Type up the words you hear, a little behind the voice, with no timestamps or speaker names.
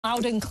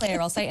Loud and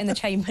clear. I'll say it in the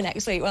chamber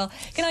next week. Well,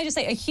 can I just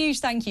say a huge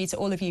thank you to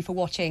all of you for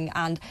watching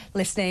and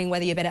listening,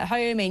 whether you've been at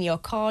home, in your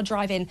car,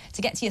 driving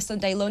to get to your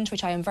Sunday lunch,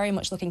 which I am very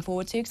much looking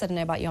forward to, because I don't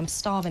know about you, I'm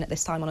starving at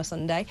this time on a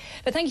Sunday.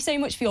 But thank you so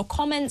much for your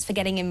comments, for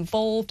getting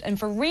involved, and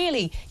for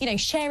really,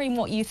 sharing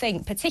what you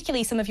think,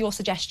 particularly some of your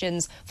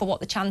suggestions for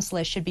what the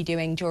Chancellor should be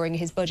doing during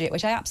his budget,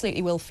 which I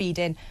absolutely will feed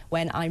in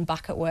when I'm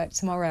back at work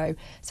tomorrow.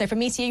 So from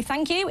me to you,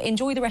 thank you.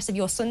 Enjoy the rest of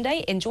your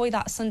Sunday. Enjoy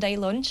that Sunday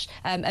lunch.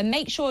 And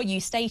make sure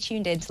you stay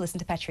tuned in to listen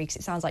to Petrie, because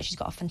it sounds like she's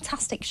got a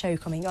fantastic show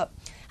coming up.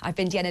 I've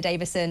been Deanna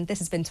Davison. This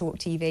has been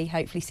talkTV.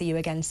 Hopefully see you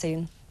again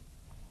soon.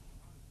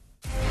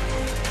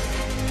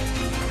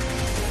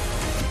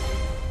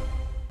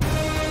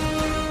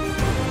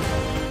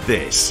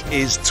 This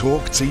is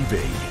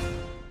talkTV.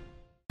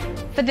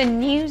 For the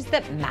news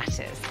that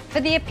matters,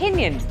 for the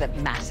opinions that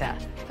matter,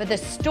 for the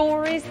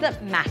stories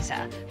that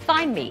matter.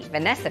 Find me,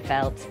 Vanessa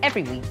Feltz,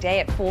 every weekday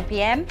at 4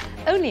 p.m,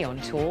 only on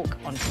Talk,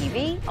 on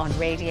TV, on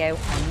radio,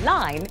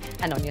 online,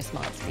 and on your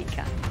smart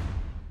speaker.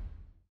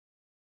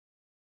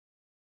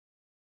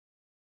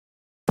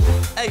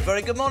 Hey,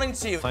 very good morning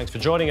to you. Thanks for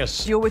joining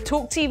us. You're with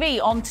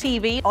talkTV,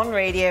 on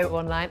radio,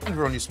 online. And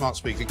we're on your smart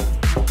speaker.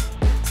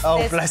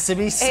 Oh, bless him,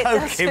 he's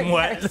soaking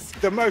wet.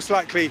 The most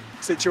likely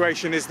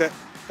situation is that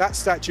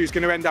statue is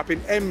going to end up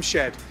in M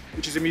Shed,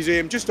 which is a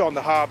museum just on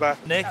the harbour.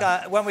 Nick,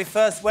 when we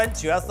first went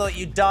to you, I thought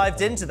you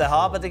dived into the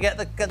harbour to get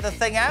the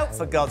thing out,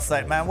 for God's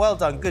sake, man. Well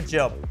done, good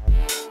job.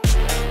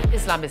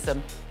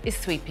 Islamism is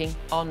sweeping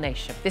our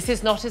nation. This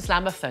is not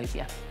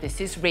Islamophobia. This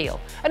is real.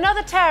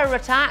 Another terror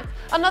attack,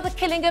 another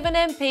killing of an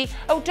MP.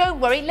 Oh, don't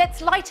worry,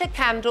 let's light a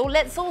candle,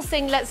 let's all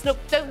sing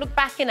Don't Look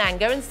Back in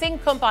Anger and sing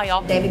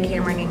Kumbaya. David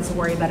Cameron needs to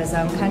worry about his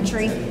own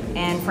country,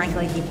 and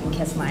frankly, he can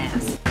kiss my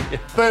ass.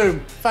 Boom,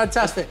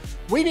 fantastic.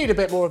 We need a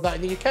bit more of that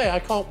in the UK. I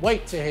can't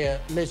wait to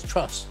hear Liz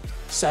Truss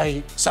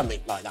say something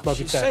like that.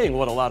 She's saying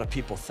what a lot of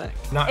people think.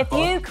 If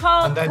you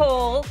can't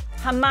call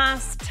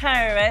Hamas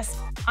terrorists,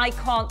 I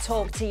can't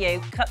talk to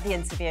you. Cut the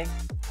interview.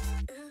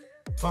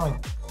 Fine.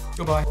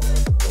 Goodbye.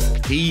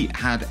 He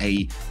had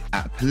a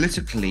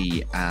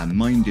politically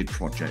minded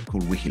project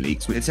called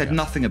WikiLeaks. It said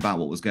nothing about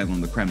what was going on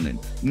in the Kremlin,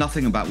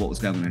 nothing about what was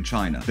going on in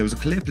China. There was a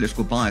clear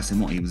political bias in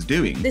what he was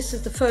doing. This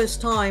is the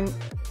first time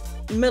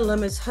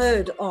Millam has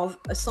heard of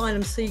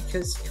asylum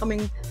seekers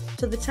coming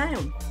to the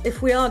town.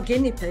 If we are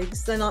guinea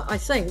pigs, then I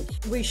think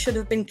we should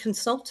have been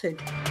consulted.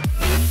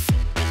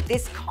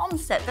 This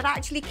concept that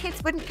actually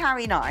kids wouldn't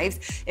carry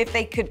knives if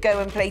they could go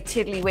and play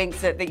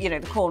tiddlywinks at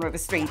the corner of a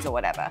street or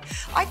whatever.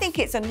 I think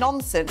it's a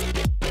nonsense.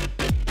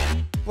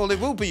 Well, it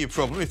will be your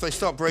problem if they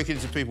start breaking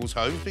into people's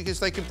homes, because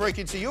they can break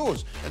into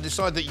yours and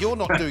decide that you're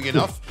not doing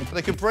enough. And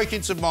they can break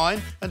into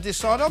mine and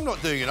decide I'm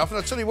not doing enough. And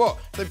I'll tell you what,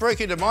 if they break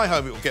into my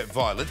home, it will get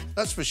violent,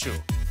 that's for sure.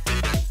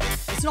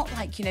 It's not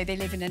like, they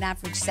live in an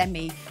average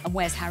semi and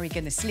where's Harry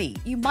going to sleep?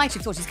 You might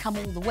have thought he's come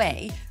all the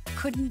way.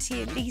 Couldn't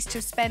he at least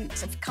have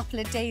spent a couple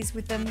of days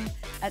with them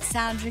at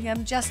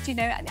Sandringham, just,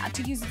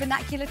 to use the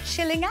vernacular,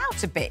 chilling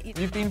out a bit?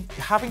 You've been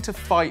having to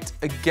fight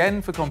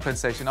again for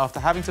compensation after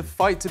having to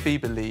fight to be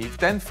believed,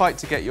 then fight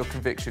to get your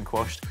conviction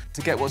quashed,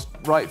 to get what's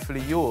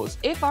rightfully yours.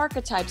 If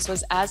Archetypes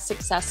was as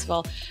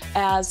successful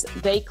as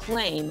they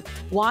claim,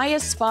 why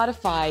is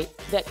Spotify,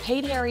 that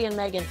paid Harry and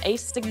Meghan a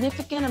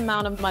significant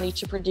amount of money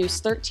to produce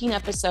 13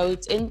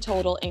 episodes in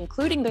total,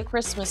 including the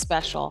Christmas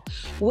special,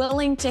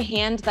 willing to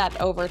hand that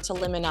over to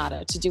Limonada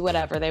to do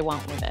whatever they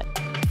want with it?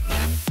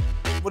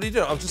 What are you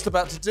doing? I'm just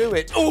about to do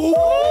it. Ooh!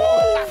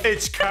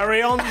 It's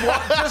Carry On.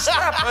 What just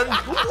happened?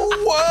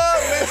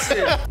 Whoa,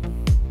 listen.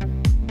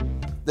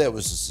 There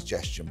was a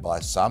suggestion by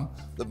some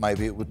that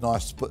maybe it would be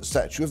nice to put a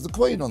statue of the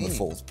Queen on the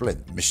fourth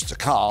plinth. Mr.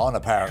 Khan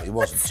apparently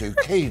wasn't too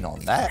keen on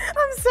that.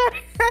 I'm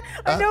sorry.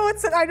 I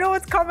know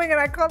it's coming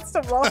and I can't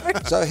stop laughing.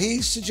 So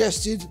he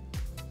suggested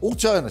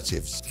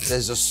alternatives.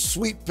 There's a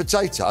sweet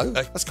potato.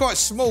 That's quite a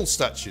small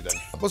statue, then.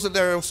 Wasn't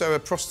there also a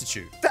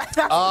prostitute?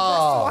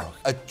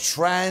 A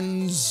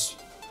trans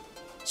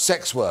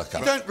sex worker.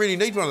 You don't really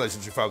need one of those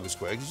in Trafalgar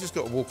Square, because you just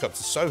got to walk up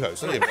to Soho.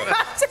 It's only about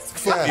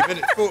 40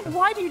 minutes.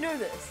 Why do you know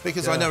this?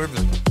 Because I know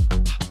everything.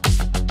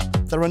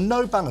 There are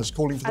no banners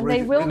calling for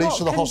the release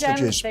of the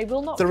hostages. They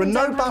will not. There are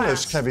no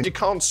banners, Kevin. You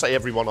can't say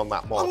everyone on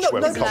that march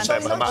when we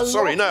condemn Hamas.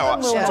 Sorry,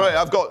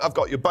 I've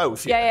got you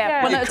both.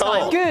 Yeah. Well, you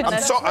can't. Good.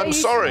 I'm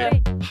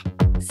sorry.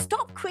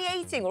 Stop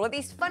creating all of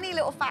these funny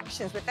little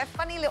factions with their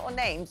funny little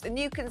names. The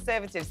New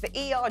Conservatives, the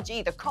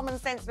ERG, the Common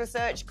Sense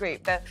Research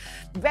Group, the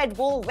Red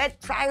Wall,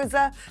 Red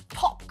Trouser,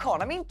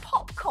 Popcorn. I mean,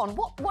 popcorn,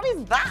 what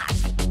is that?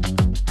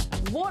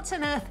 What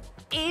on earth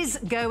is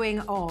going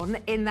on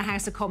in the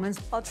House of Commons?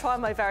 I'll try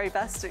my very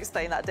best to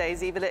explain that,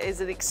 Daisy, but it is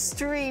an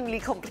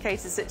extremely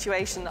complicated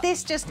situation.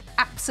 This just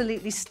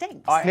absolutely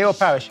stinks. Neil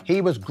Parish,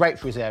 he was great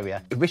for his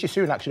area. Rishi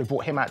Sunak should have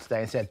brought him out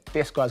today and said,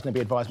 this guy's going to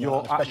be advising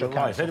on a special right.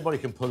 counsel. If anybody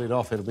can pull it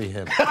off, it'll be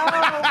him.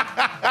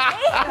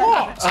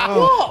 What?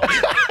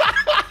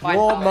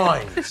 Your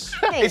minds.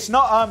 It's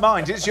not our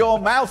minds, it's your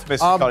mouth,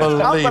 Mr. Collins.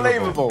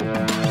 Unbelievable.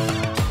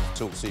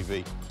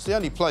 talkTV. It's the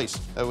only place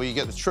where you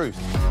get the truth.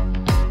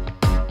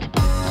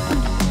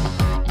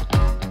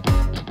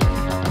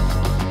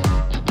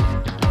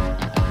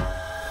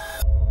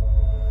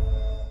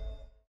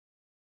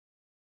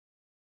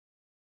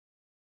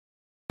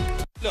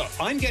 Look,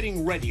 I'm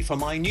getting ready for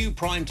my new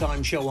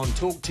primetime show on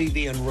Talk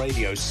TV and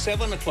radio,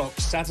 7 o'clock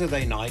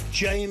Saturday night,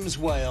 James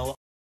Whale.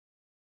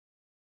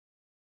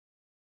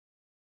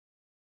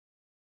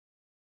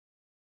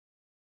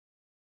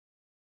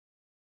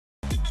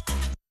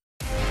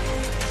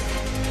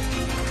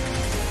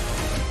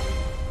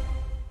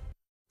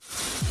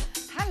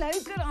 Hello,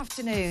 good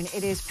afternoon.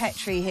 It is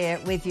Petrie here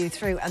with you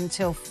through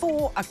until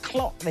 4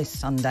 o'clock this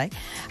Sunday.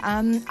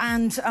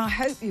 And I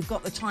hope you've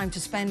got the time to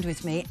spend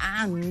with me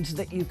and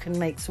that you can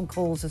make some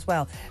calls as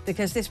well,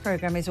 because this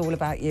programme is all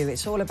about you.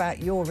 It's all about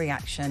your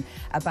reaction,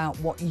 about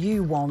what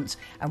you want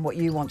and what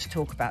you want to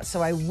talk about.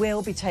 So I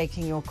will be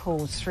taking your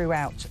calls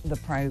throughout the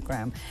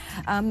programme.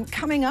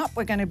 Coming up,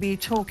 we're going to be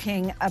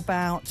talking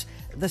about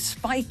the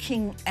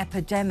spiking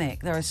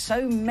epidemic. There are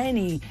so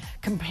many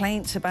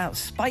complaints about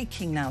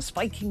spiking now,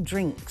 spiking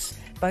drinks,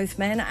 both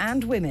men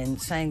and women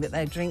saying that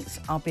their drinks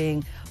are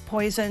being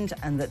poisoned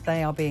and that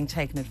they are being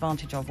taken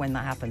advantage of when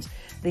that happens.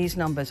 These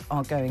numbers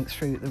are going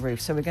through the roof.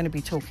 So we're going to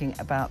be talking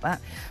about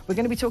that. We're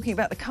going to be talking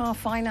about the car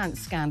finance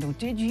scandal.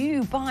 Did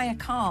you buy a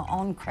car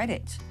on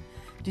credit?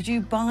 Did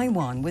you buy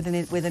one with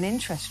an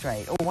interest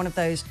rate, or one of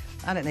those,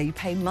 I don't know, you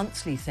pay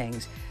monthly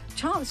things?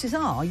 Chances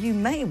are you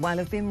may well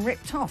have been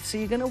ripped off, so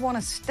you're going to want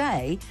to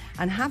stay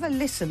and have a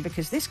listen,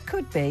 because this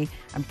could be,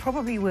 and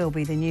probably will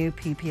be, the new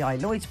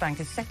PPI. Lloyds Bank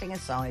is setting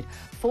aside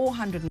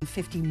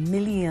 £450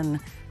 million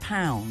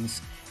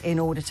in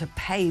order to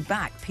pay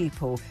back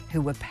people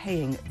who were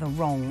paying the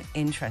wrong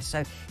interest.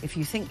 So if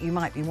you think you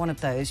might be one of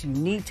those, you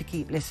need to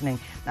keep listening.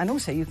 And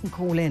also, you can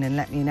call in and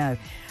let me know.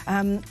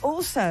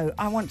 Also,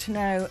 I want to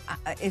know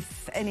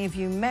if any of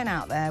you men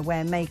out there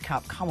wear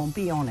makeup. Come on,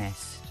 be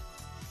honest.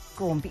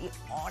 Go on, be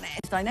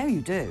honest. I know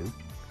you do.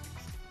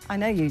 I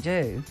know you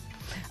do.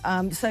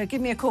 So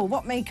give me a call.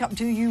 What makeup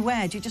do you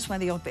wear? Do you just wear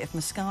the odd bit of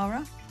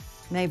mascara?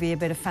 Maybe a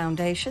bit of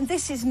foundation?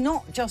 This is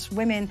not just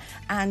women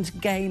and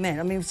gay men.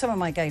 I mean, some of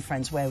my gay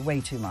friends wear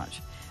way too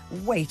much.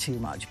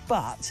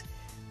 But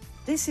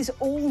this is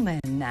all men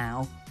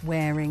now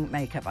wearing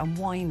makeup. And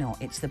why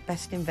not? It's the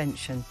best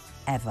invention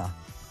ever.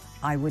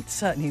 I would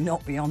certainly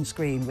not be on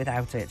screen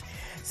without it.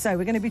 So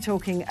we're going to be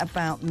talking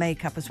about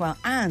makeup as well.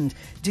 And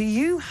do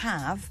you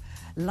have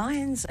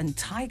lions and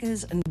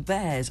tigers and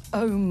bears,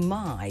 oh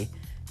my,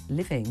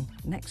 living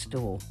next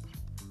door?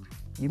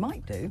 You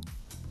might do.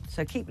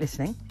 So keep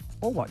listening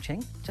or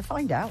watching to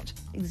find out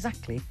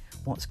exactly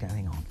what's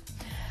going on.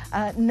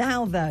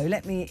 Now, though,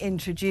 let me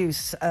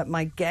introduce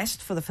my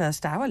guest for the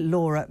first hour,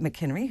 Laura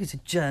McInnery, who's a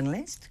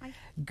journalist. Hi.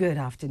 Good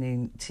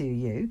afternoon to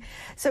you.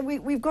 So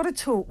we've got to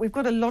talk. We've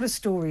got a lot of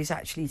stories,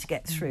 actually, to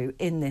get through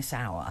in this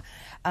hour.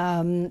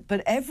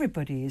 But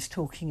everybody is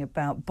talking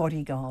about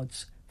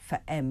bodyguards for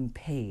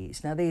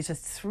MPs. Now, these are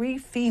 3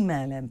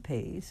 female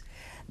MPs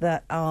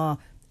that are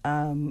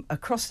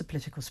across the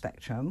political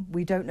spectrum.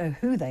 We don't know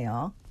who they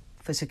are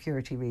for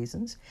security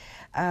reasons,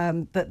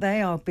 but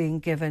they are being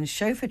given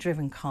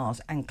chauffeur-driven cars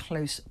and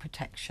close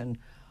protection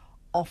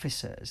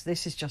officers.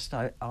 This is just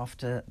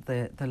after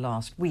the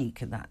last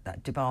week and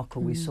that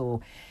debacle we saw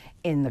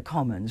in the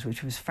Commons,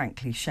 which was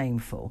frankly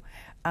shameful.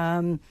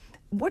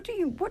 What do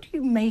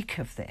you make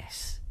of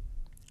this?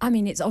 I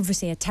mean, it's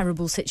obviously a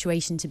terrible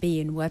situation to be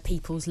in, where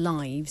people's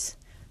lives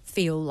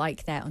feel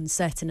like they're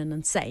uncertain and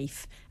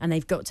unsafe, and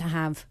they've got to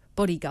have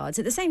bodyguards.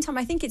 At the same time,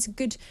 I think it's a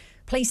good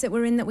place that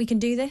we're in, that we can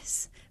do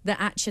this, that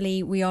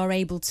actually we are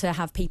able to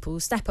have people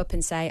step up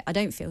and say, I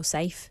don't feel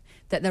safe,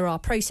 that there are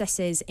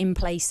processes in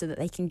place so that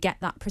they can get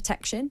that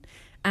protection.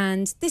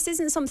 And this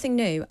isn't something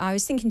new. I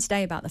was thinking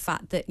today about the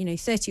fact that,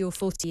 30 or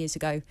 40 years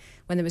ago,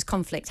 when there was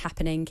conflict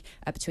happening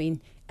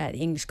between the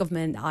English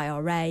government, the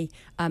IRA,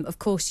 of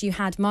course, you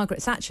had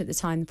Margaret Thatcher at the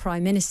time, the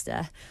Prime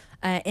Minister,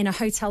 in a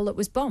hotel that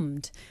was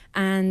bombed.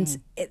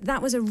 And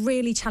that was a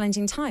really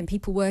challenging time.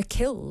 People were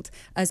killed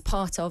as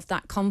part of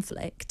that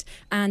conflict.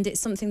 And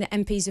it's something that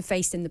MPs have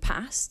faced in the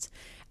past.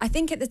 I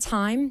think at the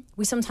time,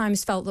 we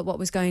sometimes felt that what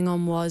was going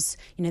on was,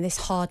 this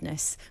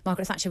hardness.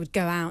 Margaret Thatcher would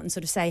go out and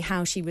sort of say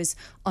how she was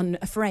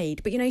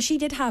unafraid. But, she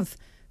did have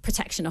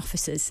protection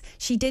officers.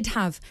 She did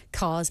have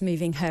cars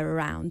moving her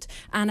around.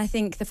 And I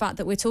think the fact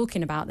that we're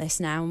talking about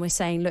this now and we're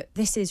saying, look,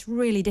 this is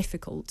really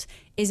difficult,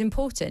 is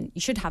important.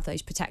 You should have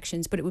those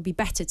protections, but it would be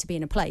better to be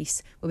in a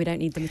place where we don't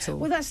need them at all.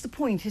 Well, that's the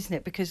point, isn't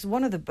it? Because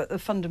one of the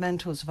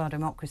fundamentals of our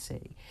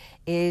democracy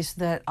is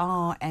that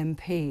our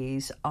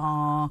MPs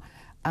are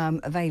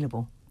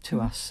available to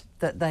us,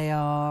 that they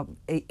are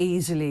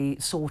easily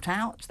sought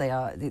out,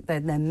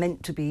 they're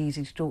meant to be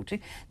easy to talk to.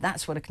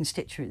 That's what a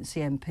constituency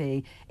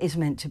MP is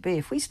meant to be.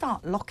 If we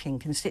start locking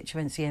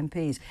constituency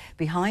MPs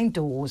behind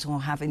doors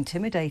or have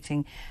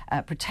intimidating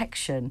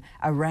protection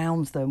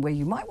around them, where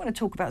you might want to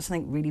talk about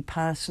something really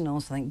personal,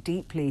 something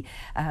deeply,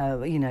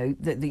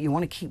 that you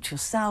want to keep to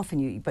yourself,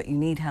 but you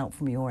need help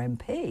from your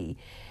MP,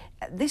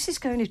 this is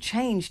going to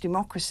change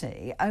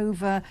democracy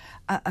over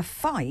a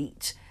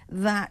fight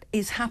that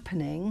is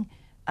happening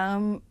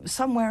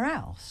somewhere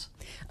else.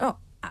 Oh,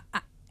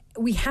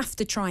 we have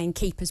to try and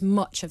keep as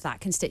much of that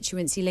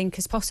constituency link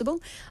as possible.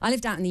 I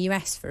lived out in the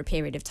US for a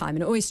period of time,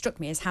 and it always struck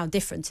me as how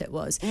different it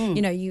was.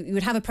 You know, you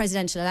would have a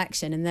presidential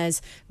election and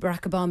there's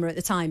Barack Obama at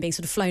the time being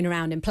sort of flown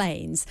around in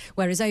planes,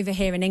 whereas over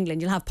here in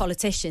England you'll have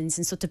politicians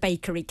in sort of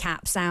bakery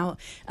caps out,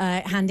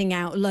 handing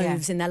out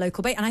loaves in their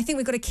local bakery. And I think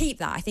we've got to keep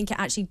that. I think it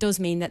actually does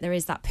mean that there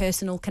is that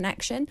personal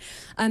connection.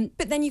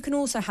 But then you can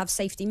also have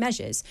safety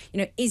measures.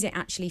 You know, is it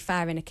actually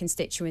fair in a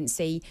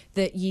constituency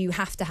that you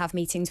have to have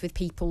meetings with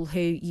people who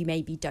you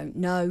maybe don't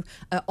know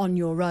on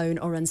your own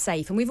or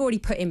unsafe? And we've already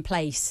put in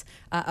place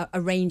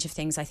a range of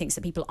things, I think,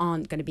 so that people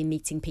aren't going to be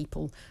meeting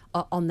people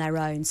on their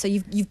own. So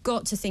you've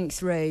got to think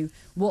through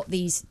what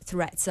these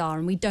threats are,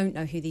 and we don't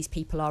know who these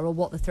people are or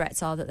what the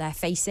threats are that they're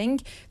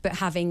facing, but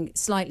having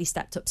slightly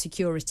stepped up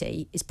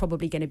security is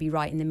probably going to be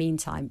right in the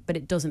meantime, but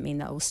it doesn't mean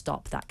that it will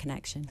stop that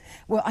connection.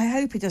 Well, I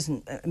hope it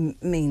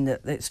doesn't mean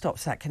that it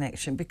stops that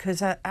connection,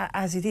 because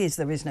as it is,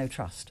 there is no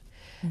trust.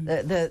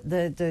 The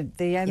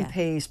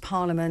MPs,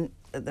 Parliament,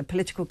 the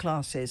political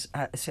classes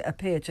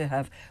appear to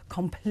have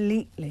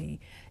completely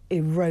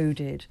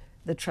eroded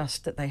the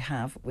trust that they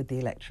have with the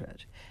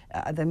electorate.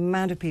 The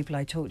amount of people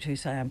I talk to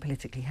say I'm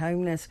politically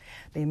homeless,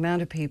 the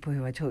amount of people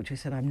who I talk to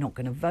said I'm not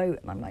going to vote,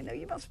 and I'm like, no,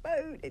 you must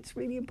vote, it's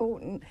really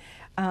important.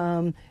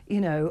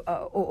 You know,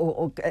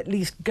 or at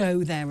least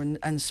go there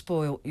and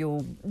spoil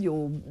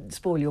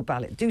your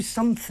ballot. Do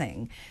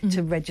something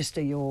to register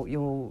your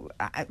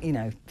you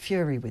know,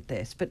 fury with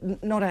this,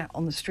 but not out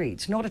on the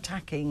streets, not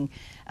attacking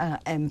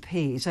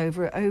MPs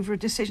over a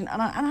decision.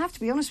 And I have to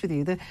be honest with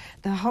you,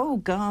 the whole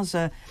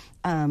Gaza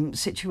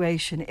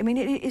situation, I mean,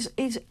 it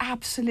is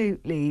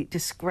absolutely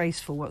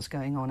disgraceful what's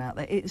going on out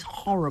there. It is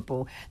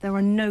horrible. There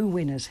are no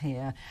winners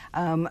here,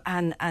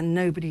 and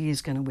nobody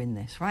is going to win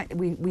this, right?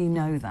 We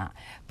know that.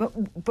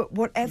 But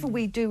whatever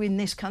we do in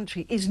this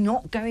country is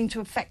not going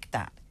to affect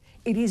that.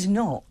 It is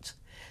not.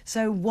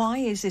 So why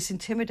is this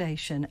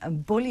intimidation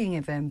and bullying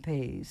of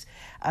MPs?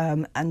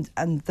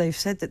 And they've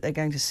said that they're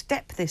going to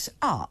step this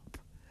up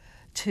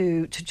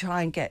to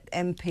try and get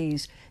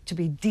MPs to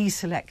be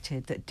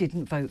deselected that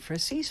didn't vote for a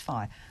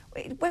ceasefire.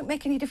 It won't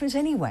make any difference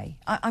anyway.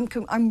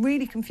 I'm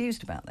really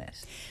confused about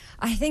this.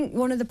 I think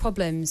one of the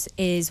problems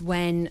is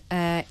when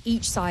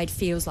each side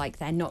feels like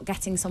they're not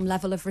getting some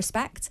level of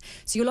respect.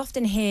 So you'll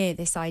often hear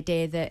this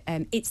idea that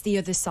it's the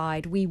other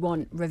side, we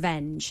want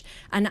revenge.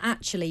 And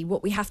actually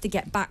what we have to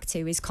get back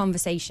to is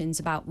conversations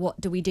about what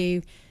do we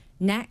do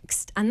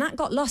next. And that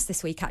got lost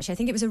this week, actually. I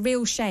think it was a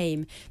real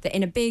shame that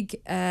in a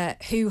big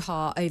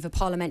hoo-ha over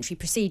parliamentary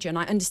procedure, and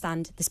I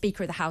understand the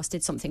Speaker of the House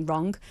did something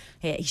wrong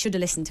here. He should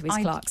have listened to his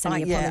clerks and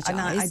he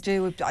apologised.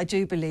 And I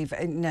do believe,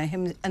 you know,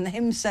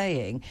 him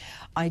saying,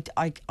 I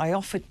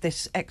offered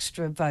this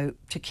extra vote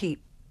to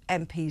keep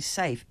MPs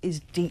safe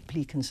is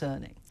deeply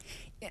concerning.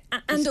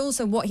 And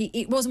also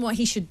it wasn't what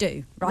he should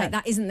do, right? No.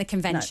 That isn't the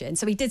convention. No.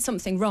 So he did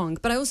something wrong.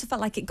 But I also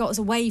felt like it got us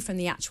away from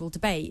the actual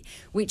debate,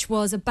 which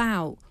was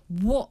about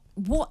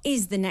what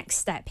is the next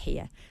step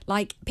here?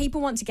 Like,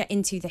 people want to get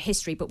into the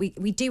history, but we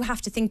do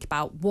have to think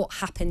about what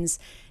happens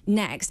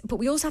next. But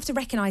we also have to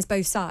recognise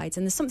both sides.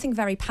 And there's something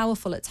very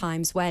powerful at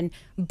times when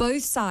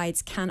both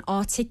sides can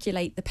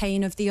articulate the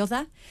pain of the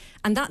other.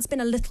 And that's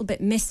been a little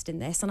bit missed in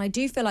this. And I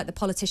do feel like the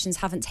politicians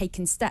haven't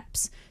taken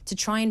steps to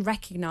try and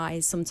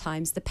recognise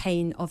sometimes the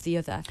pain of the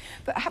other.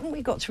 But haven't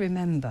we got to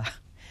remember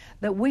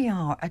that we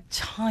are a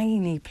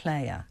tiny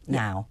player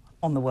now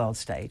on the world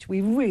stage? We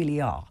really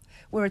are.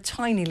 We're a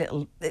tiny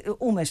little,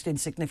 almost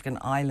insignificant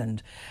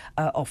island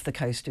off the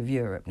coast of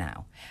Europe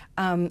now.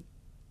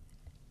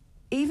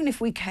 Even if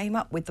we came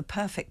up with the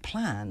perfect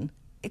plan,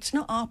 it's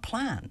not our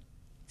plan.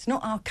 It's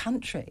not our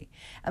country.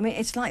 I mean,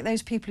 it's like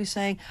those people who are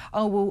saying,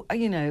 oh, well,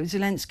 you know,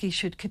 Zelensky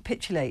should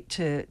capitulate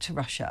to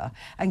Russia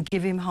and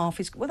give him half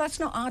his... Well, that's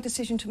not our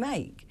decision to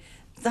make.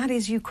 That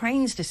is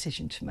Ukraine's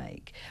decision to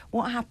make.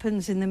 What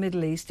happens in the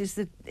Middle East is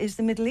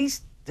the Middle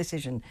East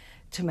decision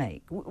to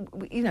make.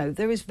 You know,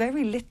 there is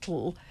very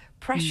little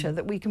pressure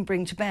that we can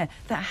bring to bear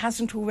that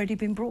hasn't already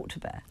been brought to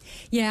bear.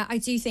 Yeah, I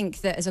do think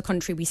that as a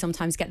country we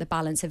sometimes get the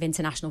balance of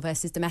international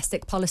versus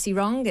domestic policy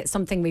wrong. It's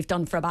something we've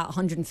done for about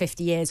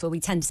 150 years, where we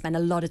tend to spend a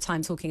lot of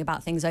time talking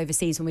about things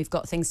overseas when we've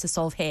got things to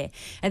solve here.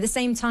 At the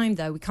same time,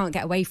 though, we can't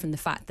get away from the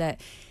fact that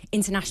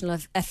international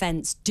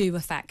events do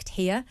affect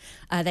here.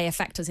 They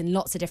affect us in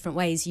lots of different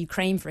ways.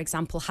 Ukraine, for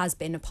example, has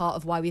been a part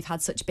of why we've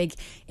had such big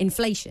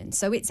inflation.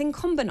 So it's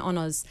incumbent on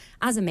us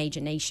as a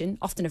major nation,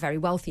 often a very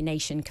wealthy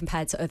nation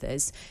compared to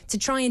others, to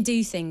try and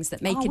do things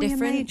that make a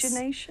difference. Are we a major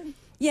nation?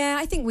 Yeah,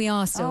 I think we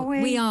are still. Are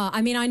we? We are.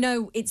 I mean, I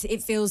know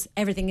it feels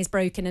everything is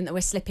broken and that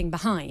we're slipping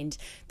behind,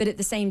 but at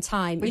the same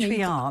time... Which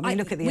we are. I mean,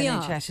 look at the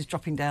NHS is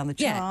dropping down the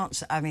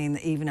charts. Yeah. I mean,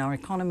 even our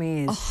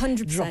economy is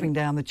 100%. Dropping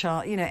down the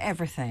chart, you know,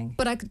 everything.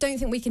 But I don't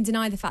think we can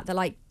deny the fact that,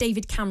 like,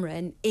 David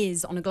Cameron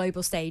is, on a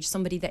global stage,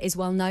 somebody that is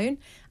well known.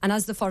 And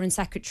as the Foreign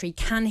Secretary,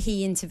 can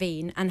he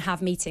intervene and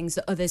have meetings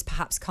that others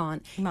perhaps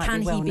can't?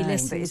 Can he be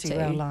listened to? But is he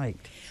well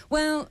liked?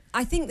 Well,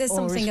 I think there's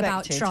something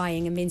about respected.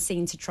 trying and being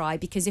seen to try,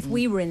 because if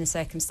we were in the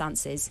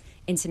circumstances crisis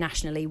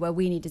internationally where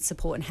we needed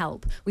support and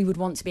help, we would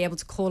want to be able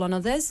to call on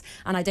others,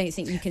 and I don't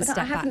think you can step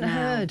back now.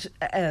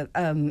 I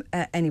haven't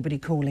heard anybody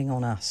calling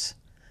on us,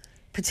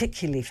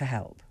 particularly for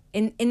help.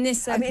 In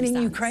this circumstance, I mean,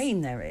 in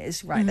Ukraine there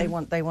is, right?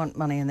 Mm-hmm. They want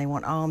money and they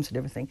want arms and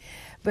everything,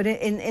 but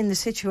in the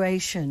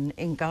situation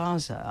in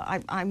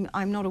Gaza,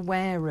 I'm not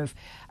aware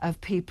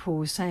of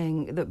people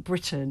saying that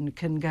Britain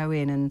can go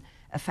in and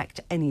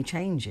affect any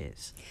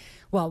changes.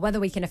 Well, whether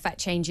we can affect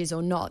changes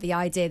or not, the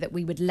idea that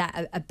we would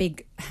let a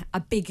big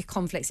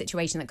conflict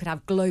situation that could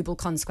have global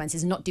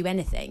consequences not do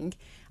anything,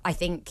 I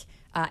think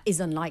is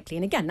unlikely.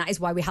 And again, that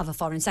is why we have a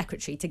foreign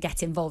secretary, to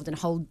get involved in a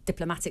whole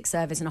diplomatic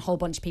service and a whole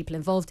bunch of people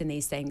involved in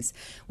these things.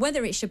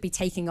 Whether it should be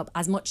taking up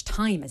as much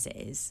time as it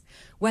is,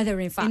 whether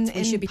in fact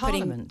we should be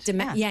Parliament,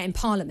 putting... in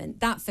Parliament,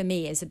 that for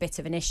me is a bit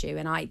of an issue.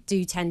 And I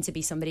do tend to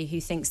be somebody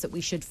who thinks that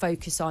we should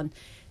focus on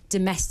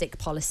domestic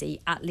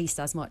policy at least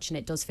as much, and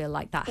it does feel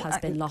like that has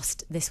been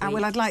lost this week.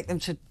 Well, I'd like them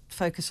to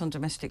focus on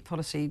domestic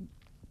policy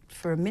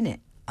for a minute.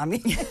 I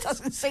mean, it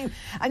doesn't seem...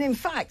 And in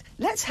fact,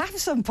 let's have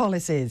some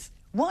policies.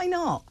 Why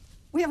not?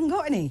 We haven't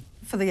got any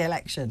for the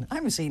election. I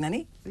haven't seen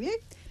any. Have you?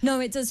 No,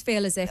 it does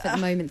feel as if at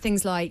the moment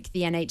things like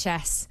the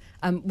NHS,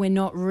 we're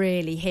not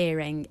really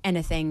hearing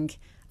anything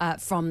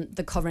from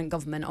the current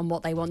government on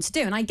what they want to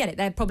do. And I get it.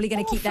 They're probably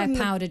going to keep their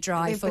powder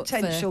dry for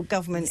potential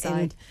government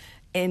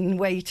in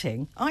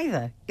waiting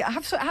either.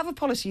 Have a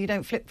policy you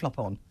don't flip-flop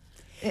on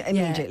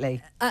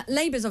immediately. Yeah.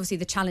 Labour's obviously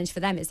the challenge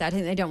for them is that I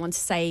think they don't want to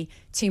say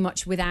too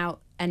much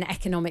without an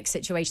economic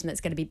situation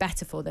that's going to be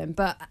better for them.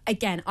 But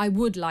again, I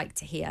would like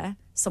to hear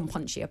some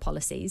punchier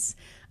policies.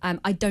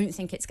 I don't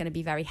think it's going to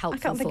be very helpful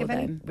for them. I can't think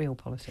of any real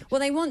policies. Well,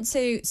 they want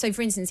to... So,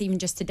 for instance, even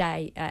just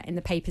today in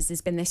the papers,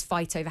 there's been this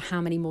fight over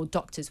how many more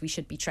doctors we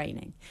should be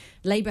training.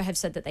 Labour have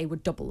said that they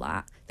would double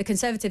that. The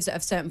Conservatives at a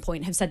certain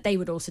point have said they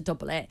would also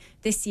double it.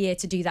 This year,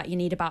 to do that, you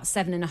need about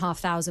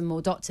 7,500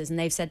 more doctors, and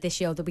they've said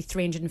this year there'll be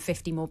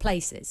 350 more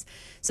places.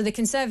 So the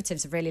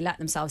Conservatives have really let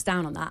themselves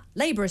down on that.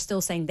 Labour are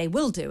still saying they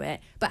will do it,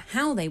 but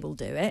how they will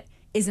do it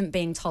isn't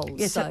being told.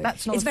 Yes, so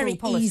that's not it's very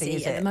policy,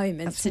 easy at the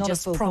moment to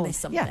just promise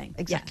something.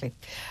 Yeah, exactly.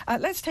 Yeah.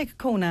 Let's take a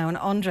call now, and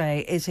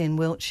Andre is in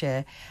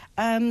Wiltshire.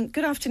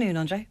 Good afternoon,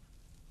 Andre.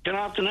 Good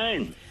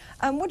afternoon.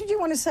 What did you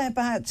want to say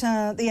about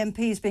the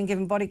MPs being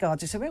given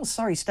bodyguards? It's a real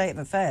sorry state of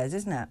affairs,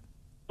 isn't it?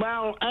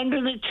 Well, under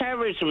the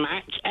Terrorism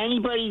Act,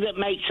 anybody that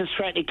makes a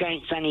threat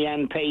against any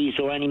MPs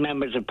or any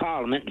members of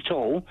Parliament at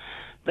all,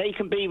 they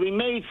can be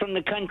removed from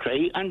the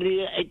country under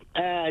the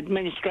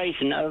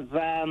administration of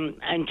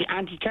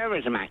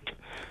Anti-Terrorism Act.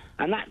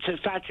 And that's a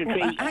statutory...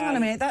 Well, hang on a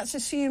minute. That's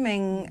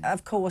assuming,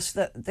 of course,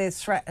 that the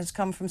threat has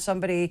come from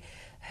somebody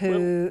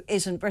who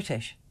isn't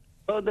British.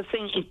 Well, the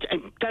thing,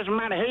 it doesn't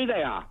matter who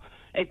they are.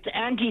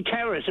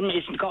 Anti-terrorism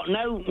has got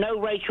no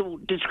racial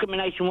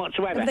discrimination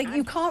whatsoever.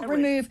 You can't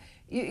remove...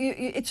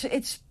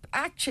 It's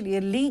actually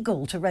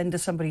illegal to render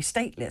somebody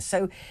stateless.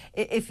 So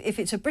if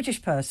it's a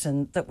British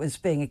person that was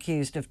being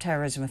accused of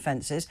terrorism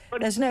offences,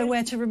 there's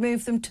nowhere to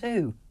remove them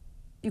to.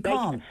 You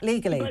can't,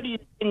 legally. Anybody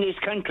in this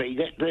country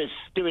that's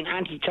doing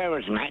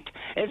Anti-Terrorism Act,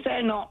 if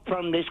they're not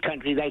from this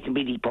country, they can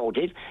be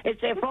deported. If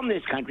they're from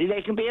this country,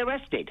 they can be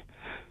arrested.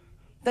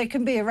 They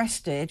can be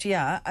arrested,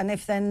 yeah, and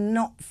if they're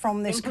not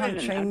from this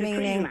country,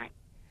 meaning...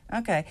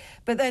 OK,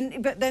 but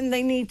then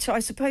they need to... I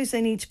suppose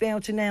they need to be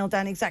able to nail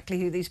down exactly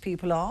who these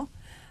people are.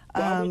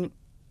 Well,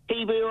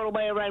 TV all the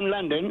way around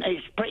London,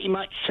 it's pretty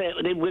much...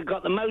 we've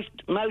got the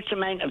most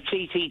amount of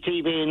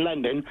CCTV in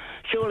London.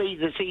 Surely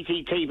the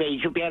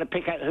CCTV should be able to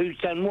pick out who's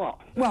done what.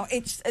 Well,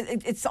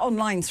 it's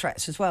online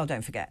threats as well,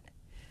 don't forget.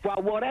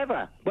 Well,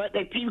 whatever. But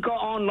if you've got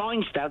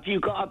online stuff,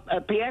 you've got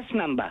a PS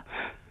number.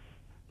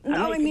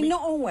 No, I mean,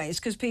 not always,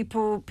 because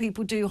people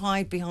do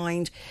hide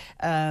behind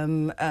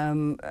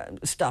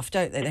stuff,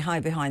 don't they? They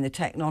hide behind the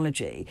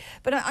technology.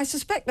 But I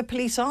suspect the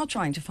police are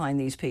trying to find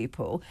these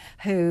people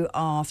who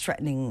are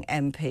threatening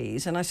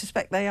MPs, and I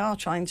suspect they are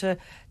trying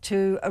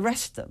to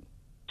arrest them.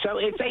 So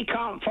if they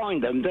can't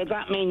find them, does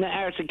that mean that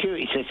our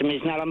security system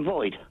is null and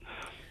void?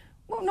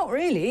 Well, not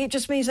really. It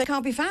just means they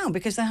can't be found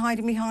because they're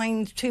hiding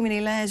behind too many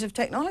layers of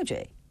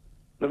technology.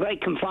 But they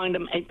can find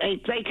them.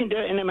 If they can do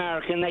it in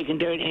America and they can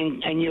do it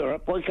in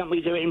Europe, why can't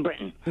we do it in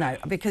Britain? No,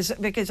 because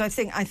I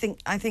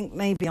think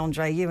maybe,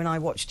 Andre, you and I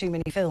watch too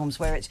many films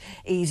where it's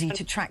easy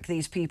to track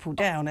these people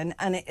down,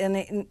 and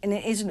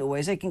it isn't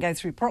always. They can go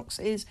through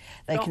proxies.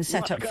 They can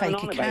set up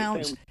fake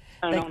accounts.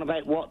 Going on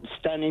about what's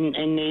done in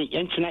the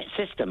internet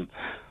system.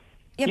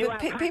 Yeah, but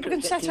people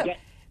can set up.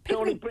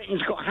 Surely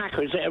Britain's got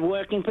hackers that are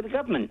working for the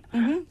government.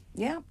 Mm-hmm.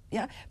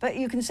 Yeah. But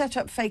you can set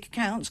up fake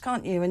accounts,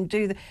 can't you, and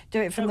do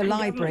it from the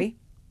library.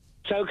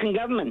 So can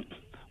government.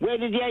 Where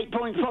did the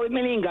 8.5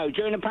 million go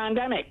during the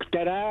pandemic?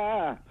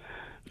 Ta-da!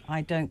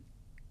 I don't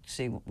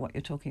see what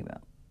you're talking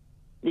about.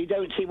 You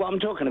don't see what I'm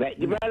talking about.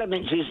 The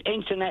relevance is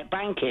internet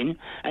banking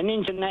and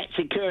internet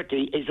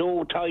security is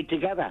all tied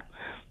together.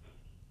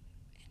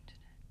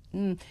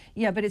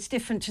 Yeah, but it's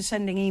different to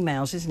sending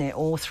emails, isn't it?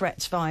 Or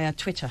threats via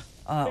Twitter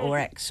or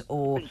X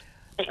or...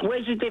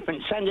 Where's the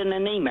difference, sending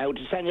an email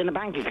to sending a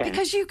bank account?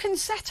 Because you can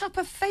set up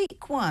a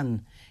fake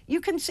one.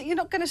 You're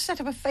not going to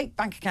set up a fake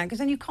bank account because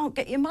then you can't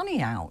get your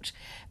money out.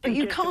 But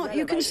you can't.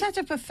 You can set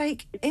up a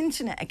fake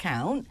internet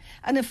account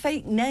and a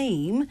fake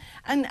name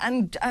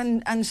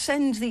and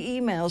send the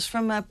emails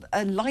from a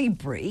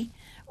library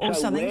or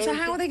something. So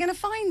how are they going to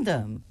find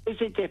them? Is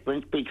the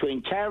difference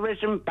between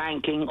terrorism,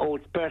 banking, or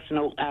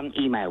personal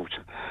emails?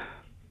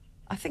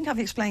 I think I've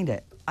explained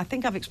it.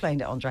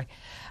 Andre.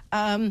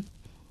 I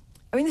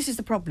mean, this is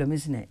the problem,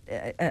 isn't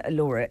it,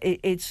 Laura?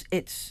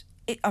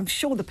 I'm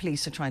sure the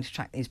police are trying to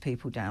track these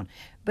people down,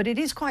 but it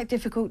is quite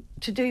difficult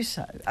to do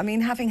so. I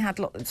mean, having had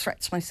a lot of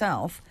threats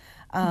myself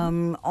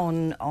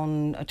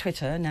on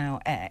Twitter, now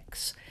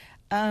X,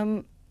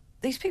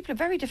 these people are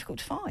very difficult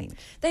to find.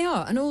 They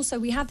are, and also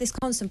we have this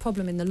constant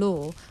problem in the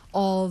law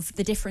of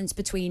the difference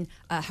between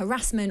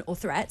harassment or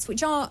threats,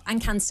 which are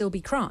and can still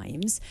be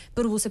crimes,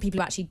 but also people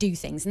who actually do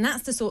things. And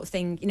that's the sort of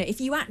thing,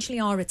 if you actually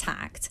are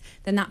attacked,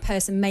 then that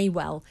person may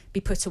well be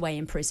put away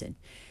in prison.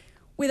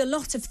 With a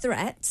lot of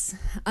threats,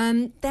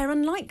 they're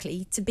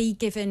unlikely to be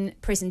given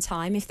prison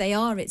time. If they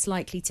are, it's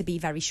likely to be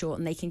very short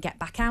and they can get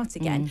back out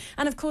again.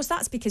 And of course,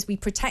 that's because we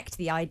protect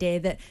the idea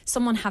that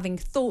someone having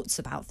thoughts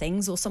about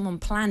things or someone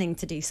planning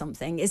to do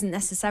something isn't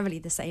necessarily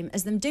the same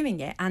as them doing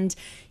it. And,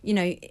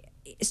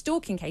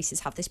 stalking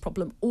cases have this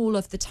problem all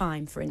of the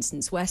time, for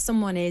instance, where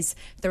someone is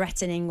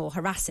threatening or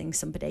harassing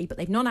somebody, but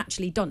they've not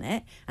actually done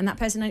it, and that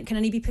person can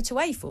only be put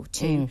away for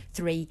 2,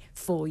 3,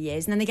 4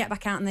 years, and then they get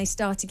back out and they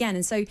start again.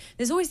 And so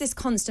there's always this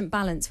constant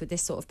balance with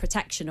this sort of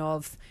protection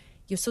of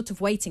you're sort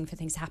of waiting for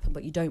things to happen,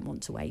 but you don't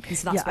want to wait. And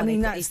so that's why they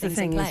put these things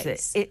in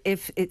place.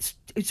 If it's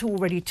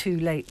already too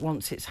late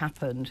once it's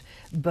happened,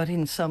 but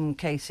in some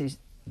cases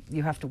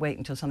you have to wait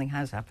until something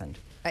has happened.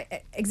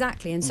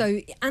 Exactly, and so,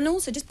 and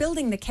also just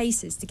building the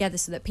cases together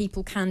so that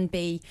people can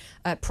be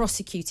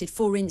prosecuted,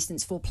 for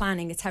instance, for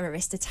planning a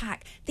terrorist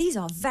attack. These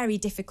are very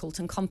difficult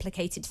and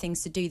complicated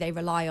things to do. They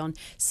rely on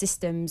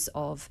systems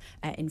of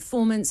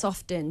informants,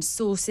 often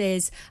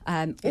sources,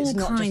 all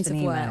kinds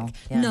of work.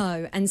 Yeah.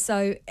 No, and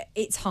so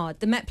it's hard.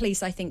 The Met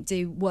Police, I think,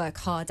 do work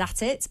hard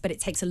at it, but it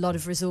takes a lot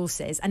of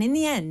resources. And in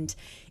the end,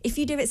 if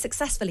you do it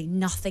successfully,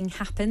 nothing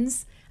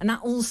happens. And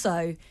that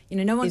also,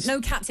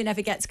 no captain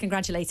ever gets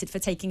congratulated for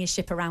taking his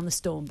ship around the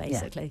storm,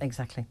 basically. Yeah,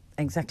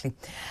 exactly.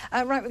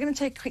 Right, we're going to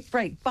take a quick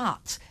break,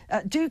 but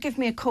do give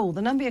me a call.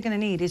 The number you're going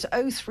to need is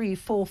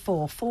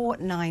 0344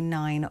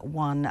 499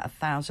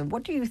 1000.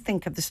 What do you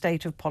think of the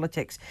state of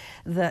politics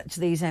that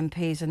these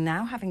MPs are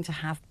now having to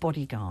have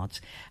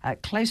bodyguards,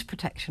 close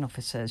protection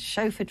officers,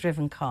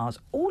 chauffeur-driven cars?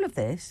 All of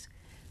this,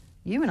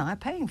 you and I are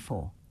paying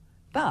for.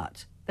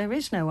 But there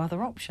is no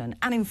other option.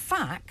 And in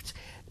fact,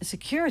 the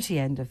security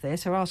end of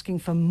this are asking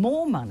for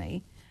more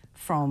money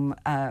from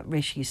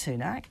Rishi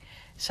Sunak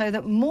so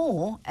that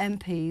more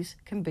MPs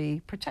can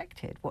be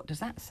protected. What does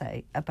that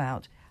say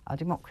about our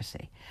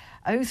democracy?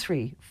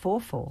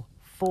 0344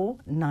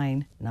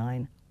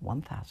 499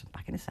 1000.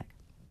 Back in a sec.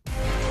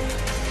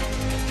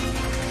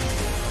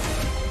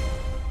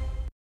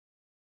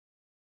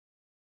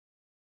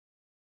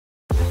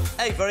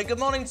 Hey, very good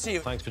morning to you.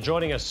 Thanks for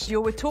joining us.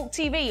 You're with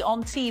talkTV,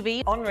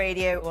 on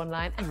radio,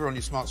 online. And we're on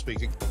your smart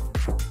speaker.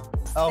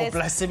 Oh,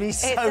 bless him, he's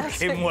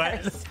soaking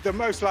wet. The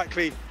most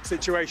likely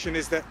situation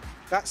is that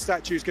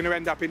statue is going to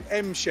end up in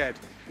M Shed,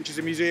 which is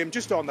a museum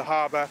just on the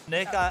harbour.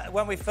 Nick,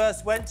 when we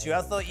first went to you,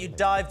 I thought you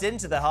dived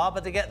into the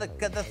harbour to get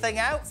the thing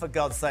out, for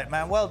God's sake,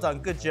 man. Well done,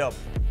 good job.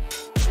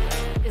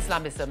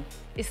 Islamism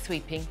is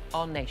sweeping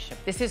our nation.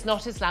 This is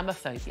not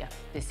Islamophobia.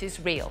 This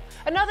is real.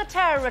 Another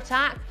terror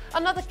attack,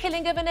 another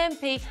killing of an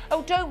MP.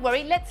 Oh, don't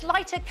worry, let's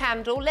light a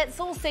candle, let's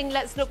all sing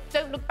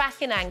Don't Look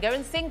Back in Anger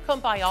and sing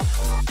Kumbaya.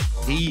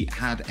 He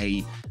had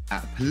a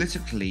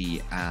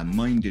politically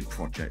minded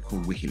project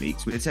called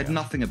WikiLeaks. It said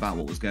nothing about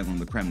what was going on in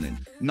the Kremlin,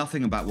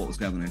 nothing about what was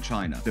going on in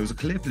China. There was a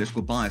clear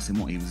political bias in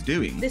what he was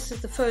doing. This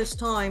is the first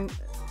time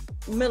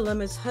Milam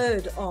has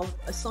heard of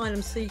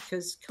asylum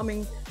seekers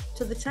coming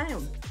to the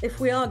town. If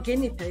we are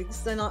guinea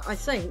pigs, then I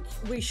think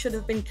we should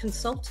have been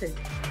consulted.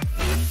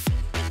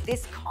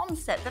 This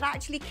concept that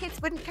actually kids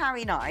wouldn't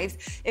carry knives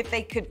if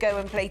they could go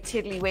and play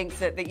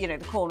tiddlywinks at the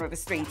corner of a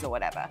street or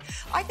whatever.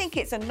 I think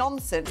it's a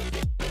nonsense.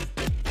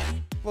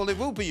 Well, it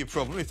will be your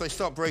problem if they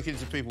start breaking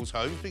into people's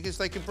homes, because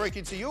they can break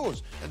into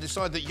yours and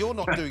decide that you're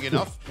not doing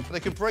enough. They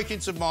can break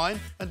into mine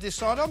and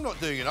decide I'm not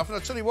doing enough. And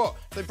I tell you what,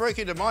 if they break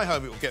into my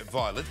home, it will get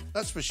violent.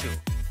 That's for sure.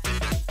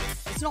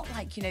 It's not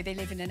like, they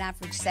live in an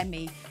average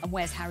semi and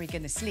where's Harry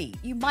going to sleep?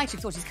 You might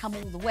have thought he's come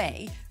all the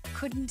way.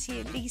 Couldn't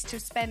he at least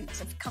have spent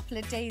a couple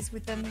of days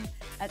with them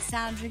at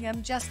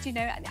Sandringham, just, to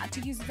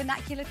use the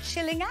vernacular,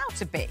 chilling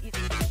out a bit?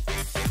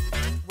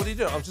 What are you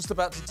doing? I was just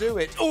about to do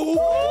it. Ooh!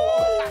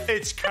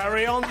 It's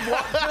carry on.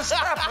 What just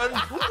happened?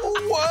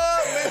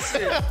 Whoa,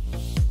 missing.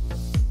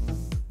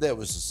 There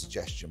was a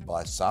suggestion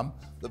by some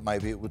that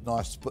maybe it would be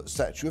nice to put a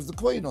statue of the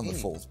Queen on the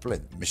fourth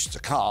plinth.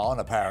 Mr. Khan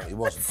apparently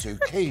wasn't too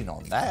keen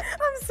on that.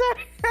 I'm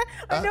sorry.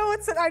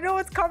 I know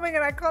what's coming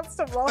and I can't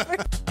stop laughing.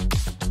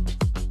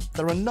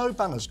 There are no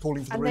banners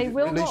calling for the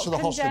release of the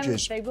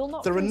hostages. They will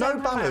not there are no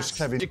condemn banners, Hamas.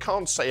 Kevin. You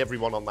can't say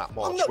everyone on that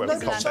march not- will no,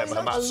 condemn no,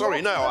 Hamas. no,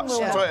 Sorry, no,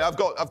 sorry, I've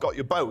got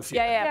you both.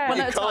 Yeah. One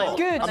You at a time. can't.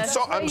 Good.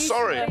 I'm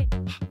sorry.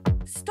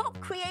 Stop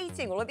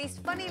creating all of these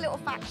funny little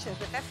factions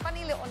with their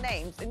funny little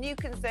names. The New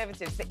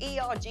Conservatives, the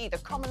ERG, the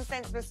Common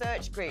Sense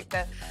Research Group,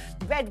 the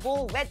Red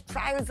Wall, Red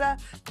Trouser,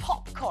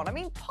 Popcorn. I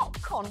mean,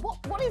 popcorn,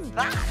 what is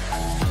that?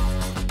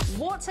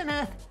 What on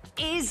earth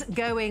is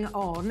going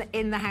on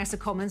in the House of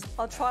Commons?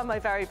 I'll try my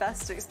very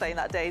best to explain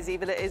that, Daisy,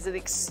 but it is an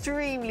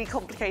extremely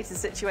complicated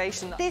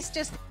situation. This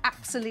just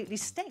absolutely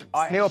stinks.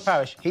 Neil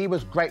Parish, he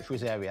was great for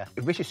his area.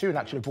 Rishi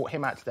Sunak should have brought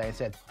him out today and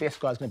said, this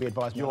guy's going to be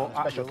advised by a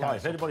special counsel.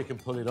 If anybody can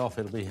pull it off,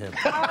 it'll be him.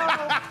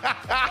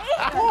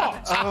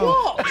 What?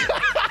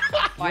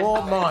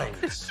 Your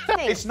minds.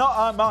 It's not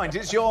our minds,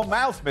 it's your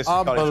mouth, Mr.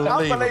 Collins.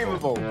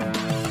 Unbelievable.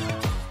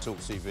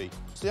 talkTV.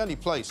 It's the only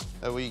place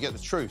where you get the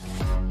truth.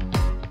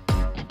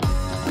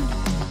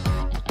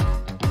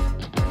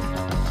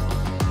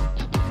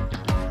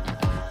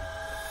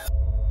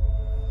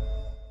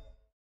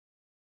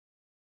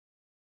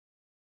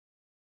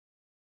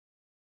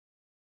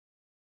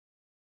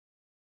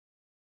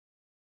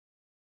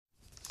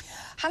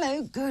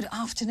 Hello, good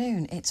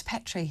afternoon. It's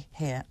Petrie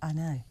here. I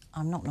know,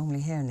 I'm not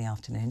normally here in the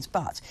afternoons,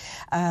 but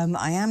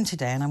I am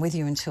today and I'm with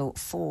you until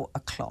 4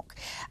 o'clock.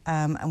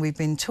 And we've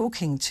been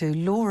talking to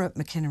Laura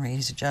McInnery,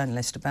 who's a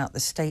journalist, about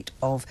the state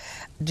of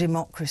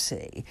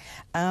democracy.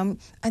 And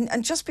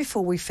just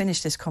before we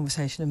finish this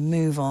conversation and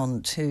move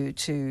on to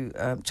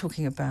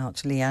talking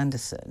about Lee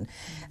Anderson,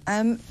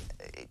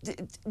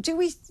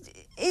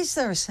 is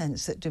there a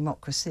sense that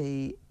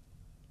democracy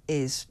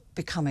is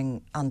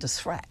becoming under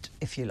threat,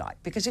 if you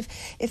like? Because if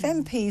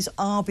MPs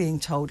are being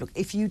told, look,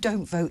 if you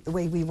don't vote the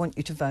way we want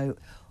you to vote,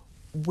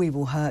 we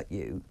will hurt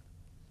you,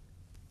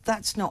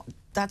 that's not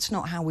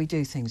how we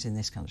do things in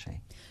this country.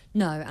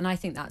 No, and I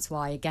think that's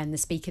why, again, the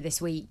Speaker this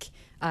week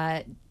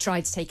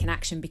tried to take an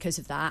action because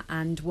of that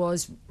and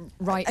was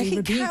rightly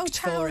rebuked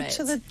for it.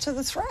 to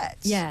the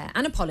threats. Yeah,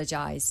 and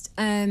apologised.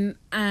 And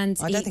I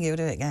don't think he'll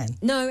do it again.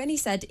 No, and he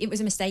said it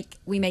was a mistake.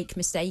 We make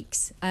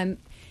mistakes.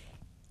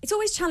 It's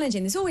always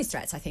challenging. There's always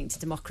threats, I think, to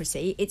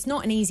democracy. It's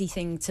not an easy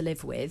thing to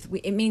live with.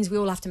 It means we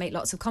all have to make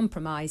lots of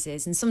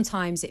compromises, and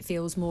sometimes it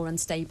feels more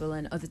unstable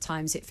and other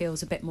times it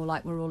feels a bit more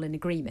like we're all in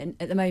agreement.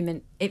 At the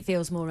moment, it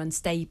feels more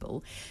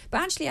unstable.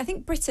 But actually, I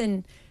think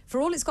Britain,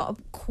 for all it's got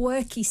a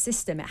quirky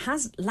system, it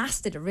has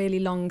lasted a really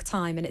long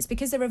time, and it's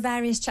because there are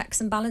various checks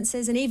and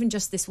balances. And even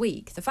just this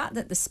week, the fact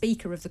that the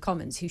Speaker of the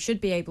Commons, who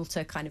should be able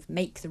to kind of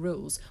make the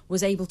rules,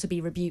 was able to be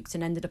rebuked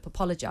and ended up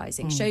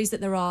apologising, shows that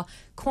there are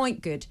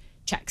quite good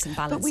checks and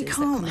balances. But we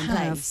can't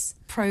have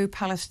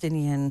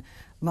pro-Palestinian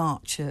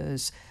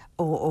marchers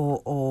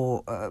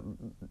or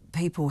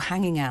people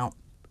hanging out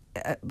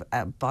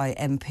by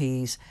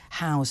MPs'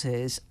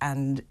 houses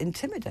and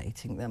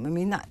intimidating them. I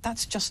mean,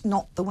 that's just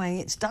not the way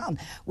it's done.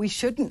 We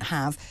shouldn't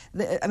have.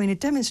 A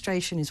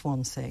demonstration is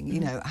one thing. You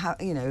know,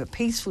 a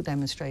peaceful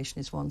demonstration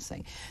is one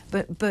thing,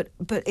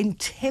 but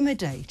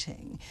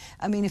intimidating.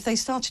 I mean, if they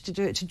started to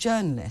do it to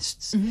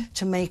journalists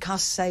to make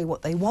us say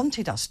what they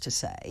wanted us to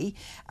say,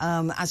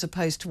 as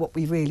opposed to what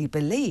we really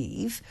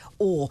believe,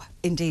 or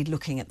indeed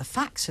looking at the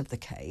facts of the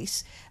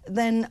case,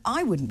 then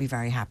I wouldn't be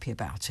very happy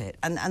about it,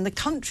 and the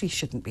country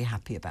shouldn't be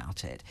happy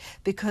about it,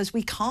 because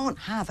we can't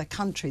have a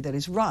country that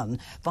is run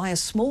by a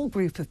small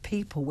group of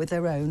people with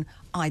their own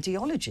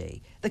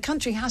ideology. The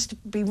country has to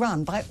be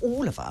run by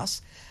all of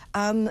us,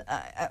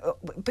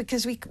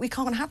 because we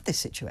can't have this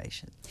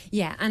situation.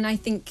 Yeah, and I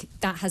think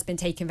that has been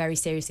taken very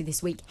seriously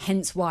this week,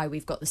 hence why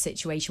we've got the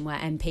situation where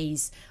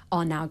MPs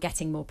are now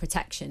getting more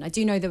protection. I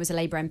do know there was a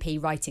Labour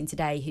MP writing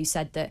today who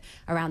said that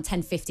around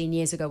 10-15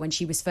 years ago, when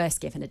she was first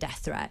given a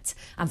death threat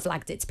and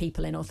flagged it to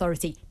people in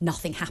authority,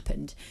 nothing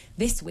happened.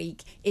 This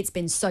week, it's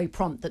been so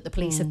prompt that the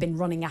police have been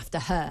running after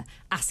her,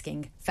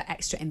 asking for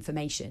extra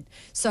information.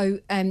 So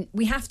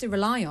we have to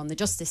rely on the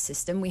justice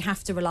system. We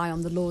have to rely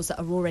on the laws that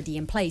are already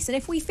in place. And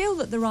if we feel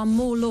that there are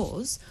more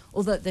laws,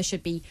 or that there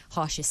should be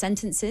harsher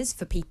sentences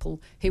for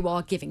people who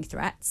are giving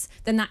threats,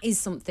 then that is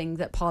something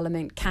that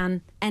Parliament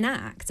can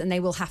enact, and they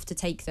will have to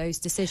take those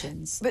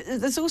decisions. But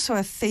there's also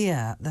a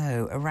fear,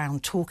 though,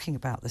 around talking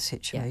about the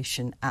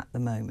situation at the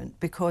moment,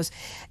 because,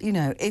 you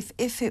know,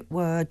 if it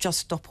were Just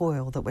Stop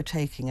Oil that were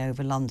taking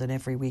over London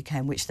every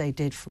weekend, which they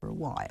did for a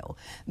while,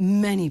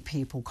 many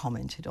people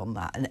commented on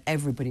that and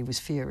everybody was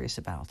furious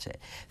about it.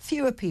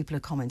 Fewer people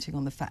are commenting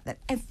on the fact that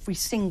every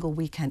single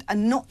weekend,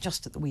 and not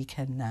just at the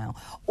weekend now,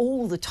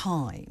 all the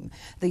time,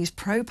 these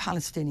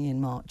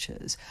pro-Palestinian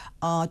marchers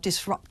are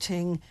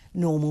disrupting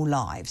normal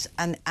lives.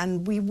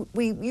 And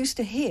we used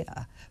to hear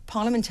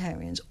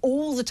parliamentarians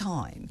all the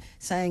time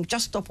saying,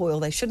 Just Stop Oil,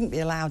 they shouldn't be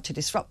allowed to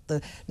disrupt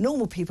the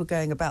normal people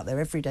going about their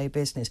everyday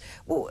business.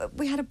 Well,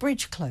 we had a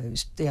bridge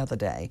closed the other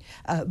day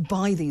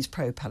by these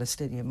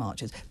pro-Palestinian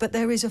marchers. But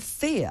there is a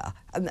fear,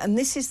 and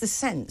this is the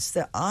sense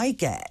that I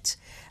get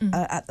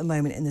at the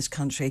moment in this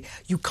country.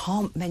 You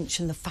can't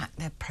mention the fact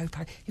they're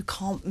pro-Palestinian. You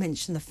can't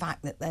mention the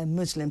fact that they're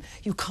Muslim. Muslim,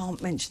 you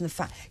can't mention the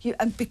fact,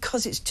 and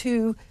because it's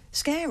too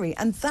scary,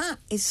 and that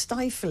is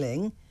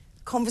stifling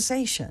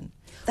conversation.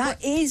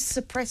 That is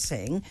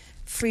suppressing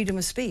freedom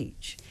of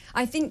speech.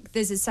 I think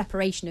there's a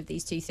separation of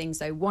these two things,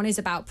 though. One is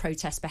about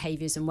protest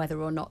behaviours and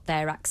whether or not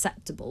they're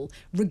acceptable,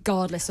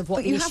 regardless of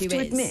what the issue is. But you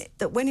have to admit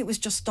that when it was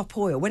Just Stop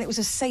Oil, when it was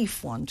a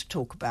safe one to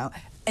talk about,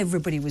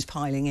 everybody was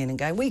piling in and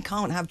going, we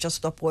can't have Just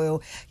Stop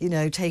Oil, you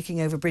know,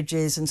 taking over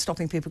bridges and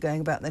stopping people going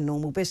about their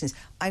normal business.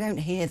 I don't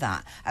hear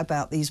that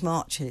about these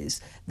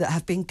marches that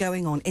have been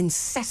going on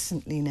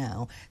incessantly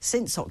now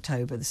since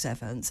October the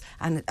 7th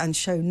and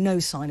show no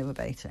sign of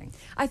abating.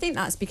 I think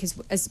that's because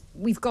as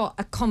we've got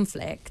a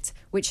conflict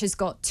which has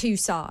got two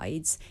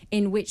sides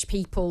in which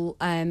people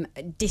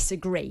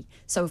disagree.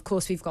 So, of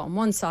course, we've got on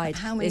one side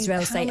the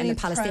Israel state and the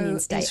Palestinian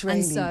state.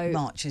 And so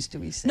marches do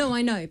we see? No,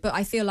 I know, but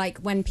I feel like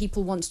when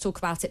people want to talk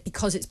about it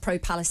because it's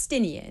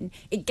pro-Palestinian,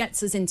 it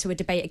gets us into a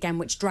debate again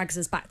which drags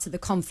us back to the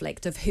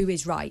conflict of who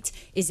is right.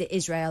 Is it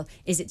Israel?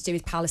 Is it to do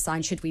with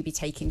Palestine? Should we be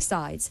taking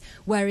sides?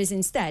 Whereas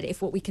instead,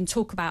 if what we can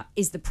talk about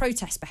is the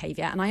protest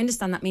behaviour, and I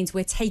understand that means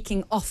we're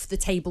taking off the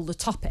table the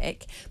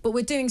topic, but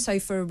we're doing so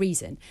for a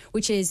reason,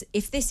 which is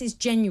if this is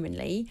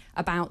genuinely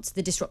about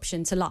the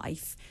disruption to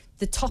life,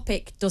 the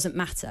topic doesn't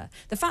matter.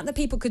 The fact that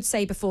people could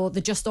say before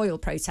the Just Oil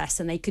protests,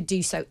 and they could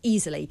do so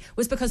easily,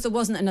 was because there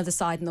wasn't another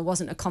side and there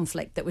wasn't a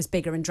conflict that was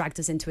bigger and dragged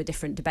us into a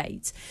different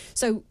debate.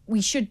 So we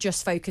should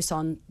just focus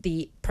on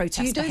the protest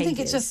behaviours. You don't think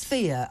it's a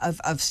fear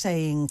of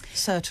saying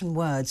certain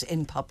words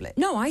in public?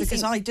 No,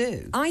 because I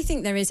do. I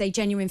think there is a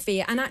genuine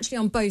fear, and actually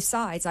on both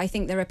sides, I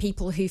think there are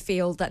people who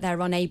feel that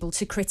they're unable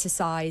to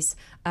criticise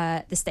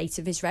the state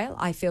of Israel.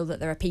 I feel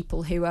that there are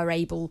people who are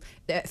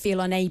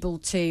feel unable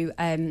to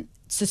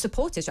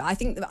support Israel. I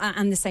think,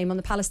 and the same on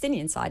the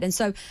Palestinian side. And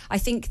so I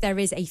think there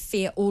is a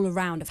fear all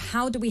around of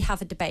how do we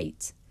have a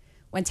debate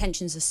when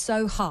tensions are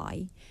so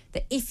high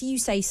that if you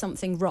say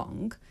something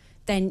wrong,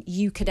 then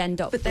you could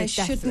end up with death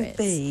threats. But there shouldn't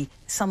be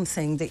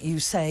something that you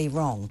say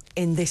wrong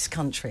in this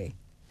country.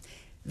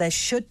 There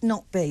should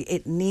not be.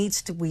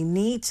 We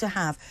need to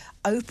have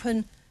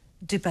open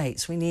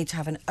debates. We need to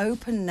have an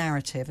open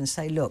narrative and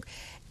say, look,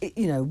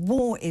 you know,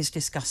 war is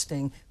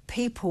disgusting.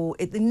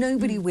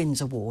 Nobody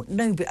wins a war.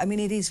 Nobody. I mean,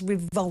 it is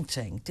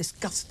revolting,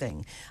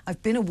 disgusting.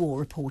 I've been a war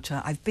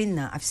reporter. I've been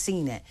there. I've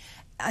seen it.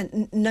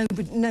 And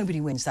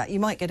nobody wins that. You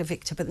might get a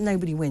victor, but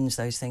nobody wins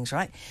those things,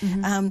 right?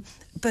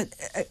 But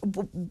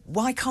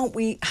why can't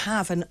we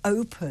have an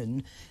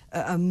open,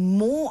 a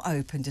more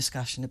open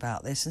discussion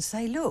about this and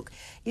say, look,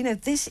 you know,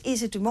 this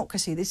is a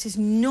democracy. This is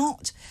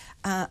not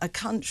a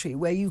country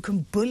where you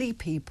can bully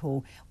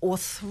people or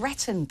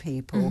threaten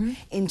people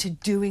into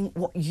doing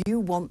what you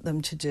want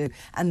them to do.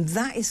 And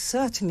that is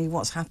certainly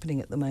what's happening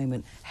at the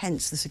moment,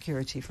 hence the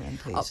security for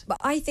MPs. But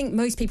I think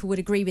most people would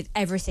agree with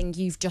everything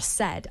you've just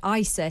said.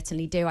 I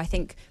certainly do. I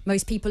think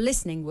most people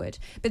listening would.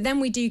 But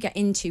then we do get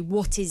into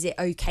what is it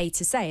okay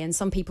to say, and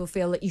some people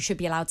feel that you should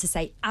be allowed to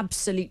say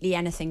absolutely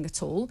anything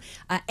at all.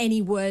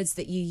 Any words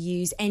that you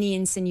use, any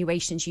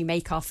insinuations you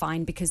make are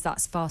fine because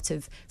that's part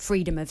of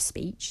freedom of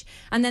speech.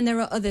 And then there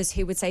are others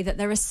who would say that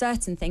there are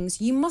certain things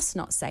you must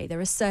not say.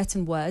 There are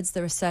certain words,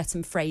 there are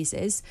certain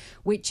phrases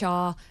which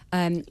are...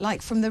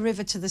 like from the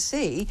river to the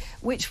sea,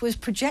 which was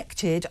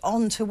projected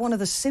onto one of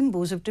the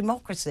symbols of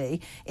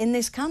democracy in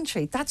this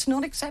country. That's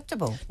not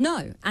acceptable.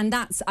 No, and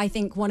that's, I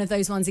think, one of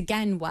those ones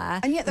again where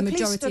and yet the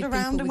majority stood of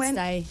around people would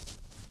say...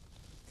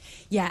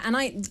 Yeah, and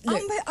I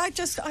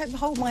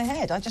hold my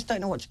head. I just don't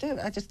know what to do.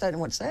 I just don't know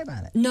what to say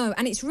about it. No,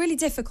 and it's really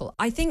difficult.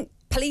 I think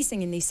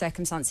policing in these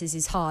circumstances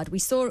is hard.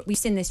 We've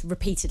seen this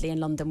repeatedly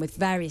in London with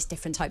various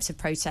different types of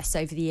protests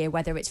over the year,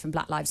 whether it's from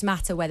Black Lives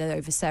Matter, whether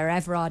over Sarah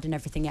Everard and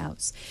everything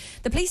else.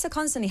 The police are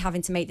constantly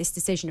having to make this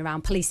decision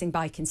around policing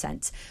by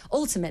consent.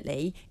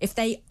 Ultimately, if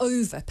they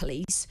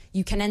over-police,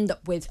 you can end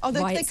up with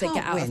riots that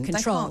get out of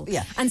control.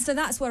 And so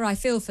that's where I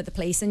feel for the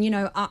police. And, you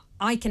know,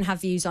 I can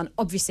have views on,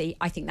 obviously,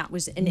 I think that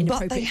was an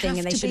inappropriate thing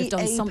and they should have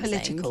done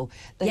something.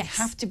 They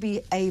have to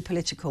be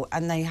apolitical,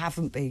 and they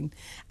haven't been.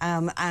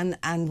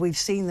 And we've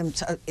seen them,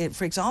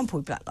 for example,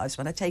 with Black Lives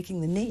Matter,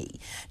 taking the knee.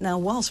 Now,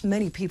 whilst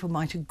many people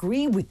might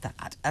agree with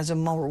that as a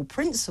moral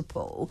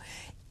principle,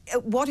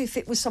 what if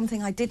it was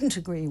something I didn't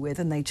agree with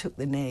and they took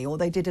the knee, or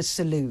they did a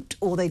salute,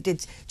 or they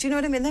did... Do you know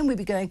what I mean? Then we'd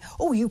be going,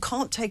 oh, you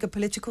can't take a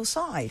political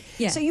side.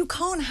 Yeah. So you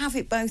can't have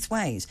it both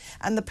ways.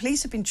 And the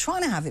police have been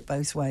trying to have it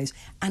both ways,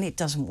 and it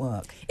doesn't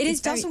work.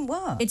 It doesn't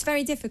work. It's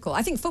very difficult.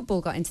 I think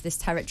football got into this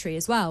territory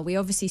as well. We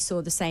obviously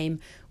saw the same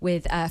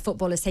with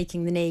footballers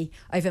taking the knee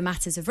over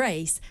matters of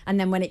race, and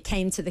then when it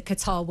came to the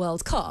Qatar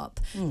World Cup,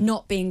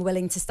 not being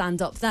willing to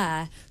stand up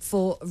there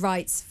for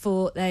rights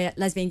for the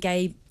lesbian,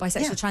 gay,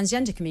 bisexual,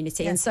 transgender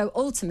community. And so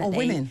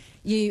ultimately...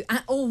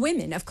 Or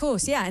women, of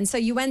course, and so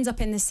you end up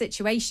in this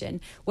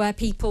situation where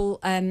people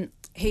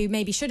who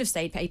maybe should have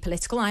stayed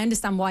apolitical, I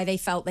understand why they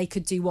felt they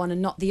could do one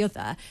and not the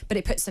other, but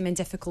it puts them in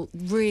difficult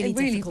territory. It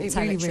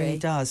really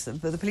does.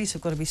 But the police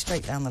have got to be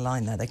straight down the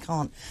line there. They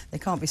can't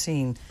be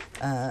seen,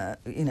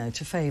 you know,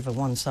 to favour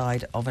one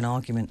side of an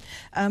argument.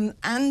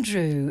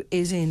 Andrew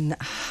is in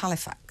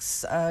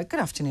Halifax. Good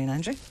afternoon,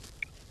 Andrew.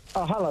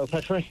 Oh, hello,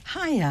 Petrie.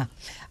 Hiya.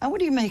 What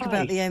do you make Hi.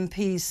 about the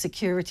MP's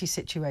security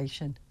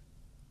situation?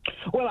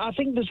 Well, I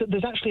think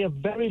there's actually a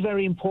very,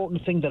 very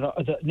important thing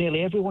that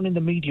nearly everyone in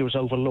the media has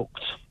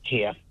overlooked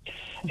here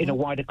in a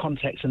wider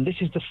context, and this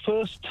is the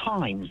first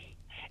time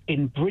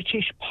in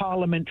British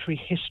parliamentary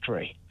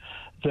history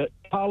that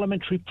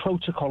parliamentary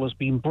protocol has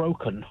been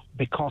broken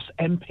because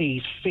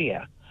MPs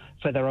fear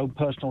for their own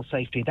personal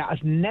safety. That has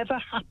never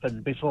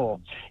happened before.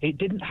 It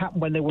didn't happen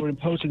when they were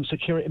imposing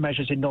security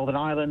measures in Northern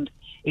Ireland.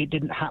 It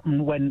didn't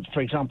happen when,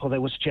 for example, they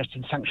were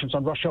suggesting sanctions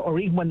on Russia, or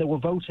even when they were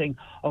voting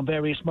on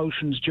various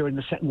motions during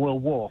the Second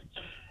World War.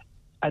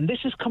 And this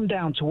has come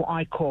down to what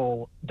I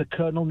call the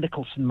Colonel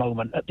Nicholson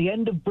moment. At the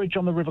end of Bridge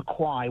on the River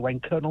Kwai, when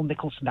Colonel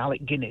Nicholson,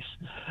 Alec Guinness,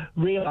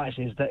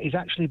 realises that he's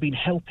actually been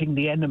helping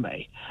the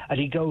enemy, and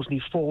he goes and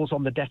he falls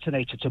on the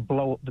detonator to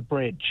blow up the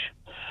bridge.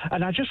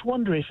 And I just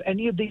wonder if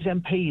any of these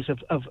MPs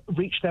have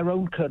reached their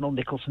own Colonel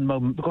Nicholson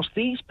moment, because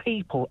these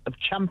people have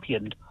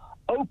championed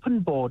open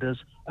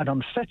borders and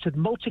unfettered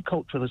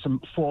multiculturalism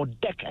for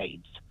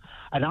decades.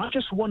 And I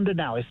just wonder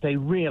now if they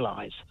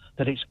realise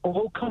that it's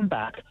all come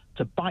back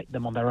to bite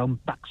them on their own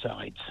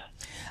backsides.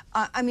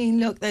 I mean,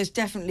 look, there's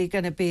definitely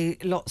going to be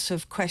lots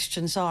of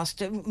questions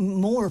asked,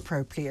 more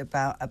appropriately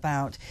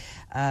about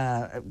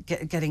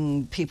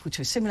getting people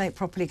to assimilate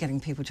properly, getting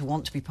people to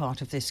want to be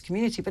part of this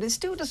community. But it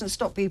still doesn't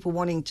stop people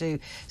wanting to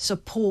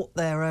support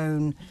their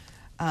own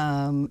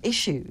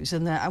issues,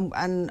 and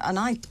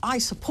I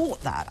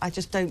support that. I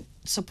just don't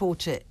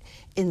support it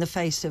in the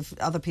face of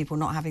other people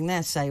not having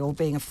their say or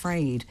being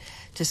afraid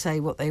to say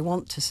what they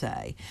want to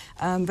say.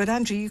 But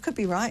Andrew, you could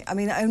be right. I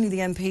mean, only the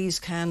MPs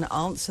can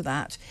answer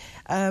that.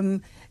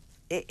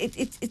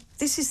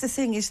 This is the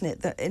thing, isn't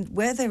it? That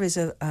where there is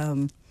a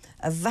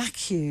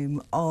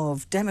vacuum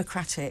of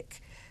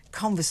democratic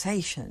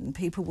conversation,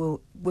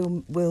 people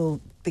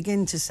will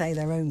begin to say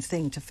their own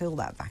thing to fill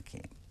that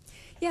vacuum.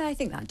 Yeah, I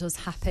think that does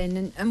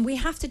happen, and we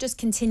have to just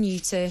continue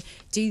to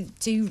do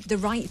the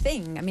right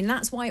thing. I mean,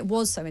 that's why it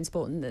was so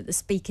important that the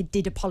Speaker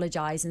did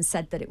apologise and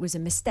said that it was a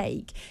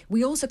mistake.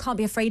 We also can't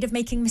be afraid of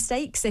making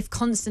mistakes if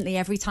constantly,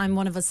 every time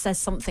one of us says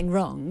something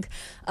wrong,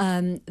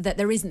 that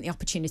there isn't the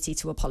opportunity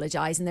to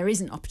apologise and there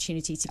isn't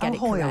opportunity to get it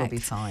correct. Hoyle will be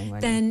fine.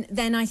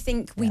 Then I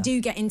think we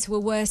do get into a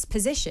worse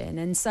position.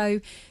 And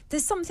so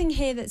there's something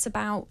here that's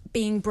about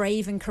being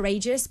brave and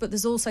courageous, but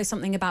there's also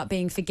something about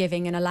being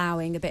forgiving and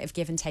allowing a bit of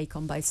give and take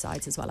on both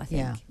sides as well, I think.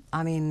 Yeah,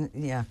 I mean,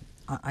 yeah,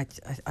 I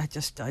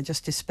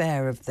just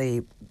despair of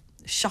the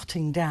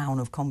shutting down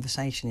of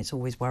conversation. It's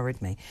always worried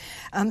me.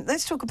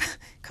 Let's talk about,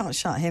 can't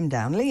shut him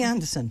down, Lee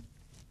Anderson.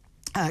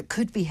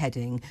 Could be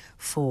heading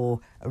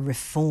for a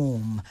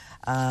reform.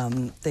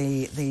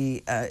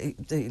 The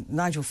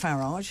Nigel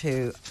Farage,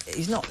 who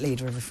is not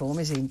leader of reform,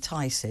 is in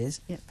Tice's.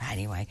 Yep.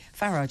 Anyway,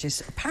 Farage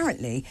is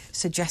apparently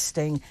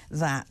suggesting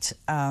that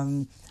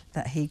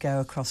that he go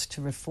across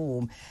to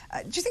reform.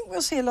 Do you think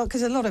we'll see a lot?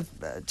 Because a lot of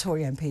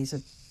Tory MPs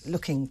are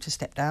looking to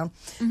step down.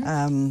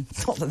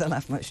 Not that they'll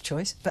have much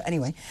choice, but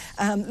anyway,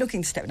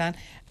 looking to step down.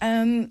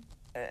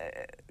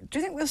 Do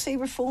you think we'll see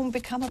reform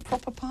become a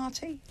proper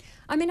party?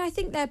 I mean, I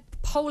think they're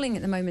polling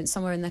at the moment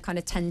somewhere in the kind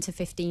of 10 to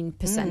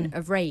 15%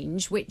 of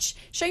range, which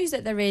shows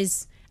that there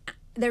is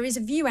a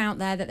view out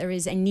there that there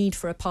is a need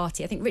for a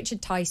party. I think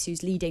Richard Tice,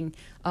 who's leading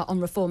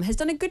on reform, has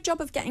done a good job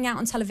of getting out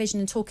on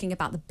television and talking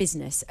about the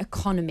business,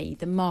 economy,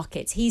 the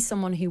markets. He's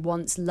someone who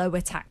wants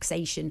lower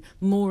taxation,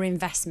 more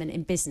investment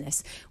in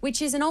business,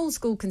 which is an old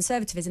school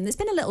conservatism that's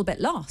been a little bit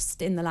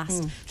lost in the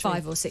last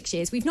 5 or 6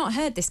 years. We've not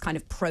heard this kind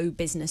of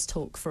pro-business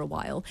talk for a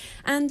while.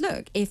 And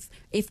look, if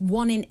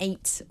 1 in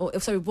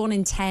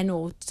 10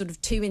 or sort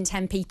of 2 in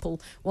 10 people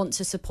want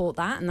to support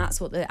that, and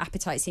that's what the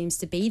appetite seems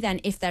to be,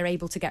 then if they're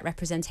able to get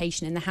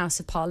representation in the House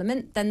of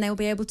Parliament, then they'll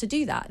be able to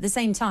do that. At the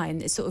same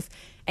time, it's sort of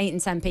 8 in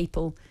 10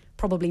 people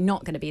probably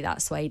not going to be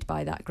that swayed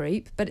by that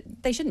group, but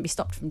they shouldn't be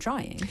stopped from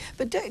trying.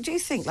 But do you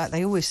think, like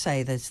they always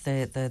say, there's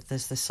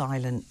the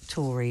silent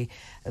Tory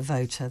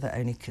voter that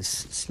only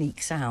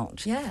sneaks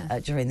out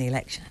during the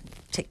election,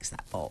 ticks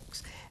that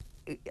box?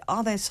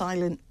 Are there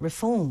silent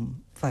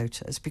reform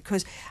voters?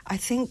 Because I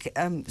think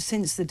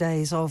since the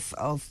days of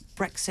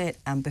Brexit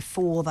and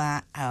before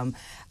that,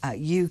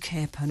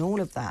 UKIP and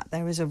all of that,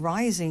 there is a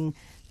rising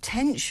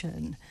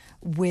tension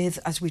with,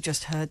 as we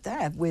just heard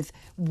there, with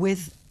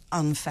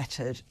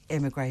unfettered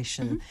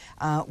immigration,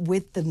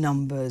 with the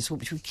numbers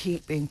which we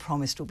keep being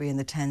promised will be in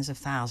the tens of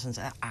thousands.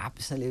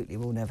 Absolutely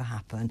will never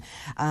happen.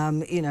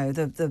 You know,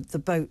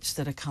 the boats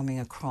that are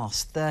coming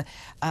across,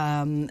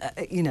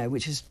 you know,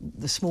 which is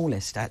the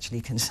smallest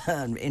actually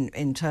concern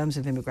in terms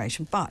of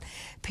immigration. But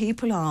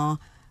people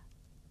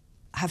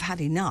have had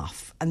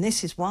enough, and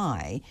this is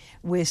why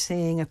we're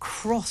seeing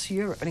across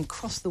Europe and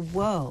across the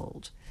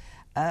world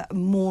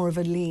more of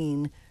a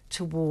lean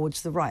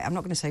towards the right. I'm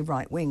not going to say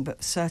right wing,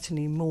 but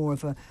certainly more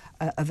of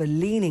a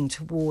leaning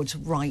towards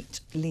right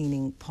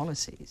leaning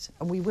policies,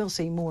 and we will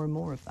see more and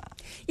more of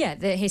that. Yeah,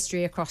 the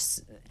history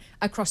across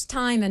across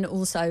time and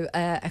also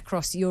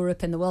across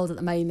Europe and the world at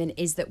the moment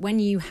is that when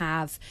you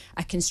have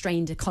a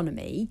constrained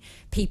economy,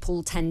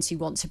 people tend to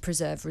want to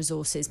preserve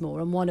resources more.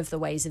 And one of the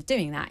ways of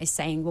doing that is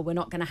saying, well, we're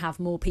not going to have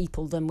more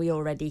people than we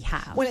already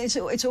have. Well,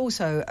 it's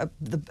also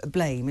the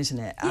blame, isn't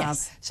it?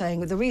 Yes.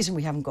 Saying the reason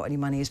we haven't got any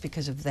money is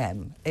because of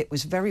them. It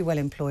was very well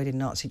employed in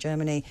Nazi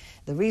Germany.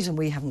 The reason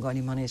we haven't got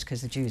any money is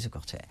because the Jews have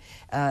got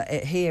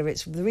it. Here,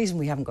 it's the reason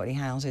we haven't got any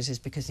houses is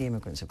because the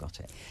immigrants have got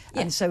it.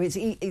 Yeah. And so it's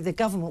the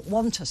government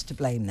want us to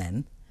blame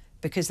them,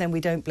 because then we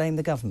don't blame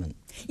the government.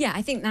 Yeah,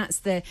 I think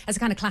that's a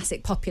kind of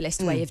classic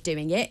populist way of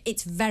doing it.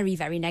 It's very,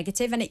 very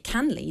negative, and it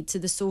can lead to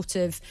the sort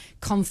of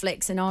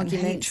conflicts and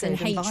arguments and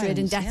hatred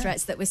and death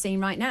threats that we're seeing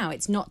right now.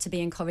 It's not to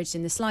be encouraged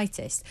in the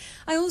slightest.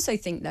 I also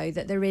think, though,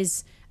 that there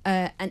is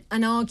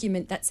an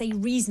argument that's a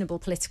reasonable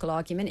political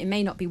argument. It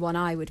may not be one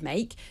I would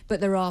make,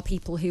 but there are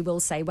people who will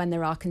say when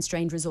there are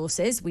constrained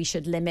resources, we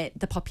should limit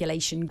the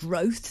population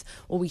growth,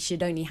 or we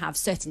should only have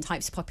certain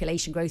types of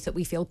population growth that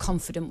we feel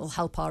confident will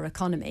help our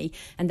economy,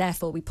 and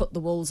therefore we put the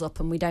walls up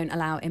and we don't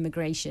allow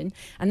immigration.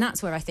 And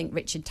that's where I think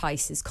Richard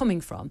Tice is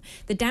coming from.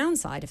 The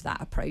downside of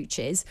that approach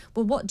is,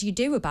 well, what do you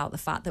do about the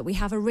fact that we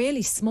have a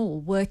really small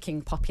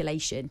working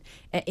population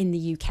in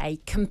the UK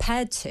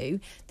compared to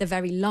the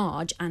very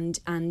large and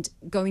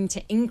going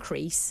to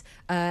increase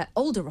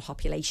older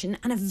population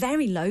and a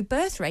very low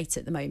birth rate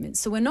at the moment.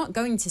 So we're not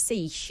going to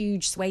see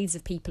huge swathes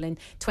of people in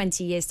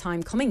 20 years'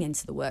 time coming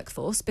into the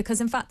workforce because,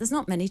 in fact, there's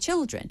not many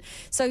children.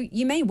 So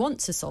you may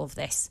want to solve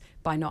this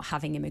by not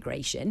having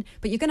immigration,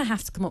 but you're going to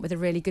have to come up with a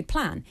really good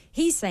plan.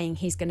 He's saying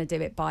he's going to do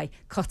it by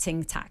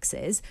cutting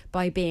taxes,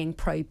 by being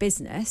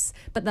pro-business.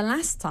 But the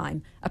last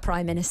time a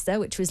Prime Minister,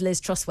 which was Liz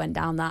Truss, went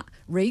down that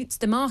route,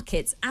 the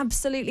markets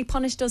absolutely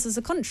punished us as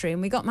a country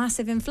and we got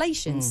massive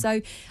inflation.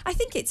 So I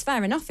think it's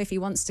fair enough if he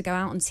wants to go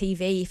out on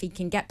TV, if he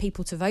can get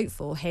people to vote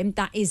for him.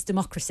 That is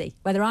democracy.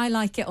 Whether I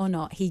like it or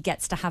not, he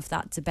gets to have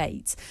that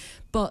debate.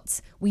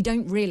 But we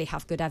don't really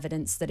have good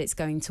evidence that it's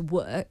going to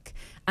work.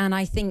 And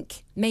I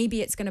think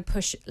maybe it's going to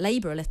push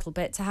Labour a little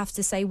bit to have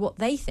to say what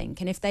they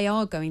think. And if they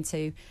are going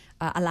to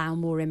allow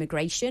more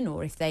immigration,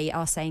 or if they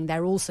are saying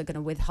they're also going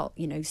to withhold,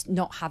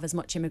 not have as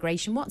much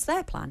immigration, what's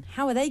their plan?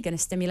 How are they going to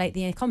stimulate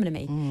the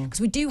economy? Because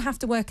we do have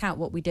to work out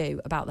what we do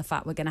about the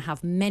fact we're going to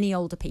have many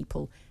older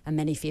people and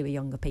many fewer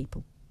younger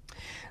people.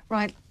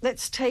 Right,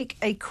 let's take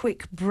a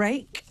quick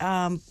break,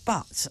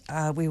 but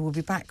we will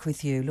be back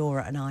with you,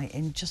 Laura and I,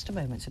 in just a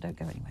moment, so don't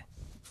go anywhere.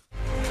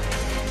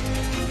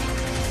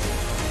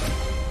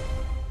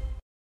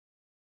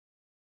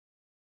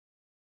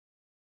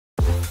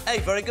 Hey,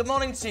 very good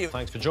morning to you.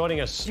 Thanks for joining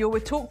us. You're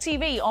with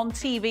talkTV,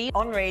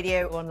 on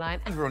radio,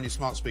 online. And we're on your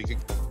smart speaker.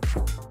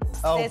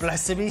 Oh,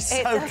 bless him, he's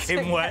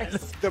soaking wet.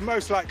 The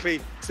most likely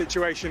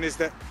situation is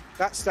that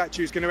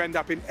statue is going to end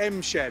up in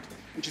M Shed,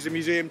 which is a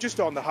museum just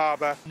on the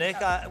harbour. Nick,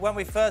 when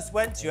we first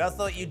went to you, I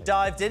thought you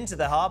dived into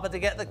the harbour to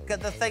get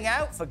the thing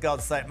out, for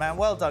God's sake, man.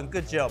 Well done,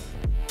 good job.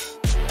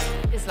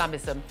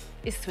 Islamism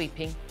is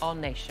sweeping our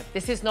nation.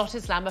 This is not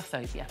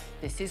Islamophobia.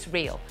 This is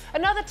real.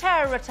 Another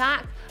terror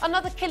attack,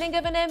 another killing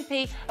of an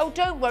MP. Oh,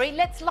 don't worry,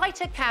 let's light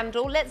a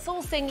candle, let's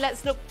all sing,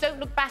 don't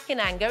look back in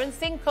anger and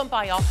sing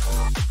Kumbaya.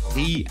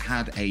 He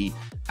had a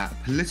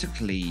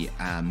politically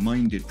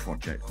minded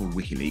project called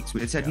WikiLeaks.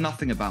 It said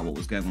nothing about what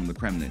was going on in the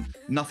Kremlin,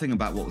 nothing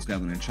about what was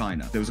going on in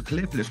China. There was a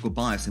clear political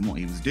bias in what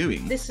he was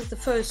doing. This is the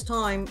first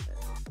time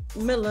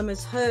Milam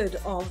has heard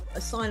of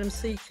asylum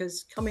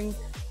seekers coming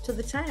to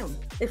the town.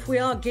 If we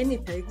are guinea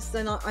pigs,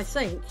 then I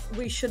think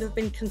we should have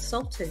been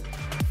consulted.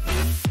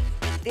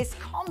 This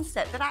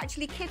concept that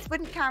actually kids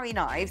wouldn't carry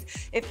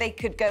knives if they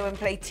could go and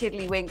play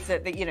tiddlywinks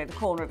at the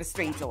corner of a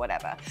street or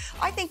whatever.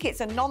 I think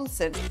it's a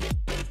nonsense.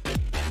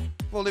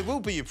 Well, it will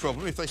be your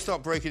problem if they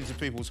start breaking into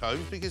people's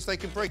homes, because they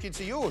can break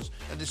into yours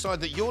and decide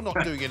that you're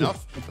not doing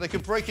enough. They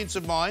can break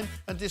into mine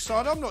and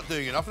decide I'm not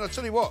doing enough. And I'll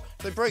tell you what,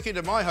 if they break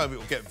into my home, it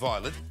will get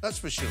violent, that's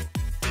for sure.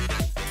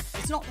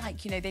 It's not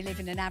like, they live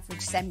in an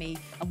average semi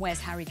and where's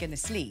Harry going to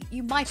sleep?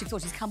 You might have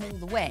thought he's come all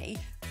the way.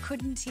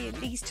 Couldn't he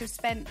at least have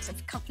spent a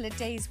couple of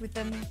days with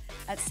them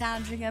at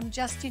Sandringham,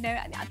 just, to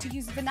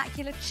use the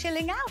vernacular,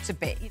 chilling out a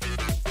bit?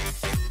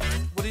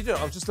 What are you doing?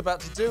 I was just about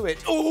to do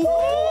it. Ooh!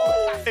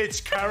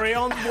 It's Carry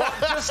On. What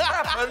just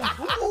happened?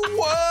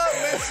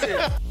 Whoa, missing.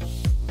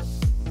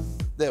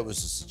 There was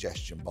a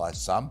suggestion by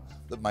some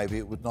that maybe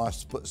it would be nice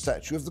to put a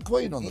statue of the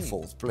Queen on the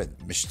fourth plinth.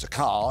 Mr.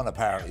 Khan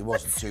apparently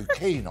wasn't too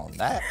keen on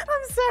that.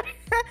 I'm sorry.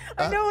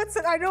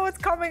 I know it's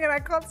coming and I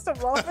can't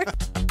stop laughing.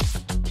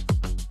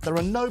 There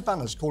are no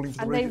banners calling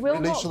for the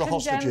release of the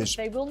hostages.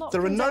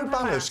 There are no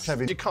banners,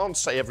 Kevin. You can't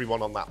say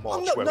everyone on that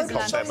march went to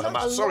condemn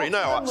Hamas. Sorry,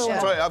 no,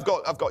 sorry, I've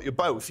got you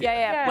both.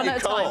 Yeah. Well, you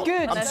can't.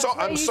 Good.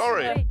 I'm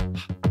sorry.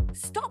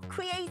 Stop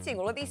creating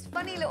all of these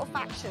funny little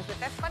factions with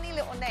their funny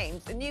little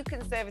names. The New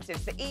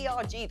Conservatives, the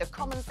ERG, the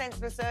Common Sense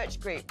Research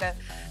Group, the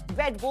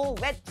Red Wall,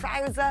 Red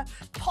Trouser,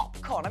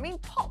 Popcorn. I mean,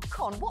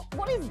 popcorn,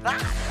 what is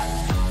that?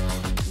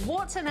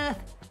 What on earth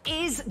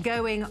is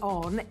going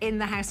on in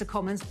the House of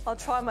Commons? I'll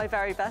try my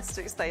very best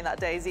to explain that,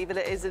 Daisy, but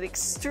it is an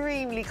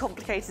extremely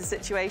complicated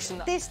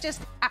situation. This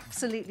just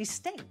absolutely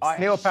stinks.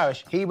 Neil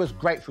Parish, he was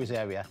great for his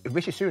area.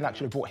 Rishi Sunak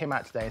should have brought him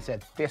out today and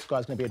said, this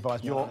guy's going to be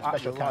advised by a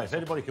special counsel. If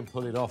anybody can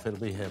pull it off, it'll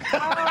be him.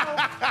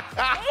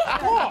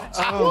 What?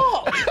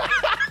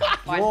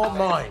 What? Your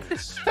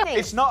minds.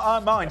 It's not our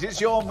minds, it's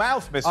your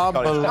mouth, Mr.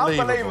 Collins.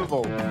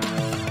 Unbelievable.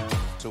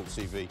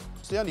 talkTV.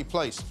 It's the only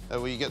place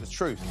where you get the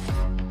truth.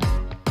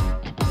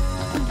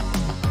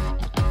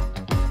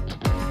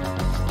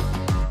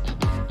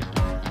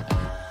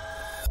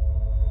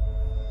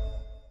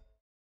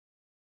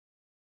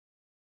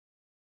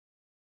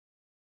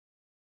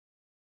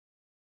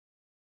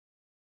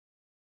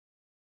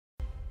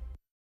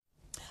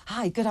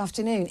 Hi, good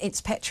afternoon.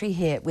 It's Petrie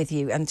here with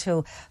you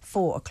until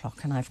 4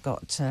 o'clock, and I've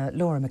got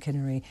Laura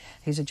McInnery,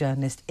 who's a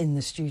journalist, in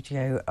the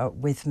studio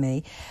with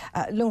me.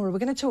 Laura, we're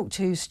going to talk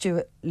to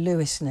Stuart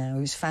Lewis now,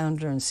 who's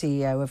founder and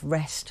CEO of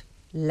Rest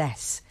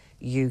Less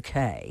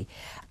UK,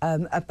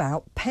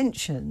 about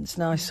pensions.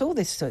 Now, I saw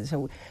this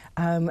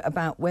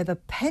about whether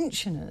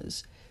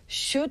pensioners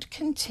should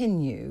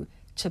continue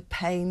to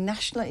pay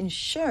national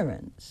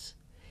insurance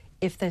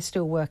if they're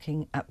still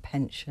working at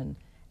pension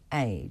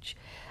age.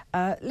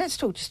 Let's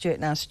talk to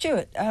Stuart now.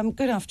 Stuart,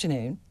 good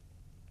afternoon.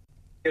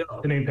 Good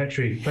afternoon,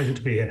 Petrie. Pleasure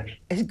to be here.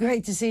 It's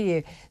great to see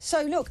you.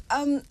 So, look,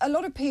 a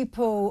lot of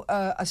people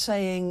are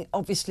saying,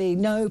 obviously,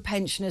 no,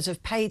 pensioners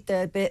have paid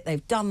their bit,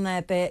 they've done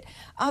their bit.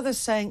 Others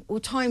saying, well,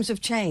 times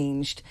have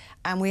changed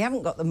and we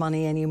haven't got the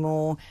money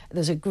anymore.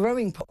 There's a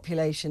growing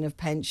population of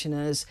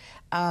pensioners,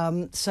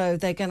 so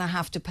they're going to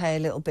have to pay a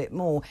little bit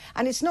more.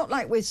 And it's not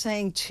like we're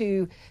saying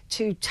to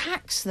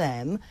tax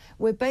them.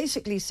 We're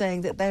basically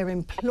saying that their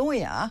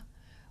employer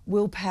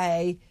will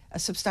pay a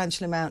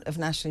substantial amount of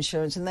national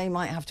insurance and they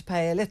might have to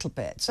pay a little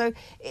bit. So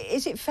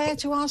is it fair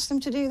to ask them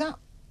to do that?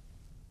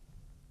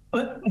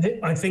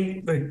 I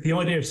think the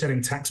idea of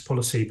setting tax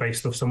policy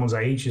based off someone's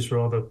age is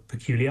rather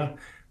peculiar.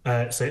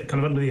 So kind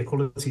of under the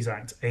Equalities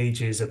Act,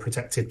 age is a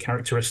protected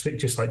characteristic,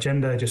 just like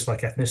gender, just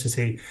like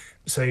ethnicity.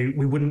 So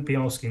we wouldn't be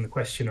asking the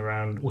question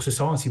around, or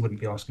society wouldn't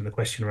be asking the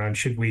question around,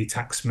 should we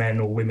tax men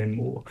or women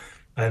more?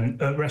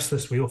 At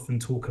Restless, we often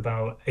talk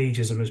about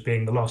ageism as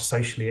being the last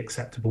socially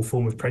acceptable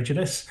form of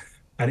prejudice.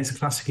 And it's a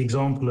classic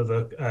example of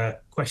a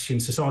question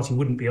society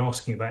wouldn't be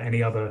asking about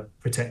any other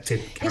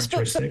protected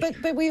characteristic. Yes,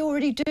 but we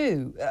already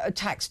do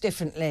tax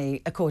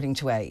differently according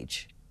to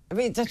age. I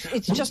mean,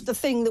 it's just the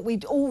thing that we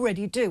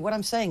already do. What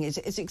I'm saying is,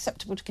 it's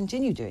acceptable to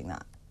continue doing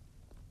that.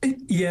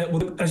 Yeah,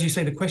 well, as you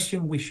say, the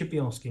question we should be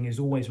asking is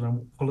always around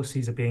what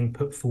policies are being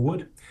put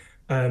forward.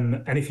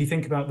 And if you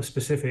think about the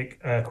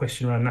specific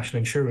question around national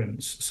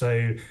insurance,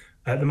 so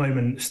at the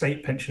moment,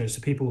 state pensioners,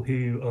 so people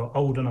who are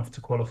old enough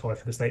to qualify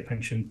for the state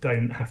pension,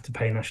 don't have to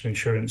pay national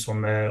insurance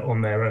on their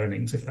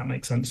earnings, if that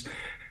makes sense.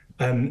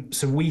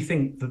 So we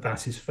think that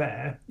that is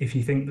fair if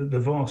you think that the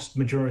vast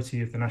majority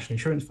of the National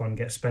Insurance Fund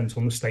gets spent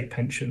on the state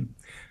pension.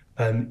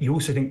 You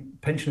also think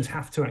pensioners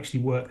have to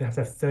actually work, they have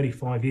to have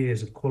 35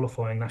 years of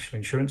qualifying national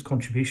insurance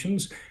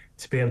contributions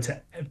to be able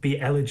to be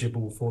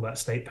eligible for that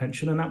state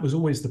pension. And that was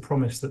always the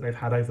promise that they've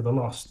had over the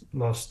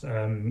last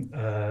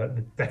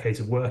decades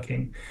of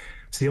working.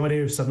 So the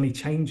idea of suddenly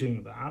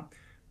changing that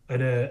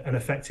and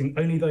affecting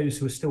only those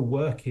who are still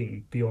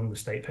working beyond the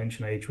state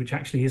pension age, which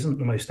actually isn't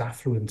the most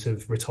affluent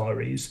of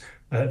retirees,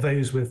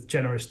 those with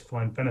generous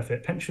defined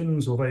benefit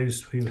pensions or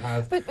those who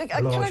have can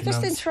I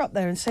just interrupt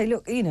there and say,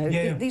 look, you know,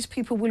 these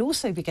people will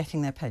also be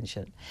getting their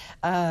pension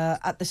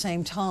at the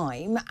same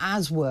time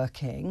as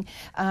working.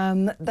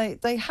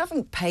 They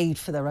haven't paid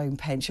for their own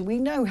pension. We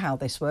know how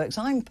this works.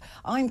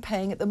 I'm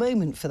paying at the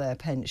moment for their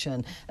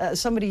pension.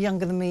 Somebody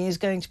younger than me is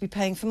going to be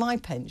paying for my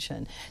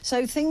pension.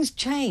 So things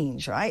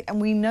change, right? And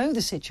we know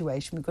the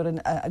situation. We've got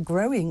a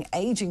growing,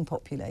 ageing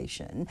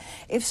population.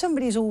 If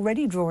somebody's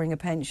already drawing a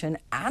pension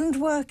and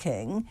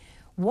working,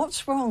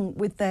 what's wrong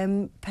with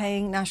them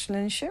paying national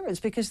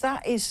insurance? Because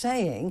that is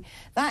saying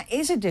that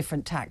is a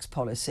different tax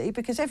policy,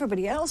 because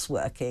everybody else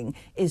working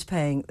is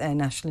paying their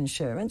national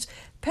insurance.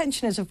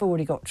 Pensioners have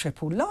already got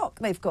triple lock.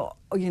 They've got,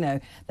 you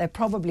know, they're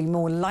probably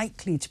more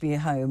likely to be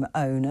home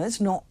owners,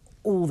 not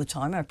all the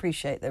time. I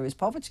appreciate there is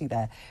poverty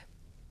there.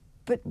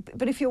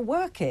 But if you're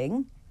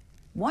working,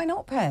 why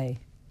not pay?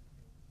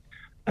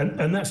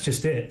 And that's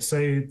just it.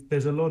 So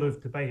there's a lot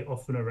of debate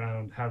often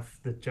around have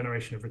the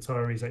generation of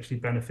retirees actually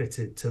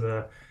benefited to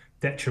the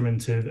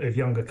detriment of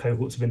younger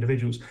cohorts of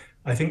individuals.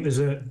 I think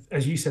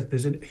as you said,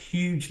 there's a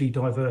hugely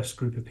diverse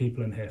group of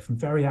people in here, from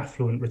very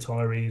affluent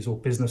retirees or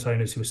business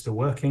owners who are still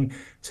working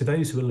to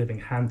those who are living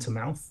hand to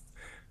mouth.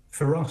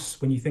 For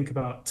us, when you think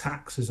about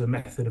tax as a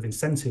method of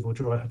incentive or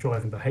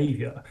driving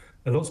behaviour,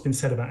 a lot's been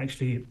said about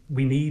actually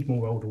we need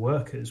more older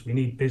workers. We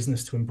need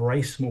business to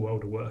embrace more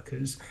older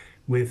workers.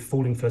 With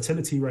falling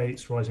fertility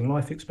rates, rising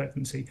life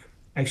expectancy,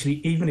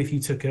 actually, even if you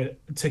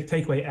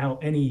take away out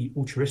any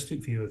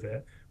altruistic view of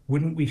it,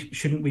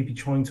 shouldn't we be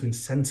trying to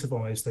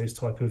incentivise those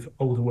type of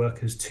older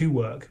workers to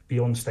work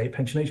beyond state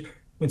pension age?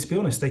 When, to be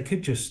honest, they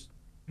could just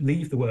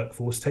leave the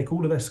workforce, take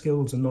all of their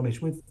skills and knowledge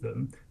with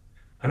them,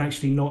 and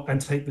actually not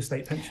and take the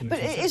state pension. But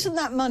isn't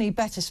that money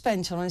better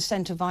spent on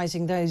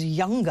incentivising those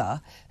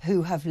younger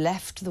who have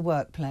left the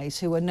workplace,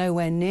 who are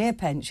nowhere near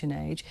pension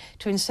age,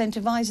 to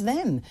incentivise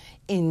them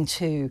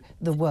into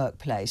the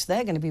workplace?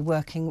 They're going to be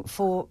working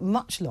for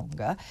much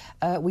longer.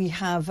 We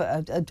have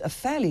a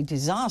fairly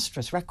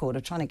disastrous record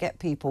of trying to get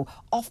people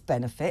off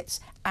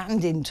benefits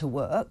and into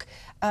work.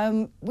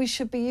 We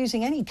should be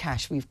using any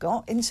cash we've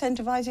got,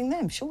 incentivising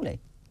them, surely.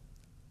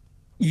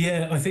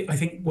 Yeah, I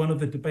think one of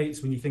the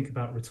debates when you think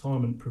about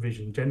retirement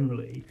provision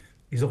generally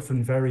is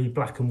often very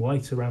black and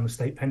white around the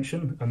state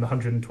pension and the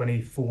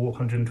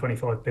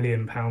 125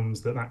 billion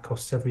pounds that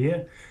costs every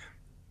year.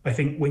 I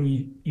think when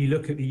you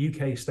look at the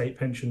UK state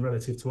pension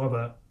relative to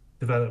other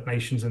developed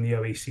nations in the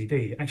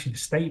OECD, actually the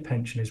state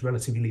pension is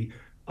relatively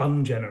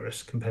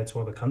ungenerous compared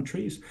to other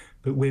countries,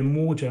 but we're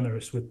more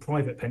generous with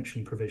private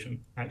pension provision,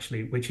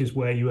 actually, which is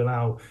where you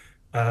allow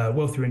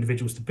wealthier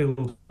individuals to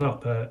build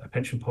up a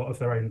pension pot of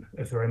their own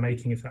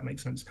making, if that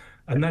makes sense.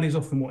 And that is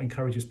often what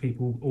encourages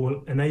people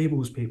or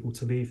enables people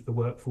to leave the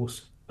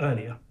workforce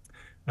earlier.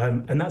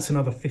 And that's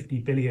another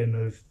 50 billion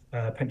of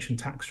pension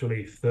tax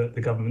relief that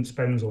the government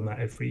spends on that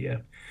every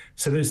year.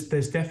 So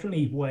there's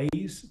definitely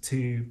ways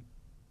to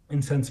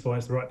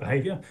incentivise the right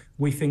behaviour.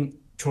 We think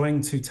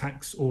trying to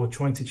tax or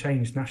trying to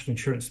change national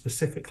insurance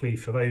specifically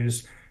for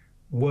those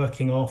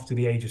working after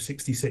the age of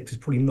 66 is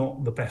probably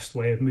not the best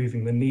way of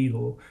moving the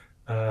needle.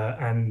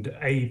 And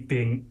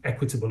being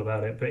equitable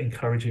about it, but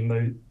encouraging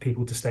those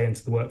people to stay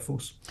into the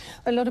workforce.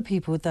 A lot of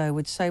people, though,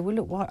 would say, well,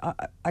 look,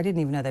 I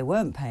didn't even know they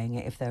weren't paying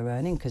it if they're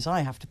earning, because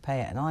I have to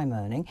pay it and I'm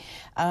earning.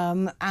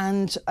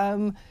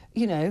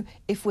 You know,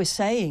 if we're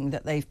saying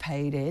that they've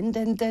paid in,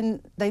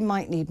 then they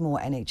might need more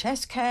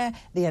NHS care.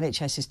 The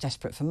NHS is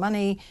desperate for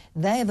money.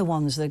 They're the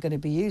ones that are going to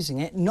be using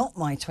it, not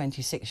my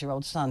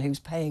 26-year-old son who's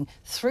paying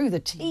through the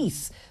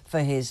teeth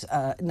for his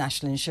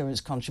national insurance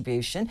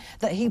contribution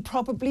that he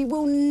probably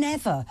will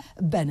never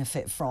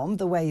benefit from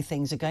the way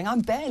things are going.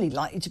 I'm barely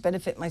likely to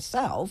benefit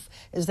myself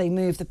as they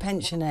move the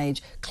pension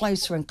age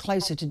closer and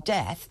closer to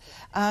death.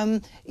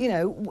 You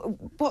know,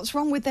 what's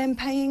wrong with them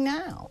paying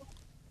now?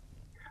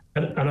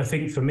 And I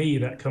think for me,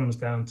 that comes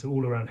down to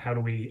all around how do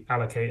we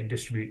allocate and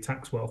distribute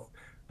tax wealth.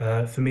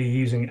 For me,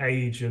 using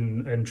age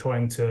and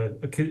trying to,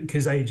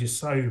 because age is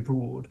so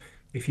broad,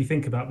 if you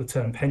think about the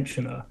term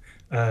pensioner,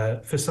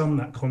 for some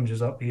that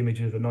conjures up the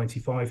image of a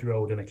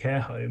 95-year-old in a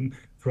care home.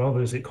 For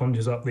others, it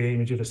conjures up the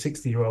image of a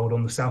 60-year-old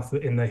on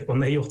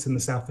their yacht in the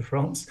south of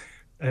France.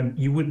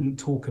 You wouldn't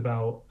talk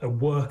about a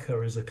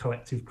worker as a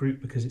collective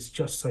group because it's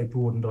just so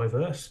broad and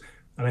diverse.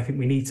 And I think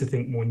we need to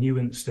think more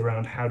nuanced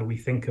around how do we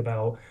think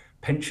about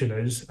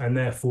pensioners and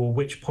therefore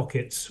which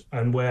pockets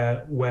and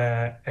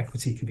where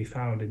equity can be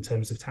found in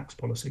terms of tax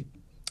policy.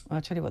 Well,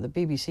 I'll tell you what, the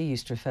BBC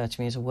used to refer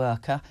to me as a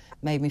worker,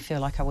 made me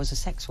feel like I was a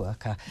sex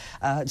worker,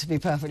 to be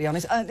perfectly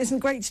honest. Listen,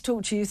 great to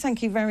talk to you.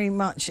 Thank you very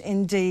much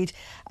indeed.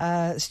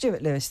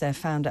 Stuart Lewis, their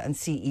founder and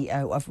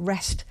CEO of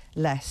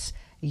Restless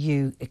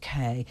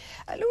UK.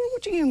 Laura,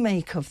 what do you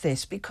make of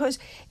this? Because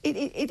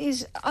it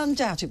is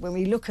undoubted when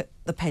we look at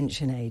the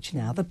pension age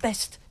now, the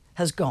best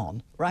has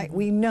gone, right? Mm-hmm.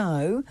 We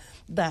know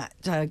that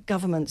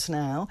governments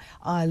now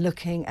are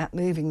looking at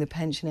moving the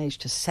pension age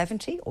to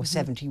 70 or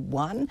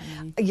 71.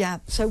 Mm-hmm. Yeah,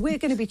 so we're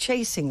going to be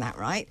chasing that,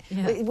 right?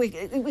 Yeah. We're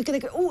going to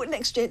go, oh,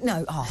 next year,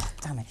 no, oh,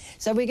 damn it.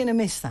 So we're going to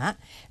miss that.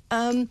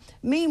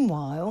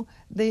 Meanwhile,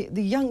 the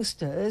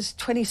youngsters,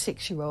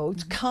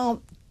 26-year-olds,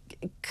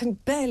 can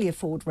barely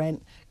afford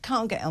rent,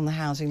 can't get on the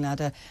housing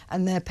ladder,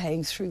 and they're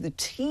paying through the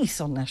teeth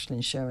on national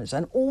insurance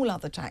and all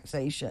other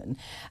taxation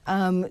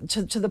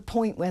to the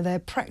point where they're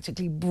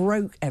practically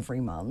broke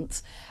every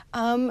month.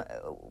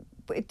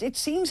 It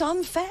seems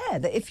unfair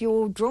that if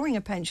you're drawing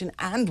a pension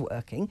and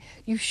working,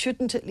 you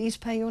shouldn't at least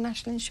pay your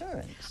national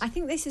insurance. I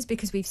think this is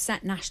because we've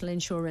set national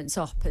insurance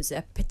up as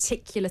a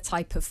particular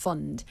type of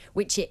fund,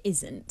 which it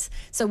isn't.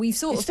 So we've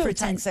sort of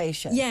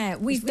taxation. Yeah,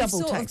 we've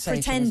sort of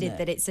pretended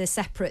that it's a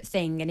separate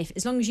thing, and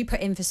as long as you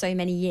put in for so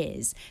many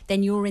years,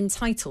 then you're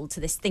entitled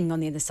to this thing on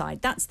the other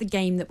side. That's the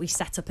game that we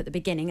set up at the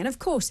beginning. And of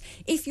course,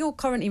 if you're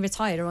currently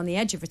retired or on the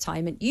edge of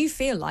retirement, you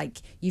feel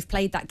like you've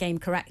played that game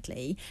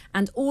correctly,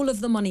 and all of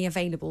the money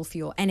available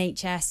for your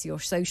NHS, your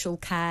social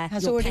care,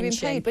 your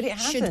pension but it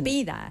should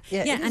be there.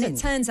 Yeah, and it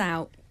turns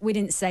out we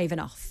didn't save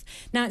enough.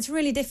 Now, it's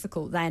really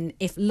difficult then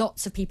if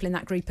lots of people in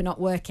that group are not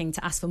working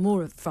to ask for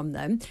more from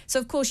them. So,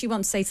 of course, you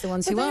want to say to the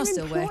ones who are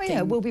still working... Their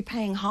employer will be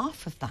paying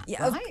half of that,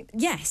 right?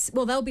 Yes.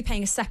 Well, they'll be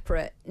paying a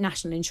separate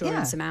national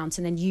insurance amount,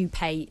 and then you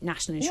pay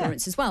national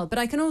insurance as well. But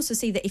I can also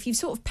see that if you've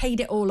sort of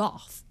paid it all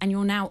off and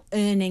you're now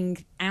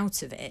earning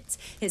out of it,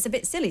 it's a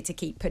bit silly to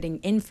keep putting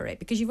in for it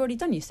because you've already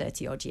done your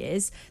 30-odd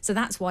years. So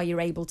that's why you're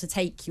able to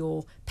take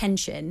your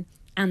pension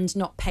and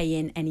not pay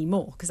in any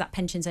more, because that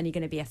pension's only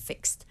going to be a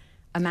fixed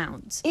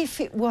amount. If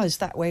it was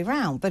that way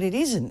round, but it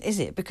isn't, is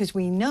it? Because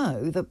we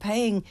know that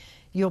paying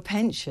your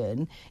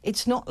pension,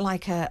 it's not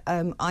like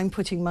I'm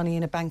putting money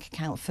in a bank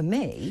account for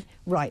me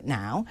right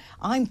now.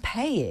 I'm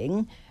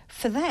paying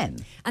for them.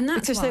 And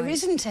that's because there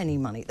isn't any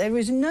money. There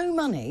is no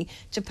money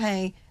to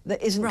pay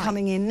that isn't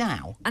coming in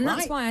now. And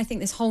that's why I think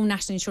this whole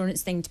national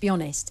insurance thing, to be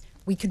honest,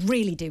 we could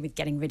really do with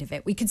getting rid of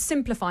it. We could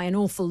simplify an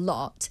awful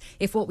lot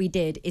if what we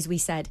did is we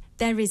said,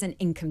 there is an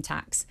income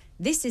tax.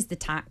 This is the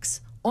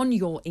tax on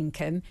your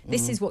income.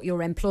 This is what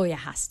your employer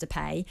has to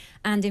pay.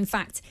 And in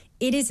fact,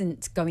 it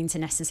isn't going to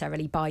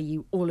necessarily buy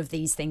you all of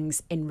these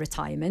things in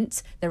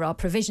retirement. There are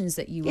provisions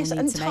that you will need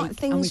to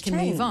make, and we can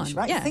move on.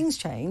 Right? Things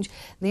change.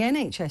 The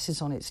NHS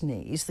is on its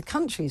knees. The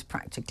country is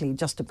practically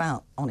just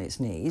about on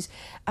its knees.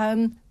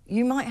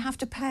 You might have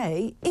to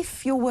pay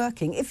if you're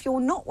working. If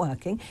you're not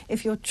working,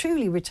 if you're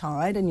truly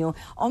retired and you're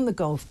on the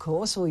golf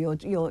course, or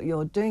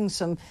you're doing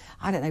some,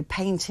 I don't know,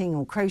 painting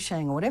or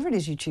crocheting or whatever it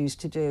is you choose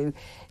to do,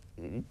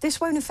 this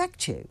won't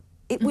affect you.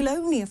 It will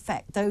only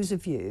affect those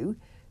of you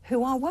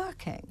who are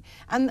working.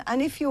 And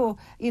if you're,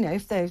 you know,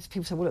 if there's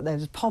people say, well, look,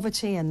 there's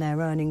poverty and they're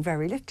earning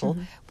very little,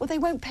 well, they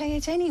won't pay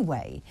it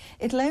anyway.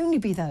 It'll only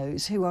be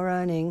those who are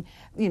earning,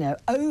 you know,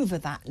 over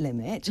that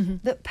limit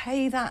that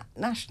pay that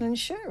national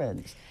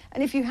insurance.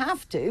 And if you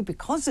have to,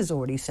 because there's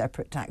already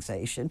separate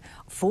taxation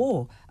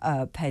for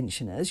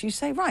pensioners, you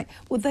say, right,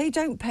 well, they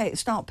don't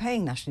start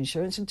paying national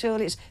insurance until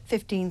it's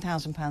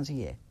 £15,000 a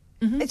year.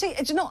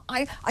 It's not.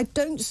 I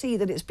don't see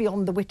that it's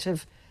beyond the wit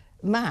of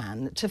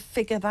man to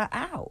figure that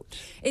out.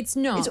 It's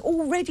not. It's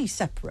already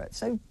separate.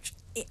 So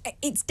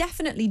it's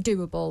definitely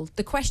doable.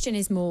 The question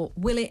is more,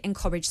 will it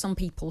encourage some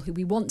people who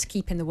we want to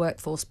keep in the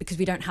workforce because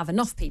we don't have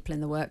enough people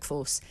in the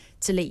workforce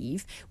to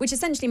leave, which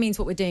essentially means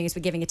what we're doing is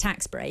we're giving a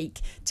tax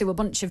break to a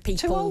bunch of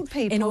people, old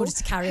people in order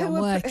to carry on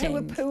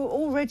working. Who are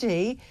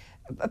already,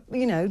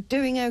 you know,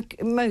 doing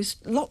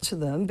lots of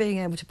them being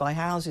able to buy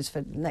houses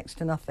for next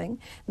to nothing.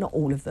 Not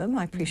all of them,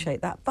 I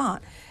appreciate that,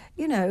 but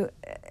you know,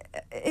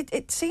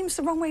 it seems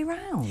the wrong way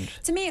round.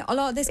 To me, a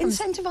lot of this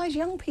incentivise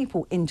young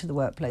people into the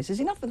workplace. There's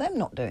enough of them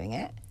not doing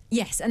it.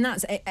 Yes, and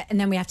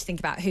then we have to think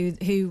about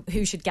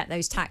who should get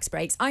those tax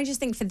breaks. I just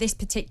think for this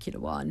particular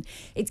one,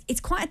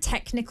 it's quite a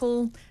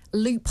technical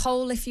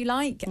loophole, if you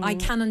like. I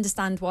can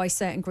understand why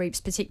certain groups,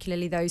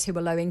 particularly those who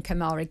are low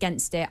income, are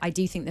against it. I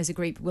do think there's a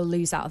group who will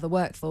lose out of the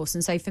workforce.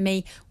 And so for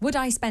me, would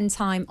I spend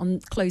time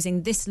on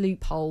closing this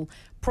loophole?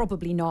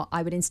 Probably not.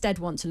 I would instead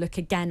want to look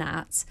again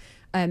at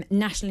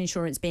national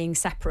insurance being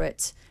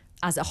separate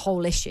as a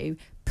whole issue,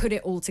 put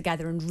it all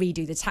together and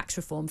redo the tax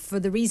reform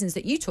for the reasons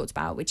that you talked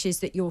about, which is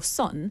that your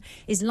son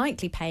is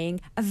likely paying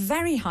a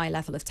very high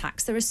level of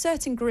tax. There are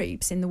certain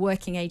groups in the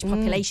working age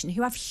population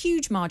who have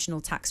huge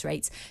marginal tax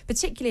rates,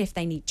 particularly if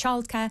they need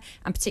childcare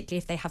and particularly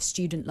if they have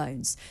student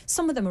loans.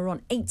 Some of them are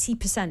on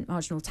 80%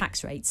 marginal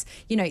tax rates.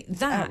 You know,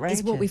 that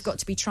is what we've got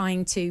to be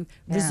trying to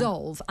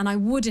resolve. And I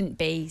wouldn't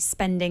be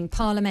spending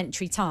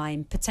parliamentary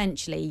time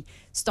potentially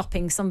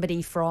stopping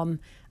somebody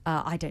from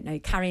I don't know,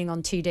 carrying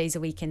on 2 days a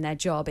week in their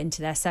job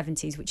into their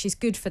 70s, which is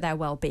good for their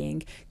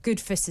well-being, good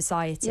for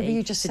society. Yeah, but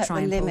you just set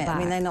the limit. I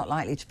mean, they're not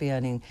likely to be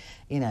earning,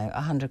 you know,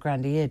 100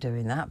 grand a year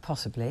doing that,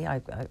 possibly,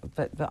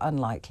 but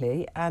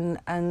unlikely.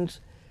 And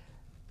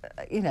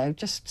you know,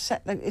 just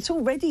set the. It's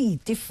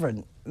already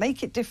different.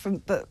 Make it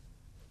different, but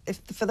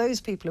for those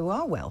people who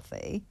are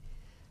wealthy,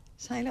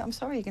 say, look, I'm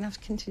sorry, you're going to have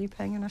to continue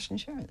paying your national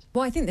insurance.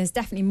 Well, I think there's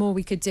definitely more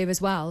we could do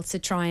as well to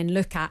try and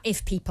look at,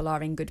 if people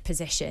are in good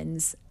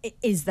positions,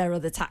 is there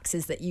other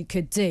taxes that you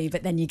could do?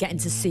 But then you get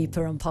into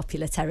super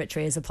unpopular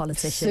territory as a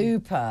politician.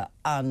 Super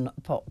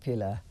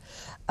unpopular.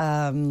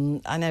 I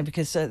know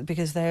because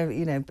they're,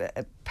 you know,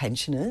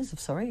 pensioners,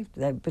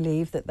 they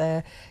believe that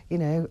they're, you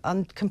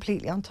know,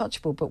 completely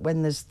untouchable. But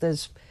when there's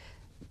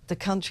the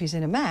country's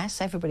in a mess,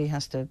 everybody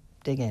has to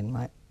dig in,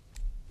 right?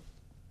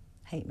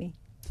 Hate me.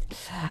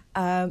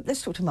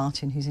 Let's talk to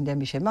Martin, who's in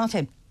Denbighshire.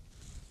 Martin.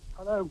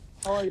 Hello.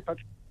 How are you,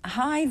 Patrick?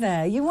 Hi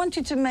there. You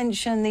wanted to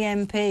mention the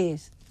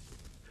MPs.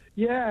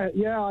 Yeah.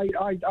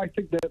 I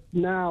think that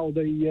now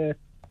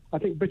I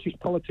think British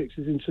politics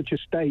is in such a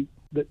state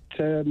that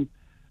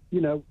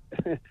you know,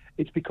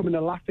 it's becoming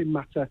a laughing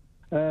matter.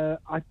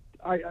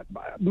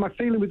 My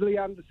feeling with Lee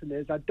Anderson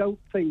is I don't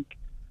think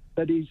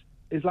that he's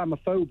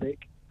Islamophobic.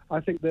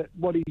 I think that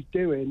what he's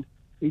doing,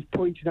 he's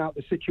pointing out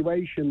the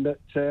situation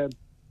that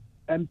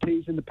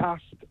MPs in the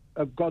past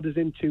have got us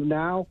into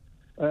now.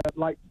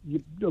 Like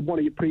one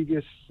of your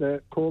previous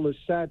callers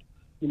said,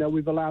 you know,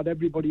 we've allowed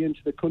everybody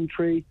into the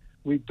country.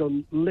 We've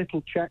done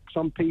little checks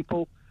on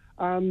people.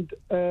 And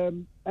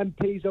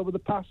MPs over the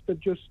past have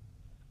just,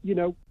 you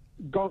know,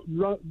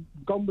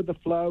 gone with the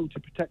flow to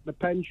protect the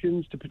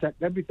pensions, to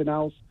protect everything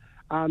else,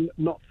 and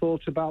not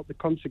thought about the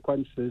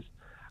consequences.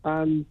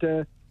 And,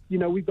 you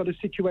know, we've got a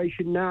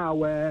situation now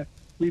where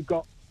we've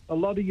got a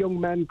lot of young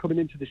men coming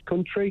into this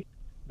country.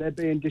 They're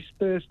being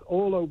dispersed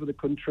all over the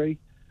country.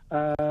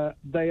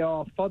 They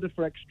are fodder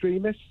for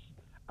extremists,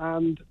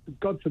 and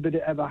God forbid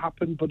it ever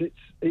happened, but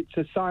it's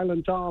a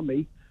silent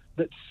army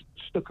that's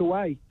stuck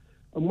away.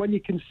 And when you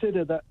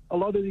consider that a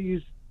lot of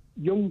these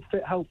young,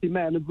 fit, healthy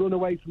men have run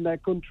away from their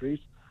countries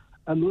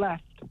and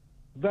left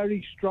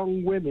very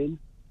strong women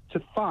to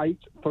fight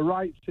for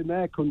rights in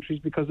their countries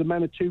because the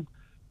men are too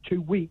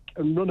weak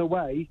and run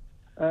away,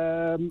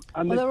 And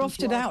well, they're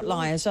often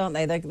outliers, aren't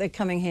they? They're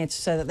coming here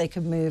so that they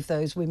can move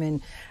those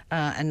women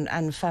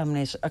and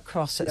families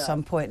across at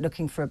some point,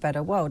 looking for a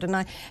better world.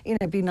 And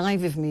it'd be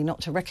naive of me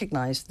not to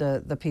recognise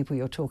the people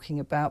you're talking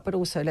about, but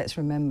also let's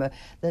remember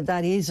that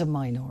that is a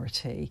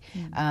minority,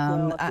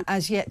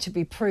 as yet to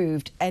be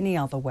proved any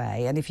other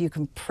way. And if you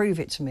can prove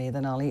it to me,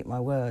 then I'll eat my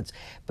words.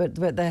 But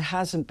there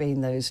hasn't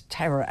been those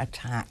terror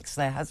attacks.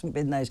 There hasn't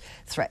been those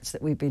threats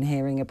that we've been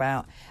hearing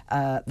about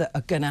that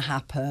are going to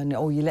happen,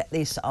 or you let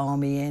this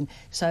army in.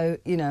 So,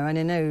 and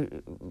I know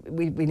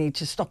we need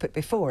to stop it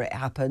before it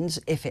happens,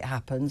 if it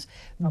happens.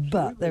 Absolutely.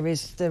 But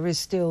there is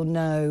still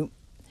no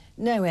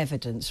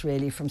evidence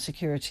really from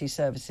security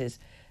services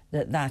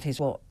that is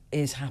what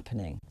is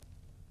happening.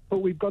 But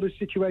we've got a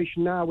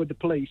situation now with the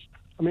police.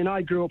 I mean,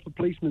 I grew up a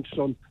policeman's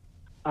son,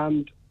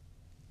 and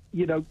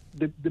the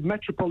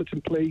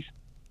Metropolitan Police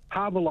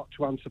have a lot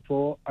to answer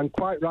for, and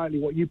quite rightly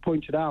what you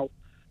pointed out,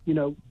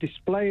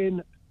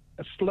 displaying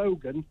a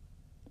slogan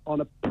on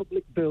a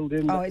public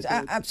building. Oh, it's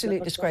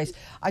absolute disgrace.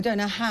 I don't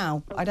know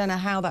how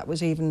that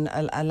was even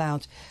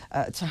allowed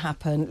to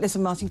happen.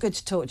 Listen, Martin, good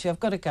to talk to you. I've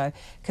got to go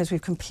because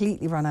we've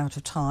completely run out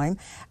of time,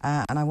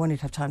 and I wanted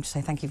to have time to say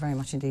thank you very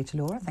much indeed to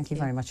Laura. Thank you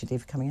very much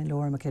indeed for coming in.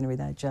 Laura McInnery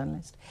there,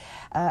 journalist.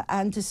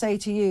 And to say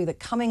to you that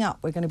coming up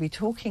we're going to be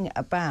talking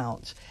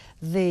about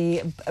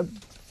the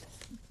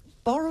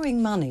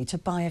borrowing money to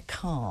buy a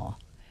car.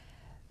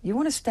 You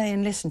want to stay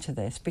and listen to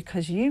this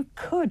because you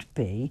could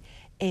be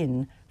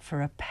in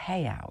for a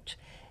payout.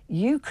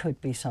 You could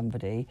be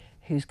somebody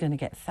who's going to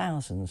get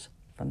thousands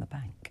from the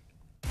bank.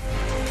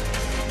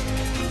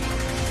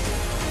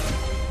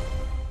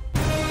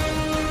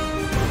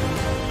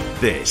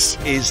 This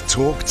is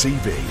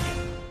talkTV.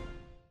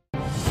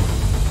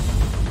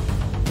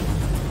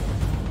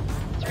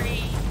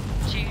 3,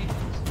 2,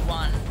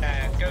 1,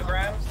 go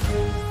Grams.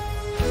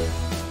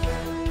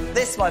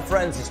 This, my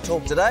friends, is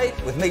Talk Today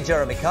with me,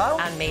 Jeremy Kyle.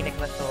 And me,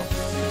 Nicola Thorpe.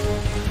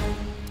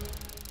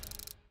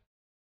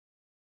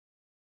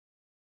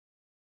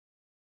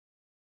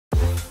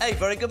 Hey,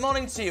 very good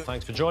morning to you.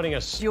 Thanks for joining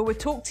us. You're with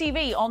Talk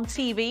TV,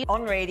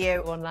 on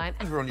radio, online.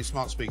 And we're on your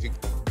smart speaker.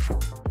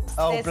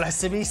 Oh,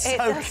 bless him, he's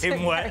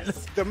soaking wet.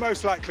 The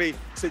most likely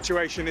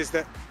situation is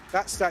that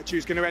statue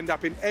is going to end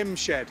up in M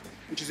Shed,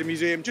 which is a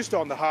museum just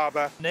on the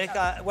harbour. Nick,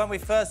 when we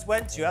first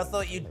went to you, I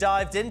thought you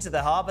dived into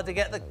the harbour to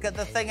get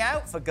the thing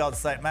out, for God's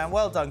sake, man.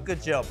 Well done,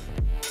 good job.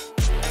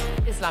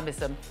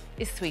 Islamism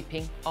is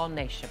sweeping our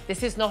nation.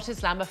 This is not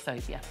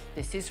Islamophobia.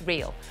 This is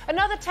real.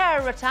 Another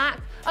terror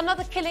attack,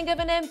 another killing of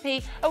an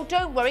MP. Oh,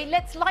 don't worry,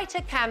 let's light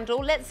a candle,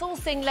 let's all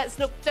sing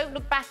Don't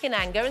Look Back in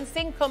Anger and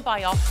sing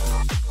Kumbaya.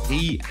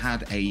 He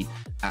had a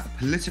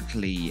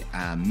politically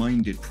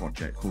minded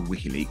project called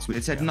WikiLeaks.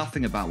 It said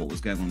nothing about what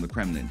was going on in the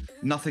Kremlin,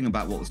 nothing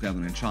about what was going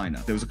on in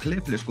China. There was a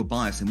clear political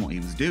bias in what he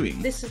was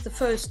doing. This is the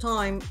first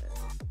time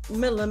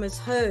Millam has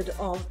heard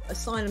of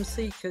asylum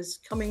seekers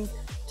coming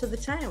to the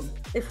town.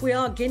 If we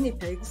are guinea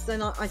pigs,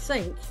 then I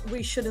think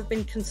we should have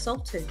been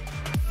consulted.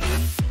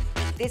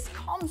 This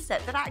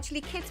concept that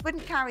actually kids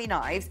wouldn't carry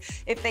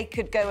knives if they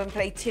could go and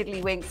play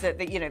tiddlywinks at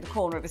the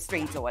corner of a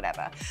street or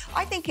whatever.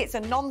 I think it's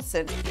a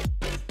nonsense.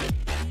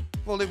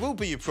 Well, it will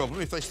be your problem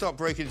if they start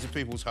breaking into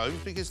people's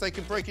homes, because they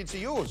can break into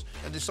yours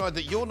and decide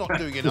that you're not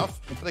doing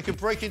enough. They can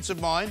break into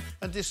mine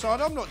and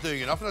decide I'm not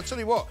doing enough. And I tell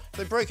you what, if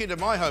they break into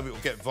my home, it will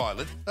get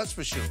violent. That's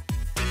for sure.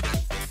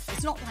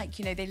 It's not like,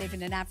 they live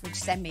in an average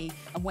semi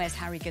and where's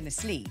Harry going to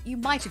sleep? You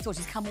might have thought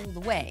he's come all the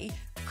way.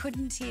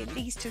 Couldn't he at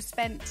least have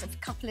spent a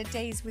couple of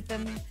days with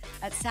them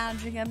at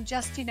Sandringham,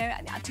 just, to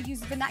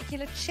use the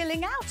vernacular,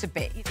 chilling out a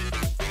bit?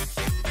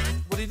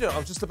 What are you doing? I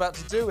was just about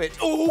to do it.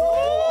 Ooh!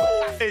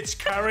 It's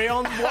carry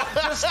on. What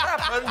just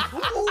happened?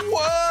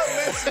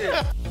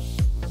 Whoa,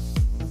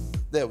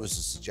 There was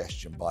a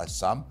suggestion by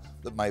some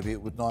that maybe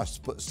it would be nice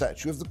to put a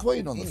statue of the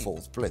Queen on the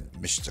fourth plinth.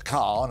 Mr.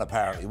 Khan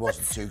apparently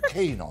wasn't too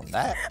keen on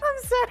that.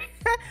 I'm sorry.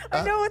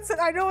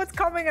 I know what's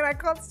coming and I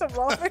can't stop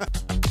laughing.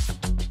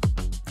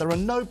 There are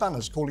no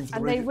banners calling for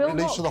the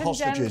release of the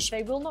hostages.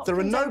 They will not. There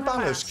are no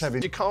banners,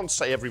 Kevin. You can't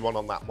say everyone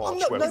on that march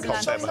not- won't no,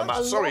 condemn no,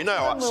 Hamas. Sorry,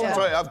 no,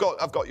 sorry, I've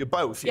got you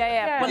both.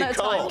 Yeah. You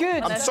can't.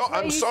 Good.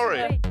 I'm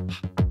sorry.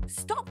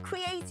 Stop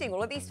creating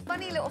all of these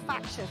funny little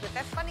factions with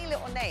their funny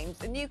little names.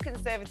 The New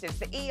Conservatives,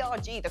 the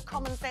ERG, the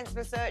Common Sense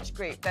Research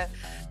Group, the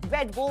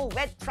Red Wall,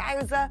 Red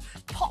Trouser,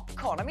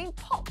 Popcorn. I mean,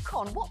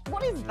 popcorn,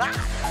 what is that?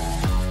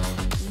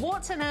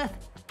 What on earth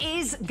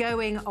is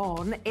going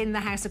on in the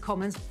House of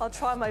Commons? I'll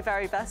try my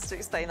very best to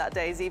explain that,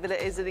 Daisy, but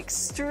it is an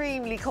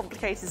extremely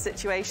complicated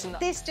situation.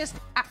 This just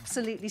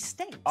absolutely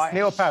stinks.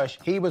 Neil Parish,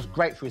 he was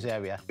great for his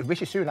area.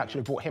 Rishi Sunak should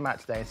have brought him out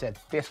today and said,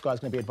 this guy's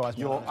going to be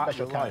advised by a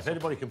special counsel. If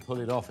anybody can pull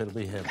it off, it'll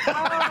be him.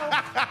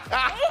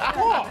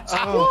 What?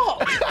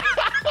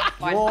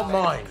 Your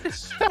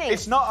minds.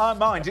 It's not our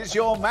minds, it's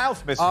your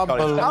mouth, Mr.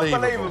 Collins.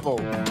 Unbelievable.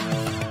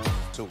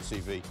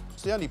 talkTV.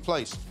 It's the only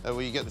place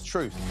where you get the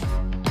truth.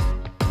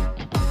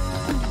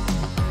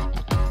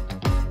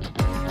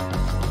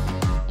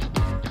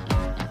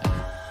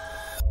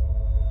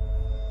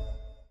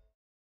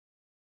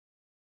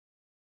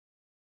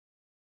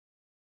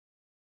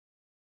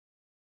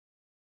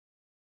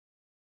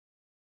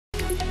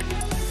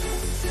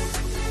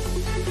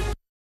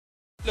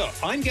 Look,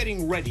 I'm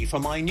getting ready for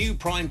my new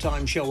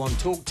primetime show on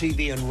Talk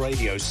TV and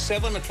radio,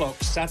 7 o'clock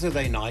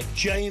Saturday night,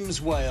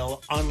 James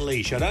Whale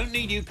Unleash. I don't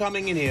need you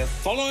coming in here,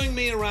 following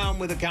me around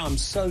with a car. I'm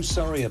so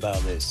sorry about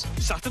this.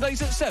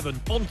 Saturdays at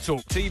 7 on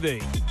Talk TV.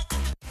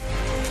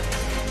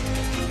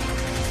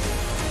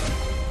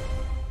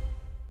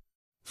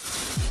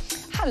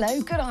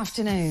 Hello, good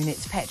afternoon.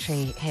 It's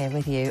Petrie here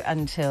with you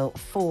until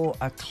 4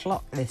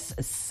 o'clock this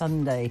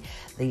Sunday,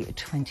 the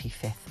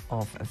 25th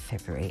of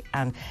February.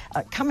 And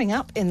coming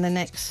up in the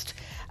next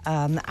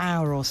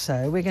hour or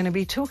so, we're going to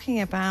be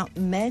talking about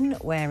men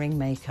wearing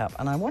makeup.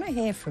 And I want to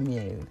hear from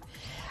you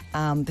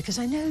because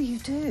I know you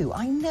do.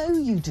 I know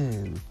you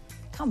do.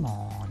 Come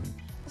on.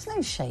 There's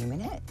no shame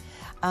in it.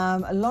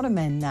 A lot of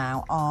men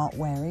now are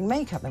wearing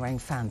makeup. They're wearing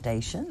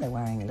foundation. They're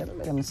wearing a little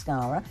bit of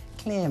mascara,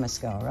 clear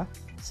mascara.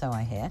 So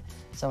I hear,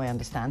 so I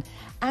understand.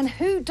 And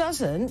who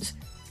doesn't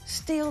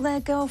steal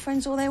their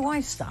girlfriend's or their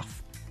wife's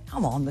stuff?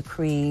 Come on, the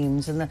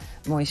creams and the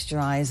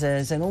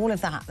moisturisers and all of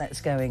that that's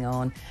going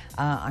on.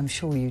 I'm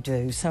sure you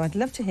do. So I'd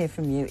love to hear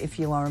from you if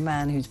you are a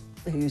man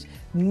who's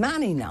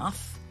man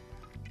enough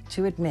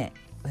to admit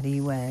that he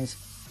wears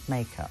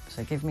makeup.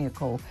 So give me a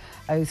call,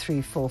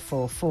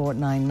 0344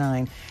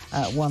 499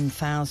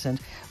 1000.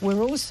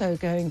 We're also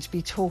going to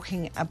be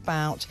talking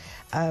about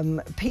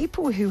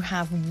people who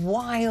have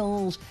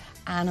wild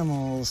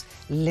animals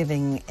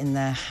living in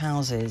their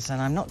houses. And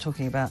I'm not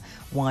talking about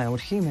wild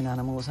human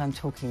animals, I'm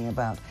talking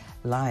about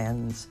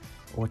lions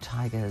or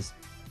tigers,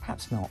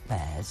 perhaps not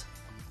bears.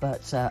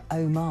 But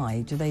oh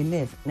my, do they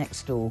live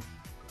next door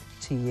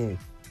to you?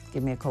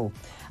 Give me a call.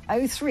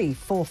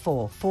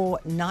 0344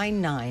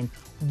 499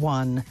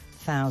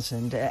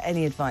 1000.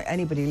 Any advice?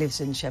 Anybody who lives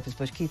in Shepherd's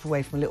Bush, keep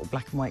away from a little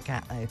black and white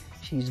cat though.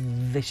 She's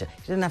vicious.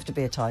 She doesn't have to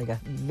be a tiger.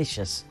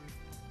 Vicious.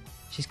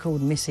 She's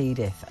called Miss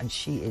Edith, and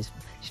she's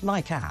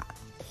my cat.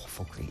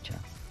 Awful creature.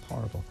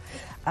 Horrible.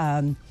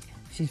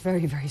 She's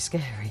very, very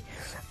scary.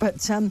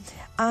 But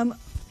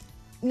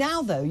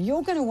now, though,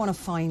 you're going to want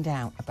to find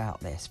out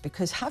about this,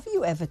 because have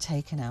you ever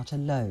taken out a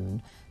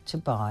loan to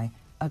buy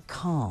a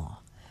car?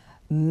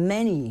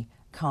 Many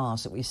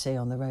cars that we see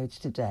on the roads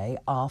today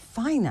are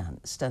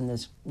financed, and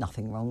there's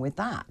nothing wrong with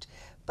that.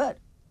 But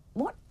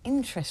what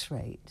interest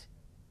rate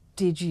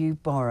did you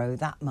borrow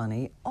that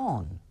money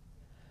on?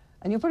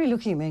 And you're probably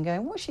looking at me and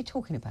going, what's she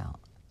talking about?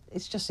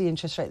 It's just the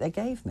interest rate they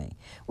gave me.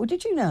 Well,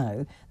 did you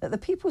know that the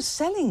people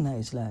selling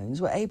those loans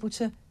were able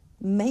to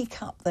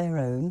make up their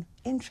own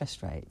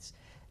interest rates?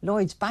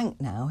 Lloyds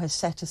Bank now has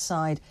set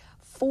aside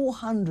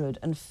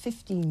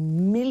 £450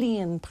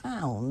 million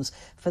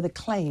for the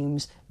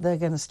claims they're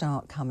going to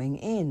start coming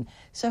in.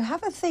 So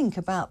have a think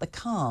about the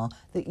car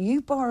that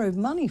you borrowed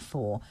money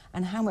for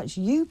and how much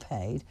you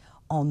paid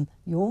on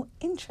your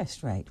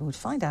interest rate. We'll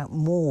find out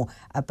more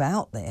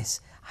about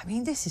this. I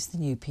mean, this is the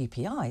new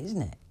PPI,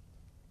 isn't it?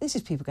 This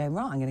is people going,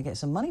 right, I'm going to get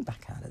some money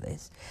back out of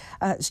this.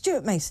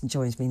 Stuart Mason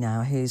joins me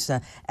now, who's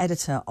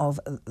editor of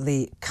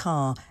The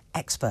Car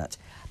Expert.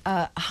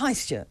 Hi,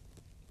 Stuart.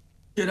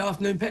 Good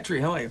afternoon, Petrie.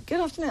 How are you?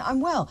 Good afternoon. I'm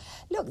well.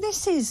 Look,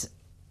 this is...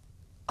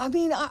 I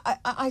mean,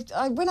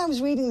 when I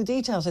was reading the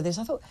details of this,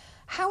 I thought,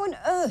 how on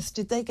earth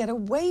did they get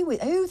away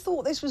with... Who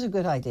thought this was a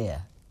good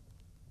idea?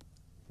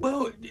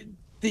 Well,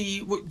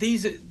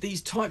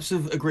 these types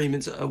of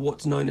agreements are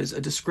what's known as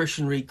a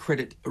discretionary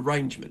credit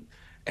arrangement.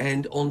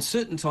 And on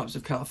certain types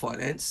of car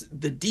finance,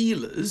 the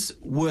dealers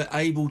were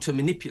able to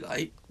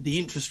manipulate the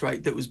interest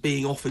rate that was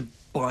being offered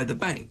by the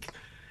bank.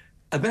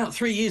 About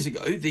 3 years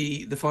ago,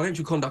 the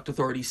Financial Conduct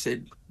Authority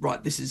said, right,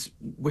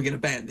 we're going to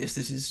ban this.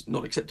 This is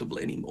not acceptable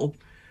anymore.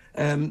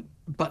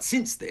 But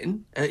since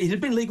then, it had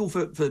been legal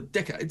for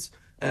decades.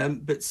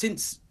 But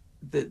since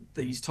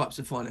these types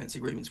of finance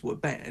agreements were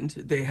banned,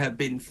 there have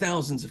been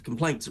thousands of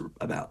complaints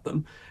about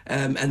them.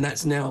 And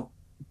that's now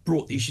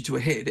brought the issue to a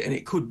head. And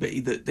it could be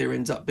that there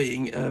ends up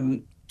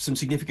being some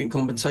significant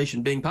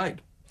compensation being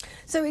paid.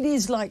 So it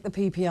is like the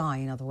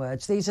PPI, in other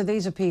words. These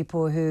are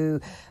people who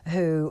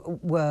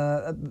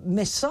were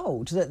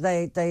missold,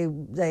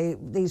 that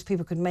these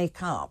people could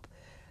make up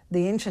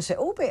the interest rate,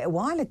 albeit a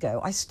while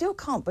ago. I still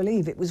can't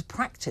believe it was a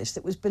practice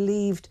that was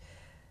believed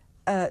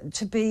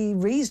to be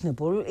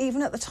reasonable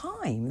even at the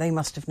time. They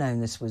must have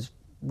known this was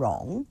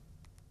wrong.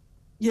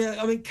 Yeah,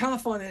 I mean, car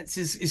finance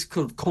is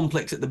kind of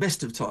complex at the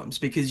best of times,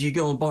 because you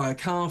go and buy a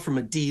car from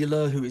a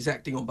dealer who is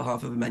acting on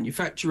behalf of a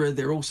manufacturer.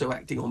 They're also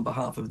acting on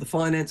behalf of the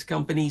finance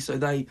company, so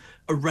they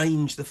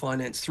arrange the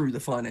finance through the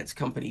finance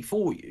company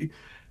for you.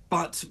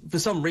 But for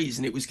some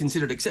reason, it was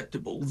considered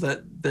acceptable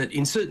that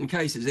in certain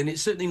cases, and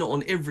it's certainly not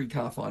on every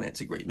car finance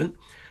agreement,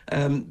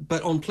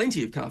 but on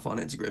plenty of car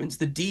finance agreements,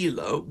 the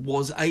dealer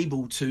was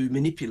able to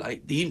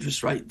manipulate the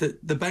interest rate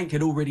that the bank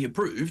had already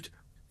approved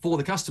for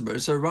the customer.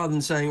 So rather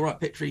than saying, right,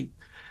 Petrie,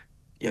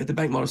 the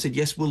bank might have said,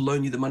 yes, we'll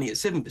loan you the money at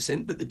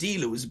 7%, but the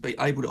dealer was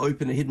able to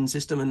open a hidden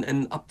system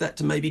and up that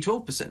to maybe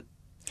 12%.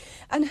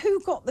 And who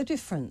got the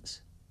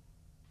difference?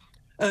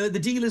 The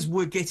dealers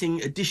were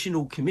getting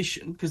additional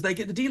commission, because the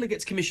dealer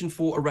gets commission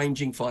for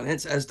arranging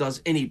finance, as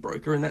does any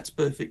broker, and that's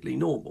perfectly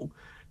normal.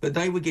 But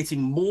they were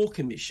getting more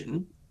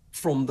commission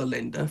from the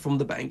lender, from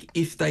the bank,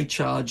 if they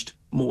charged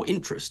more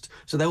interest.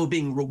 So they were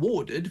being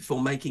rewarded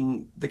for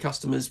making the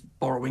customers'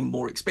 borrowing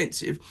more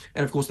expensive.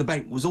 And of course, the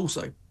bank was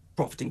also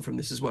profiting from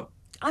this as well.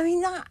 I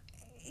mean, that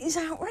is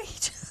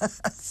outrageous.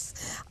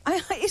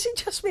 Is it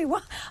just me?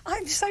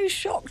 I'm so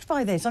shocked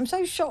by this. I'm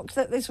so shocked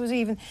that this was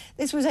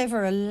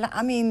ever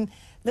I mean,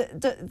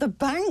 the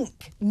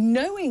bank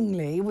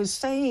knowingly was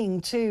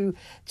saying to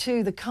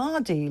the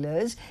car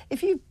dealers,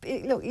 if you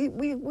look,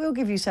 we'll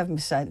give you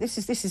 7%. This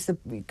is the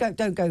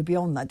don't go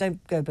beyond that.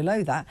 Don't go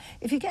below that.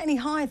 If you get any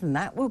higher than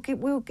that, we'll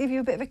give you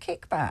a bit of a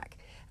kickback.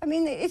 I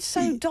mean, it's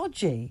so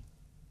dodgy.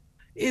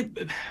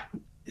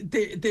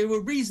 There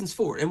were reasons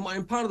for it,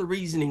 and part of the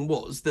reasoning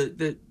was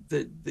that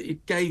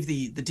it gave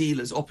the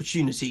dealers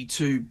opportunity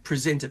to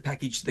present a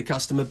package to the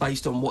customer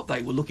based on what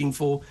they were looking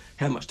for,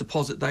 how much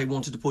deposit they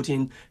wanted to put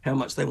in, how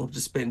much they wanted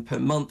to spend per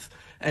month,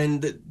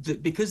 and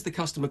that because the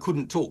customer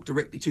couldn't talk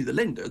directly to the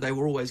lender, they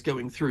were always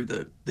going through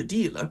the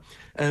dealer,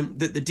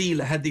 that the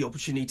dealer had the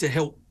opportunity to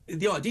help.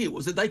 The idea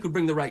was that they could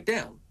bring the rate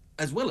down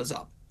as well as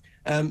up.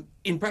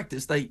 In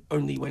practice, they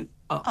only went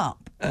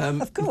up.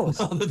 Of course.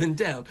 Rather than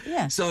down.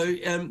 Yeah. So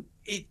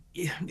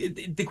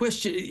the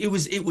question, it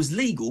was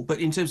legal, but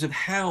in terms of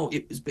how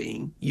it was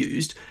being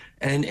used,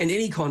 and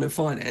any kind of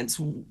finance,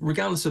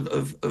 regardless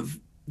of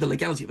the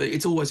legality of it,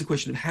 it's always a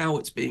question of how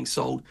it's being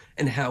sold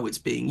and how it's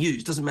being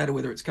used. Doesn't matter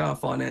whether it's car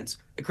finance,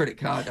 a credit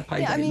card, a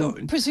payday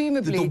loan.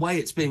 Presumably, the way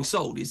it's being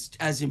sold is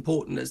as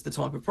important as the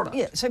type of product.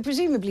 Yeah, so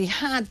presumably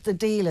had the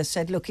dealer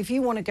said, look, if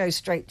you want to go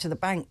straight to the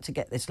bank to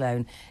get this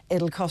loan,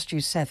 it'll cost you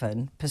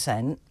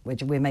 7%,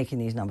 which we're making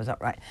these numbers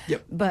up, right?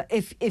 Yep. But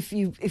if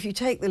you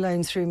take the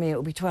loan through me,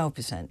 it'll be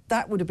 12%.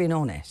 That would have been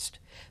honest.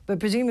 But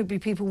presumably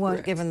people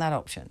weren't given that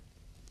option.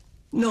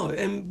 No,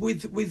 and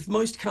with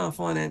most car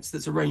finance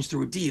that's arranged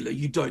through a dealer,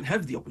 you don't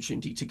have the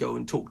opportunity to go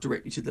and talk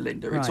directly to the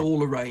lender. Right. It's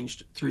all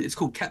arranged through, it's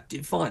called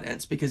captive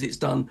finance because it's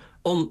done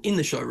in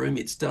the showroom,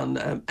 it's done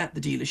at the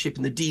dealership,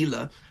 and the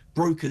dealer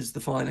brokers the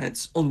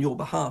finance on your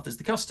behalf as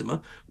the customer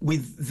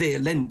with their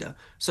lender.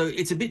 So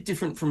it's a bit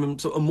different from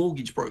a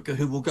mortgage broker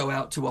who will go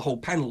out to a whole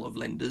panel of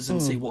lenders and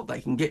see what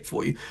they can get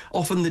for you.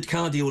 Often the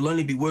car deal will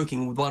only be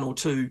working with one or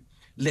two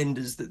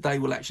lenders that they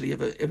will actually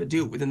ever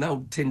deal with, and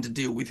they'll tend to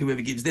deal with whoever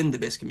gives them the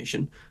best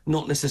commission,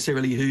 not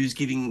necessarily who's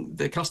giving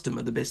the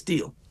customer the best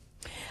deal.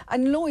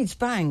 And Lloyds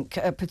Bank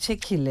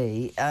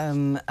particularly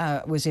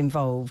was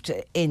involved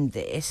in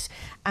this,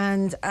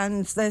 and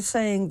they're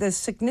saying there's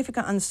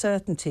significant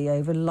uncertainty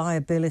over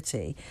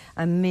liability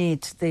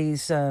amid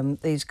these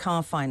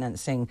car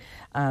financing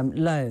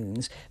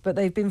loans, but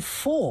they've been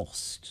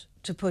forced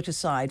to put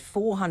aside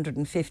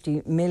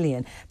 $450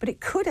 million, but it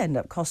could end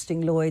up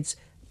costing Lloyds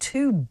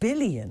 $2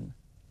 billion.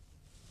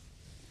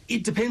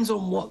 It depends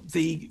on what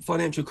the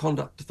Financial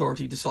Conduct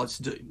Authority decides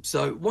to do.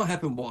 So what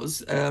happened was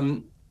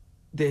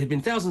there had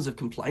been thousands of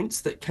complaints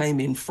that came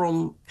in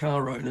from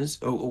car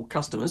owners or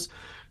customers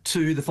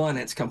to the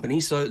finance company.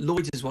 So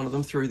Lloyds is one of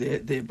them through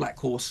their Black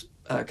Horse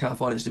car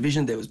finance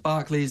division. There was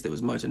Barclays, there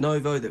was Motor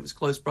Novo, there was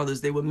Close Brothers.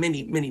 There were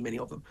many, many, many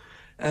of them.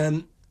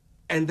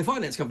 And the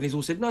finance companies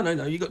all said, no,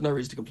 you've got no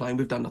reason to complain.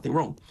 We've done nothing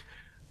wrong.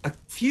 A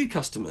few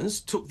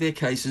customers took their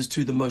cases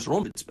to the motor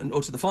ombudsman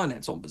or to the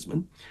finance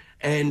ombudsman,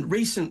 and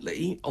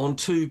recently on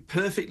two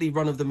perfectly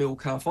run-of-the-mill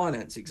car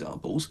finance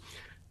examples,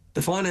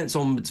 the finance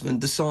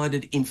ombudsman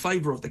decided in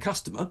favour of the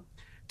customer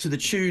to the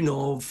tune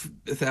of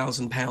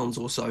 £1,000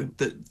 or so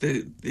that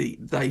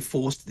they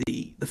forced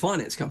the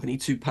finance company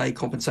to pay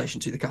compensation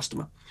to the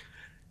customer.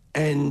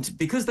 And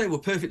because they were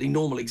perfectly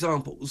normal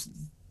examples,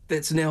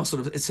 that's now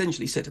sort of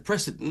essentially set a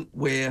precedent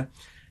where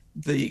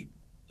the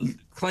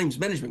claims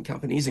management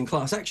companies and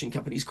class action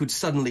companies could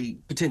suddenly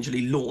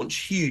potentially launch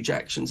huge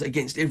actions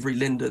against every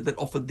lender that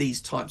offered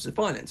these types of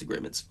finance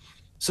agreements.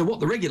 So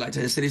what the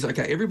regulator has said is,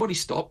 okay, everybody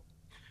stop.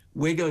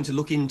 We're going to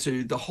look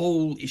into the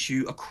whole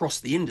issue across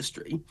the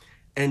industry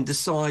and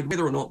decide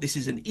whether or not this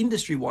is an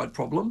industry-wide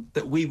problem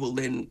that we will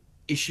then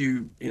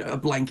issue, a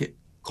blanket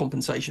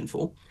compensation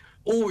for,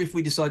 or if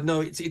we decide,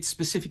 no, it's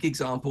specific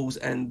examples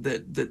and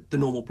that the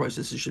normal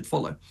processes should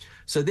follow.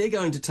 So they're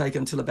going to take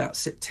until about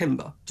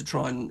September to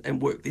try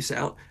and work this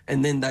out,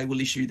 and then they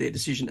will issue their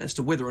decision as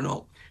to whether or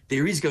not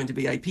there is going to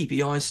be a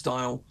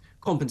PPI-style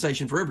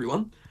compensation for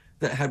everyone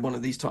that had one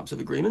of these types of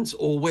agreements,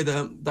 or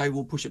whether they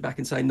will push it back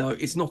and say, no,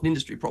 it's not an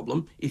industry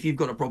problem. If you've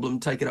got a problem,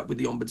 take it up with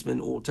the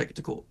ombudsman or take it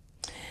to court.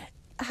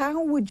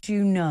 How would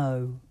you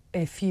know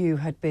if you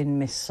had been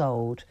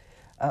missold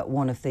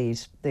one of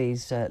these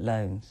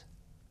loans?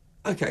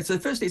 Okay, so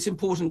firstly, it's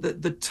important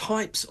that the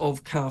types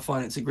of car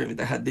finance agreement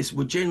that had this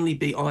would generally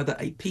be either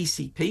a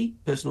PCP,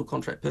 personal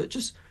contract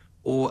purchase,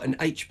 or an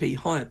HP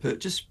hire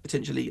purchase,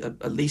 potentially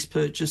a lease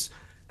purchase,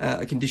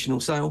 a conditional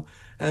sale.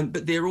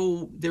 But they're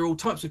all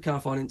types of car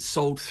finance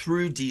sold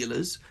through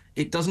dealers.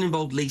 It doesn't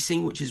involve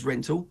leasing, which is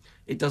rental.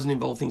 It doesn't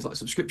involve things like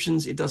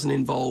subscriptions. It doesn't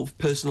involve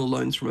personal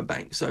loans from a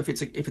bank. So if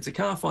it's a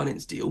car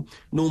finance deal,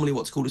 normally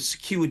what's called a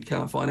secured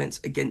car finance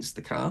against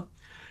the car.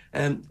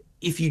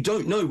 if you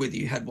don't know whether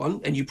you had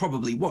one, and you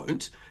probably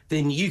won't,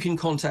 then you can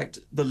contact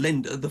the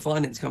lender, the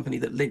finance company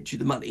that lent you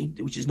the money,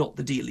 which is not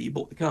the dealer you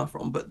bought the car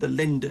from, but the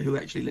lender who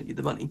actually lent you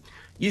the money.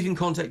 You can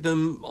contact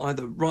them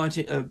either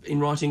in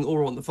writing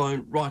or on the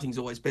phone. Writing's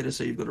always better,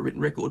 so you've got a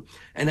written record,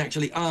 and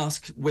actually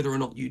ask whether or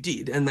not you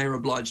did, and they're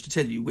obliged to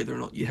tell you whether or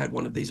not you had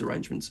one of these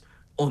arrangements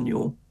on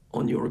your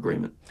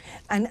agreement.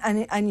 And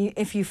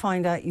if you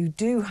find out you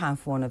do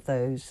have one of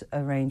those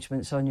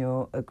arrangements on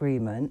your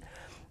agreement,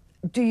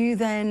 do you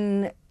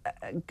then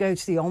go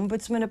to the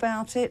Ombudsman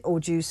about it, or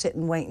do you sit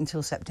and wait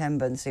until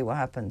September and see what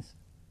happens?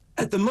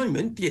 At the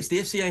moment, yes, the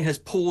FCA has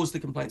paused the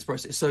complaints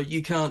process, so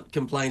you can't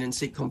complain and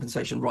seek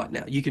compensation right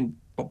now. You can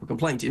pop a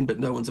complaint in, but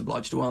no one's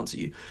obliged to answer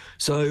you.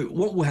 So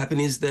what will happen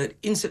is that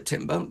in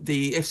September,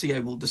 the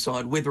FCA will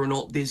decide whether or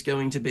not there's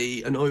going to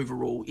be an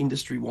overall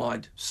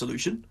industry-wide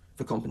solution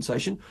for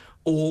compensation,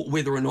 or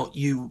whether or not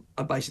you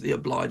are basically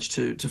obliged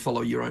to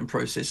follow your own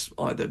process,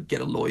 either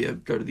get a lawyer,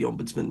 go to the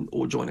Ombudsman,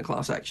 or join a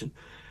class action.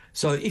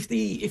 So if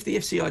the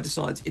FCI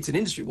decides it's an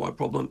industry-wide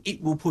problem,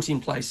 it will put in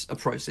place a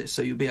process.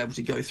 So you'll be able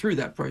to go through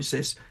that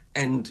process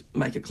and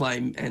make a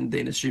claim, and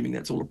then assuming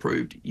that's all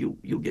approved,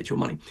 you'll get your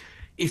money.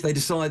 If they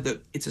decide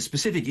that it's a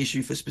specific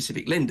issue for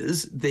specific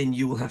lenders, then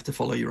you will have to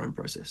follow your own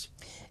process.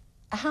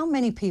 How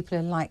many people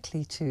are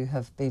likely to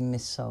have been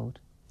missold,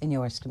 in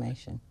your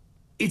estimation?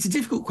 It's a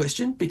difficult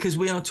question, because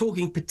we are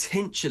talking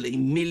potentially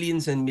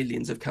millions and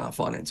millions of car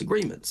finance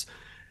agreements,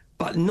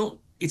 but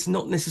it's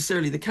not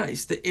necessarily the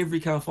case that every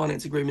car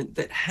finance agreement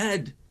that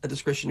had a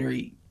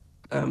discretionary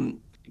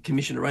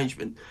commission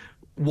arrangement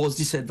was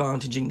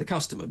disadvantaging the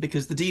customer,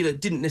 because the dealer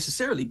didn't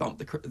necessarily bump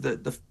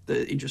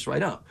the interest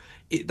rate up.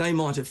 They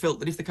might have felt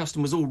that if the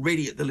customer was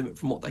already at the limit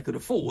from what they could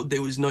afford,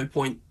 there was no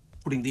point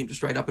putting the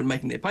interest rate up and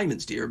making their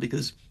payments dearer,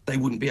 because they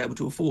wouldn't be able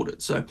to afford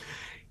it. So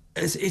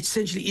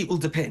essentially, it will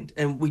depend,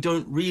 and we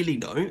don't really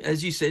know.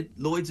 As you said,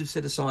 Lloyds have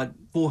set aside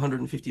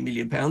 £450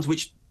 million,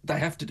 which they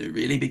have to do,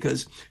 really,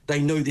 because they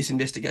know this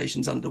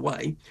investigation's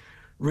underway.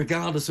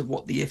 Regardless of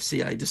what the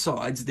FCA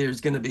decides,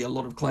 there's going to be a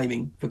lot of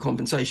claiming for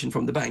compensation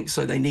from the banks,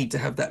 so they need to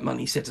have that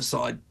money set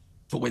aside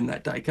for when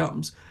that day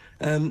comes.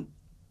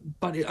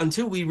 But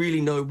until we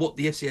really know what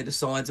the FCA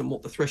decides and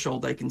what the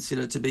threshold they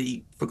consider to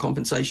be for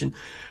compensation,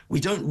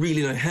 we don't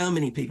really know how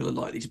many people are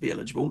likely to be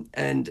eligible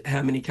and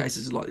how many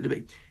cases are likely to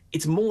be.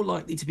 It's more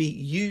likely to be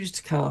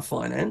used car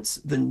finance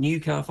than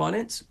new car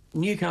finance.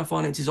 New car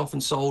finance is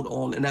often sold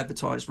on an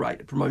advertised rate,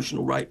 a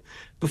promotional rate.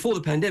 Before the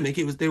pandemic,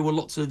 there were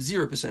lots of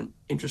 0%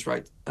 interest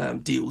rate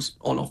deals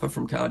on offer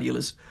from car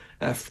dealers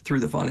through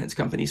the finance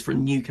companies for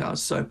new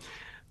cars. So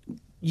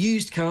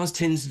used cars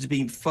tends to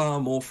be far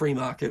more free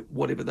market,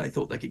 whatever they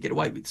thought they could get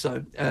away with.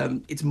 So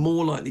it's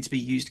more likely to be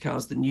used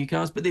cars than new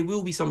cars, but there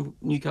will be some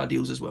new car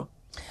deals as well.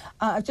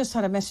 I've just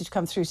had a message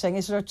come through saying,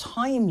 is there a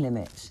time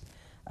limit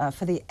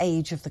for the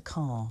age of the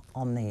car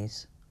on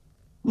these?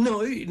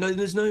 No,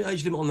 there's no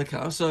age limit on the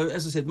car. So,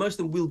 as I said, most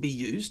of them will be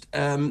used.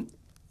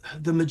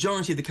 The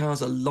majority of the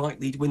cars are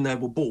likely, when they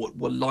were bought,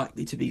 were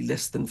likely to be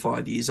less than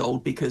 5 years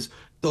old, because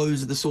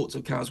those are the sorts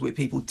of cars where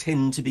people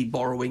tend to be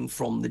borrowing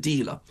from the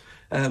dealer,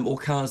 or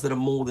cars that are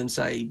more than,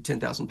 say,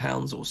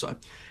 £10,000 or so.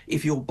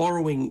 If you're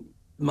borrowing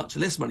much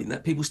less money than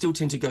that, people still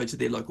tend to go to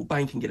their local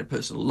bank and get a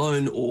personal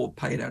loan, or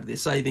pay it out of their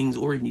savings,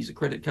 or even use a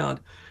credit card.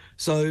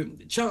 So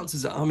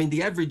chances are, I mean,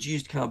 the average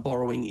used car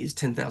borrowing is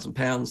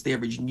 £10,000. The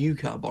average new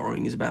car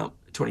borrowing is about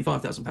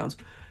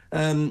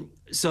 £25,000.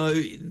 So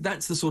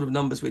that's the sort of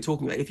numbers we're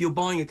talking about. If you're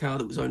buying a car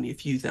that was only a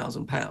few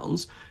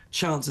 £1,000s,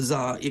 chances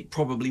are it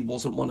probably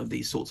wasn't one of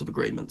these sorts of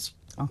agreements.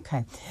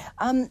 OK.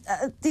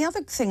 The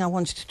other thing I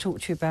wanted to talk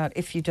to you about,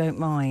 if you don't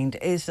mind,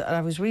 is that I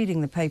was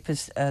reading the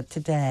papers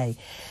today,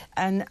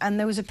 and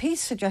there was a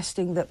piece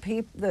suggesting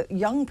that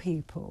young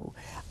people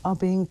are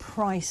being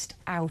priced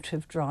out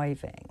of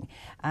driving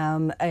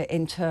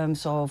in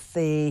terms of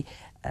the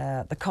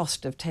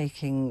cost of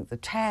taking the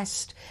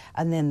test,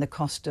 and then the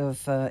cost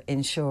of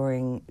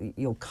insuring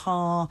your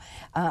car,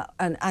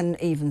 and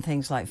even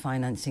things like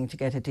financing to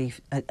get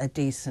a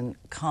decent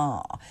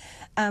car.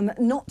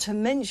 Not to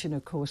mention,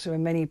 of course, there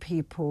are many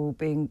people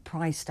being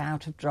priced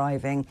out of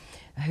driving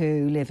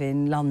who live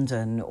in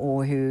London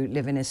or who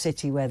live in a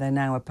city where they're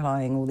now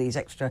applying all these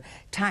extra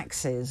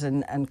taxes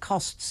and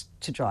costs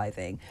to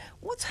driving.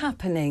 What's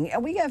happening? Are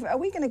we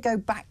going to go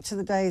back to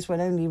the days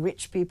when only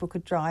rich people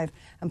could drive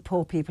and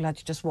poor people had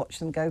to just watch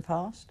them go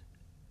past?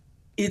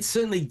 It's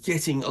certainly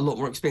getting a lot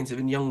more expensive,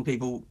 and young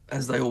people,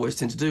 as they always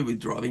tend to do with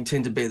driving,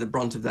 tend to bear the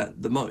brunt of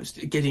that the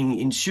most. Getting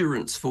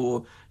insurance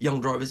for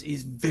young drivers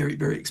is very,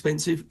 very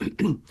expensive.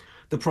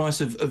 The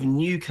price of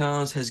new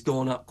cars has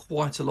gone up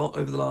quite a lot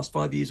over the last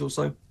 5 years or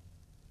so.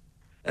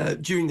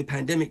 During the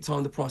pandemic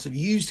time, the price of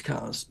used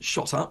cars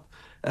shot up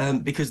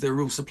because there were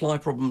real supply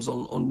problems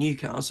on new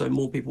cars, so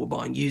more people were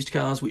buying used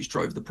cars, which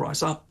drove the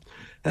price up.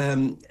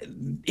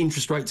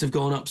 Interest rates have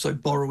gone up, so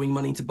borrowing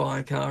money to buy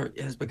a car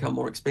has become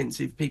more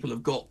expensive. People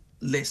have got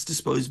less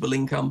disposable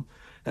income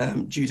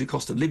due to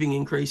cost of living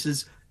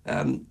increases.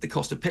 The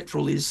cost of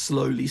petrol is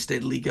slowly,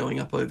 steadily going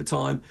up over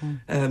time.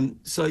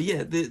 So,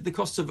 yeah, the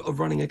costs of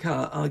running a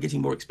car are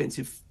getting more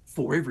expensive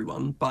for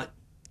everyone, but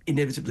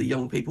inevitably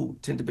young people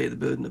tend to bear the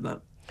burden of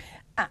that.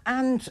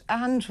 And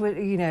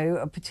you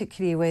know,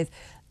 particularly with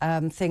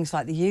things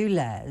like the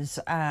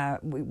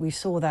ULEZ, we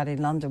saw that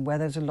in London, where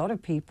there's a lot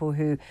of people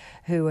who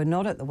are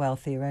not at the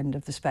wealthier end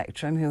of the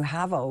spectrum, who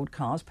have old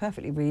cars,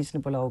 perfectly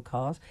reasonable old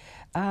cars,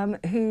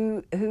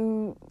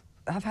 who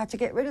have had to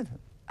get rid of them.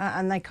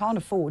 And they can't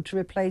afford to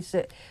replace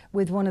it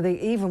with one of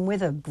the, even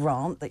with a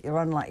grant that you're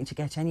unlikely to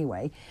get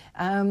anyway,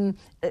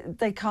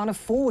 they can't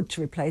afford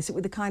to replace it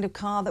with the kind of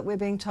car that we're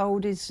being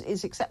told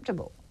is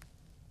acceptable.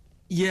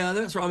 Yeah,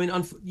 that's right. I mean,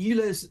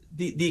 ULEZ,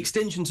 the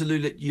extension to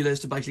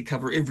ULEZ to basically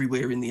cover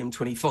everywhere in the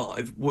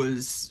M25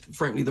 was,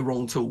 frankly, the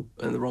wrong tool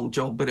and the wrong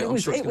job. But I'm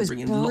sure it's going to bring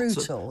in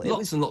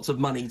lots and lots of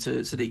money to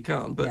Sadiq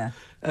Khan. But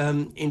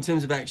in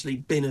terms of actually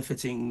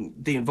benefiting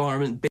the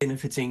environment,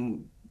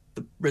 benefiting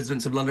the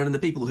residents of London and the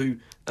people who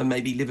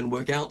maybe live and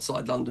work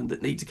outside London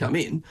that need to come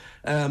in,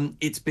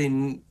 it's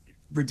been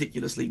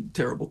ridiculously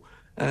terrible.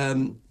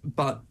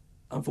 But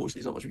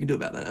unfortunately, there's not much we can do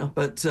about that now.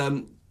 But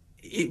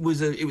it was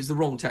the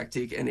wrong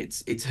tactic, and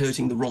it's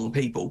hurting the wrong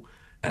people.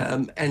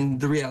 And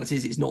the reality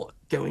is, it's not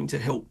going to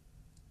help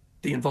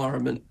the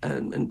environment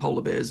and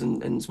polar bears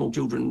and small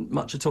children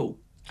much at all.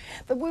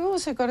 But we've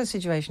also got a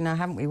situation now,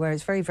 haven't we, where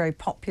it's very, very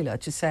popular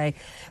to say,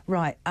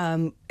 right,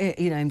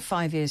 you know, in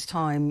 5 years'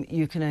 time,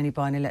 you can only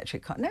buy an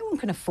electric car. No one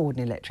can afford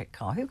an electric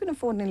car. Who can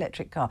afford an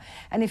electric car?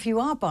 And if you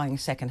are buying a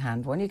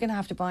second-hand one, you're going to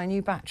have to buy a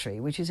new battery,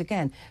 which is,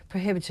 again,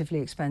 prohibitively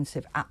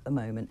expensive at the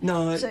moment.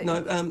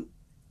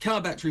 Car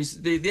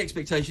batteries, the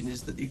expectation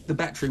is that the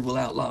battery will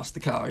outlast the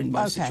car in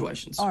most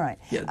situations. All right.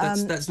 Yeah,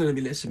 that's not going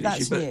to be less of an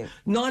issue. But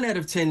 9 out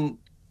of 10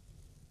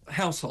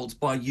 households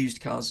buy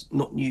used cars,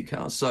 not new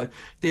cars. So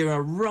there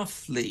are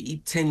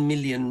roughly 10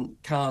 million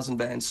cars and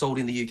vans sold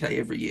in the UK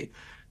every year.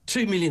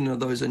 2 million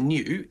of those are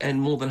new,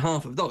 and more than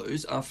half of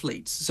those are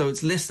fleets. So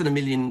it's less than 1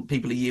 million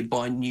people a year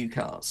buy new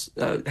cars,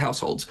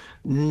 households.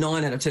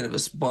 9 out of 10 of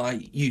us buy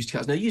used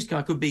cars. Now, a used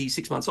car could be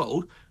 6 months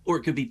old, or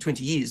it could be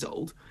 20 years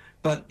old,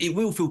 but it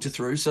will filter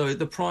through. So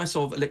the price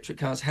of electric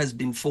cars has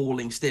been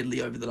falling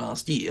steadily over the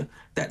last year.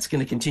 That's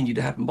going to continue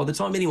to happen. By the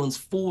time anyone's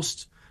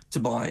forced to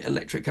buy an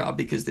electric car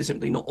because they're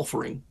simply not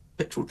offering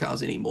petrol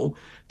cars anymore,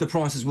 the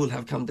prices will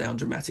have come down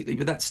dramatically,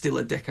 but that's still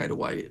a decade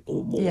away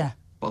or more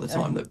by the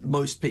time that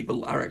most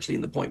people are actually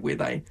in the point where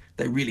they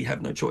really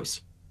have no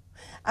choice.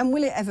 And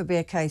will it ever be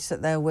a case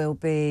that there will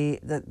be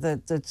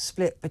the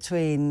split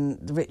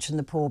between the rich and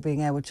the poor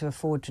being able to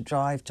afford to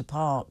drive, to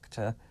park,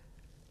 to...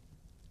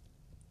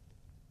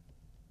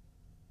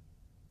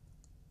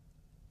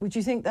 Would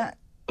you think that?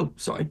 Oh,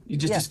 sorry, you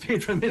just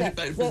disappeared for a minute.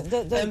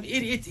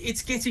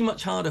 It's getting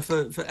much harder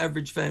for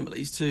average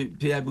families to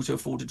be able to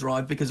afford to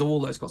drive because of all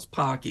those costs,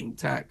 parking,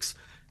 tax.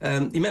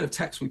 The amount of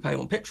tax we pay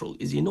on petrol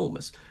is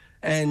enormous.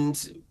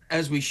 And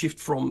as we shift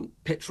from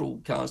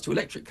petrol cars to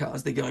electric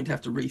cars, they're going to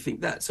have to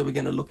rethink that. So we're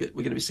going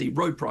to see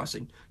road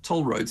pricing,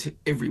 toll roads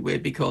everywhere,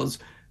 because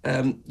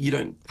you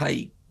don't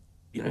pay,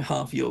 you know,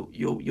 half your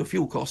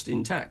fuel cost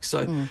in tax.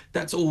 So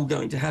that's all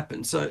going to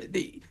happen. So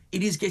it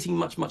is getting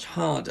much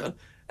harder.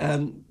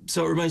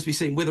 So it remains to be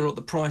seen whether or not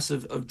the price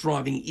of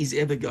driving is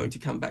ever going to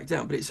come back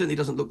down, but it certainly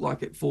doesn't look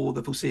like it for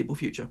the foreseeable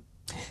future.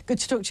 Good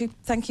to talk to you.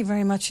 Thank you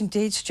very much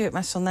indeed. Stuart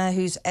Masson there,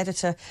 who's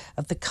editor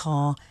of The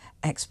Car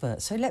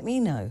Expert. So let me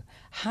know,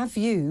 have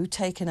you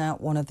taken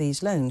out one of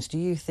these loans? Do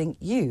you think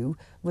you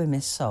were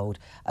missold?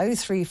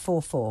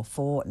 0344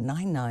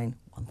 499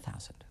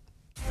 1000.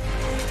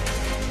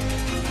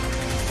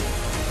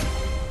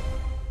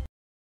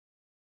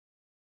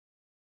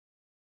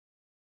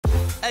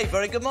 Hey,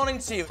 very good morning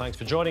to you. Thanks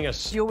for joining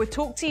us. You're with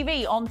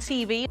talkTV, on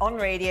TV, on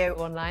radio,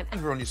 online.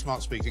 And we're on your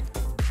smart speaking.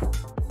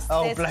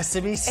 Oh, bless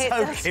him, he's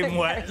soaking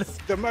wet.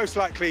 The most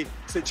likely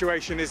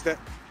situation is that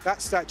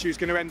statue is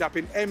going to end up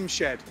in M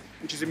Shed,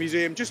 which is a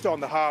museum just on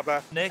the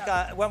harbour. Nick,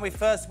 when we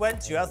first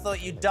went to you, I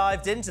thought you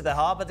dived into the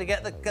harbour to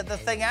get the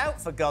thing out,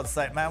 for God's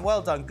sake, man.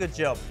 Well done, good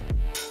job.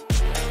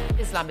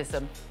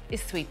 Islamism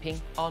is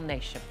sweeping our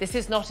nation. This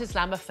is not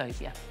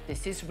Islamophobia.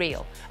 This is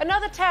real.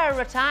 Another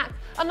terror attack,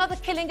 another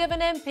killing of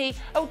an MP.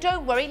 Oh,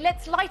 don't worry,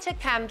 let's light a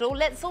candle,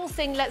 let's all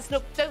sing,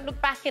 don't look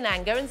back in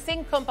anger and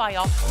sing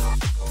Kumbaya.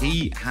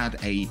 He had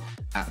a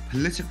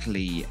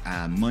politically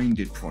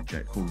minded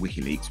project called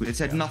WikiLeaks, which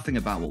said nothing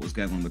about what was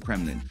going on in the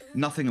Kremlin,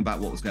 nothing about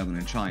what was going on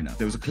in China.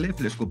 There was a clear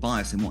political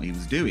bias in what he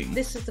was doing.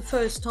 This is the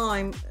first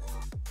time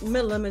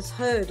Millam has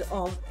heard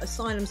of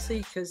asylum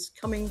seekers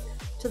coming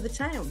to the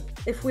town.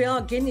 If we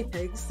are guinea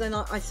pigs, then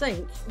I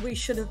think we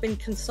should have been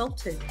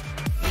consulted.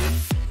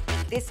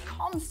 This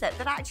concept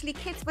that actually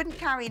kids wouldn't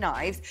carry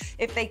knives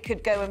if they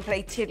could go and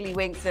play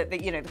tiddlywinks at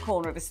the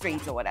corner of a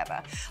street or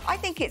whatever. I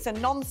think it's a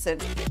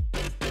nonsense.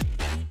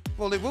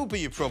 Well, it will be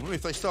your problem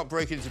if they start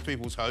breaking into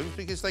people's homes,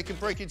 because they can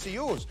break into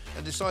yours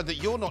and decide that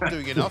you're not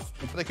doing enough.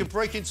 They can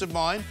break into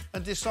mine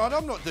and decide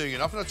I'm not doing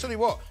enough. And I tell you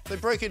what, if they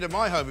break into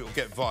my home, it will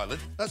get violent.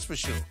 That's for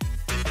sure.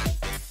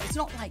 It's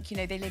not like,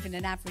 they live in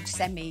an average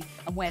semi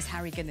and where's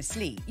Harry going to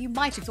sleep? You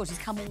might have thought he's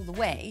come all the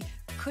way.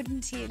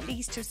 couldn't he at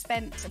least have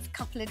spent a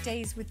couple of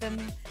days with them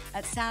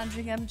at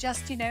Sandringham,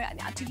 just, you know,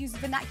 to use the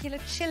vernacular,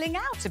 chilling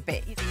out a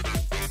bit?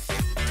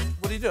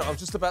 What are you doing? I'm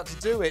just about to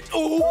do it.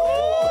 Ooh!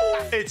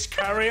 It's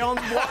carry on.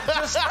 What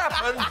just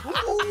happened?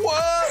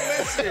 Whoa,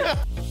 listen.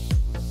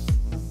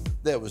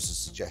 There was a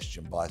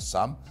suggestion by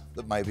some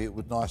that maybe it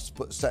would be nice to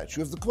put a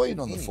statue of the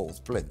Queen on the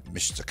fourth plinth.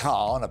 Mr.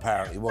 Khan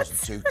apparently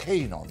wasn't too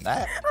keen on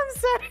that. I'm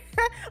sorry.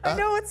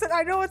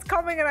 I know what's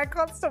coming and I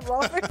can't stop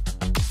laughing.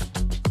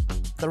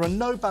 There are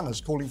no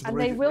banners calling for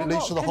the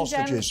release of the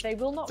hostages. They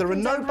will not. There are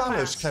no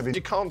banners, Kevin.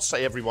 You can't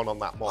say everyone on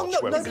that march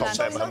not- will no,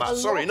 condemn no, Hamas.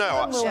 Sorry,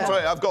 no,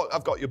 sorry, I've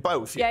got you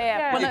both.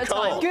 Yeah. You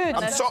can't. Good.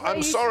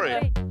 I'm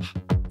sorry.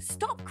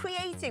 Stop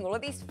creating all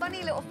of these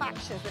funny little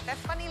factions with their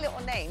funny little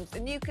names. The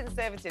New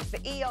Conservatives, the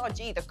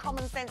ERG, the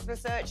Common Sense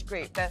Research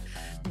Group, the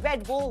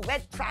Red Wall,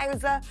 Red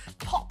Trouser,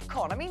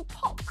 Popcorn. I mean,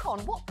 popcorn,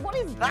 what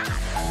is that?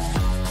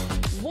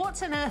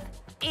 What on earth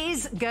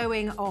is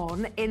going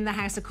on in the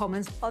House of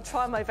Commons? I'll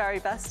try my very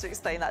best to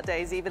explain that,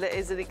 Daisy, but it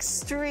is an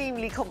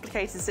extremely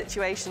complicated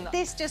situation.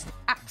 This just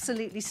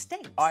absolutely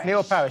stinks.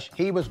 Neil Parish,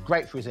 he was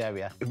great for his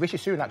area. Rishi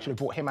Sunak should have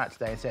brought him out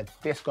today and said,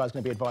 this guy's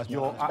going to be advised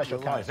on a special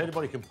case. If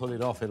anybody can pull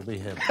it off, it'll be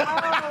him.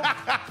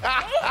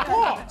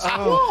 What?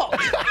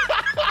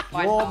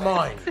 Your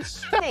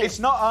minds. It's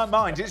not our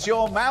minds, it's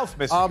your mouth,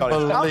 Mr.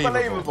 Collins.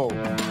 Unbelievable.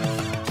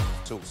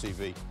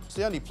 talkTV. It's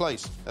the only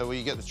place where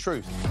you get the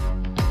truth.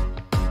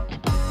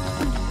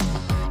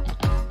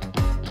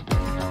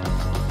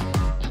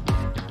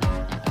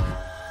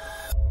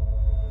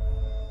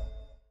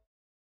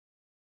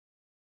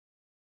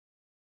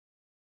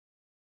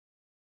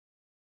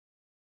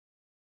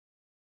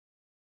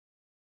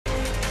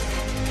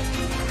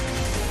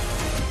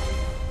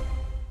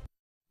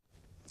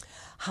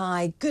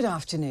 Hi, good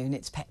afternoon.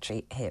 It's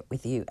Petrie here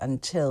with you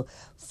until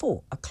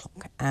 4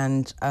 o'clock.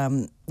 And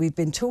we've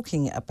been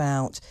talking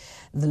about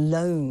the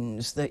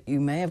loans that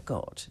you may have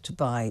got to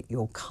buy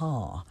your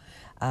car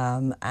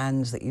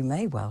and that you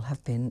may well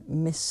have been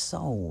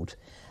missold.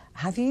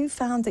 Have you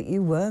found that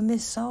you were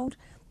missold?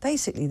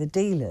 Basically, the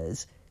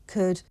dealers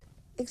could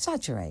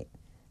exaggerate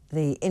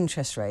the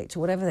interest rate to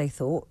whatever they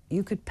thought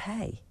you could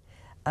pay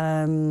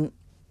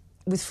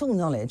with full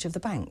knowledge of the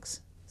banks.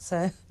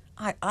 So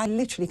I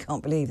literally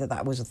can't believe that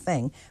that was a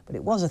thing, but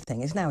it was a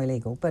thing. It's now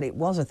illegal, but it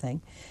was a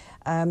thing.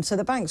 So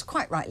the banks,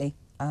 quite rightly,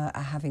 are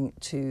having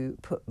to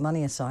put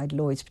money aside.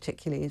 Lloyds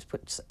particularly has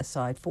put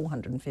aside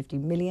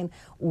 £450 million,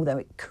 although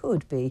it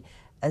could be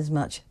as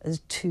much as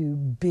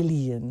 £2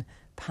 billion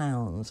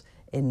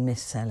in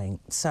mis-selling.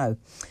 So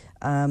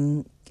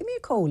give me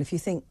a call if you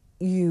think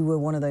you were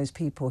one of those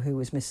people who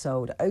was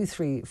missold.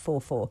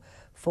 0344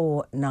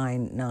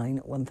 499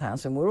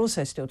 1000. We're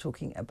also still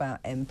talking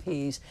about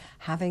MPs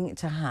having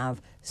to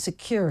have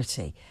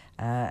security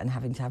and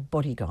having to have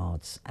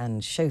bodyguards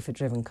and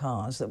chauffeur-driven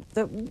cars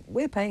that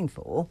we're paying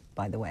for,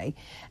 by the way,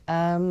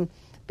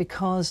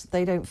 because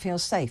they don't feel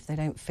safe. They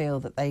don't feel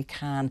that they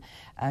can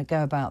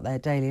go about their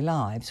daily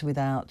lives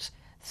without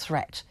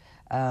threat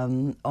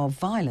of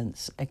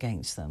violence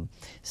against them.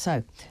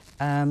 So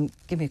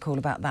give me a call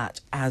about that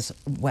as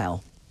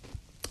well.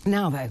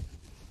 Now, though,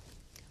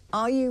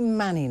 are you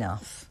man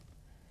enough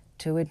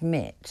to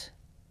admit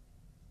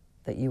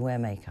that you wear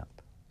makeup?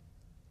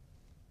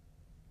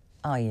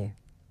 Are you?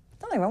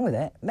 Nothing wrong with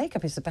it.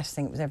 Makeup is the best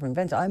thing that was ever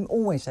invented. I'm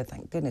always said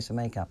thank goodness for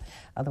makeup.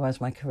 Otherwise,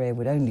 my career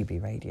would only be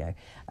radio,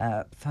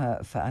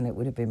 and it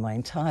would have been my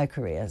entire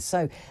career.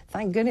 So,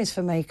 thank goodness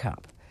for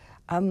makeup.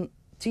 Do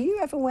you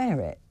ever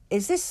wear it?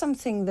 Is this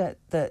something that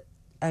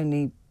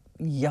only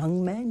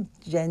young men,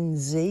 Gen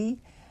Z,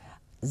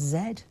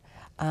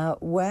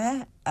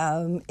 wear?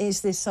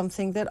 Is this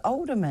something that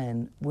older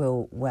men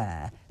will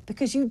wear?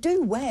 Because you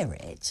do wear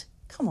it.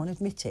 Come on,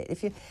 admit it.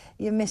 If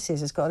your missus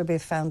has got a bit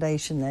of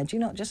foundation there, do you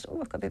not just,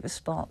 I've got a bit of a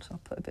spot, I'll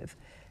put a bit of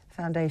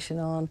foundation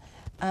on.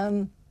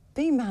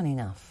 Be man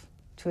enough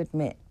to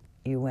admit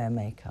you wear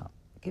makeup.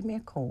 Give me a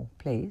call,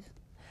 please.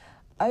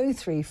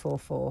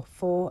 0344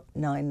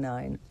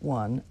 499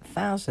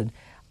 1000.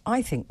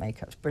 I think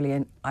makeup's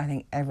brilliant. I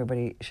think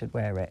everybody should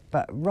wear it.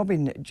 But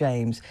Robin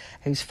James,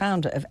 who's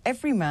founder of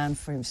Every Man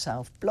for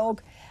Himself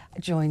blog,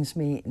 joins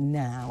me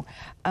now.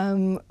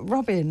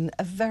 Robin,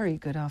 a very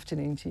good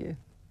afternoon to you.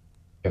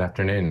 Good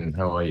afternoon.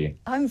 How are you?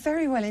 I'm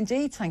very well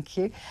indeed, thank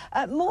you.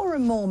 More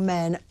and more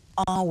men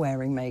are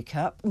wearing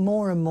makeup.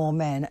 More and more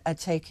men are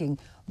taking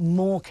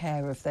more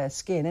care of their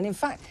skin. And in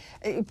fact,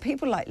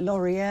 people like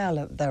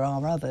L'Oreal, there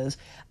are others,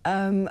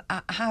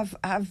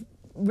 have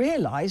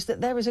realised that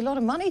there is a lot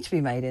of money to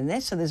be made in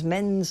this. So there's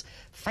men's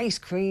face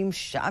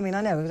creams. I mean, I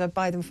know, I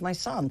buy them for my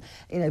son.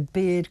 You know,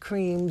 beard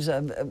creams,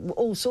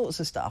 all sorts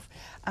of stuff.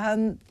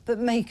 But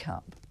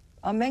makeup.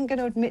 Are men going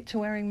to admit to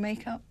wearing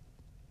makeup?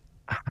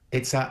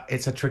 It's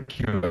a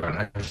tricky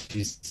one. As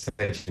you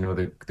said, you know,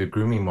 the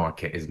grooming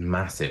market is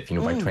massive. You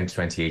know, by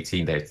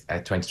 2028,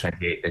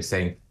 they're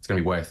saying it's going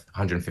to be worth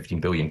 115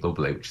 billion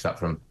globally, which is up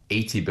from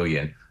 80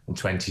 billion in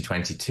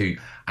 2022.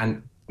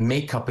 And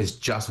makeup is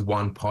just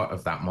one part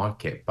of that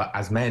market. But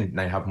as men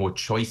now have more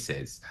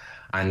choices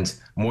and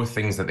more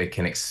things that they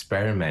can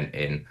experiment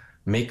in,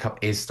 makeup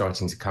is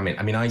starting to come in.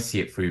 I mean, I see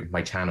it through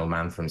my channel,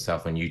 Man for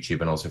Himself, on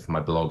YouTube, and also from my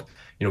blog.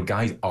 You know,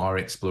 guys are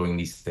exploring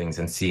these things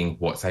and seeing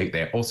what's out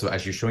there. Also,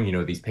 as you're showing, you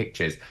know, these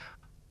pictures,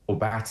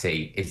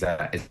 Obate is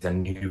a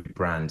new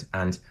brand,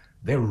 and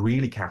they're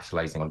really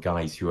capitalizing on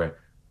guys who are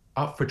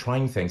up for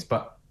trying things.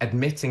 But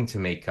admitting to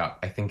makeup,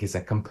 I think, is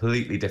a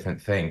completely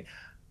different thing.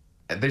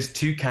 There's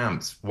two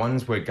camps.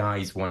 One's where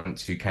guys want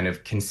to kind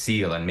of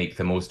conceal and make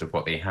the most of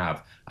what they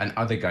have, and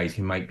other guys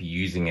who might be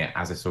using it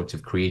as a sort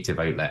of creative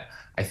outlet.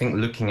 I think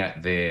looking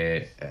at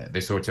the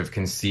sort of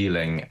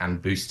concealing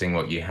and boosting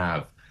what you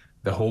have,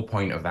 the whole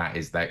point of that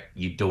is that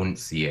you don't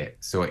see it.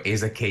 So it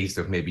is a case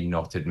of maybe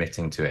not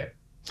admitting to it.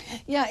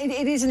 Yeah,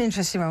 it is an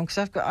interesting one, because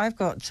I've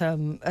got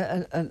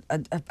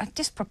a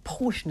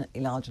disproportionately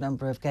large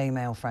number of gay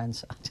male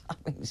friends. I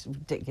mean, it's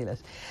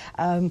ridiculous,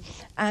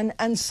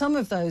 and some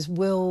of those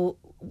will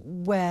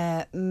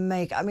wear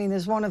makeup. I mean,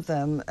 there's one of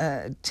them,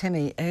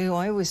 Timmy, who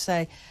I always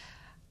say,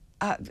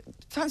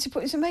 fancy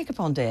putting some makeup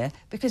on, dear,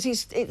 because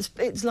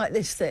it's like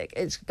this thick.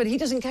 But he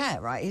doesn't care,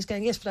 right? He's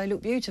going, yes, but I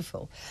look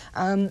beautiful,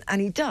 and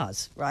he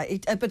does,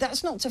 right? But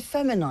that's not to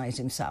feminise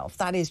himself.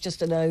 That is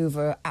just an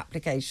over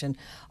application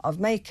of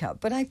makeup.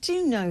 But I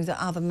do know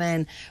that other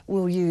men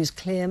will use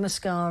clear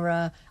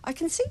mascara. I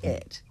can see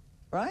it,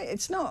 right?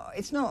 It's not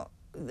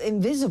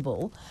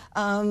invisible,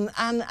 and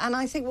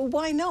I think, well,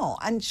 why not?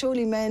 And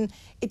surely men,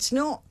 it's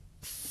not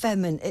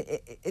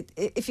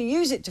if you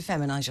use it to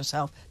feminise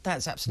yourself,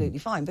 that's absolutely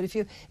fine. But if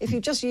you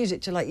just use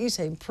it to, like you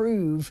say,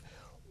 improve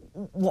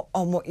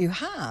on what you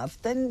have,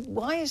 then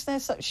why is there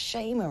such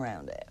shame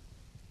around it?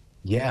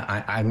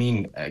 Yeah, I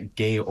mean,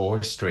 gay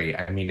or straight.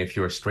 I mean, if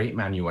you're a straight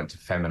man, you want to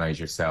feminise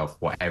yourself,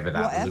 whatever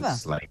that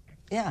looks like.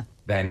 Yeah.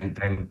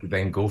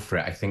 Then go for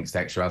it. I think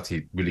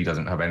sexuality really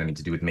doesn't have anything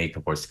to do with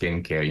makeup or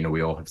skincare. You know,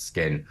 we all have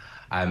skin.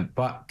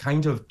 But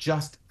kind of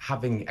just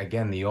having,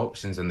 again, the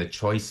options and the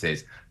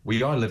choices.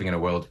 We are living in a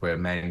world where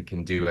men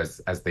can do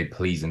as they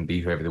please and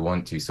be whoever they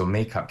want to. So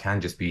makeup can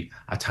just be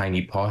a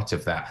tiny part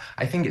of that.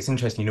 I think it's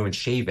interesting, you know, in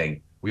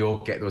shaving, we all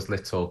get those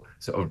little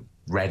sort of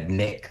red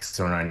nicks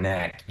on our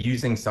neck.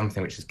 Using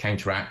something which is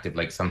counteractive,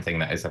 like something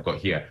that is, I've got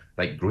here,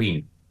 like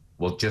green,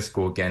 will just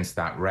go against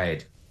that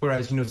red.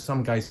 Whereas, you know,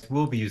 some guys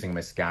will be using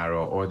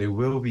mascara, or they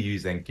will be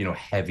using, you know,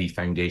 heavy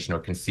foundation or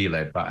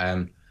concealer.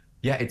 But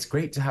yeah, it's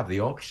great to have the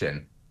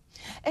option.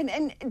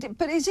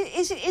 But is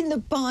it in the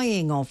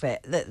buying of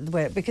it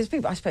because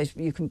people, I suppose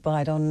you can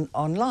buy it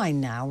online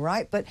now,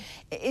 right? But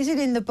is it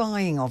in the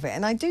buying of it?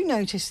 And I do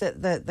notice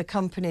that the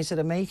companies that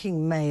are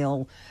making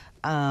male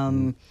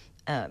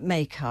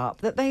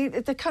makeup, that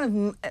the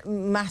kind of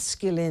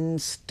masculine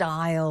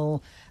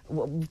style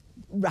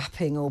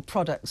wrapping or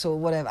products or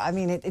whatever. I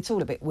mean, it's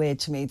all a bit weird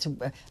to me,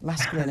 to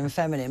masculine and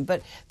feminine,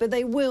 but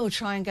they will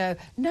try and go,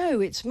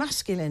 no, it's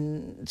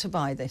masculine to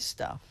buy this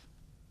stuff.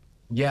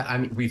 Yeah, I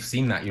mean, we've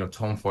seen that. You know,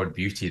 Tom Ford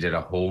Beauty did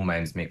a whole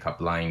men's makeup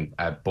line,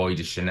 Boy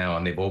de Chanel,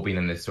 and they've all been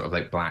in this sort of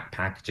like black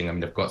packaging. I mean,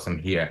 they've got some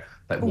here,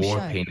 like war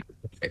paint.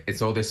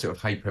 It's all this sort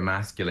of hyper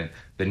masculine.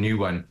 The new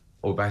one,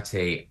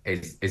 Obate,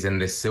 is in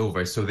this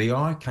silver. So they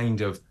are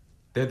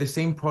they're the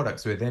same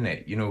products within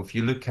it. You know, if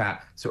you look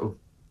at sort of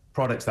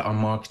products that are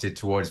marketed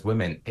towards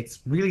women, it's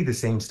really the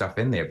same stuff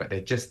in there, but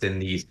they're just in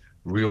these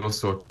real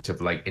sort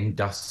of like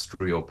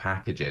industrial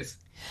packages.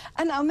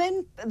 And are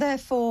men,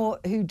 therefore,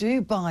 who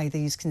do buy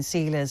these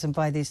concealers and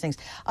buy these things,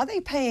 are they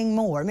paying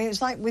more? I mean,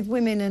 it's like with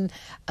women, and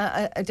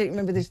I don't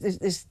remember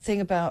this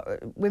thing about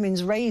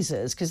women's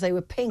razors, because they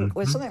were pink,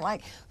 were something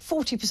like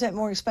 40%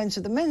 more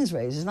expensive than men's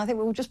razors. And I think,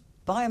 well, we'll just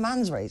buy a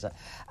man's razor.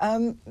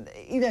 You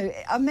know,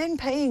 are men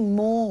paying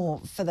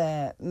more for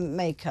their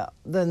makeup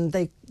than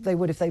they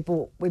would if they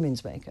bought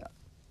women's makeup?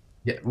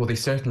 Yeah, well, they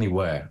certainly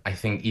were. I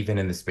think even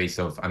in the space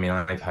of, I mean,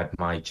 I've had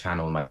my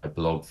channel, my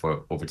blog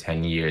for over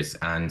 10 years,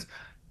 and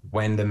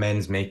when the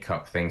men's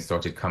makeup thing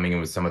started coming in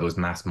with some of those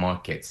mass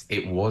markets,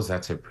 it was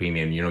at a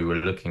premium. You know, we were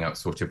looking at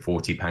sort of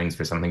 £40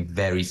 for something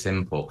very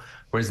simple.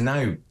 Whereas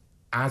now,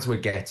 as we're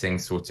getting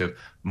sort of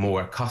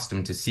more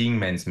accustomed to seeing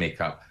men's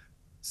makeup,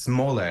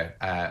 smaller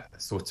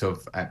sort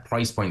of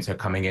price points are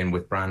coming in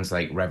with brands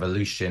like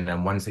Revolution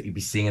and ones that you'd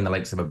be seeing in the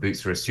likes of a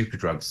Boots or a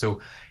Superdrug.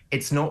 So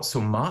it's not so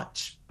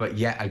much, but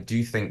yet I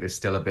do think there's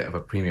still a bit of a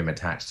premium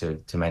attached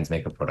to men's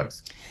makeup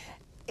products.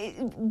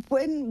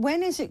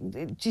 When is it,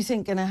 do you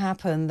think, going to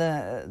happen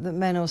that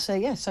men will say,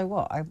 yeah, so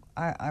what,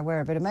 I wear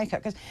a bit of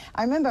makeup? Because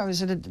I remember I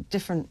was at a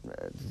different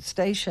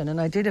station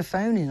and I did a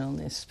phone-in on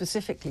this,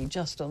 specifically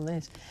just on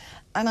this,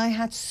 and I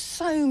had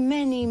so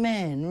many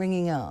men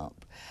ringing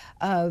up,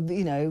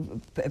 you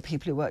know,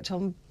 people who worked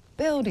on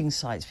building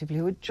sites, people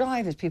who were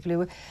drivers, people who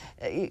were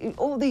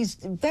all these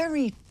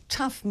very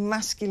tough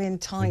masculine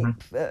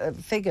type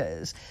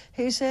figures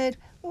who said,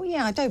 well,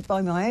 yeah, I don't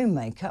buy my own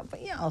makeup,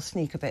 but yeah, I'll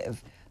sneak a bit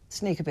of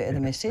the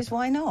missus,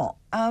 why not?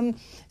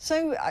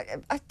 So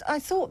I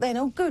thought then,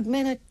 oh good,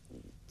 men are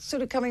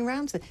sort of coming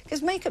round to it,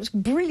 because makeup's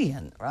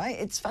brilliant, right?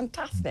 It's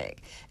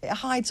fantastic. It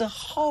hides a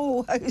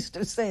whole host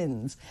of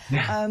sins.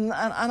 Yeah. And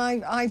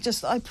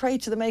I pray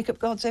to the makeup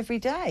gods every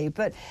day,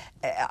 but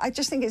I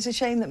just think it's a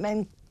shame that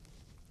men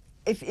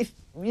if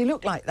you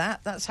look like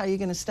that, that's how you're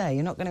going to stay.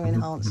 You're not going to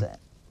enhance it.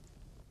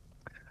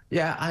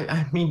 Yeah,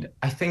 I mean,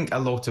 I think a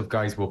lot of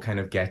guys will kind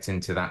of get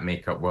into that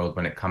makeup world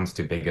when it comes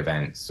to big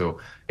events. So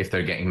if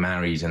they're getting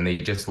married and they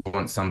just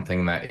want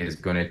something that is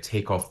going to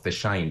take off the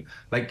shine.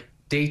 Like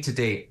day to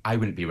day, I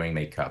wouldn't be wearing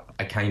makeup.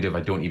 I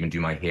don't even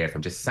do my hair if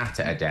I'm just sat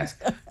at a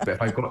desk. But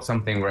if I've got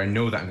something where I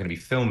know that I'm going to be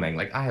filming,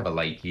 like I have a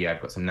light here,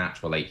 I've got some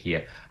natural light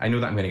here. I know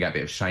that I'm going to get a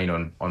bit of shine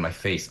on my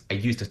face. I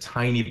used a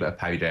tiny bit of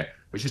powder,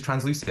 which is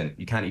translucent.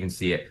 You can't even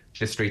see it,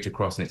 just straight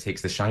across, and it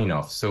takes the shine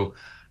off. So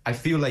I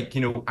feel like,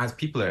 as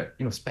people are,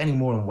 spending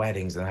more on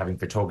weddings and having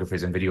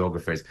photographers and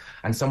videographers,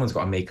 and someone's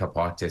got a makeup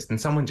artist, and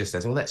someone just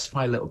says, well, let's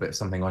try a little bit of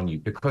something on you.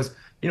 Because,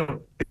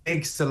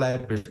 big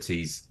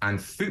celebrities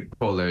and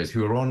footballers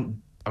who are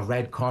on a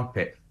red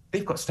carpet,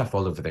 they've got stuff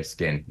all over their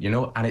skin,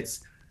 and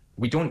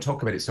we don't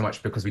talk about it so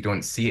much because we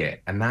don't see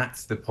it. And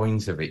that's the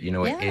point of it,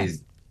 It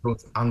is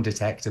both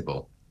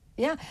undetectable.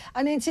 Yeah,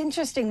 and it's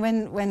interesting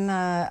when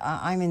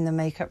I'm in the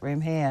makeup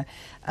room here,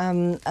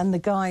 and the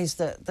guys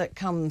that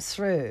come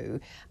through,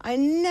 I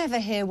never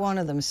hear one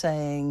of them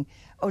saying,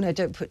 "Oh no,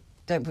 don't put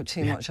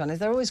too much on it."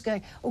 They're always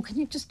going, "Oh, can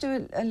you just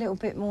do a little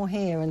bit more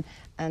here and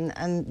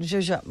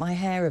zhuzh up my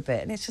hair a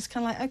bit?" And it's just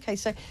kind of like, okay,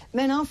 so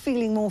men are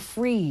feeling more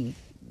free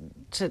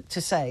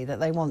to say that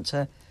they want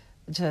to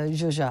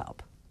zhuzh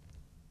up.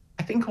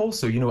 I think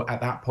also,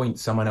 at that point,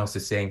 someone else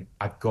is saying,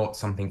 "I've got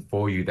something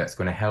for you that's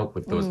going to help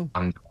with those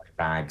under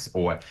bags,"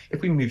 or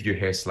if we move your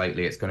hair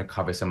slightly, it's going to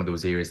cover some of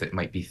those areas that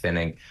might be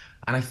thinning.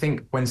 And I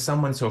think when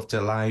someone sort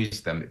of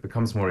allows them, it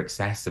becomes more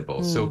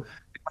accessible. So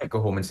they might go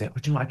home and say,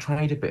 "Oh, I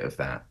tried a bit of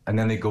that," and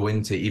then they go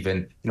into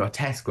even a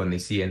Tesco and they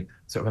see in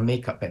sort of a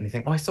makeup bit and they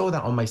think, "Oh, I saw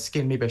that on my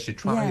skin, maybe I should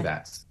try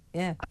that."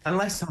 Yeah.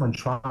 Unless someone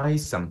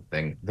tries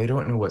something, they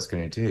don't know what's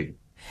going to do.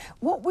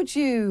 What would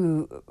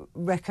you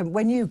reckon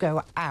when you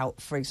go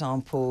out, for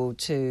example,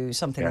 to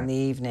something in the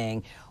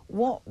evening?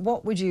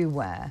 What would you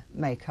wear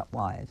makeup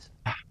wise?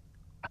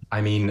 I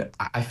mean,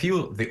 I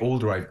feel the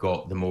older I've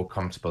got, the more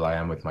comfortable I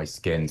am with my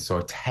skin. So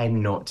I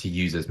tend not to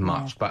use as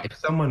much. But if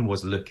someone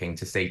was looking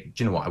to say, "Do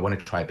you know what? I want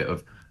to try a bit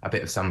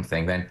of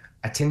something," then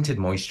a tinted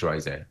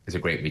moisturizer is a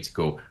great way to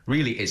go.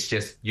 Really, it's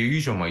just your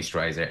usual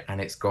moisturizer, and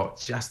it's got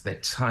just the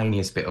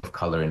tiniest bit of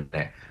color in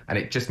it. And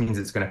it just means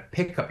it's going to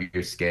pick up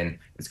your skin.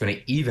 It's going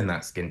to even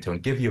that skin tone,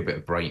 give you a bit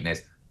of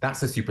brightness.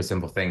 That's a super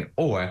simple thing.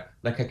 Or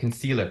like a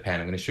concealer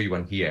pen. I'm going to show you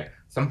one here.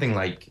 Something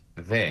like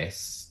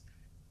this.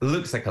 It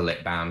looks like a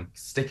lip balm.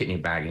 Stick it in your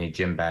bag, in your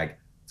gym bag.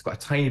 It's got a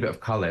tiny bit of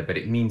color, but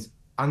it means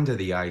under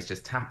the eyes,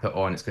 just tap it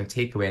on. It's going to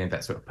take away any of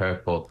that sort of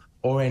purple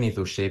or any of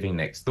those shaving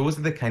nicks. Those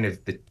are the kind of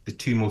the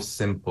two most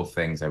simple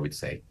things, I would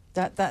say.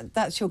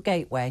 That's your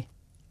gateway.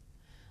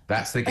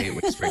 That's the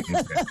gateway straight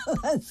into it.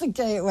 That's the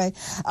gateway.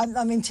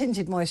 I mean,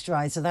 tinted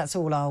moisturiser, that's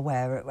all I'll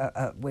wear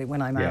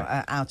when I'm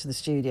out of the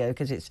studio,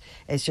 because it's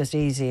just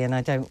easy, and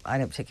I don't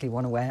particularly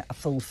want to wear a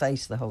full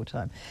face the whole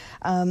time.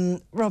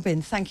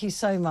 Robin, thank you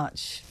so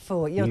much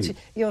for...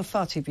 You're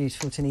far too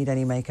beautiful to need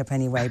any makeup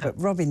anyway, but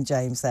Robin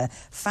James there,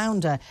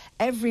 founder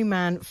Every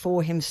Man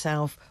For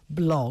Himself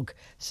blog.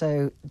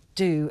 So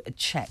do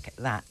check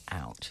that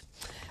out.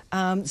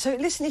 So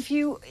listen, if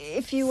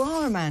you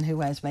are a man who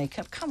wears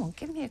makeup, come on,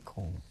 give me a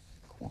call.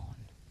 Go on.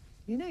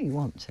 You know you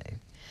want to.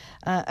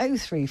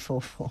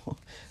 0344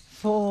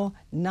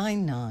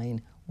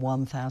 499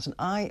 1000.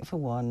 I, for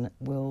one,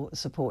 will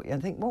support you. I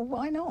think, well,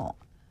 why not?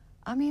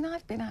 I mean,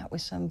 I've been out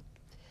with some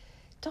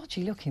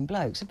dodgy-looking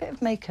blokes. A bit of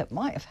makeup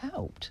might have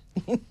helped.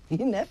 You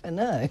never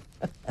know.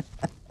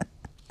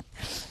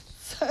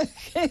 So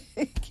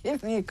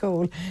give me a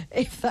call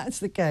if that's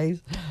the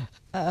case.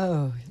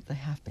 Oh, they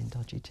have been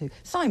dodgy too.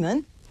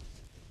 Simon?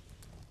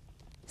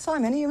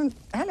 Simon, are you in...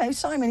 Hello,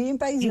 Simon, are you in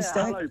Basingstoke?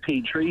 Yeah, hello,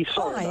 Petrie.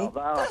 Sorry about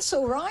that. That's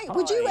all right. Hi.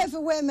 Would you ever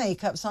wear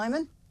makeup,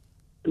 Simon?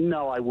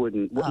 No, I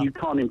wouldn't. Well, you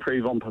can't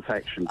improve on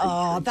perfection, Petrie.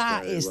 Oh,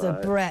 that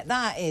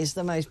is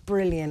the most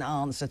brilliant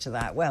answer to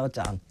that. Well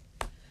done.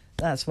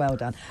 That's well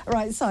done. All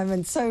right,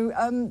 Simon, so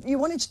you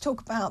wanted to talk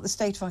about the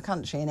state of our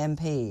country and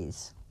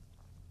MPs.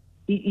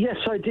 Yes,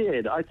 I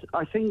did. I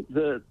think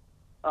that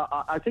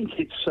I think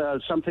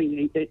it's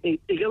something.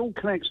 It all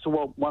connects to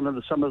what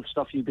some of the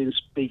stuff you've been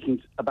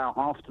speaking about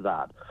after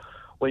that,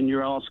 when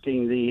you're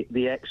asking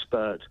the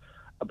expert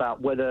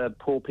about whether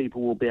poor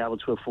people will be able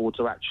to afford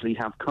to actually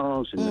have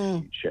cars in the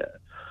future.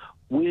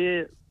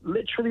 We're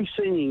literally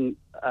seeing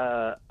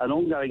an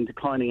ongoing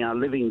decline in our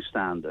living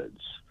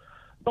standards,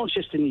 not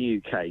just in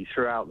the UK,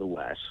 throughout the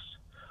West.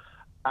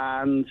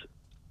 And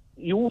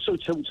you also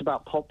talked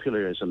about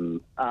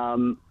populism.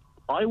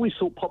 I always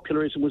thought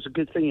populism was a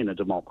good thing in a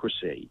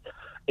democracy.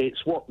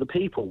 It's what the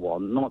people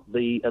want, not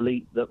the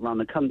elite that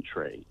run a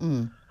country.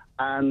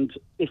 And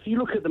if you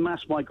look at the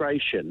mass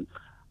migration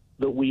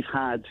that we've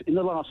had in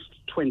the last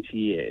 20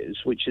 years,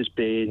 which has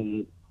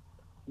been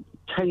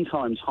 10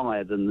 times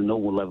higher than the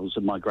normal levels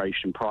of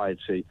migration prior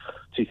to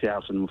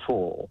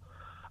 2004,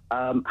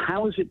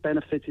 how has it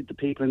benefited the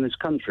people in this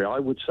country? I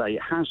would say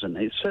it hasn't.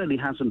 It certainly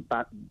hasn't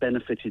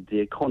benefited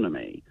the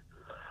economy.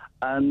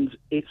 And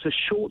it's a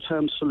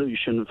short-term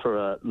solution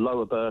for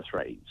lower birth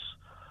rates.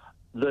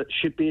 that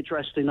should be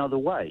addressed in other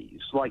ways.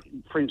 Like,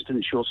 for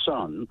instance, your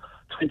son,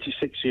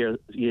 26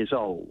 years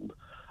old.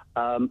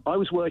 I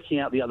was working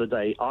out the other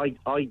day.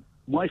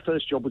 My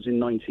first job was in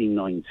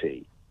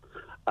 1990.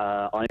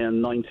 I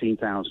earned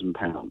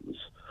 £19,000.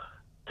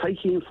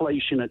 Taking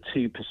inflation at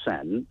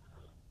 2%,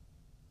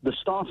 the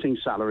starting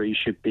salary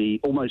should be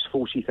almost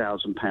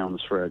 £40,000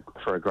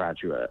 for a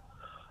graduate.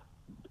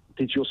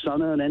 Did your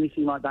son earn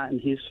anything like that in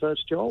his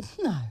first job?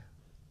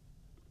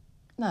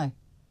 No,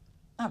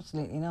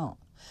 absolutely not.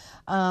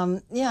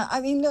 Yeah, I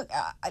mean,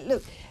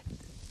 look,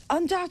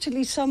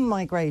 undoubtedly some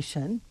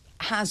migration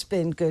has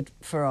been good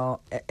for our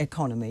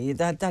economy.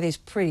 That is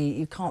pretty.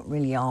 You can't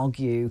really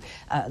argue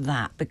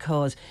that,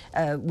 because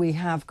we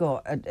have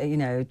got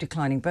a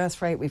declining birth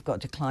rate. We've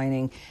got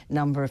declining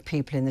number of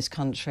people in this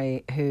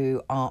country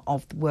who are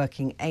of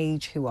working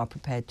age, who are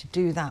prepared to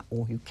do that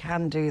or who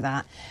can do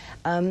that,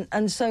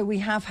 and so we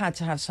have had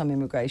to have some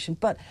immigration.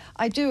 But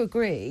I do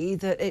agree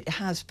that it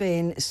has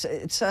been.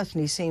 It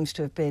certainly seems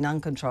to have been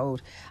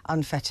uncontrolled,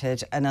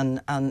 unfettered,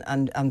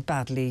 and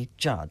badly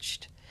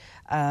judged.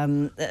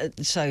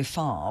 So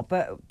far,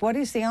 but what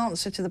is the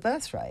answer to the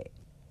birth rate?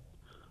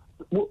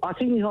 Well, I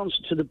think the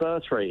answer to the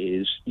birth rate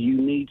is you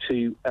need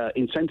to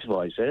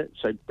incentivise it,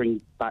 so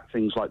bring back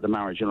things like the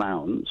marriage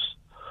allowance.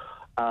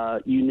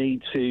 You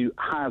need to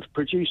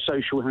produce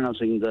social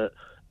housing that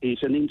is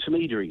an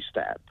intermediary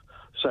step,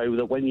 so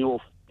that when you're,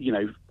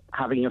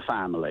 having a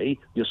family,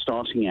 you're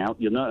starting out,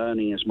 you're not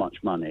earning as much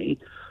money,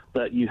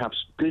 that you have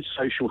good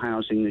social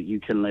housing that you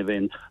can live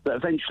in, that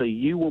eventually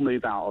you will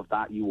move out of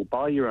that, you will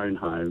buy your own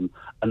home,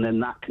 and then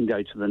that can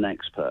go to the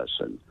next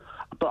person.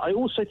 But I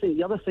also think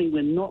the other thing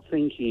we're not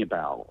thinking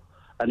about,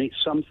 and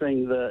it's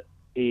something that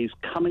is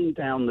coming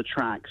down the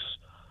tracks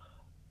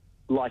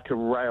like a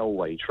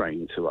railway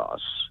train to us,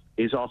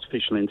 is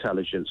artificial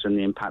intelligence and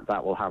the impact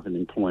that will have in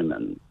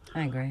employment.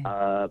 I agree.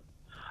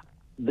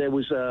 There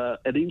was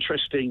an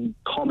interesting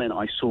comment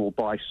I saw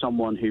by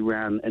someone who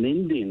ran an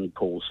Indian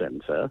call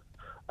centre,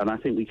 and I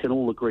think we can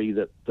all agree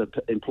that the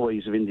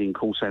employees of Indian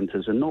call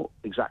centres are not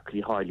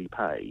exactly highly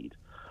paid,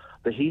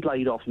 that he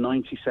laid off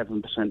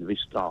 97% of his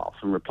staff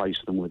and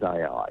replaced them with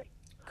AI.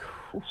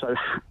 So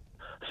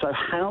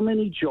how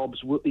many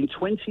jobs will, in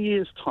 20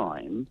 years'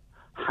 time,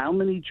 how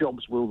many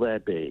jobs will there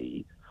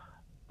be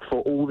for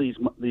all these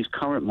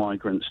current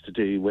migrants to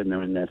do when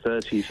they're in their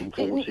 30s and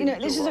 40s?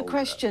 This is a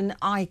question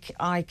I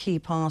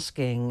keep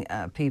asking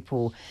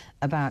people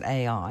about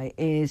AI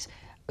is,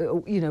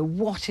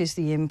 what is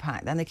the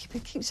impact? And they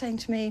keep saying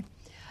to me,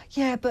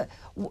 yeah, but,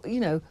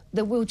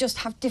 that we'll just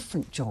have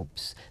different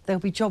jobs. There'll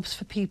be jobs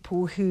for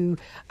people who,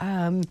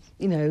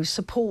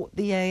 support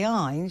the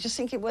AI. And you're just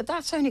thinking, well,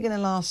 that's only going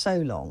to last so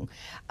long.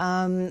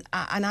 And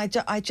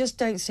I just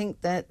don't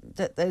think that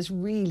there's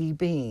really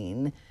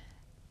been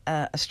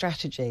a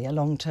strategy, a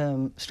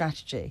long-term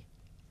strategy.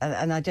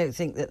 And I don't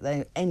think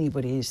that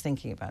anybody is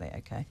thinking about it,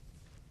 OK?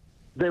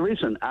 There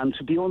isn't, and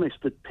to be honest,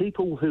 the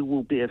people who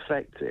will be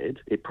affected,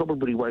 it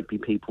probably won't be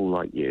people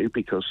like you,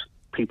 because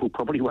people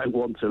probably won't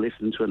want to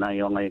listen to an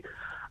AI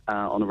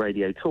on a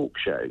radio talk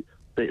show,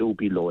 but it will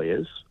be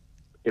lawyers,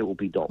 it will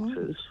be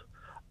doctors.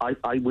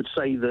 I would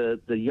say the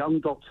young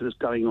doctors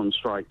going on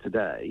strike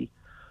today,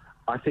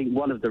 I think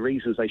one of the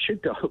reasons they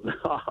should go,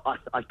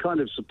 I kind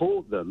of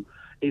support them,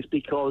 is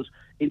because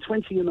in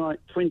 20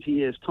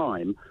 years'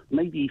 time,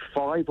 maybe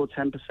 5 or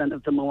 10%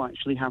 of them will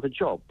actually have a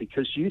job,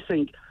 because you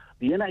think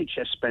the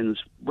NHS spends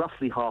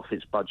roughly half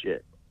its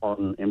budget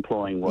on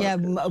employing workers. Yeah,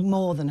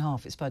 more than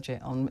half its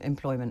budget on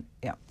employment,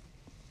 yeah.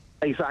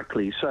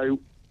 Exactly. So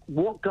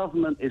what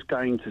government is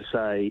going to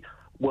say,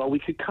 well, we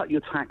could cut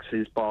your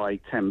taxes by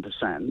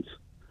 10%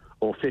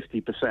 or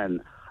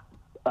 50%,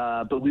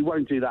 but we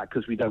won't do that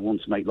because we don't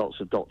want to make lots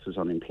of doctors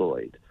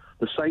unemployed.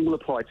 The same will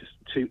apply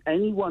to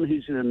anyone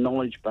who's in a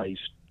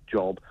knowledge-based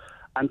job.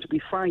 And to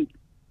be frank,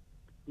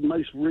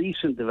 most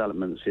recent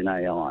developments in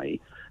AI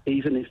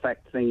even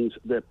affect things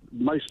that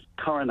most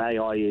current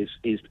AI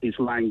is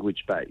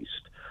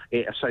language-based.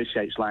 It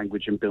associates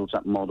language and builds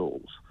up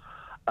models.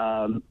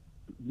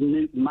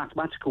 New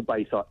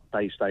mathematical-based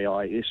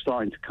AI is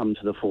starting to come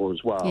to the fore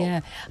as well.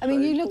 Yeah, I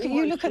mean, you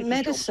look at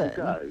medicine.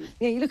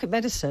 Yeah, you look at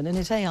medicine, and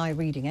it's AI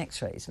reading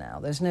X-rays now.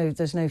 There's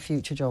no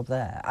future job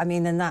there. I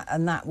mean, and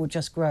that will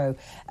just grow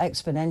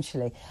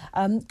exponentially.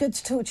 Good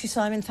to talk to you,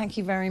 Simon. Thank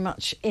you very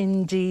much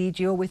indeed.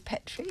 You're with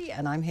Petrie,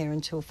 and I'm here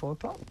until 4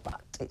 o'clock.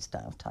 But it's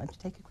now time to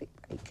take a quick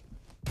break.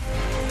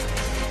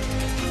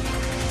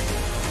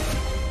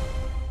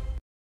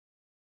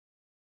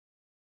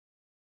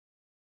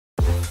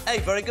 Hey,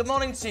 very good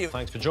morning to you.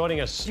 Thanks for joining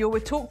us. You're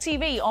with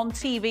talkTV,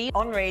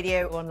 on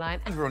radio, online.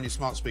 And we're on your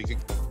smart speaker.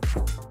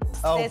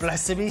 Oh,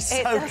 bless him, he's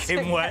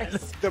soaking wet.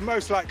 The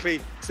most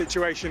likely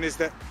situation is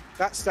that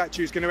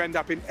statue is going to end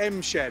up in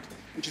M-Shed,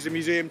 which is a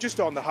museum just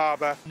on the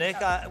harbour. Nick,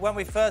 when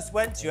we first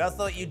went to you, I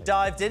thought you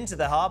dived into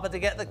the harbour to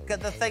get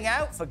the thing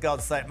out, for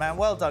God's sake, man.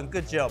 Well done,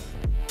 good job.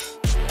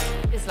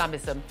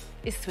 Islamism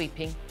is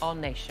sweeping our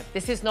nation.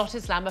 This is not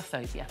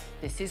Islamophobia.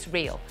 This is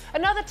real.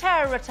 Another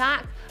terror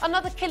attack,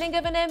 another killing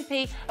of an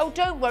MP. Oh,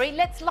 don't worry,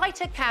 let's light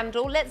a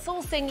candle, let's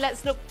all sing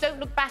Don't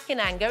Look Back in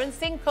Anger and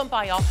sing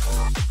Kumbaya.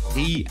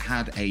 He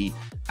had a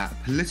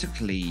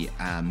politically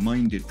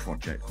minded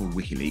project called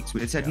WikiLeaks.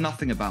 It said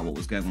nothing about what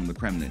was going on in the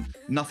Kremlin,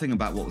 nothing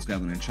about what was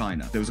going on in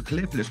China. There was a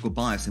clear political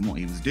bias in what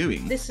he was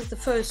doing. This is the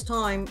first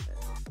time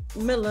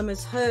Milam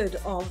has heard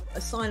of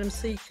asylum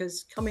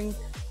seekers coming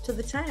to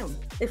the town.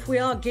 If we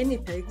are guinea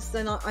pigs,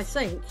 then I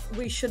think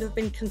we should have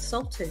been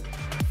consulted.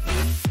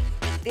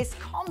 This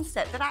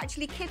concept that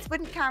actually kids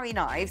wouldn't carry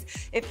knives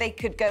if they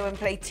could go and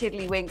play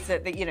tiddlywinks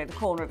at the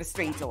corner of a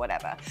street or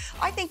whatever.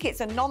 I think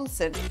it's a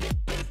nonsense.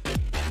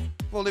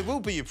 Well, it will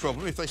be your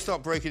problem if they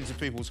start breaking into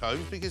people's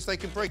homes, because they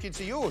can break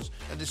into yours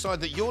and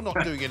decide that you're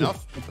not doing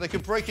enough. They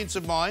can break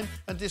into mine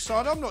and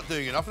decide I'm not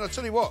doing enough. And I'll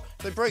tell you what,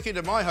 if they break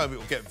into my home, it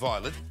will get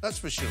violent, that's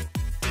for sure.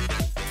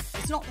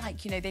 It's not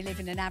like, they live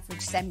in an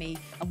average semi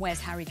and where's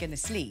Harry going to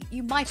sleep?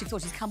 You might have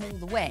thought he's come all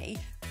the way.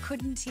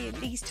 Couldn't he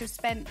at least have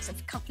spent a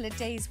couple of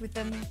days with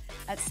them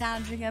at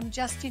Sandringham,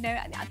 just, to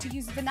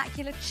use the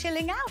vernacular,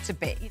 chilling out a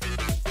bit?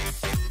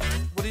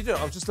 What are you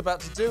doing? I was just about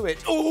to do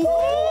it. Ooh!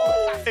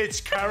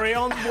 It's Carry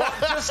On. What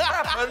just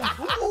happened?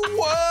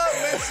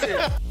 Whoa, missing.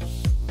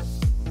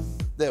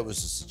 There was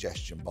a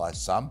suggestion by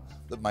some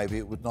that maybe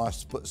it would be nice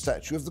to put a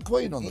statue of the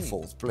Queen on the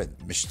fourth plinth.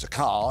 Mr.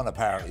 Khan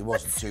apparently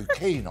wasn't too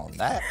keen on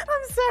that.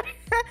 I'm sorry.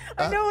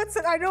 I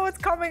know it's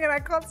coming and I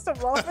can't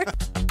stop laughing.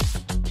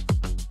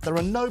 There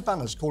are no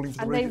banners calling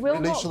for the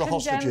release of the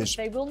hostages.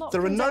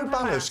 There are no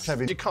banners,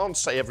 Kevin. You can't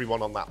say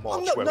everyone on that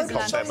march went and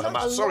condemn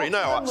Hamas. Sorry,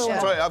 no,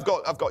 sorry, I've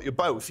got you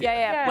both.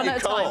 Yeah. Well, you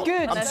can't.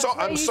 Good.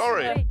 I'm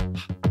sorry.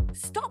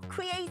 Stop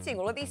creating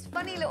all of these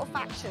funny little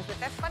factions with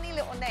their funny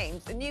little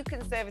names. The New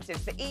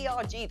Conservatives, the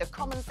ERG, the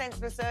Common Sense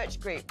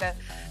Research Group, the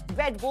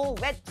Red Wall,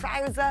 Red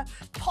Trouser,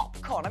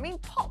 Popcorn. I mean,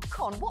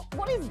 popcorn,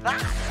 what is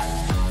that?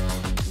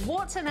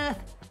 What on earth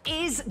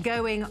is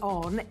going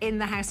on in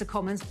the House of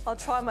Commons? I'll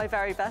try my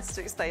very best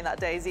to explain that,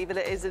 Daisy, but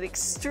it is an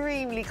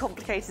extremely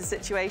complicated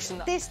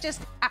situation. This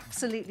just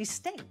absolutely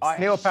stinks.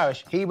 Neil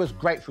Parish, he was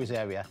great for his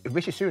area. If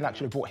Rishi Sunak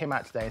should have brought him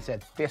out today and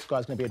said, this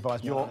guy's going to be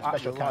advised by a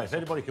special counsel. If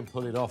anybody can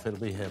pull it off, it'll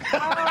be him.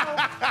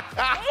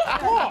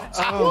 What?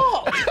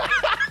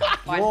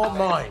 Your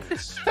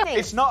minds.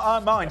 It's not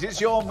our minds,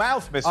 it's your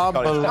mouth, Mr.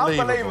 Collins.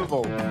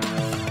 Unbelievable.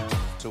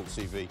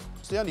 talkTV.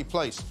 It's the only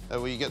place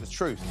where you get the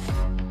truth.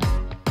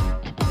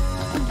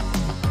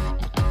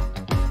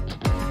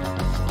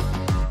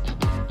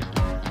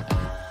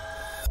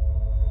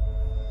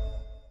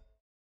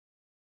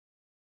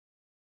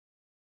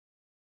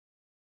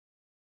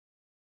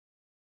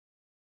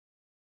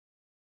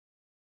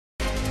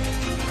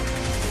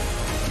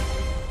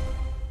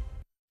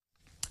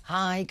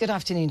 Hi, good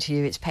afternoon to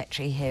you. It's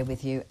Petrie here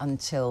with you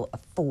until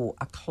 4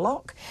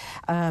 o'clock.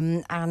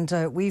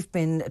 We've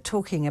been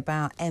talking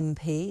about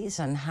MPs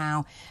and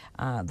how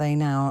they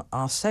now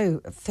are so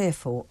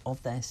fearful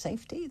of their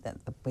safety that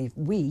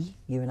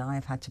you and I,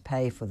 have had to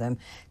pay for them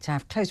to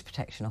have close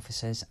protection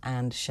officers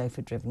and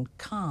chauffeur-driven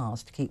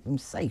cars to keep them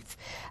safe.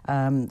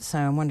 So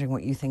I'm wondering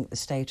what you think the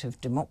state of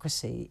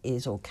democracy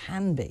is or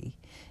can be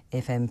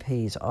if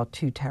MPs are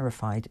too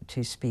terrified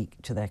to speak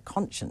to their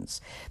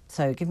conscience.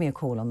 So give me a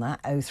call on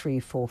that,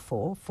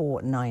 0344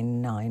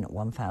 499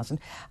 1000.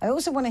 I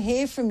also want to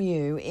hear from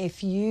you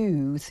if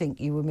you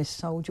think you were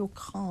missold your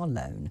car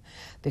loan,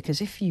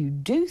 because if you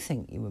do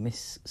think you were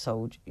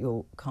missold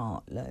your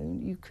car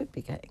loan, you could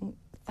be getting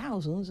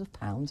thousands of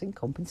pounds in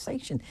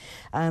compensation.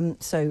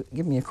 So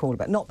give me a call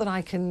about, not that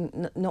I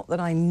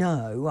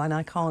know, and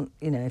I can't,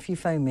 if you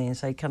phone me and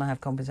say, can I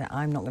have compensation,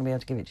 I'm not going to be able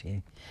to give it to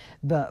you,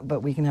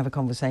 but we can have a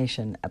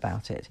conversation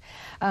about it.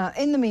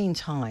 In the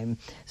meantime,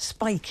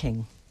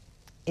 spiking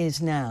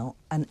is now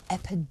an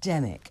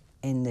epidemic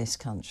in this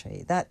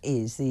country. That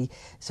is the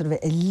sort of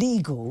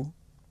illegal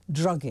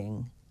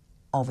drugging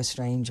of a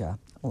stranger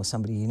or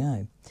somebody you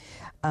know.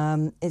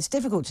 It's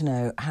difficult to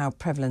know how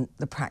prevalent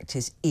the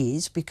practice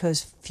is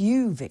because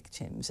few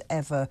victims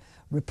ever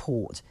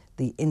report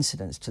the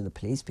incidents to the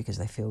police because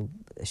they feel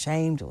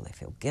ashamed or they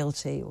feel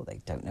guilty or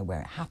they don't know where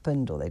it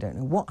happened or they don't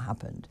know what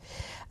happened.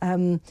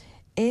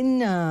 In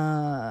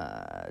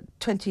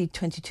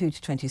 2022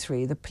 to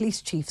 23, the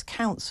Police Chiefs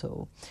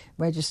Council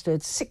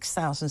registered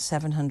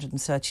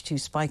 6,732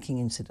 spiking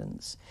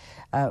incidents.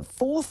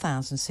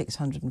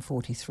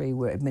 4,643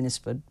 were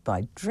administered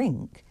by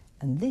drink,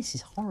 and this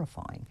is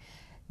horrifying,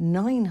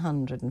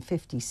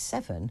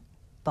 957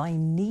 by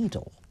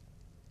needle.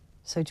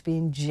 So to be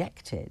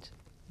injected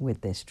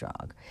with this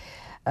drug.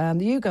 The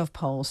YouGov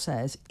poll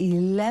says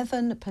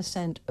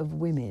 11% of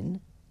women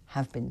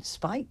have been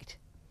spiked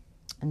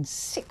and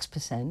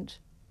 6%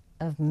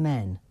 of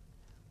men.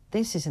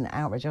 This is an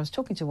outrage. I was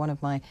talking to one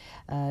of my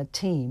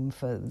team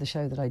for the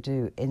show that I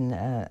do in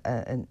the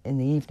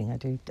evening. I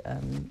do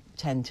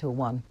 10 till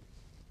 1.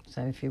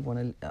 So if you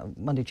want to,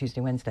 Monday,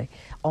 Tuesday, Wednesday,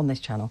 on this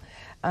channel.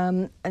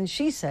 And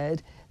she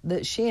said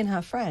that she and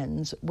her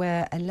friends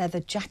wear a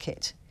leather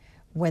jacket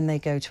when they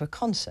go to a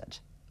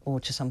concert or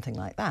to something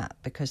like that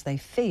because they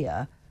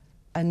fear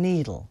a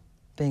needle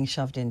being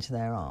shoved into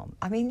their arm.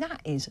 I mean,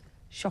 that is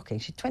shocking.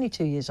 She's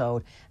 22 years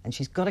old and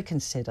she's got to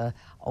consider,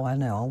 oh, I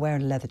know, I'll wear a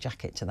leather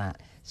jacket to that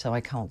so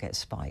I can't get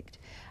spiked.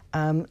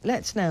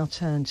 Let's now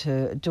turn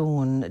to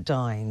Dawn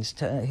Dines,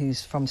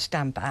 who's from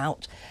Stamp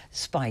Out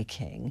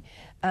Spiking.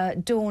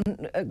 Dawn,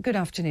 good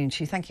afternoon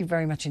to you. Thank you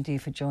very much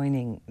indeed for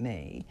joining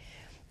me.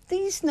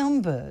 These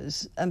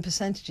numbers and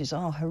percentages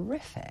are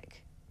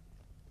horrific.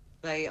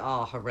 They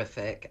are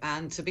horrific.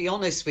 And to be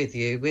honest with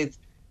you, with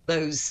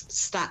those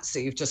stats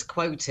that you've just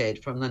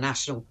quoted from the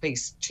National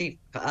Chief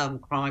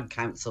Crime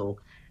Council,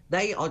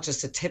 they are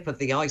just a tip of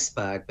the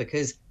iceberg,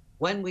 because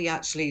when we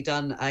actually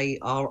done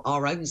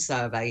our own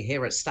survey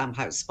here at Stamp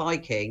Out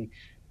Spiking,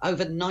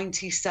 over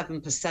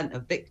 97%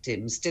 of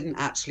victims didn't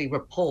actually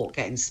report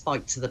getting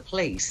spiked to the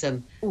police.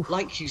 And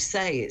like you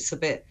say, it's a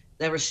bit,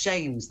 they're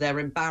ashamed, they're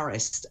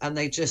embarrassed, and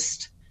they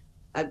just,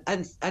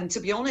 and to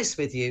be honest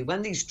with you,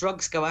 when these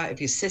drugs go out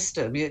of your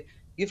system,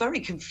 you're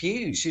very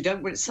confused. You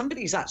don't,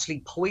 somebody's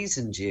actually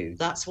poisoned you.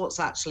 That's what's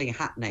actually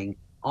happening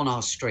on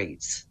our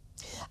streets.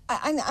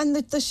 And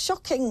the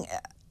shocking,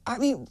 I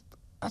mean,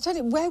 I don't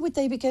know, where would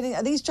they be getting?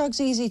 Are these drugs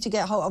easy to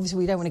get hold of? Obviously,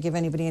 we don't want to give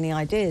anybody any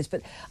ideas,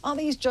 but are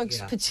these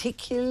drugs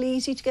particularly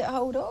easy to get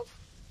hold of?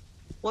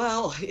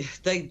 Well,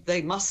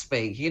 they must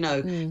be. You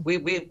know,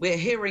 we're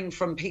hearing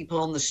from people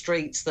on the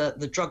streets that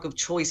the drug of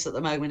choice at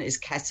the moment is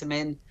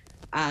ketamine,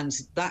 and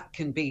that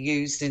can be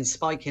used in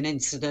spiking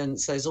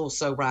incidents. There's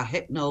also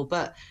Rohypnol,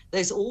 but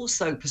there's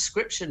also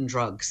prescription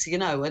drugs, you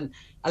know. And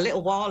a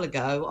little while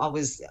ago, I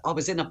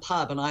was in a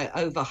pub and I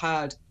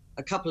overheard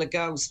a couple of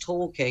girls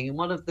talking, and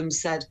one of them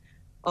said,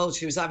 oh,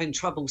 she was having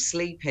trouble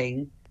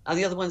sleeping. And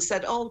the other one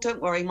said, oh,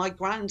 don't worry, my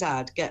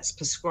granddad gets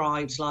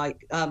prescribed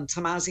like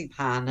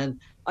temazepam and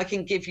I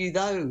can give you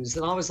those.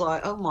 And I was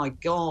like, oh, my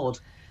God.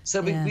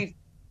 So we've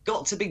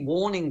got to be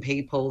warning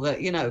people that,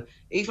 you know,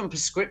 even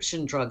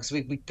prescription drugs,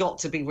 we've got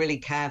to be really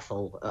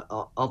careful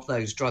of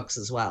those drugs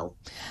as well.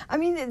 I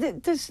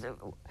mean,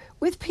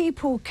 with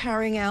people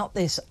carrying out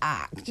this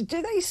act,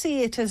 do they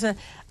see it as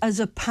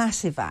a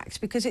passive act?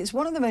 Because it's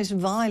one of the most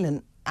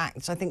violent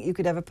acts I think you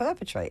could ever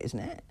perpetrate, isn't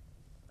it?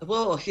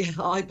 Well, yeah,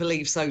 I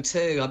believe so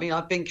too. I mean,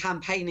 I've been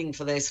campaigning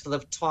for this for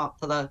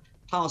the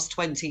past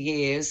 20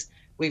 years.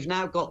 We've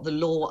now got the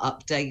law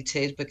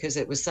updated because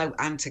it was so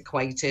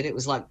antiquated. It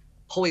was like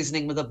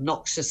poisoning with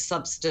obnoxious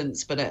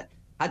substance, but it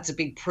had to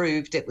be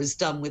proved it was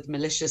done with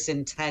malicious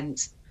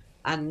intent.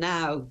 And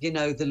now, you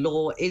know, the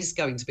law is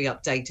going to be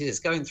updated. It's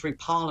going through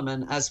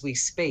Parliament as we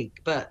speak.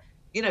 But,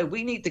 you know,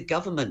 we need the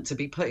government to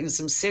be putting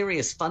some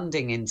serious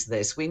funding into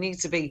this. We need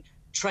to be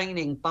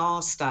training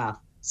bar staff,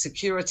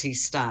 security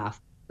staff,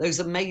 those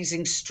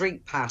amazing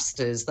street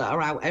pastors that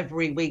are out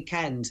every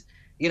weekend,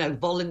 you know,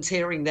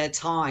 volunteering their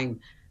time,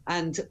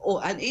 and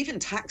even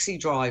taxi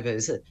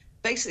drivers.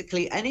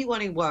 Basically, anyone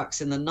who works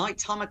in the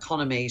nighttime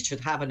economy should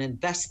have an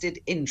invested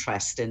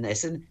interest in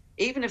this. And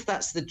even if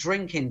that's the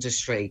drink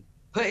industry,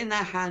 putting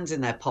their hands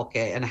in their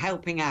pocket and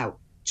helping out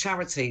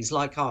charities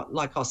like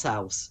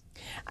ourselves.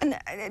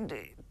 And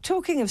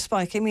talking of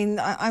spiking, I mean,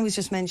 I was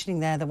just mentioning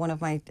there that one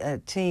of my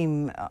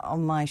team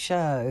on my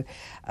show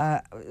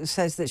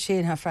says that she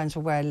and her friends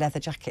will wear leather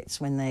jackets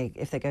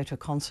if they go to a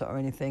concert or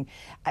anything.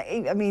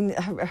 I mean,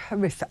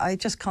 horrific. I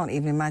just can't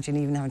even imagine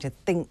even having to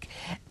think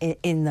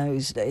in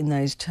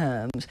those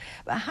terms.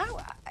 But how,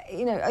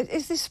 you know,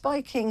 is this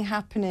spiking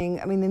happening?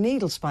 I mean, the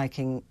needle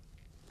spiking,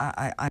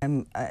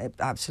 I'm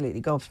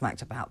absolutely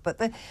gobsmacked about, but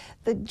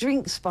the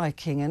drink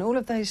spiking and all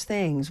of those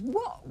things,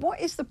 what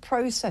is the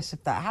process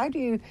of that? How do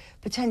you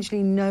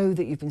potentially know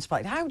that you've been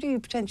spiked? How do you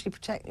potentially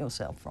protect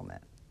yourself from it?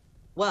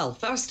 Well,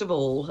 first of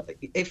all,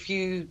 if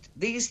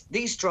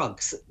these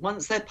drugs,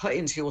 once they're put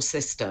into your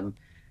system,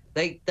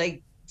 they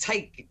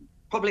take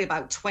probably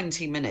about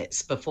 20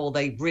 minutes before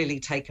they really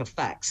take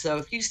effect. So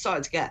if you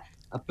start to get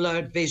a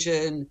blurred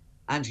vision,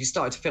 and you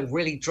start to feel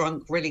really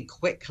drunk really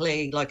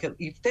quickly,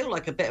 you feel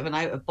like a bit of an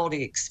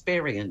out-of-body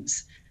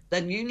experience,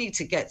 then you need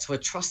to get to a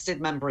trusted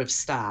member of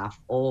staff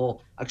or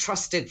a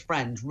trusted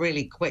friend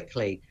really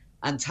quickly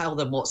and tell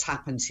them what's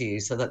happened to you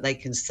so that they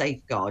can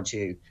safeguard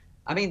you.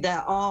 I mean,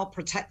 there are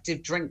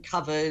protective drink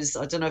covers.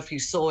 I don't know if you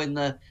saw in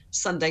the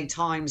Sunday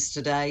Times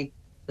today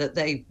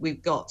that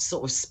we've got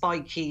sort of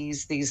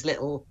spikies, these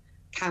little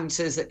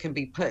counters that can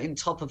be put in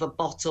top of a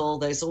bottle.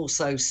 There's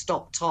also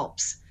stop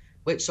tops,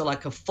 which are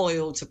like a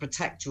foil to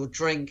protect your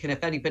drink. And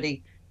if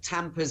anybody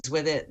tampers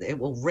with it, it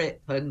will rip.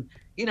 And,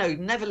 you know,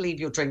 never leave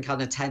your drink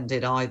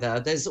unattended either.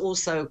 There's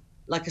also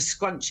like a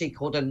scrunchie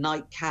called a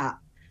nightcap.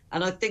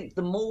 And I think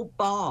the more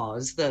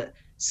bars that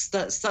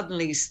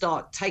suddenly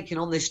start taking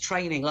on this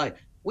training, like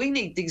we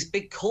need these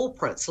big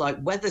corporates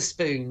like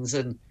Wetherspoons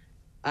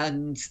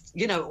and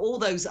you know, all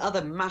those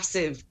other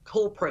massive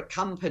corporate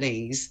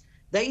companies,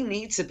 they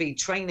need to be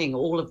training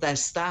all of their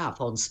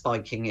staff on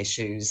spiking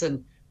issues.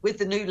 And with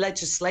the new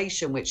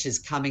legislation which is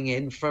coming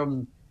in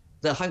from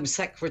the Home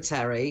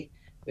Secretary,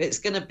 it's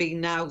going to be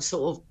now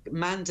sort of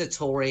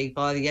mandatory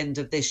by the end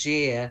of this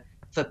year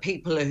for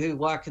people who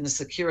work in the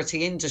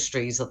Security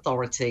Industries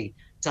Authority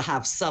to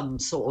have some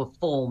sort of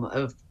form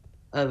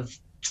of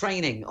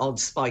training on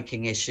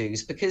spiking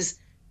issues, because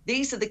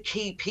these are the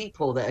key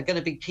people that are going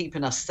to be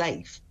keeping us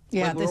safe.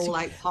 Yeah, when we're all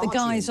out the partying.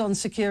 guys on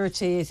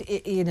security,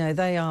 you know,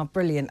 they are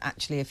brilliant.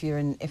 Actually, if you're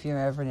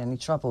ever in any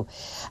trouble,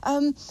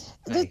 the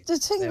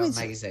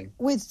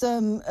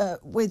thing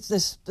with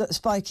the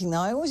spiking,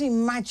 though, I always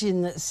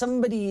imagine that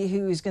somebody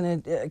who is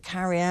going to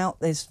carry out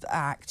this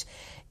act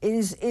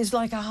is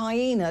like a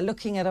hyena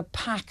looking at a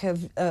pack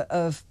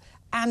of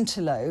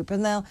antelope,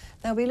 and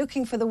they'll be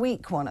looking for the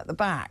weak one at the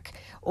back,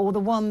 or the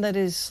one that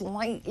is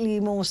slightly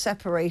more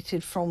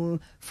separated from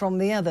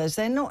the others.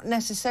 They're not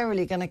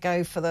necessarily going to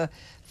go for the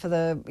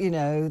you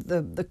know,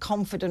 the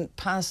confident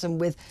person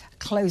with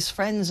close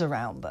friends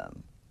around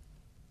them.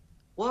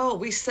 Well,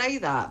 we say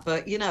that,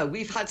 but you know,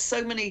 we've had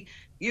so many.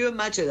 You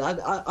imagine,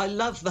 I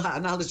love that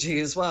analogy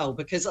as well,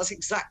 because that's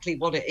exactly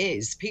what it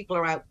is. People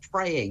are out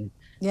praying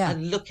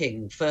and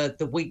looking for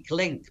the weak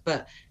link,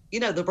 but you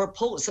know, the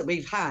reports that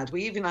we've had,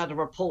 we even had a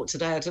report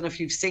today, I don't know if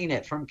you've seen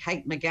it, from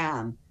Kate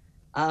McGann,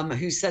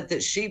 who said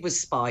that she was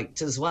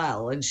spiked as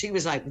well, and she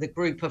was out with a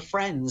group of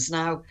friends.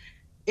 Now,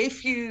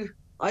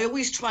 I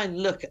always try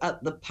and look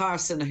at the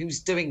person who's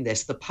doing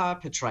this, the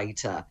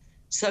perpetrator.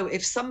 So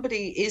if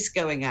somebody is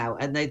going out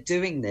and they're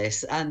doing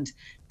this and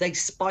they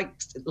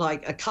spiked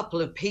like a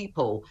couple of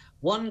people,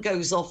 one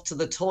goes off to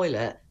the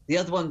toilet, the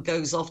other one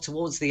goes off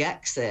towards the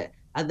exit,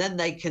 and then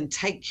they can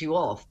take you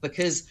off,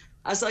 because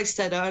as I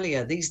said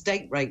earlier, these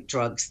date rape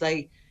drugs,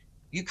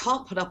 you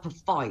can't put up a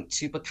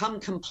fight. You become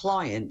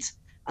compliant,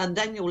 and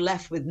then you're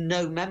left with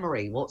no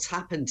memory what's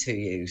happened to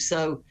you.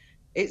 So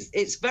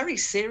it's very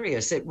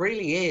serious. It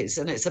really is.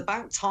 And it's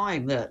about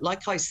time that,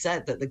 like I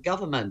said, that the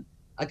government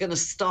are going to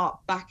start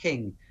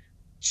backing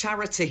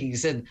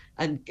charities and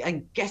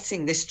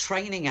getting this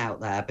training out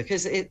there,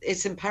 because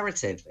it's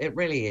imperative. It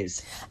really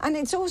is. And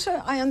it's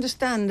also, I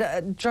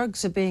understand,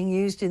 drugs are being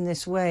used in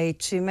this way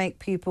to make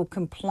people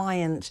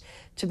compliant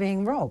to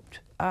being robbed.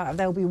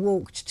 They'll be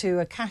walked to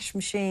a cash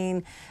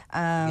machine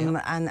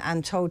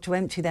and told to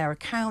empty their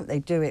account. They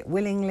do it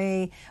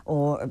willingly,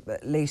 or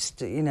at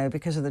least, you know,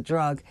 because of the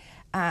drug.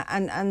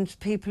 And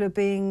people are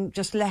being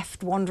just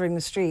left wandering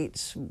the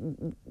streets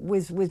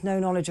with no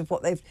knowledge of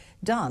what they've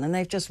done, and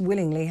they've just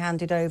willingly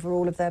handed over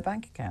all of their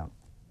bank account.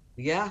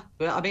 Yeah,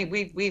 but I mean,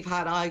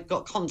 I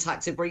got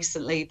contacted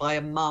recently by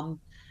a mum,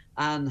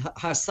 and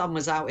her son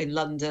was out in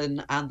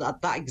London, and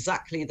that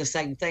exactly the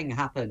same thing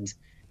happened.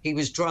 He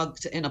was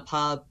drugged in a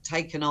pub,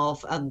 taken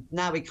off, and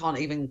now he can't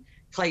even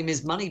claim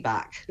his money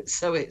back.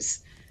 So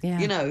it's,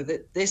 you know,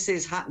 that this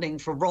is happening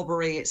for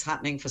robbery, it's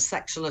happening for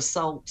sexual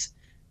assault,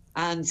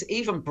 and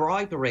even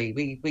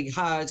bribery. We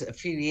heard a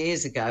few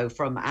years ago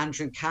from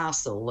Andrew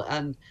Castle,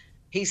 and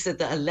he said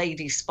that a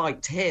lady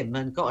spiked him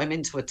and got him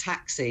into a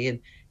taxi, and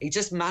he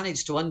just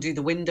managed to undo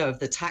the window of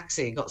the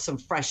taxi and got some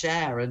fresh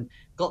air and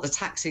got the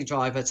taxi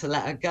driver to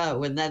let her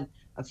go. And then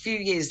a few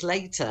years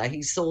later,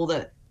 he saw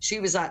that she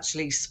was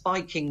actually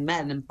spiking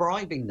men and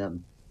bribing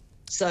them.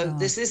 So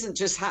this isn't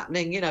just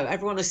happening, you know,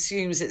 everyone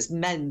assumes it's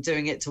men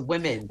doing it to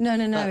women. No,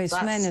 it's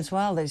men as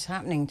well that it's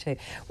happening to.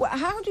 Well,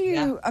 how do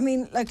you, I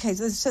mean, OK,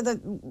 so that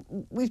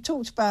we've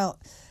talked about,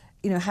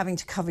 you know, having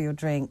to cover your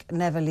drink,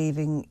 never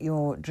leaving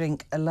your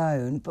drink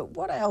alone. But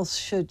what else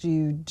should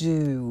you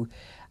do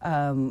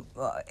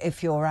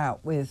if you're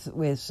out with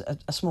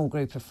a small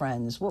group of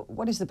friends?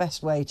 What is the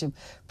best way to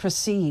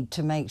proceed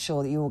to make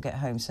sure that you all get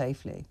home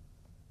safely?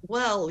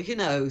 Well, you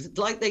know,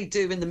 like they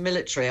do in the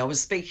military. I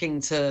was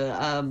speaking to,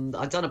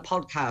 I've done a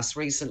podcast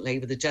recently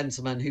with a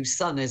gentleman whose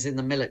son is in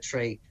the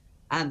military,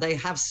 and they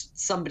have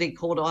somebody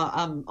called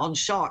on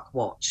Shark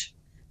Watch.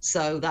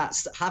 So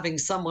that's having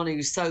someone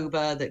who's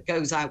sober that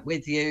goes out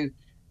with you,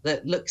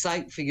 that looks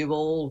out for you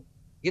all.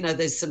 You know,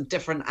 there's some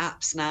different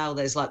apps now.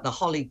 There's like the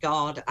Holly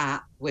Guard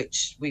app,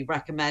 which we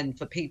recommend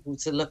for people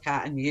to look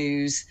at and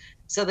use.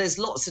 So there's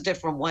lots of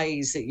different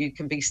ways that you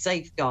can be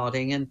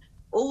safeguarding. And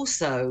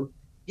also,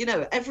 you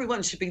know,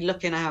 everyone should be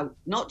looking out,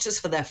 not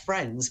just for their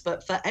friends,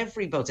 but for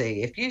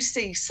everybody. If you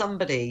see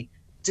somebody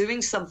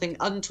doing something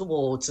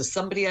untoward to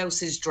somebody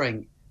else's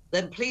drink,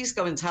 then please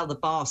go and tell the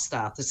bar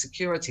staff, the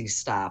security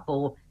staff,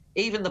 or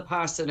even the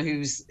person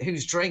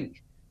whose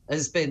drink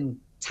has been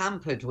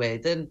tampered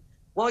with. And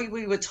while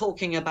we were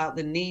talking about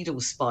the needle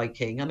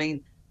spiking, I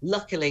mean,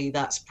 luckily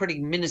that's pretty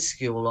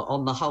minuscule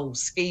on the whole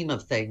scheme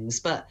of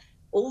things. But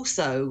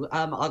also,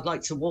 I'd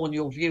like to warn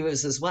your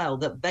viewers as well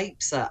that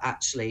vapes are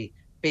actually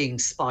being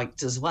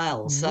spiked as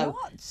well. So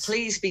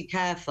please be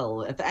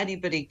careful. If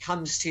anybody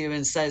comes to you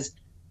and says,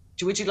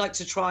 would you like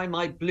to try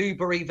my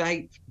blueberry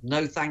vape?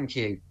 No, thank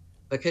you,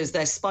 because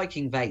they're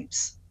spiking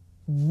vapes.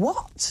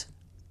 What?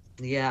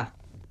 Yeah.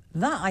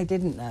 That I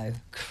didn't know.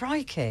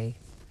 Crikey.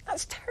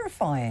 That's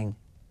terrifying.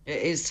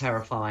 It is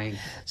terrifying.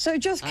 So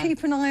just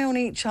keep an eye on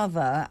each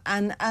other.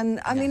 And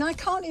I mean, I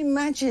can't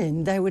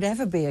imagine there would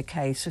ever be a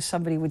case where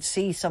somebody would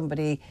see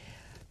somebody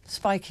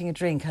spiking a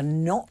drink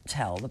and not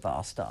tell the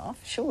bar staff,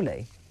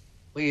 surely.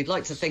 Well, you'd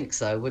like to think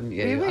so, wouldn't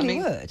you? You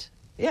really would,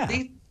 yeah.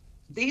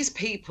 These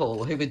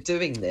people who are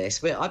doing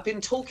this, I've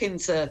been talking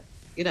to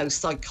you know,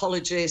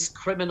 psychologists,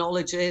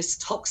 criminologists,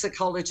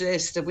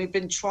 toxicologists, and we've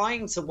been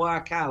trying to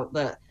work out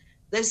that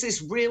there's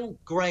this real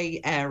grey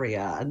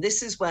area, and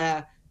this is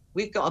where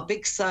we've got a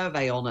big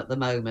survey on at the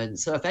moment.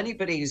 So if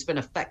anybody who's been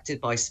affected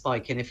by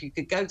spiking, if you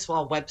could go to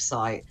our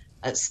website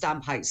at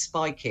Stamp Out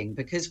Spiking,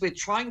 because we're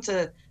trying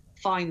to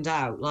find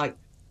out, like,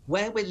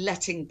 where we're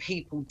letting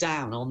people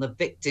down on the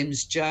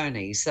victim's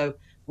journey. So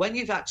when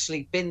you've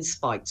actually been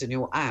spiked and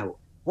you're out,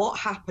 what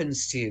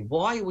happens to you?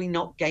 Why are we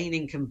not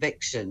gaining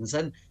convictions?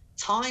 And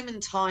time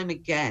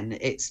again,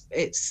 it's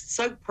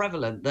so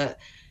prevalent that,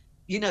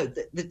 you know,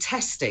 the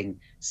testing.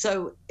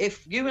 So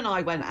if you and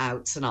I went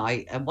out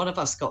tonight and one of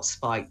us got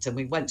spiked and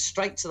we went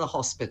straight to the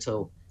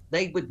hospital,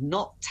 they would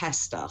not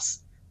test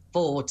us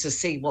to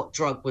see what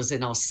drug was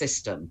in our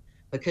system,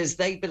 because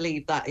they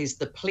believe that is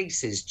the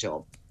police's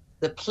job.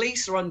 The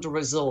police are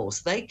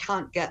under-resourced. They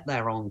can't get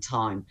there on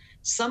time.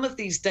 Some of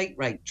these date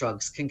rape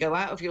drugs can go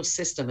out of your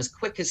system as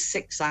quick as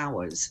 6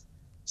 hours.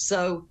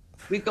 So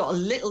we've got a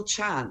little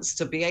chance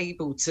to be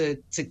able to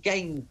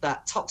gain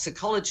that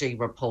toxicology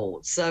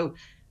report. So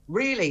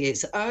really,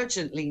 it's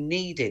urgently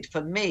needed.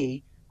 For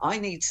me, I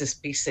need to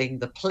be seeing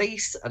the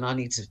police and I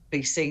need to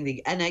be seeing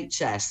the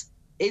NHS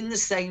in the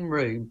same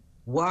room,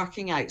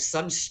 working out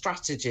some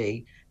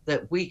strategy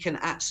that we can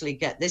actually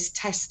get this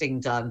testing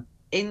done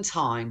in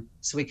time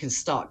so we can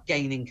start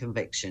gaining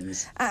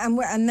convictions. And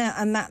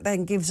that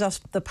then gives us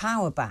the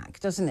power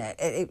back, doesn't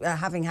it?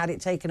 Having had it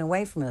taken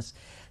away from us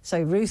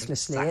so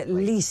ruthlessly, at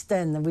least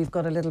then we've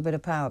got a little bit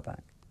of power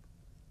back.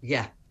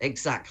 Yeah,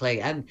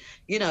 exactly. And,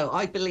 you know,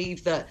 I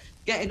believe that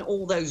getting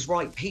all those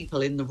right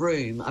people in the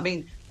room, I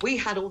mean, we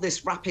had all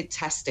this rapid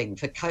testing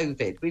for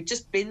COVID. We've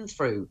just been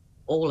through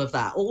all of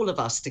that, all of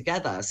us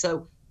together.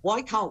 So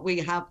why can't we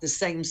have the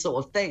same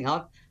sort of thing?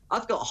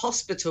 I've got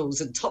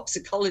hospitals and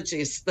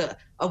toxicologists that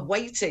are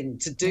waiting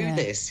to do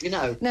this, you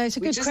know. No, it's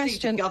a good question. We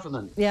just need the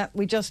government. Yeah,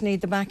 we just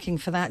need the backing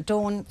for that.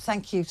 Dawn,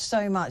 thank you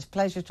so much.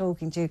 Pleasure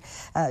talking to you.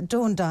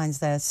 Dawn Dines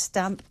there,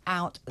 Stamp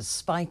Out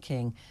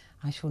Spiking.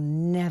 I shall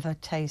never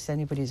taste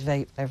anybody's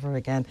vape ever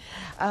again.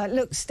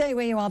 Look, stay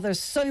where you are. There's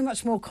so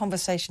much more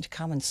conversation to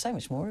come and so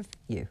much more of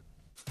you.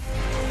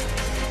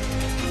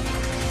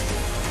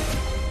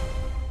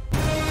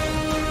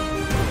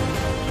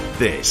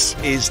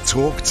 This is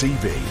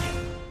talkTV.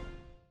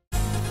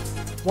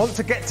 Want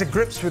to get to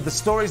grips with the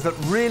stories that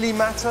really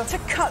matter? To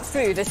cut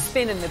through the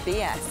spin and the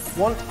BS.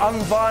 Want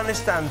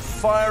unvarnished and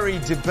fiery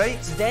debate?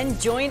 Then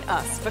join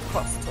us for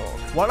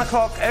Crosstalk. 1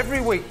 o'clock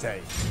every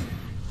weekday.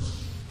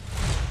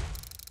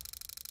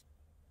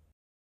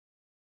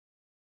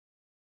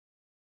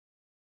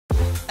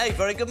 Hey,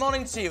 very good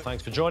morning to you.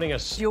 Thanks for joining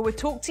us. You're with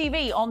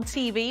talkTV, on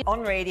TV,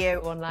 on radio,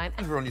 online.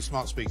 And we're on your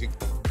smart speaking.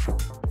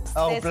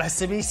 Oh,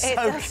 bless him, he's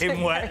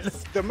soaking wet.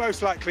 The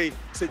most likely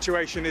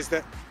situation is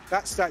that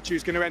statue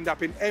is going to end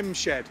up in M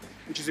Shed,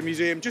 which is a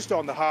museum just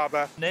on the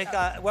harbour. Nick,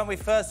 when we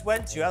first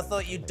went to you, I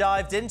thought you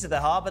dived into the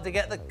harbour to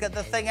get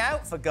the thing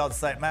out, for God's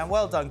sake, man.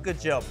 Well done, good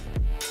job.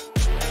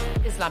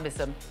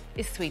 Islamism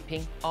is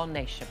sweeping our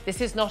nation. This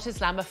is not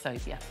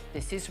Islamophobia.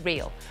 This is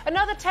real.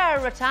 Another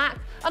terror attack,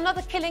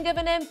 another killing of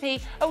an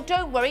MP. Oh,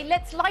 don't worry,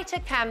 let's light a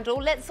candle,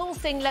 let's all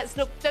sing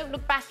Don't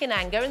Look Back in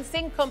Anger and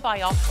sing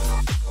Kumbaya.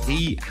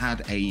 He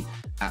had a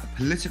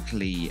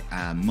politically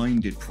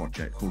minded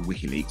project called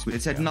WikiLeaks,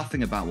 which said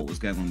nothing about what was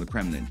going on in the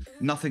Kremlin,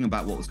 nothing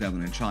about what was going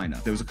on in China.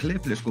 There was a clear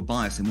political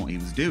bias in what he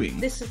was doing.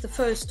 This is the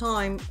first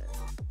time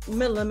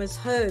Millam has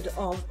heard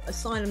of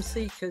asylum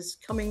seekers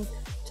coming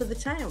to the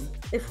town.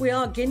 If we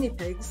are guinea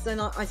pigs, then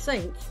I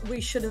think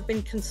we should have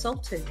been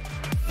consulted.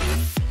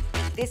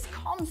 This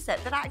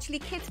concept that actually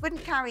kids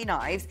wouldn't carry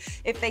knives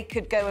if they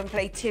could go and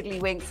play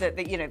tiddlywinks at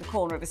the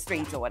corner of a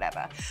street or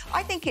whatever.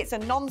 I think it's a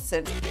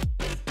nonsense.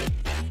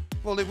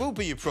 Well, it will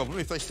be your problem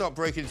if they start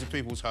breaking into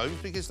people's homes,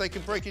 because they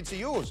can break into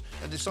yours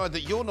and decide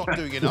that you're not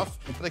doing enough.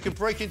 They can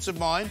break into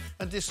mine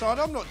and decide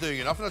I'm not doing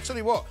enough. And I'll tell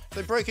you what, if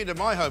they break into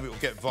my home, it will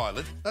get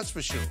violent, that's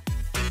for sure.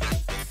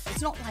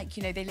 It's not like,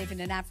 they live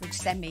in an average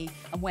semi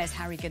and where's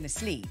Harry going to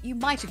sleep? You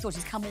might have thought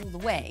he's come all the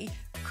way.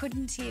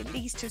 Couldn't he at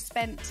least have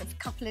spent a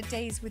couple of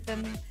days with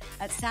them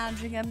at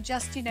Sandringham,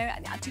 just, to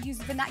use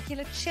the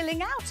vernacular,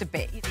 chilling out a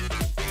bit?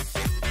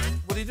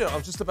 What are you doing? I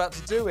was just about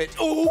to do it.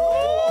 Ooh!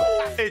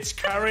 It's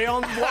carry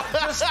on. What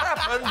just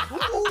happened?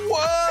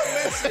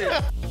 Whoa, missing.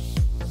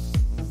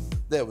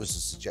 There was a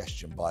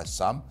suggestion by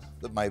some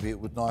that maybe it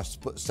would be nice to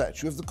put a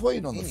statue of the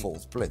Queen on the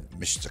fourth plinth.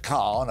 Mr.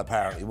 Khan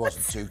apparently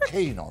wasn't too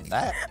keen on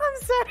that.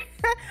 I'm sorry.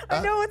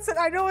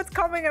 I know what's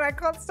coming and I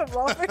can't stop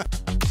laughing.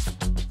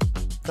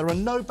 There are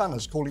no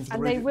banners calling for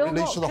the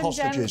release of the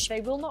hostages.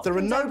 They will not. There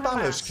are no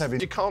banners,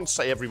 Kevin. You can't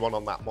say everyone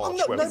on that march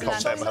won't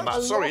condemn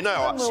Hamas. Sorry,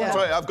 no.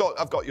 Sorry, I've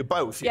got you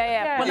both.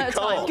 Yeah. One at a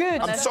time.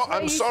 Good.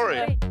 I'm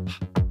sorry.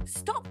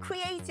 Stop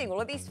creating all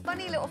of these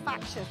funny little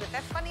factions with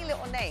their funny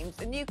little names.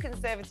 The New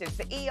Conservatives,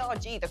 the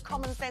ERG, the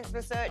Common Sense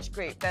Research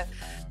Group, the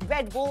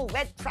Red Wall,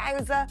 Red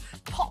Trouser,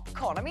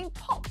 Popcorn. I mean,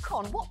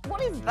 popcorn,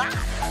 what is that?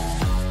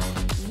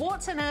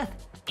 What on earth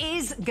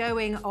is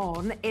going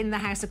on in the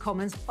House of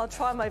Commons? I'll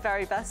try my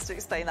very best to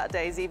explain that,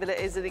 Daisy, but it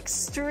is an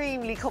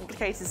extremely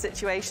complicated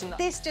situation.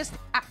 This just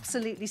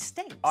absolutely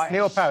stinks.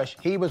 Neil Parish,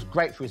 he was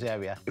great for his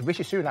area.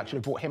 Rishi Sunak should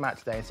have brought him out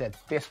today and said,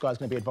 this guy's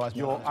going to be advised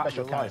by a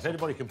special counsel. If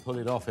anybody can pull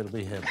it off, it'll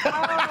be him.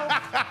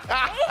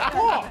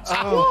 What?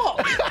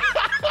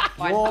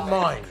 Your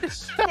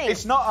minds.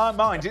 It's not our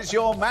minds, it's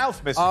your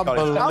mouth, Mr.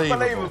 Collins.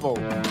 Unbelievable.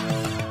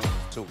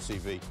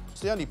 talkTV.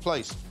 It's the only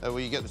place where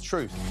you get the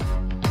truth.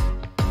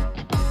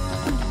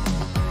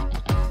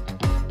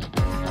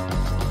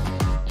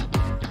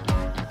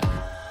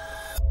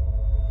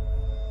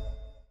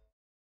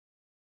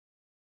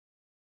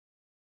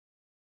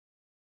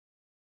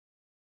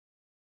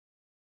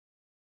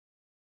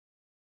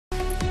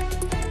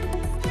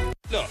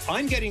 Look,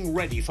 I'm getting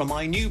ready for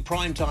my new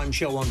primetime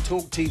show on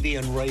talkTV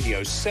and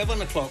radio,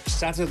 7 o'clock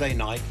Saturday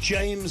night,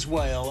 James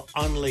Whale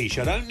Unleash.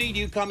 I don't need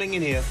you coming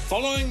in here,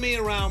 following me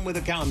around with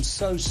a gun. I'm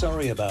so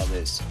sorry about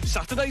this.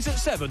 Saturdays at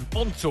 7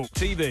 on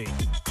talkTV.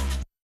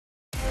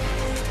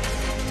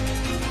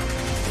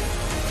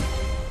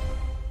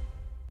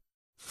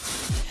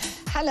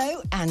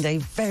 Hello and a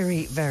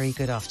very, very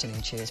good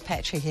afternoon to you. It's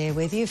Petrie here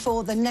with you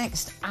for the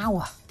next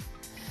hour.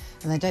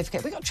 And then don't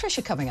forget, we've got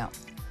Trisha coming up.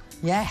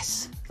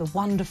 Yes, the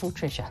wonderful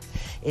Trisha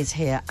is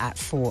here at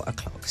 4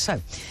 o'clock.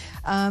 So,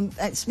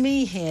 it's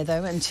me here,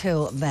 though,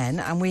 until then,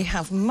 and we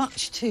have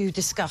much to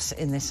discuss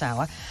in this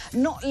hour,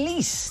 not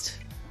least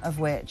of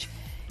which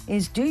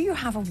is, do you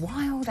have a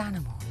wild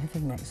animal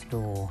living next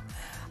door?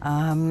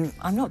 I'm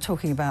not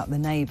talking about the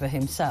neighbour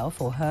himself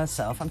or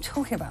herself, I'm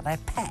talking about their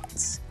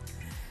pets.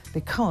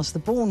 Because the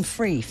Born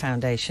Free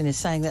Foundation is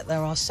saying that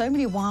there are so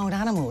many wild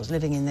animals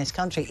living in this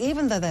country,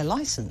 even though they're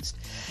licensed,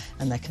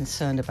 and they're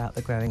concerned about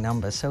the growing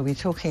numbers. So we'll be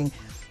talking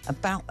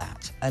about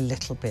that a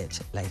little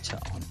bit later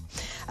on.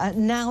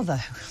 Now, though,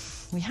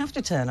 we have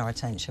to turn our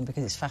attention,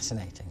 because it's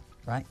fascinating,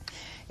 right?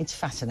 It's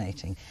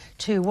fascinating,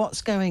 to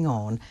what's going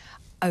on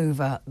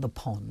over the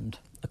pond.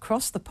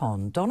 Across the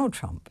pond, Donald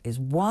Trump is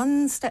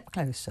one step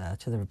closer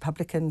to the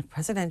Republican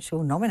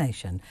presidential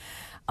nomination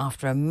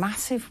after a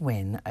massive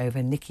win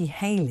over Nikki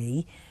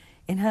Haley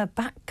in her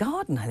back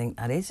garden, I think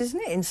that is, isn't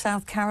it, in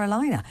South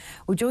Carolina?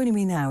 Well, joining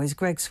me now is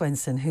Greg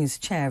Swenson, who's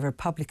chair of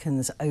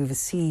Republicans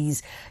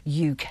Overseas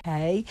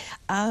UK.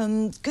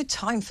 Good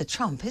time for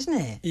Trump, isn't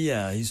it?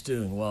 Yeah, he's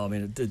doing well. I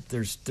mean,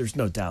 there's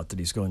no doubt that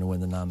he's going to win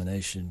the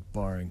nomination,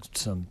 barring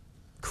some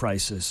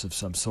crisis of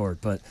some sort,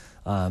 but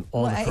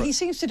he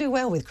seems to do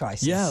well with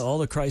crises. Yeah, all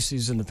the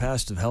crises in the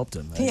past have helped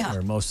him,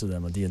 or most of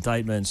them. The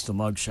indictments, the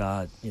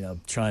mugshot,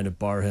 trying to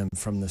bar him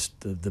from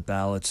the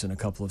ballots in a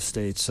couple of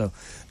states. So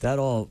that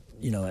all,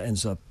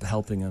 ends up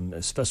helping him,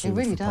 especially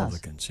with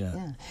Republicans.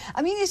 Yeah.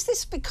 I mean, is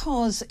this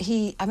because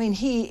he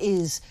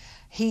invented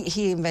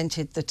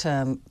the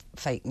term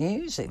fake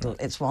news?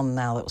 It's one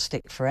now that will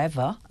stick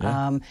forever.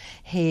 Yeah.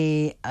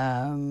 He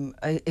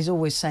is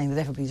always saying that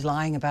everybody's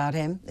lying about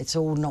him. It's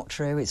all not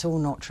true. It's all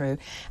not true.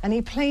 And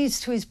he plays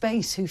to his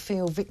base, who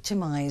feel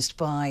victimised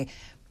by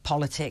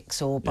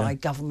politics or by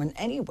government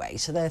anyway.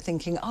 So they're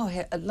thinking, oh,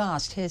 at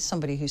last, here's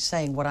somebody who's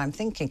saying what I'm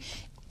thinking,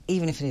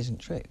 even if it isn't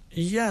true.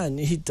 Yeah, and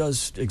he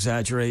does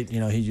exaggerate.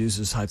 He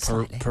uses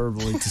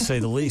hyperbole to say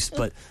the least,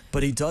 but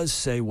he does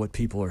say what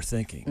people are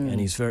thinking,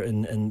 and he's very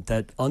and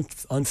that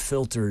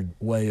unfiltered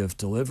way of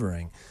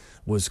delivering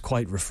was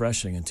quite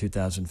refreshing in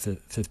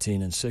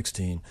 2015 and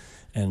 16,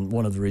 and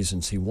one of the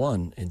reasons he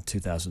won in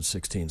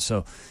 2016.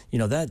 So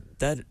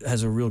that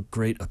has a real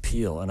great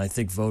appeal, and I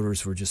think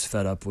voters were just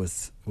fed up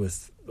with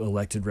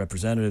elected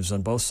representatives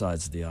on both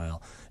sides of the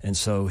aisle. And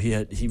so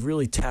he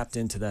really tapped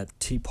into that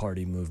Tea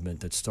Party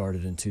movement that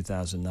started in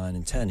 2009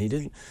 and 10. He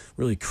didn't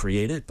really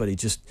create it, but he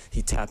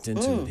tapped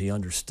into it. He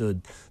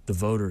understood the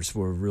voters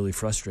were really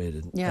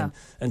frustrated. Yeah.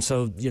 And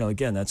so,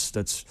 again,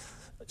 that's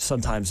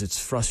sometimes it's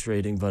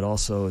frustrating, but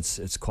also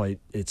it's quite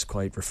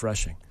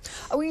refreshing.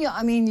 Oh yeah,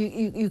 I mean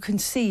you can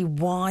see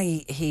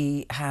why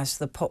he has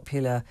the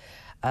popular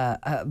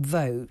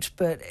vote,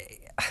 but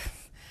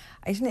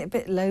isn't it a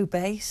bit low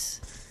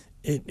base?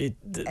 It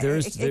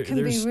can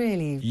be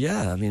really...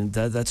 Yeah, I mean,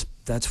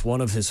 that's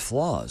one of his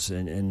flaws,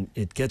 and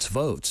it gets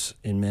votes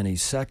in many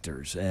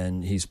sectors,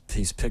 and he's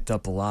picked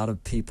up a lot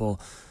of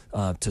people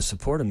to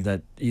support him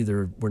that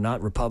either were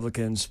not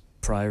Republicans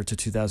prior to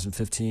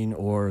 2015,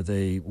 or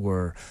they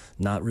were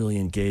not really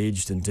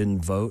engaged and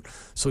didn't vote.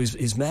 So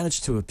he's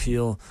managed to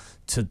appeal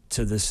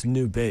to this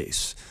new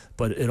base,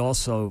 but it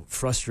also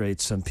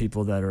frustrates some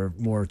people that are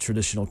more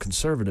traditional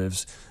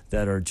conservatives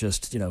that are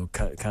just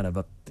kind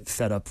of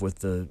fed up with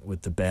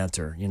the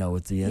banter,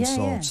 with the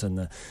insults and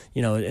the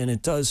and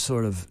it does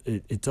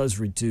it does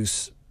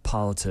reduce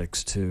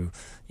politics to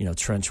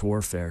trench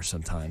warfare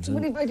sometimes.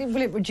 Well,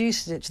 it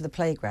reduces it to the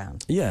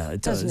playground. Yeah,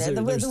 it does. Doesn't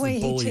it? The way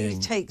he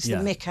takes the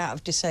mick out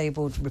of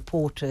disabled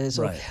reporters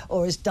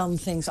or has done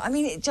things. I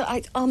mean,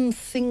 it's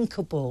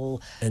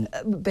unthinkable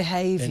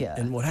behaviour.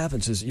 And what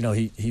happens is,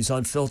 he's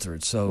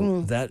unfiltered,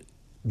 so that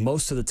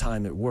most of the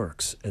time it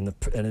works. And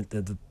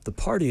the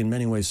party in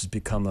many ways has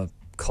become a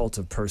cult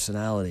of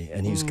personality,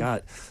 and he's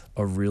got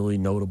a really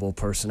notable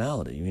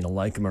personality. You know,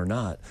 like him or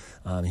not,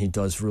 he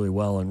does really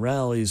well in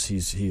rallies.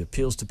 He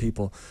appeals to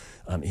people.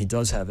 He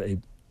does have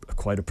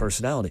quite a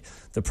personality.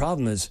 The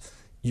problem is,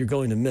 you're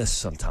going to miss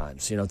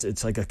sometimes. You know,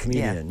 it's like a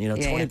comedian. You know,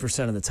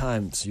 20% of the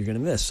time you're going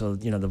to miss. So,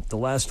 you know, the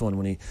last one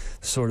when he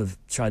sort of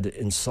tried to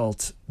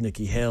insult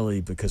Nikki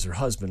Haley because her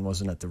husband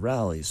wasn't at the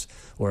rallies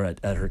or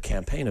at her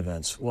campaign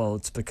events. Well,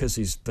 it's because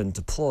he's been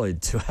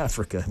deployed to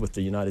Africa with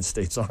the United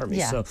States Army.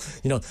 Yeah. So,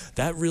 you know,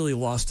 that really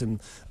lost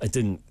him.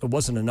 It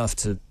wasn't enough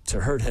to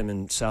hurt him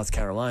in South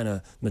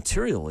Carolina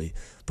materially,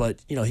 but,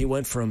 you know, he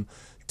went from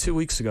 2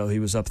 weeks ago, he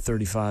was up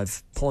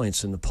 35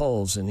 points in the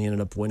polls, and he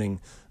ended up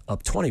winning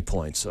up 20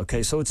 points.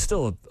 Okay, so it's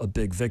still a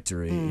big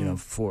victory, you know,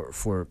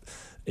 for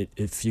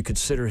if you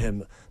consider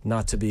him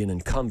not to be an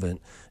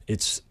incumbent,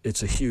 it's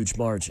a huge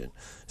margin.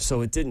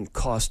 So it didn't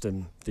cost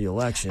him the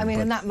election. I mean,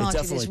 but and that margin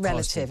is relative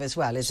relative as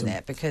well, isn't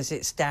it? Because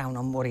it's down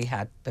on what he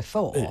had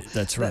before.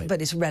 That's right.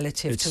 But it's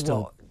relative it's to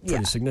still what?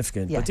 Pretty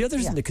significant. But the other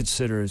thing to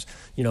consider is,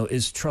 you know,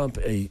 is Trump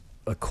a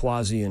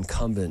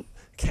quasi-incumbent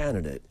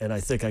candidate? And I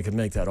think I could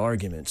make that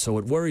argument. So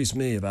what worries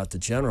me about the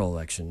general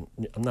election,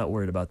 I'm not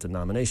worried about the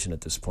nomination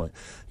at this point.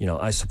 You know,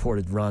 I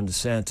supported Ron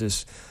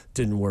DeSantis,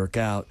 didn't work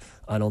out.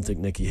 I don't think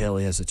Nikki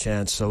Haley has a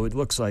chance. So it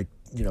looks like,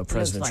 you know,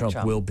 President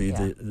Trump will be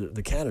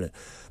the candidate.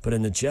 But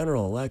in the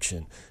general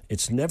election,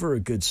 it's never a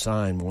good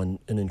sign when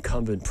an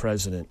incumbent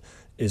president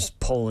is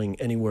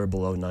polling anywhere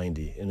below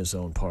 90 in his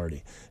own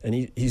party.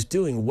 And he's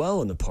doing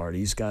well in the party.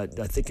 He's got,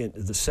 I think,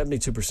 the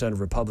 72%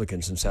 of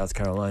Republicans in South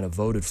Carolina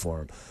voted for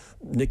him.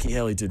 Nikki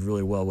Haley did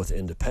really well with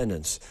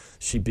independents.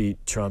 She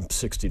beat Trump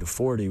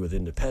 60-40 with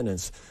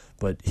independents,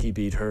 but he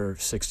beat her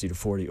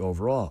 60-40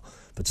 overall.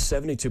 But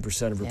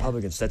 72% of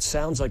Republicans, that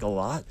sounds like a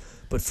lot,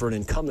 but for an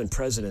incumbent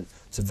president,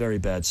 it's a very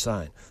bad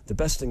sign. The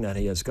best thing that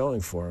he has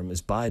going for him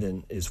is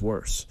Biden is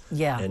worse.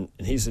 Yeah. And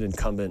he's an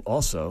incumbent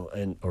also,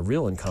 and a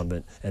real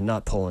incumbent, and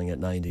not polling at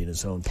 90 in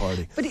his own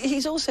party. But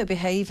he's also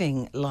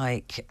behaving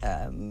like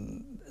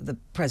the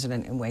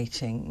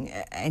president-in-waiting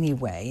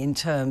anyway, in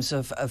terms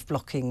of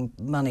blocking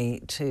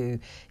money to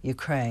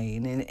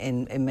Ukraine,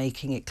 in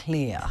making it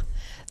clear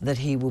that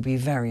he will be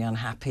very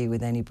unhappy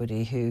with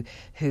anybody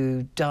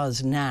who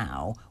does now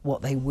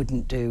what they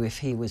wouldn't do if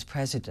he was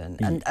president.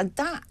 And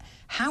that,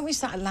 how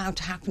is that allowed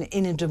to happen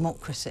in a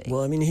democracy?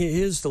 Well, I mean,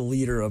 he is the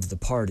leader of the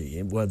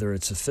party, whether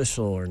it's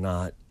official or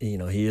not. You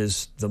know, he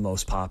is the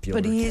most popular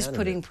But he candidate. is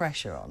putting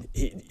pressure on.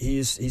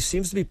 He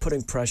seems to be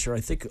putting pressure. I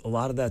think a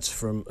lot of that's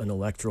from an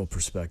electoral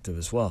perspective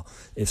as well.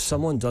 If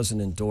someone doesn't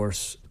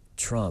endorse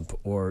Trump,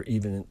 or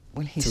even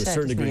to a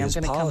certain degree his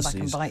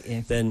policies,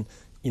 then,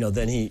 you know,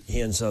 then he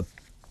ends up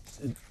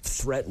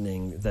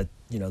threatening that,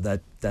 you know,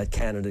 that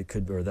candidate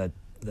could, or that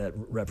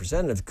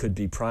representative could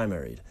be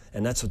primaried.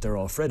 And that's what they're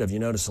all afraid of. You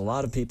notice a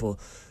lot of people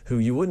who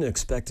you wouldn't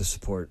expect to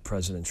support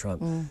President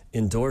Trump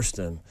endorsed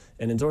him,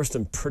 and endorsed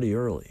him pretty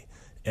early.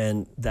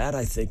 And that,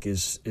 I think,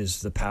 is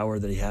the power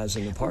that he has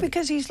in the party. Well,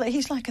 because he's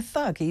like a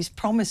thug. He's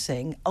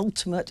promising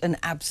ultimate and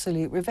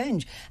absolute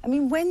revenge. I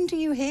mean, when do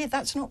you hear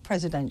that's not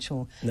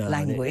presidential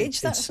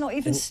language? That's not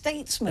even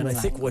statesman language. And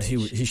I think what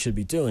he should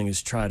be doing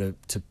is try to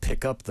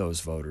pick up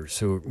those voters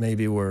who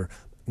were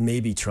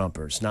maybe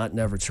Trumpers, not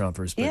never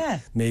Trumpers,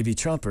 but maybe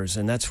Trumpers.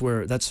 And that's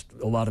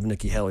a lot of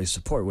Nikki Haley's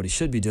support. What he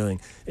should be doing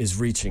is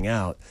reaching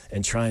out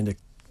and trying to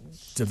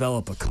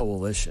develop a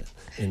coalition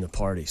in the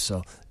party.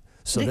 So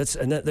there's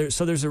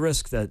a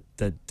risk that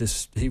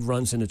he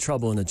runs into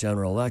trouble in the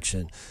general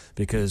election,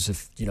 because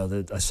if, you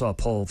know, I saw a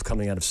poll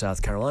coming out of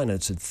South Carolina,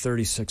 it said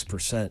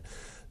 36%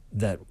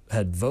 that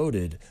had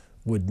voted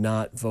would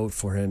not vote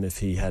for him if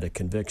he had a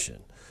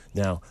conviction.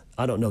 Now,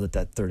 I don't know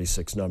that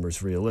 36 number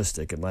is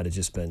realistic. It might have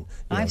just been.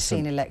 I've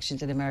seen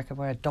elections in America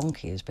where a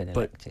donkey has been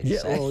elected.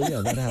 Yeah, well,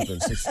 yeah, that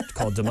happens. It's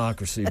called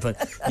democracy.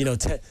 But, you know,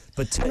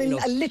 I mean,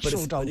 a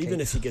literal donkey. But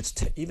even if he gets,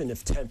 even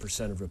if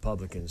 10% of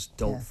Republicans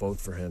don't vote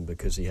for him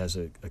because he has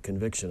a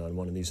conviction on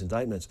one of these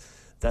indictments,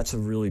 that's a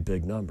really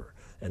big number.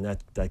 And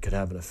that could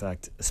have an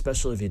effect,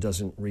 especially if he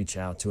doesn't reach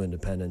out to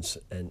independents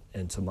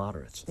and to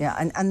moderates.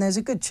 Yeah, and there's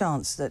a good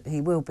chance that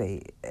he will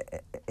be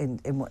in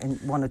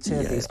one or two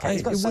of these cases.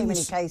 He's got so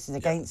many cases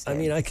against him. I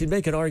mean, I could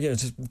make an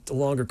argument, it's just a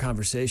longer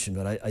conversation,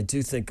 but I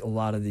do think a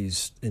lot of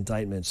these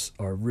indictments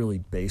are really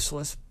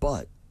baseless,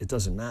 but it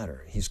doesn't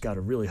matter. He's got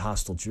a really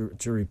hostile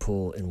jury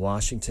pool in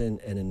Washington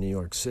and in New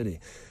York City.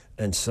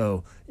 And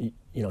so, you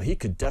know, he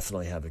could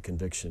definitely have a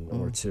conviction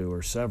or two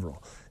or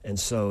several. And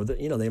so,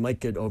 you know, they might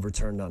get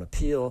overturned on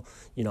appeal.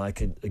 You know, I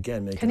could,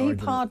 again, make an argument.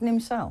 Can he pardon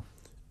himself?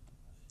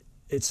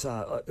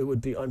 It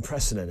would be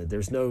unprecedented.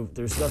 There's no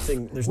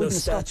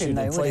statute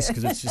in place,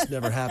 because it's just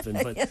never happened.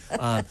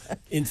 But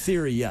in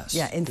theory, yes.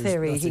 Yeah, in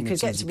theory, he could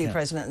get to be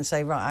president and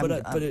say, right,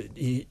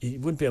 he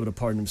wouldn't be able to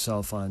pardon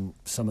himself on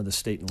some of the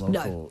state and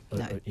local.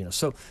 No. You know,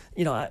 so,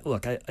 you know,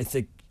 I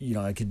think, you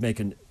know, I could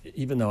make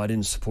even though I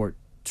didn't support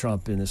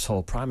Trump in this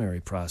whole primary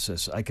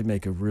process, I could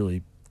make a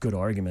really good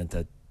argument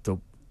that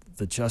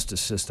the justice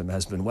system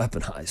has been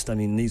weaponized. I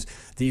mean,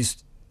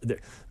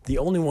 the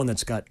only one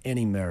that's got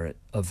any merit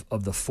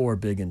of the four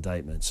big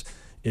indictments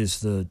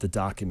is the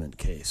document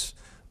case.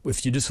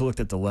 If you just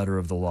looked at the letter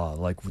of the law,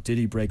 like, did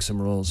he break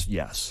some rules?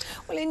 Yes.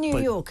 Well, in New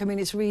York, I mean,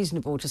 it's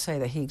reasonable to say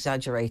that he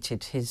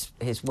exaggerated his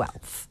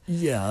wealth.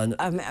 Yeah. And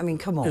I mean,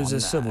 come on. It was a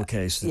civil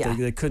case. Yeah,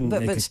 they couldn't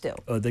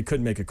they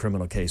couldn't make a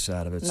criminal case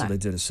out of it, so they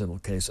did a civil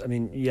case. I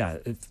mean, yeah,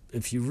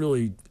 if you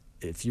really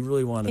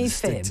wanted to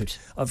stick to,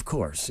 of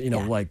course, you know,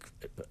 like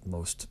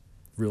most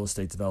real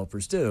estate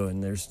developers do,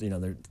 and there's, you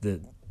know,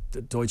 the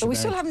Deutsche But we Bank,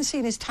 still haven't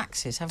seen his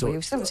taxes, have we?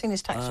 We still haven't seen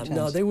his tax returns.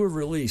 No, they were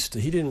released.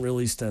 He didn't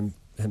release them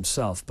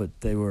himself, but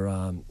they were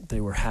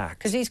hacked.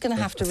 Because he's going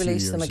to have to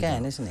release them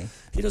again, isn't he?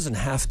 He doesn't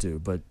have to,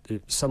 but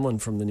someone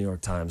from the New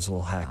York Times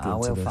will hack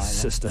into the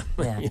system.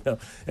 Yeah. You know,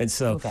 and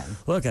so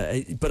look,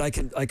 but I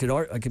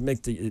could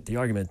make the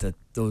argument that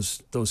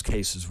those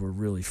cases were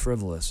really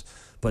frivolous,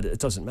 but it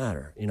doesn't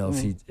matter. You know,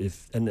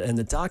 if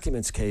the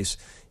documents case,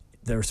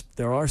 there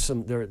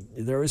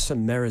is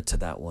some merit to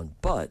that one,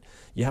 but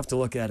you have to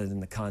look at it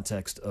in the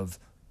context of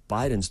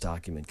Biden's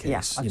document case.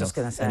 Yeah, I was just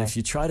going to say. And if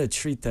you try to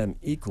treat them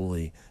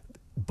equally,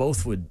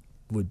 both would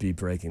be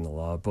breaking the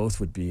law, both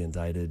would be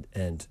indicted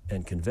and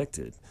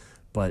convicted.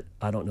 But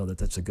I don't know that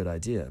that's a good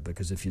idea,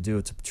 because if you do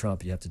it to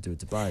Trump, you have to do it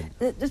to Biden.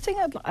 The thing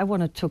I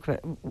want to talk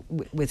about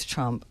with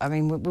Trump, I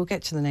mean, we'll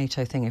get to the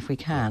NATO thing if we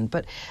can,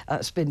 but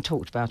it's been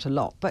talked about a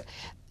lot. But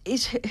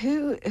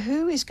who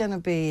is going to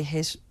be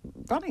his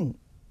running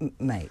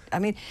mate? I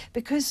mean,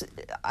 because,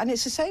 and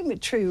it's the same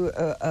true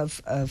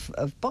of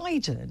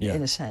Biden,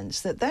 in a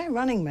sense, that their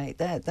running mate,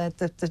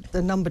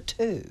 the number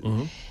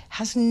two,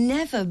 has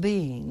never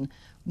been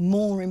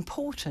more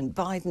important.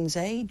 Biden's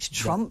age,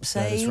 Trump's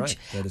age. Right.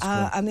 That is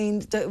I mean,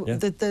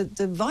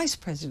 the vice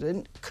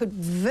president could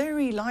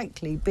very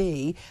likely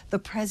be the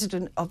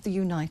president of the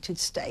United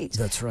States.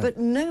 That's right. But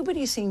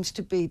nobody seems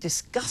to be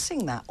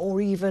discussing that or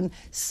even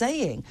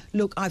saying,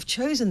 look, I've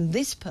chosen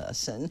this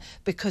person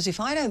because if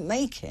I don't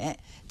make it,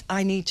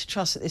 I need to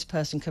trust that this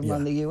person can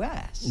run the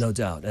U.S. No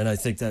doubt, and I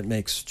think that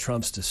makes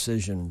Trump's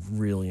decision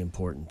really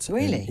important.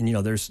 Really? And you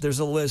know, there's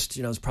a list.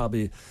 You know, it's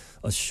probably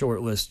a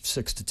short list,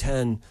 6 to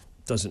 10.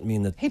 Doesn't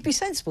mean that he'd be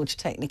sensible to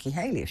take Nikki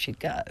Haley if she'd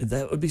go.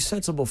 That would be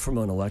sensible from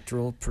an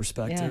electoral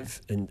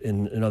perspective. Yeah.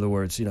 In other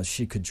words, you know,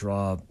 she could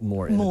draw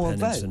more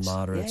independents and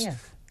moderates,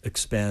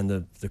 expand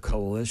the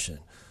coalition.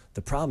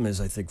 The problem is,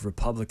 I think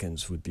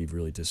Republicans would be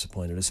really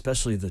disappointed,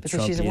 especially the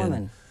because Trumpian. She's a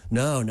woman.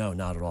 No,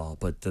 not at all.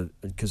 But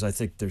because I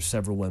think there's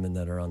several women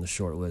that are on the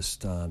short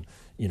list.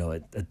 You know,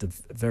 at the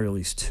very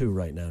least two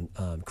right now.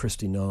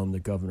 Kristi Noem, the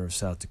governor of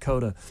South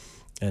Dakota,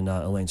 and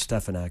Elaine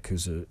Stefanik,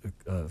 who's a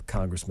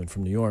congressman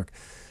from New York.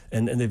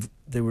 And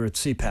they were at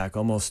CPAC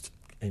almost,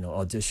 you know,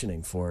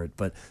 auditioning for it.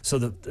 But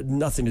so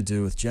nothing to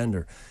do with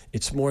gender.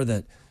 It's more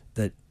that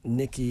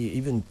Nikki,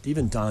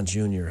 even Don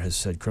Jr. has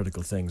said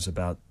critical things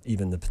about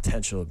even the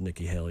potential of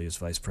Nikki Haley as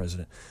vice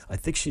president. I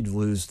think she'd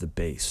lose the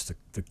base,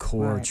 the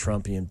core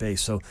Trumpian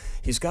base. So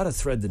he's got to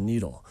thread the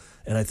needle.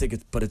 And I think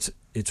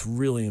it's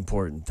really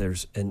important.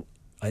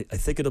 I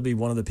think it'll be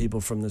one of the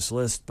people from this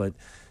list, but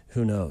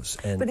who knows?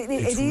 And but it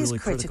is really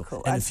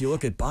critical. And if you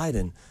look at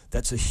Biden,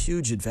 that's a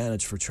huge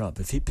advantage for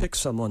Trump. If he picks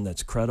someone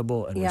that's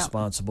credible and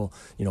responsible,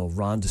 you know,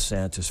 Ron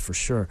DeSantis for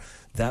sure,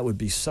 that would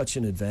be such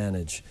an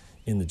advantage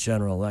in the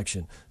general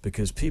election,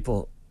 because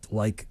people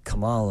like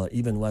Kamala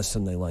even less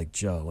than they like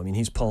Joe. I mean,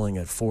 he's polling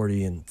at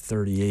 40 and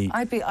 38.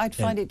 I'd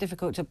find it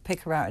difficult to pick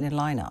her out in a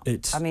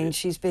lineup. I mean,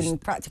 she's been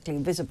practically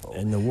invisible.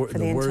 And the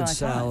entire word time.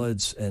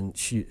 salads, and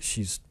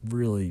she's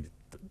really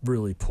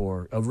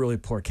poor, a really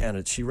poor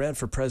candidate. She ran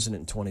for president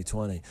in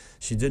 2020.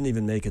 She didn't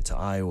even make it to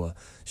Iowa.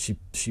 She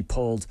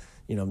polled,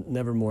 you know,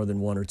 never more than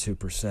 1 or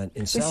 2%.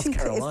 In South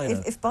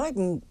Carolina, if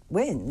Biden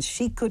wins,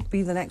 she could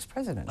be the next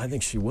president. I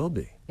think she will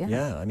be.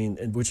 Yeah, I mean,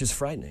 which is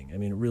frightening. I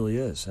mean, it really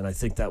is, and I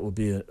think that will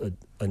be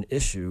an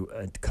issue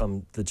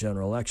come the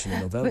general election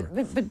in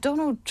November. But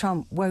Donald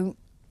Trump won't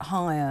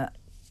hire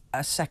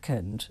a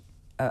second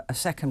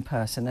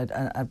person,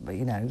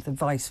 you know, the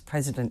vice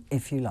president,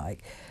 if you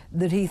like,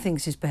 that he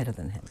thinks is better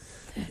than him.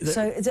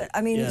 So,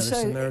 I mean, there's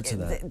some merit to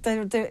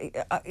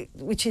that.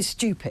 Which is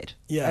stupid.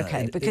 Yeah,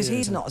 okay, because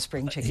he's not a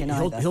spring chicken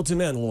either. He'll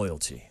demand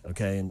loyalty.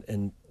 Okay,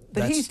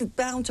 but he's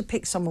bound to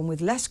pick someone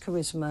with less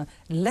charisma,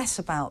 less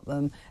about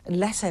them,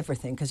 less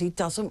everything, because he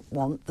doesn't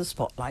want the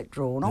spotlight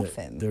drawn off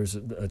him.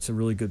 That's a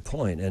really good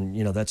point, and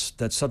you know, that's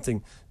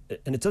something,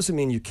 and it doesn't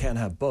mean you can't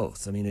have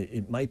both. I mean,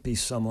 it might be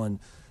someone.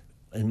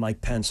 And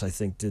Mike Pence, I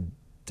think, did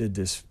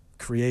this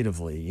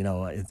creatively. You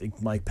know, I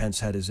think Mike Pence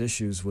had his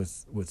issues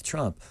with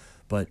Trump,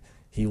 but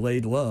he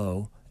laid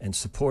low and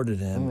supported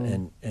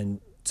him and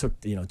took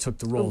the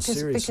role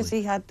seriously. Because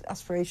he had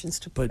aspirations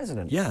to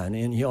president. Yeah,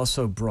 and he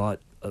also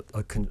brought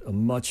a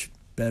much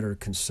better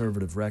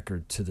conservative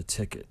record to the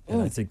ticket.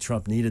 And I think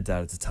Trump needed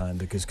that at the time,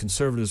 because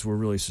conservatives were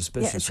really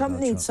suspicious about Trump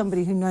needs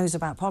somebody who knows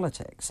about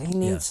politics. He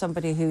needs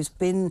somebody who's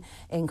been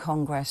in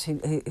Congress,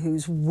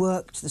 who's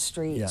worked the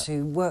streets,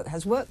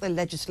 has worked the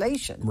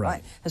legislation,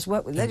 right? Has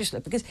worked with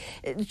legislators.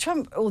 Because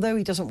Trump, although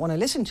he doesn't want to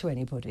listen to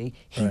anybody,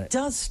 he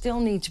does still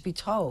need to be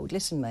told,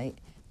 listen, mate,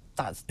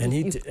 and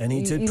he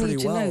did pretty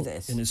well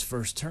this. in his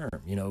first term.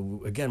 You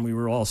know, again, we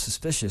were all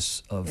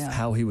suspicious of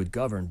how he would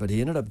govern, but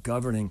he ended up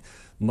governing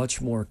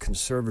much more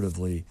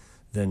conservatively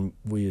than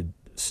we had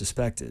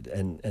suspected,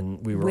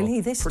 and we were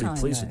all pretty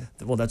pleased.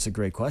 Well, that's a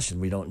great question.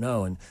 We don't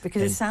know, and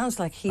because it sounds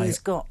like he's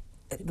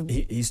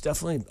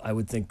definitely, I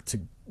would think, to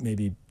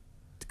maybe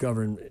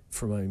govern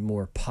from a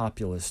more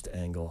populist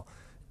angle,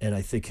 and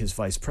I think his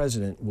vice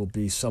president will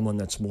be someone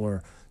that's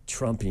more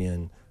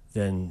Trumpian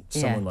than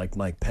someone like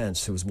Mike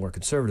Pence, who was more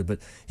conservative. But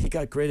he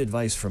got great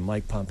advice from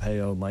Mike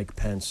Pompeo, Mike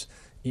Pence,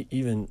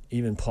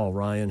 even Paul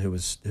Ryan, who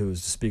was the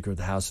Speaker of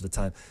the House at the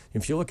time.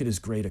 If you look at his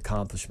great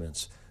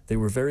accomplishments, they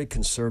were very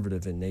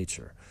conservative in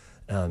nature.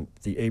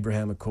 The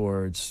Abraham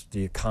Accords,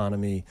 the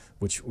economy,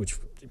 which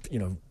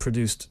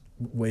produced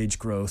wage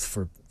growth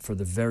for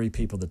the very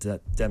people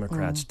that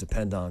Democrats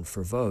depend on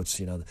for votes.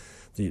 You know,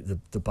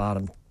 the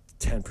bottom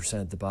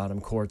 10%, the bottom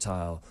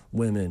quartile,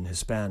 women,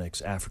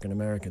 Hispanics, African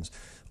Americans,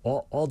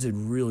 all did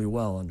really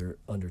well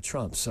under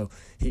Trump. So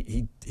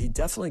he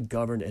definitely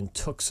governed and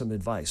took some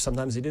advice.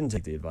 Sometimes he didn't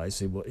take the advice.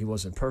 He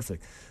wasn't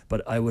perfect,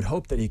 but I would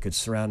hope that he could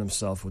surround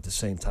himself with the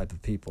same type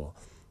of people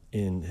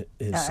in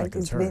his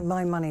second term.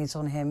 My money's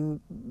on him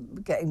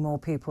getting more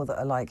people that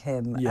are like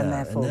him, and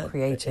therefore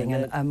creating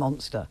a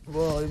monster.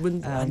 Well, it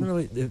wouldn't. I don't know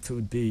if it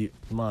would be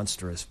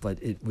monstrous,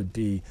 but it would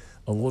be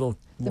a little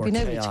more chaotic.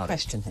 There'd be nobody to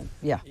question him.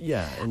 Yeah.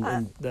 Yeah,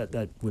 and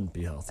that wouldn't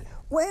be healthy.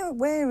 Where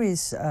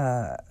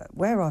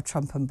are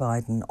Trump and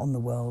Biden on the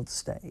world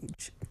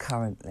stage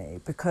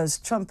currently? Because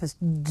Trump has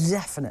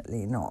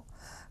definitely not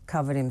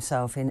covered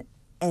himself in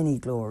any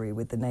glory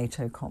with the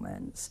NATO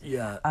comments,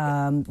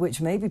 which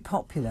may be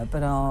popular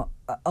but are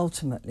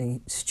ultimately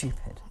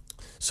stupid.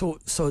 So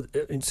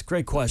it's a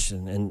great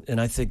question, and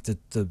I think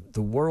that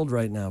the world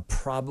right now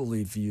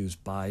probably views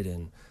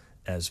Biden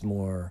as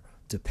more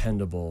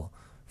dependable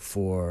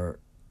for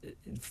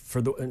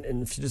the,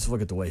 and if you just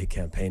look at the way he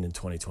campaigned in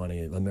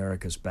 2020,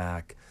 America's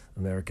back,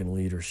 American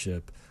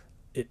leadership,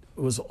 it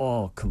was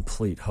all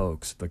complete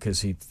hoax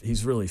because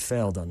he's really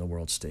failed on the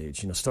world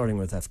stage. You know, starting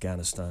with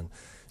Afghanistan.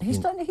 He's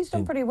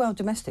done pretty well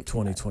domestically.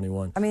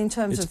 2021. I mean, in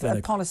terms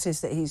of policies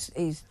that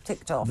he's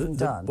ticked off and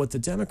done. What the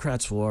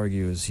Democrats will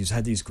argue is he's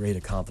had these great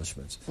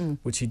accomplishments,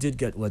 which he did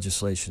get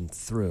legislation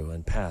through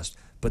and passed,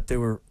 but they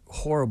were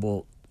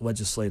horrible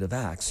legislative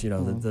acts. You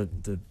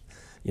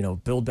know,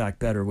 Build Back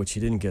Better, which he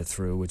didn't get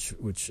through,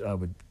 which I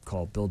would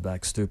call Build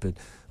Back Stupid.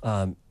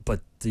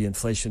 But the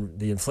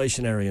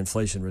Inflationary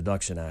Inflation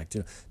Reduction Act,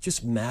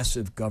 just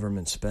massive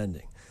government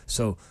spending.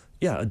 So,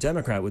 yeah, a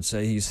Democrat would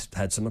say he's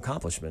had some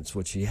accomplishments,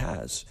 which he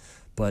has,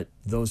 but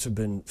those have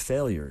been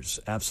failures,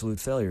 absolute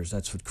failures.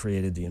 That's what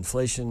created the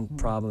inflation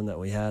problem that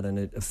we had, and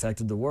it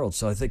affected the world.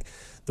 So I think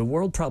the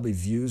world probably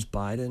views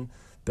Biden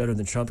better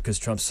than Trump because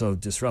Trump's so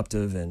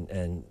disruptive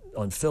and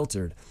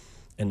unfiltered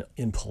and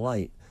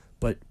impolite.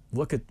 But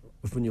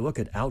when you look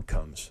at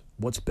outcomes,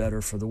 what's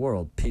better for the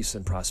world? Peace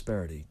and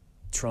prosperity.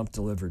 Trump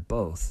delivered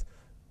both.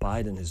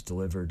 Biden has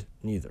delivered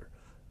neither.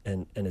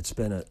 And it's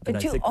been a... But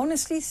do you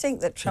honestly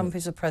think that Trump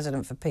is a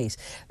president for peace?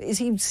 Is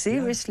he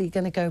seriously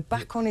going to go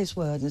back on his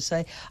word and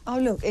say, oh,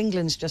 look,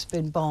 England's just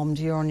been bombed,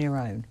 you're on your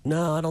own?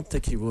 No, I don't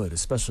think he would,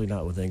 especially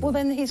not with England. Well,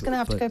 then he's going to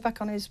have to go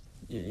back on his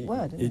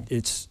word,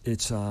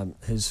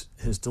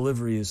 his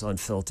delivery is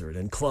unfiltered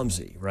and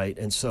clumsy, right?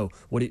 And so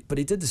but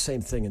he did the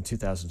same thing in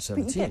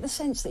 2017. But you get the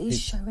sense that he's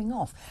showing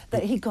off,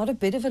 that he got a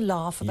bit of a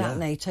laugh about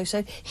NATO,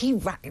 so he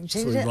wraps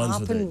it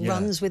up and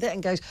runs with it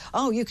and goes,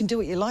 oh, you can do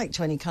what you like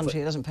to any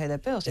country that doesn't pay their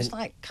bills. It's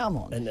like, come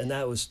on. And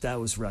that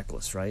was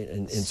reckless, right?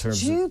 In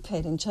terms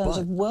stupid in terms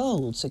of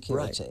world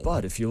security. Right.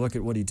 But if you look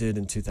at what he did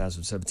in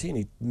 2017,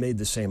 he made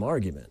the same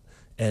argument.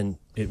 And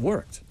it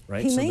worked,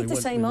 right? He made the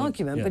same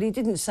argument, but he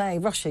didn't say,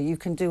 Russia, you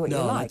can do what you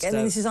like. And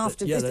this is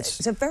after...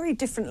 it's a very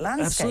different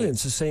landscape. Absolutely.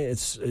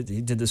 It's the same.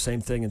 He did the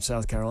same thing in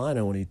South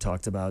Carolina when he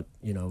talked about,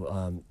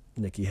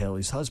 Nikki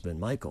Haley's husband,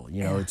 Michael. He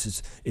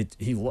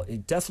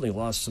definitely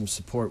lost some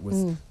support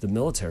with the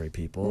military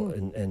people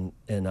and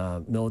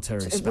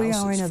military spouses, we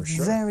are in a for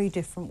sure. very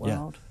different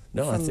world. Yeah.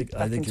 No, I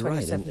think you're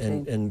right,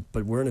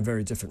 but we're in a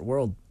very different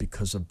world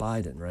because of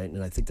Biden, right?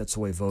 And I think that's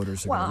the way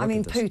voters are going to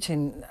look at this.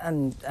 Putin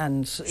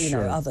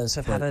and others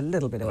have had a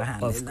little bit of a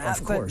hand in that.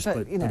 Of course,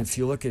 but if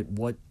you look at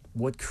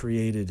what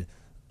created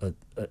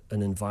an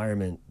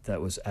environment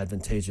that was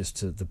advantageous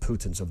to the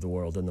Putins of the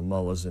world and the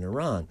mullahs in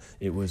Iran,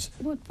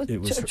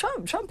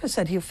 Trump has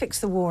said he'll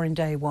fix the war in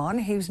day one.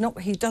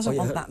 He doesn't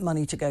want that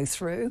money to go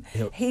through.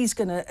 He's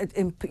going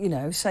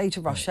to, say to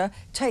Russia,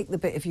 take the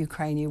bit of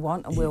Ukraine you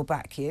want and we'll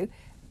back you.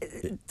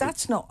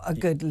 That's not a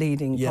good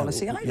leading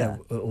policy either. Yeah,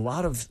 a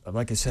lot of,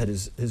 like I said,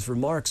 his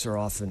remarks are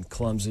often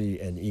clumsy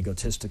and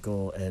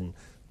egotistical and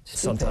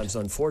sometimes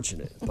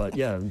unfortunate. But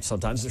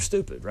sometimes they're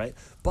stupid, right?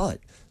 But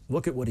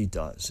look at what he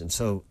does. And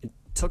so it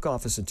took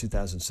office in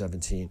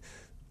 2017.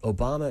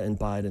 Obama and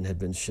Biden had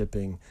been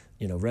shipping,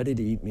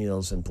 ready-to-eat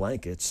meals and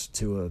blankets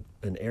to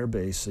an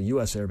airbase, a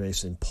U.S.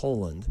 airbase in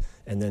Poland,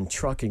 and then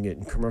trucking it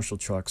in commercial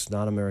trucks,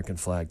 not American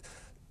flagged,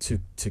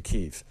 to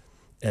Kyiv.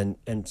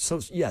 And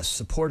so, yes,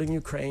 supporting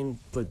Ukraine,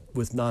 but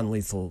with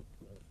non-lethal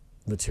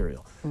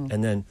material.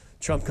 And then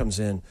Trump comes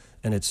in,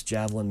 and it's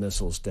Javelin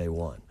missiles day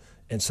one.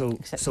 And so,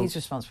 Except he's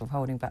responsible for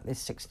holding back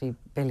this $60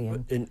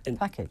 billion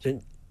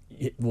package.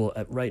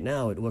 Right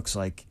now, it looks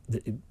like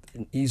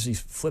an easy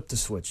flip the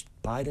switch.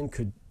 Biden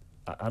could,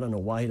 I don't know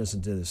why he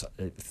doesn't do this.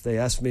 If they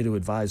asked me to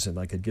advise him,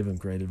 I could give him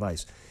great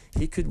advice.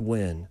 He could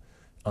win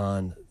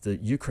on the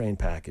Ukraine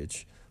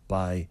package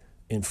by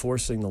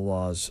enforcing the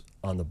laws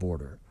on the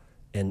border.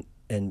 And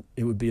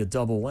it would be a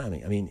double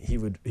whammy. I mean, he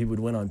would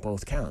win on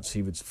both counts.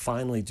 He would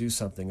finally do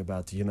something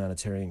about the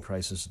humanitarian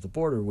crisis at the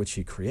border, which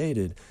he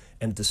created,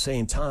 and at the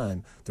same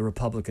time, the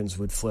Republicans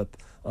would flip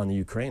on the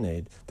Ukraine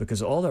aid,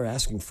 because all they're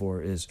asking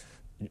for is,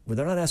 well,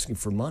 they're not asking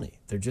for money.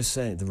 They're just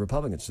saying, the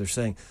Republicans, they're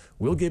saying,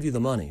 we'll give you the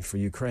money for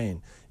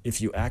Ukraine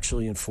if you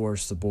actually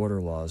enforce the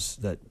border laws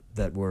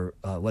that were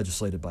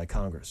legislated by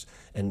Congress.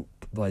 And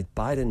by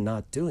Biden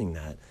not doing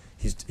that,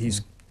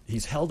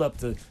 he's held up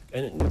the,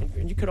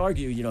 and you could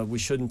argue, you know, we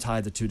shouldn't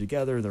tie the two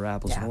together, they're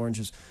apples and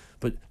oranges,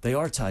 but they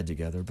are tied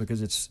together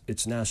because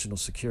it's national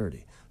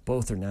security.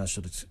 Both are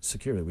national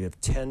security. We have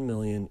 10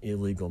 million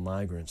illegal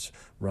migrants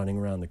running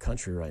around the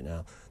country right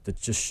now that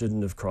just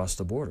shouldn't have crossed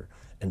the border.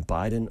 And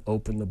Biden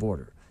opened the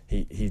border.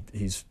 I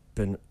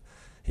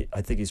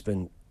think he's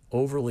been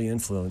overly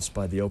influenced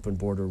by the open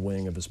border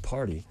wing of his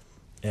party,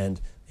 and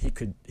he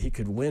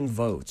could win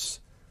votes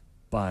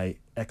by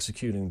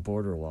executing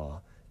border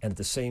law, and at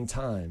the same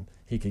time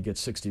he could get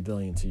 $60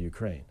 billion to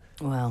Ukraine.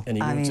 Well, and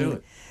he won't do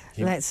it.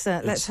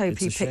 Let's hope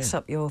he picks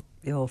up your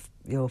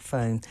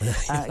phone,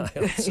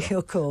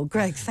 your call.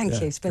 Greg, thank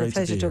you. It's been a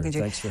pleasure talking to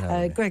you. Thanks for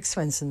having me. Greg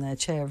Swenson there,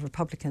 Chair of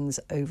Republicans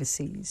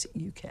Overseas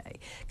UK.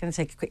 Going to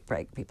take a quick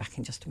break. Be back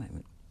in just a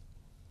moment.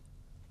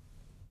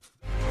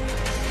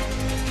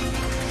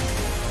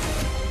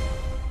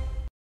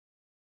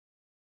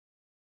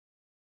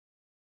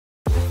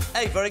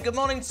 Hey, very good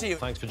morning to you.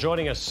 Thanks for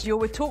joining us. You're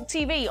with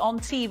talkTV, on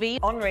TV,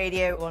 on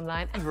radio,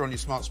 online. And we're on your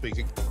smart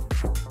speaker.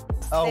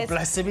 Oh,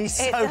 bless him, he's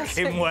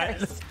soaking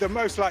wet. The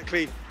most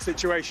likely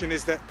situation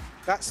is that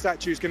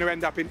statue is going to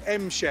end up in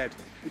M Shed,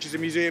 which is a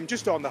museum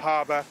just on the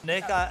harbour.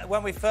 Nick,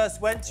 when we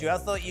first went to you, I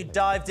thought you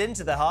dived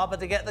into the harbour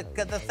to get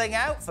the thing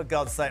out, for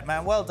God's sake,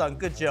 man. Well done,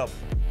 good job.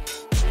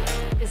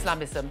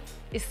 Islamism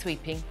is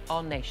sweeping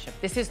our nation.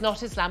 This is not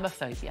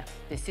Islamophobia.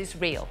 This is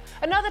real.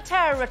 Another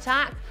terror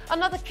attack,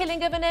 another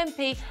killing of an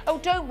MP. Oh,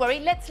 don't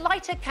worry, let's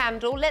light a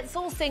candle, let's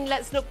all sing,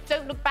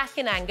 don't look back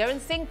in anger and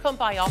sing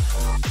Kumbaya.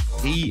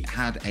 He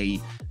had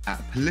a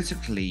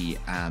politically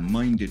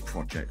minded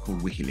project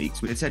called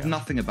WikiLeaks. It said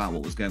nothing about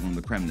what was going on in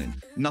the Kremlin,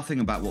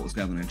 nothing about what was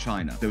going on in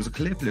China. There was a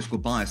clear political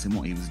bias in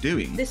what he was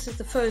doing. This is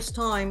the first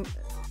time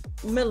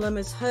Millam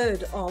has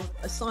heard of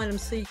asylum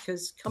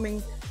seekers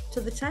coming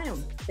to the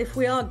town. If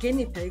we are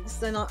guinea pigs,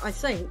 then I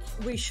think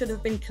we should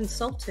have been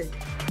consulted.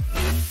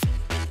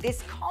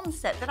 This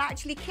concept that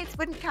actually kids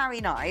wouldn't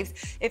carry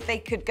knives if they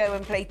could go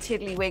and play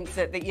tiddlywinks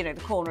at the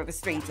corner of a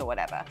street or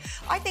whatever.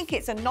 I think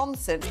it's a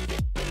nonsense.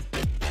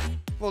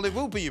 Well, it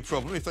will be your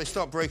problem if they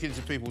start breaking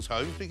into people's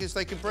homes, because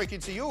they can break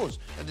into yours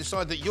and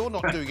decide that you're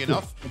not doing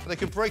enough. They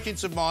can break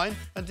into mine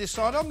and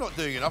decide I'm not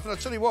doing enough. And I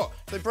tell you what,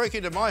 if they break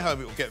into my home,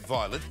 it will get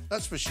violent.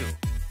 That's for sure.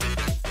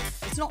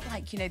 It's not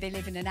like, they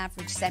live in an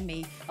average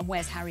semi and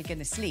where's Harry going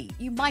to sleep?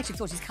 You might have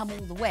thought he's come all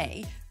the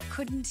way.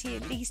 Couldn't he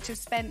at least have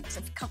spent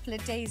a couple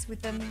of days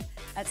with them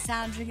at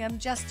Sandringham,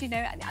 just, to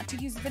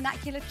use the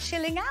vernacular,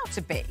 chilling out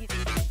a bit?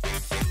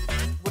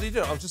 What are you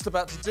doing? I'm just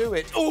about to do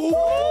it. Ooh!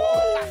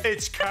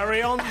 It's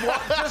carry on.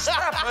 What just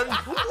happened?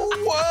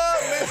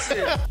 Whoa,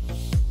 missing.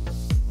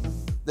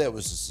 There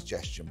was a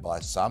suggestion by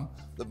some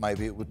that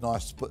maybe it would be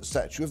nice to put a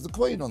statue of the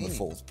Queen on the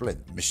fourth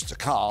plinth. Mr.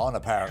 Khan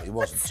apparently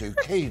wasn't too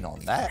keen on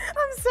that.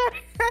 I'm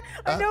sorry.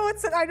 I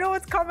know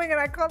it's coming and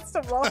I can't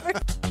stop laughing.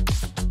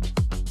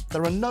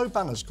 There are no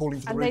banners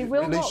calling for the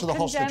release of the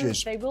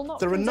hostages.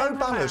 There are no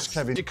banners,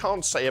 Kevin. You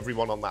can't say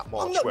everyone on that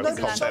march where we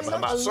condemn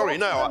Hamas. Sorry,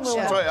 no,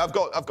 sorry, I've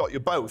got you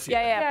both.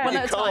 Yeah. Well,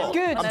 you can't.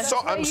 Good.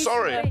 I'm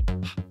sorry.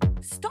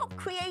 Stop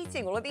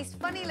creating all of these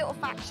funny little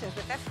factions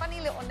with their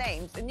funny little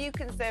names. The New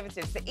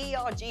Conservatives, the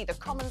ERG, the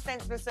Common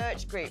Sense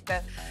Research Group,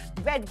 the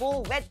Red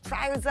Wall, Red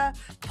Trouser,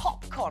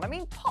 Popcorn. I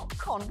mean,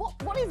 popcorn,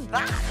 what is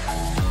that?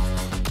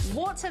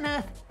 What on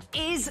earth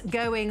is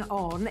going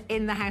on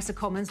in the House of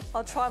Commons?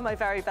 I'll try my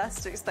very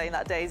best to explain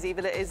that, Daisy,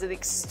 but it is an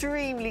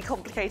extremely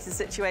complicated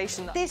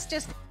situation. This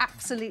just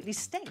absolutely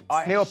stinks.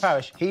 Neil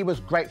Parish, he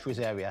was great for his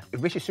area.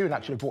 Rishi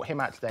Sunak should have brought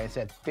him out today and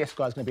said, this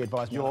guy's going to be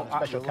advised on a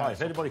special right.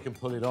 If anybody can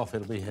pull it off,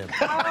 it'll be him.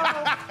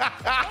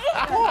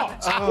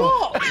 What?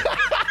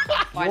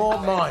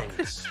 Your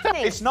minds.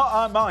 It's not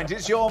our minds,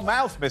 it's your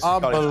mouth, Mr.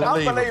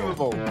 Collins.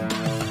 Unbelievable.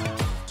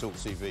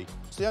 talkTV.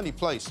 It's the only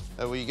place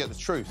where you get the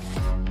truth.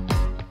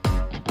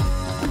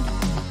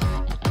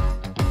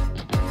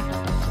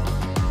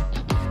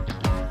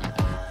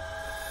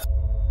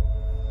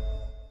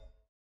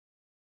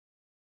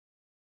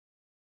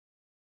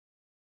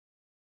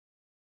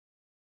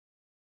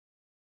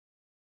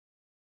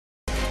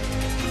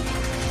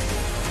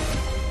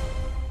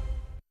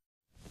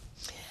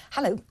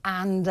 Hello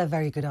and a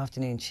very good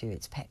afternoon to you.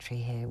 It's Petrie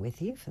here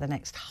with you for the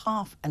next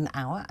half an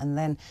hour, and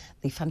then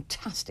the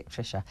fantastic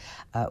Trisha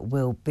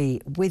will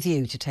be with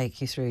you to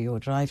take you through your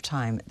drive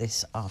time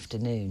this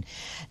afternoon.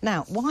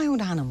 Now,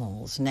 wild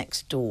animals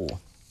next door.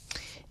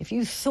 If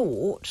you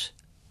thought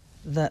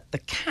that the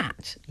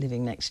cat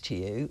living next to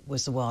you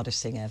was the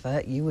wildest thing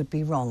ever, you would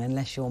be wrong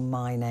unless you're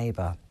my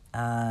neighbour.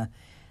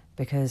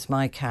 Because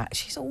my cat,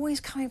 she's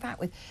always coming back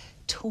with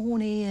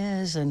torn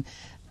ears and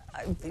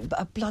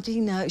a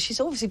bloody nose. She's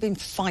obviously been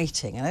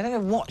fighting, and I don't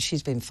know what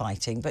she's been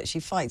fighting, but she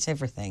fights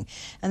everything.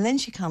 And then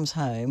she comes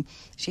home,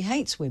 she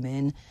hates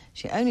women,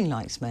 she only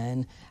likes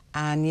men,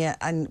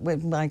 and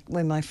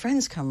when my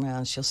friends come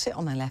round, she'll sit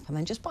on their lap and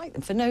then just bite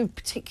them for no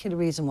particular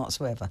reason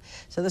whatsoever.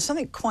 So there's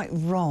something quite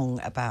wrong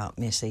about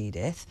Miss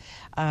Edith,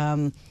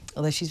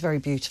 although she's very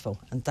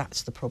beautiful, and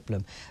that's the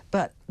problem.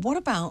 But what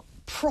about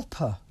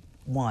proper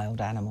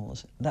wild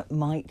animals that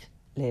might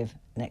live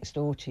next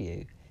door to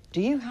you?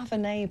 Do you have a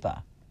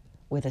neighbour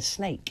with a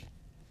snake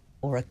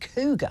or a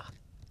cougar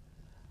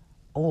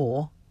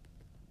or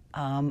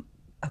a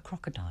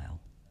crocodile?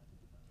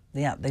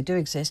 Yeah, they do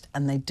exist,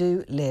 and they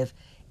do live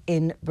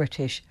in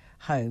British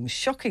homes.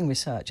 Shocking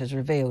research has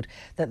revealed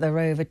that there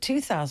are over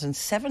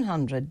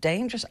 2,700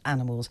 dangerous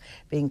animals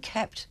being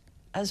kept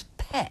as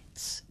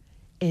pets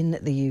in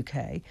the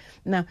UK.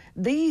 Now,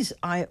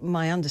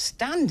 my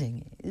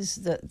understanding is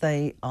that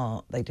they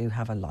do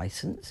have a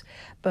licence,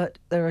 but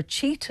there are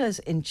cheetahs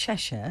in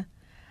Cheshire,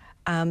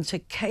 to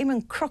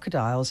Cayman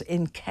crocodiles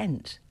in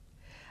Kent.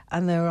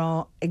 And there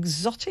are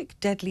exotic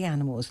deadly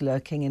animals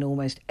lurking in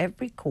almost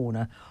every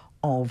corner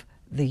of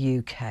the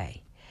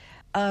UK.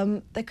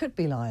 There could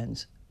be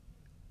lions.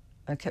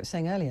 I kept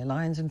saying earlier,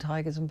 lions and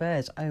tigers and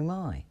bears, oh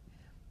my.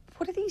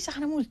 What are these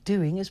animals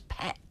doing as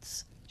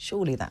pets?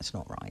 Surely that's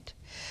not right.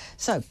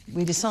 So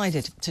we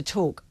decided to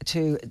talk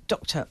to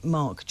Dr.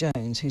 Mark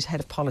Jones, who's Head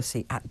of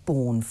Policy at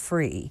Born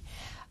Free.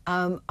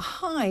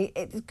 Hi,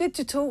 it's good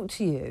to talk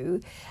to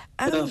you.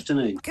 Good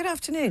afternoon. Good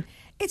afternoon.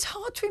 It's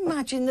hard to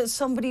imagine that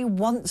somebody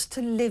wants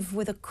to live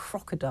with a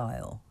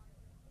crocodile.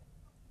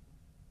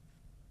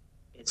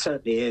 It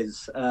certainly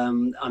is. I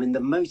mean,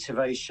 the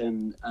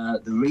motivation,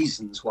 the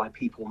reasons why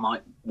people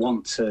might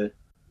want to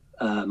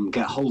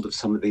get hold of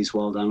some of these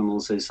wild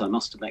animals is, I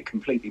must admit,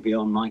 completely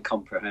beyond my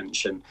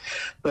comprehension.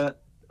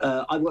 But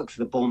I work for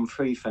the Born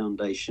Free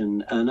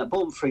Foundation, and at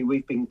Born Free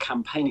we've been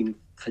campaigning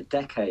for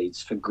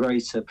decades for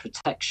greater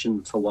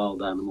protection for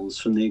wild animals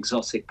from the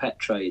exotic pet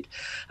trade.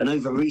 And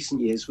over recent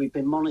years, we've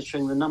been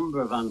monitoring the number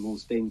of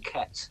animals being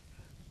kept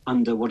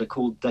under what are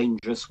called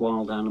dangerous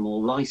wild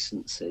animal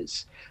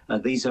licenses.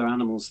 These are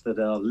animals that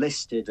are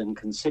listed and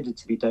considered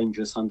to be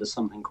dangerous under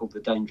something called the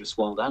Dangerous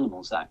Wild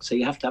Animals Act. So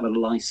you have to have a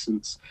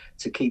license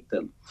to keep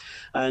them.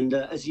 And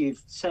as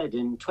you've said,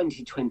 in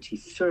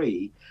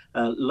 2023,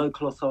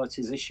 local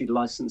authorities issued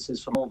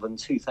licenses for more than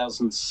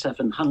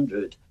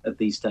 2,700 of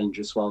these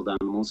dangerous wild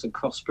animals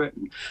across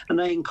Britain. And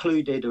they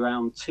included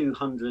around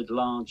 200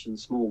 large and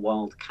small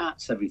wild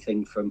cats,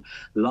 everything from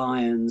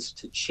lions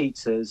to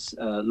cheetahs,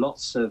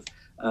 lots of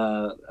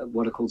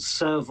what are called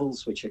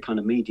servals, which are kind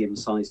of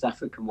medium-sized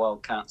African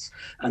wild cats,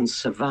 and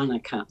savannah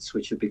cats,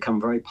 which have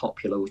become very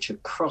popular, which are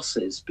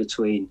crosses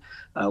between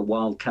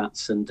wild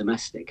cats and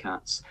domestic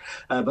cats.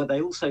 But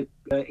they also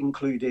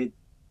included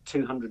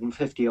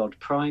 250-odd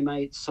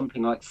primates,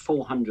 something like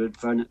 400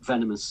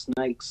 venomous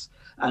snakes,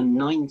 and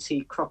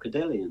 90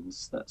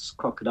 crocodilians. That's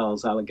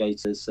crocodiles,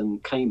 alligators,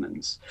 and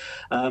caimans.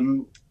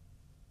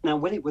 Now,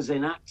 when it was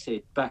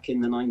enacted back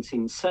in the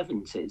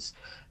 1970s,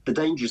 the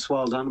Dangerous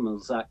Wild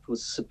Animals Act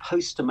was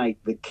supposed to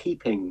make the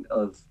keeping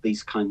of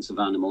these kinds of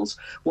animals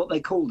what they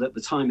called at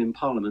the time in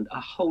Parliament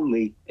a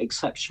wholly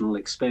exceptional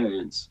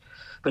experience.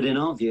 But in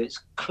our view,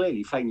 it's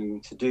clearly failing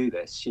to do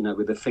this, you know,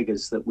 with the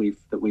figures that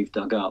we've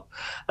dug up.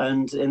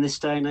 And in this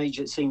day and age,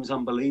 it seems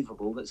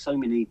unbelievable that so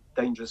many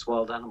dangerous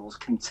wild animals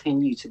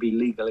continue to be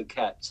legally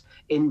kept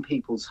in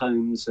people's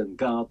homes and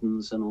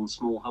gardens and on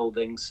small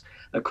holdings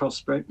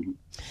across Britain.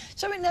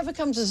 So it never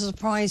comes as a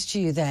surprise to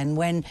you then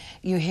when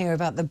you hear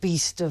about the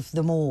beast of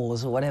the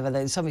moors or whatever,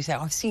 then somebody say,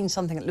 I've seen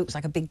something that looks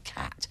like a big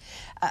cat.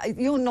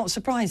 You're not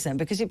surprised then,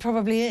 because it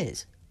probably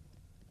is.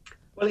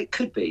 Well, it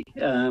could be,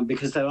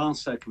 because there are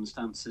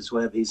circumstances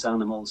where these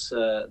animals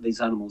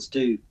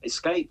do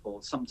escape,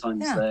 or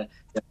sometimes they're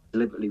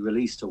deliberately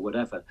released or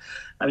whatever.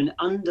 I mean,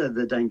 under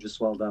the Dangerous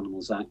Wild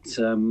Animals Act,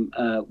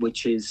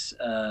 which is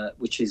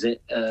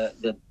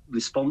the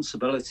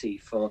responsibility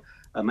for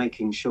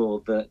making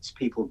sure that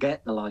people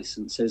get the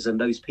licences, and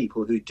those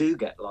people who do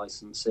get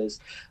licences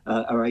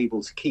are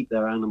able to keep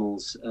their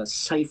animals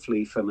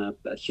safely from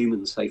a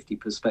human safety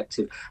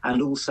perspective,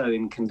 and also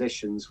in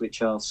conditions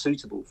which are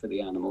suitable for the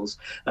animals.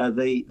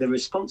 The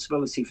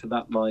responsibility for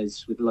that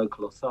lies with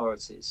local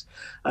authorities.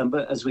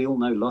 But as we all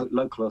know,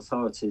 local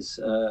authorities,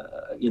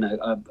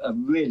 are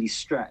really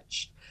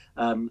stretched.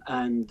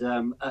 And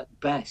at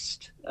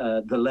best,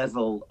 the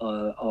level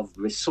of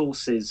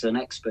resources and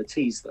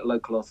expertise that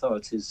local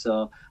authorities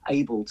are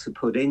able to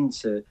put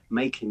into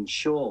making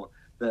sure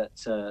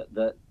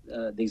that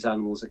these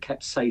animals are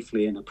kept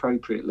safely and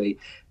appropriately,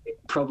 it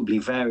probably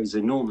varies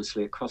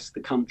enormously across the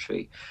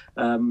country.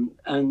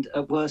 And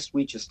at worst,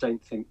 we just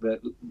don't think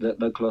that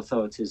local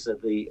authorities are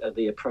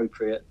the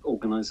appropriate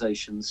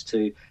organisations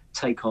to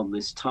take on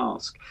this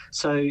task.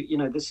 So, you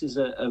know, this is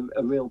a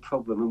real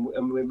problem,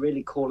 and we're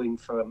really calling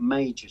for a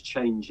major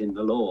change in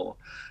the law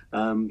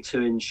to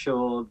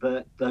ensure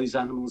that those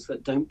animals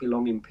that don't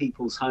belong in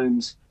people's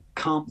homes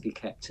can't be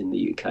kept in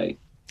the UK.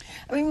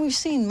 I mean, we've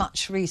seen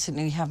much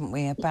recently, haven't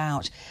we,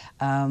 about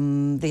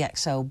the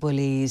XL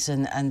bullies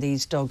and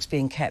these dogs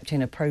being kept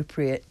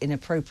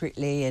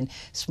inappropriately in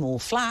small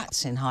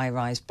flats, in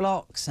high-rise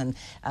blocks, and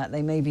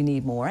they maybe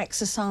need more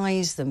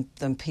exercise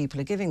than people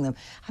are giving them.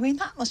 I mean,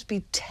 that must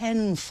be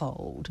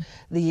tenfold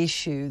the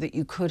issue that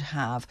you could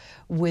have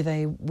with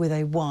a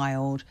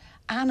wild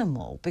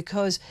animal,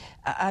 because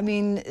I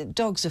mean,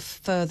 dogs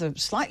are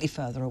slightly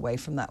further away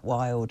from that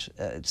wild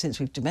since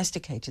we've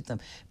domesticated them,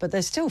 but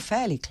they're still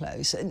fairly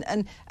close,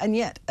 and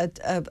yet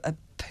a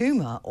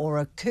puma or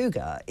a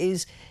cougar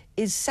is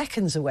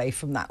seconds away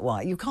from that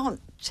wild. You can't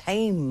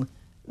tame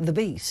the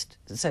beast,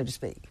 so to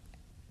speak.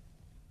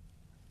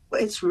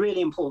 Well, it's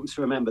really important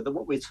to remember that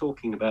what we're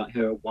talking about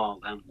here are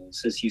wild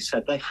animals. As you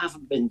said, they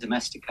haven't been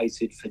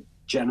domesticated for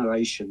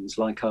generations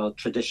like our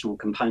traditional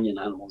companion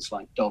animals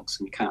like dogs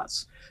and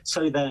cats.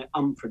 So they're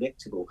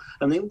unpredictable.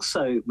 And they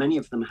also, many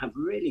of them have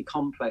really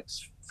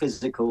complex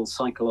physical,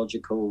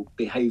 psychological,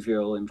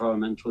 behavioural,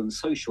 environmental and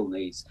social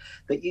needs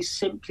that you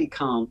simply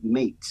can't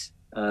meet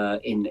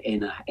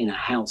in a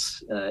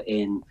house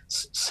in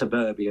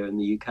suburbia in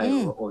the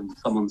UK or in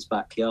someone's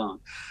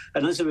backyard.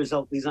 And as a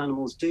result, these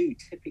animals do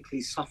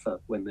typically suffer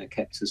when they're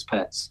kept as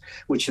pets,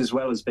 which, as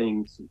well as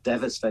being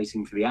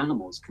devastating for the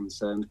animals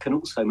concerned, can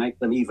also make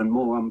them even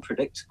more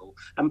unpredictable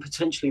and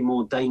potentially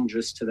more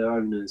dangerous to their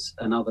owners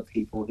and other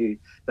people who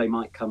they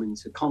might come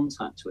into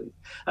contact with.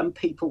 And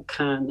people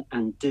can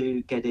and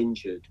do get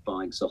injured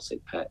by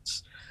exotic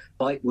pets.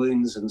 Bite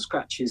wounds and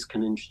scratches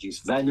can introduce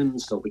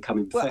venoms or become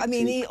infected. Well, I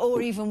mean,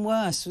 or even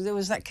worse, there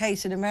was that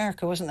case in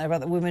America, wasn't there, about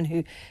the woman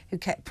who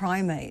kept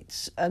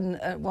primates and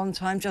at one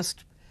time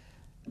just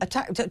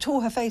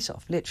tore her face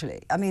off,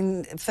 literally. I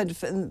mean,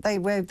 they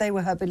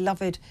were her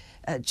beloved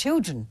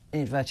children, in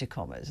inverted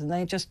commas, and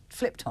they just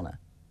flipped on her.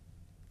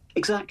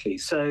 Exactly.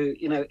 So,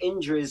 you know,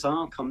 injuries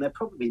are common. They're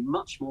probably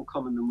much more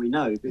common than we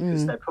know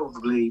because they're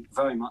probably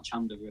very much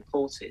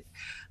underreported.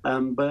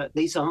 But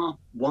these are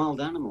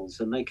wild animals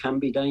and they can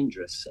be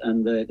dangerous.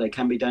 And they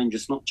can be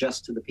dangerous not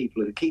just to the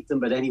people who keep them,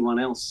 but anyone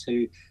else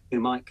who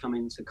might come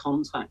into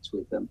contact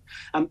with them.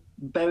 And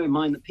bear in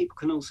mind that people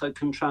can also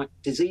contract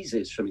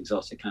diseases from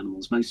exotic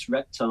animals. Most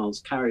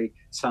reptiles carry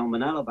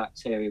salmonella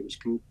bacteria, which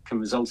can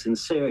result in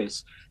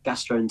serious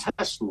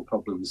gastrointestinal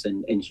problems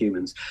in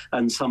humans.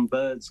 And some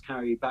birds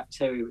carry bacteria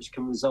which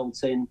can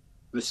result in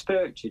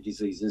respiratory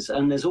diseases.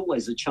 And there's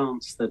always a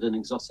chance that an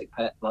exotic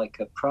pet, like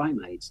a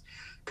primate,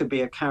 could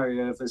be a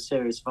carrier of a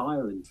serious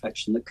viral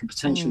infection that could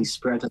potentially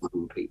spread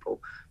among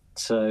people.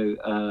 So,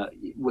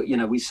 you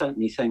know, we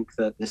certainly think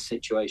that this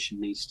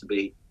situation needs to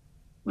be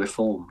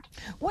reformed.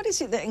 What is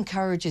it that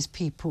encourages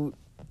people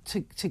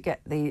to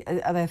get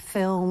are there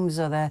films,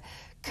 are there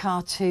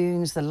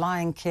cartoons, The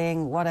Lion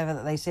King, whatever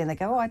that they see, and they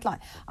go, oh,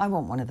 I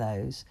want one of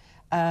those.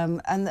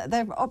 And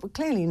they're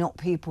clearly not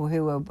people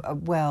who are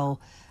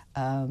well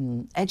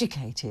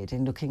educated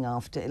in looking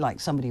after, like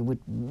somebody would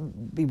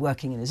be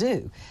working in a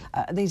zoo.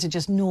 These are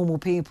just normal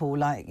people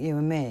like you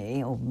and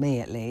me, or me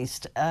at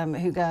least,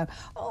 who go,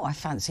 oh, I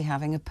fancy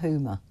having a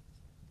puma.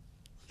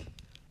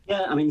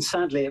 Yeah, I mean,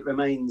 sadly, it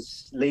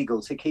remains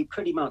legal to keep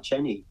pretty much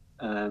any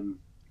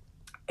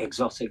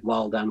exotic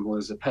wild animal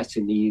as a pet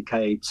in the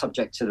UK,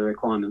 subject to the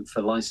requirement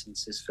for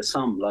licences for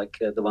some, like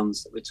the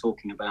ones that we're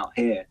talking about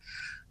here.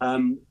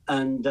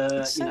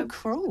 It's so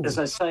cruel. As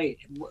I say,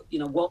 you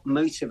know, what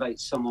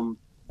motivates someone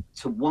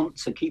to want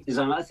to keep these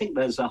animals? I think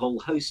there's a whole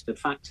host of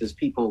factors.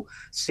 People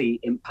see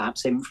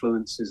perhaps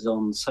influences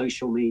on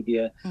social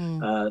media.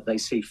 They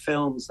see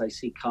films, they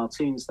see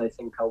cartoons. They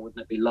think, oh,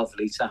 wouldn't it be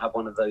lovely to have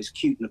one of those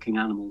cute-looking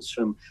animals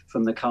from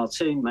the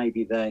cartoon?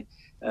 Maybe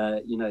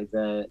you know,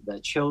 their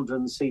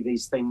children see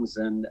these things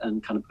and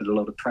kind of put a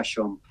lot of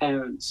pressure on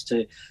parents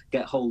to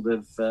get hold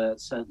of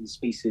certain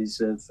species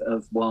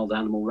of wild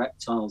animal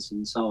reptiles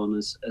and so on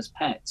as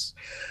pets.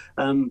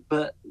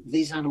 But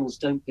these animals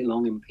don't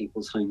belong in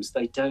people's homes.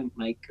 They don't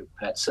make good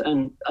pets.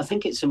 And I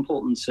think it's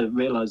important to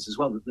realise as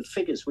well that the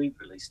figures we've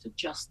released are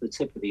just the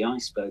tip of the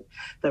iceberg.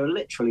 There are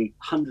literally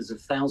hundreds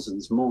of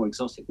thousands more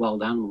exotic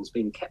wild animals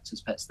being kept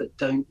as pets that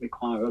don't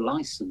require a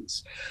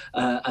licence.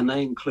 And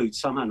they include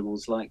some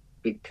animals like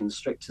big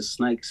constrictor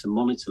snakes and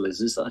monitor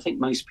lizards that I think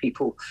most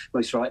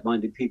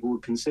right-minded people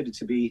would consider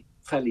to be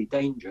fairly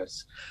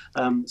dangerous.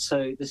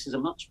 So this is a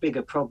much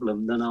bigger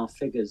problem than our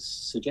figures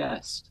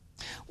suggest.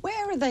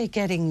 Where are they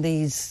getting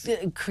these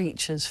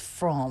creatures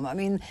from? I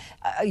mean,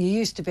 you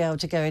used to be able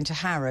to go into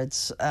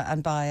Harrods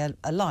and buy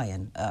a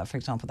lion, for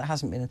example. That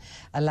hasn't been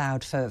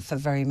allowed for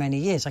very many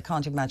years. I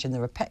can't imagine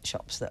there are pet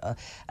shops that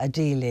are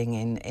dealing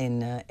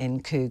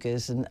in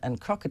cougars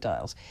and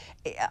crocodiles.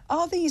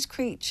 Are these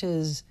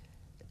creatures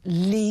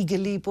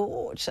legally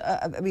bought?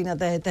 I mean,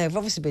 they've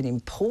obviously been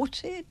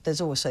imported.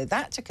 There's also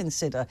that to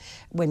consider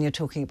when you're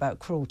talking about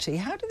cruelty.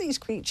 How do these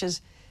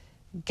creatures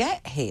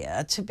get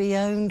here to be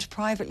owned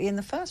privately in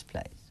the first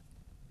place?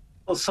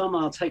 Well, some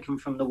are taken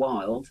from the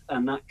wild,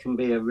 and that can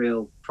be a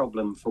real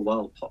problem for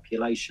wild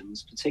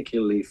populations,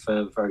 particularly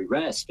for very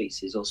rare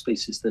species or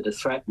species that are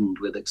threatened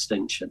with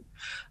extinction.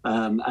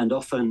 And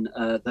often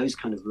those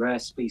kind of rare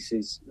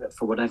species,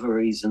 for whatever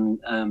reason,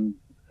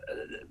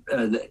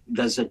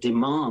 there's a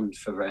demand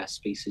for rare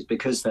species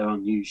because they're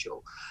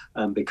unusual,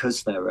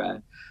 because they're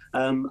rare.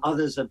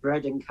 Others are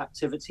bred in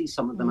captivity,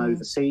 some of them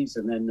overseas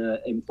and then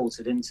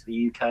imported into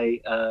the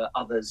UK.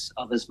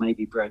 Others may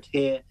be bred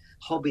here.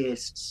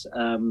 Hobbyists,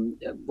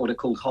 what are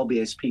called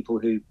hobbyists, people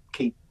who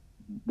keep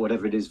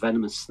whatever it is,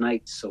 venomous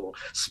snakes or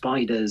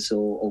spiders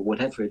or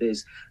whatever it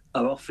is,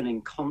 are often in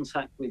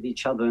contact with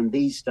each other. And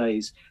these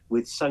days,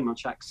 with so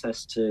much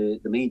access to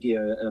the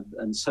media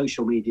and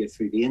social media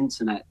through the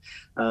internet,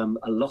 a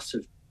lot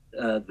of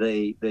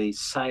the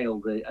sale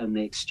and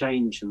the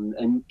exchange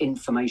and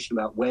information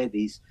about where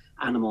these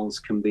animals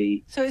can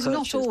be so it's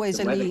not always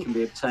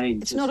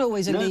it's not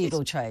always a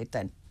legal trade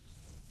then.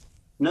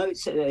 No,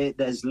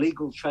 there's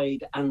legal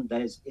trade and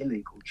there's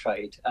illegal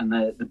trade,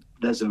 and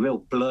there's a real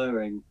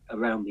blurring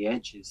around the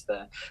edges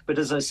there. But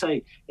as I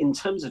say, in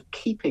terms of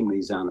keeping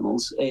these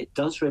animals, it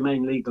does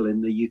remain legal in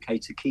the UK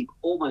to keep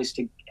almost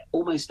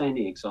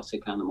any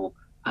exotic animal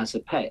as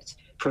a pet,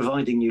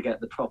 providing you get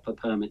the proper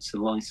permits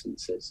and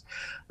licenses.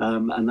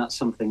 And that's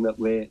something that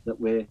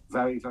we're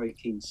very, very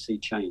keen to see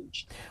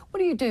changed. What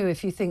do you do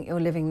if you think you're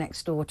living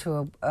next door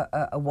to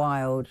a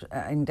wild,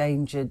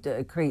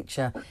 endangered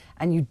creature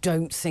and you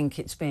don't think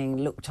it's being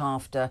looked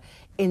after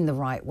in the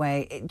right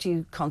way? Do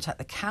you contact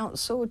the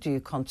council? Do you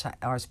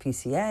contact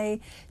RSPCA?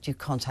 Do you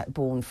contact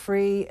Born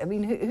Free? I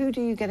mean, who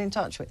do you get in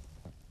touch with?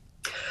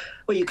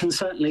 Well, you can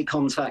certainly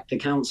contact the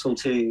council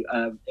to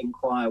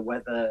inquire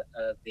whether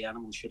the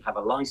animal should have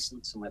a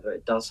licence and whether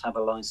it does have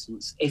a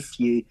licence. If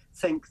you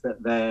think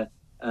that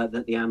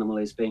the animal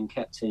is being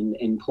kept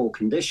in poor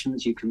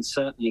conditions, you can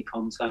certainly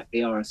contact the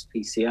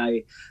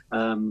RSPCA.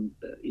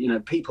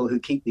 People who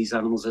keep these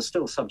animals are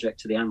still subject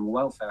to the Animal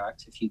Welfare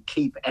Act. If you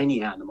keep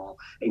any animal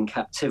in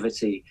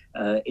captivity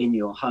in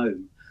your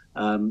home,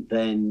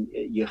 then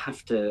you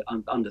have to,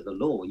 under the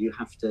law, you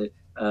have to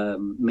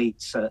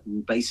meet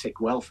certain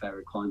basic welfare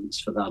requirements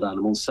for that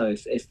animal. So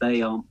if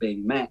they aren't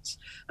being met,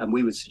 and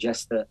we would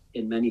suggest that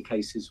in many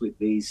cases with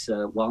these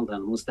wild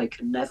animals, they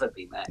can never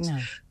be met. No.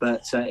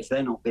 But if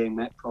they're not being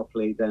met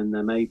properly, then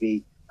there may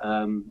be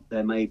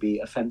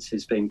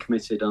offences being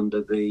committed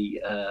under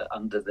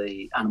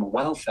the Animal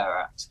Welfare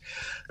Act.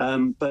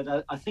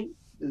 But I think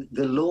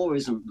the law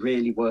isn't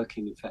really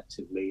working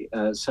effectively.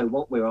 So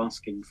what we're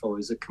asking for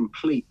is a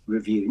complete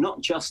review,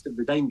 not just of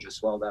the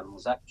Dangerous Wild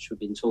Animals Act, which we've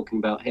been talking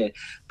about here,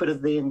 but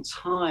of the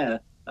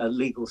entire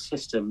legal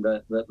system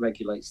that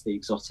regulates the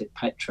exotic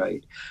pet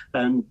trade.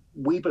 And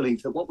we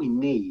believe that what we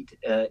need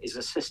is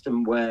a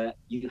system where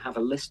you have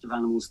a list of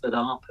animals that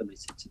are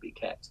permitted to be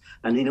kept.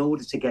 And in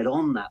order to get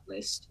on that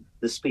list,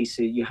 the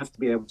species, you have to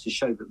be able to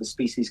show that the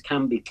species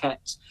can be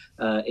kept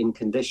in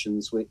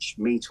conditions which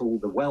meet all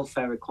the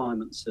welfare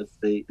requirements of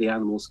the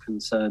animals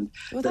concerned.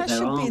 Well, that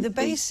should be the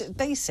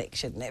basic,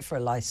 shouldn't it, for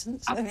a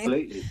licence?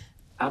 Absolutely.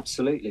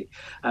 Absolutely.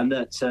 And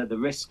that the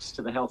risks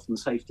to the health and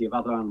safety of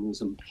other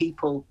animals and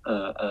people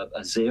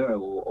are zero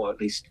or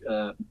at least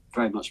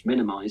very much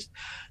minimised,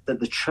 that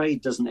the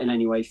trade doesn't in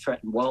any way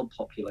threaten wild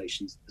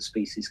populations of the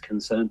species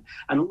concerned,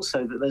 and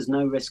also that there's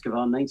no risk of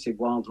our native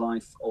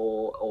wildlife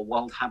or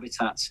wild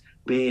habitats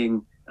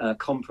being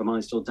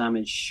compromised or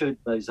damaged should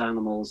those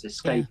animals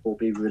escape or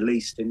be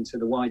released into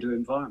the wider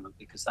environment,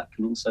 because that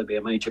can also be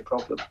a major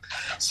problem.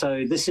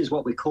 So this is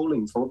what we're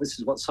calling for. This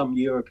is what some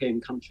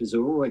European countries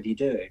are already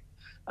doing.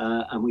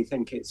 And we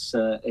think it's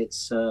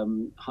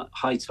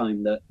high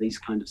time that these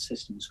kind of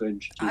systems were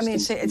introduced. I mean,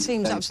 it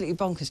seems absolutely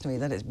bonkers to me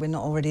that we're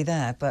not already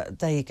there, but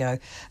there you go.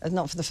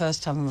 Not for the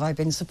first time have I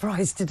been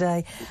surprised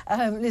today.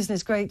 Listen,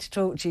 it's great to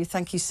talk to you.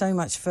 Thank you so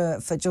much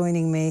for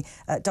joining me.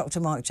 Dr.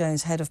 Mark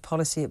Jones, Head of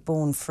Policy at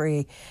Born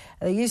Free.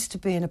 There used to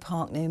be in a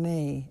park near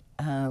me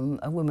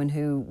a woman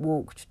who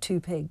walked 2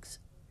 pigs,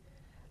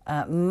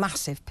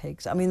 massive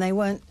pigs. I mean, they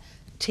weren't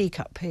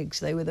teacup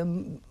pigs, they were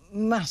the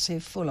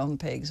massive full-on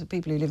pigs.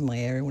 People who live in my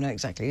area will know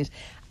exactly who it is.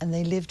 And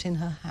they lived in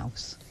her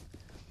house.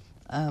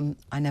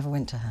 I never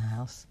went to her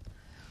house.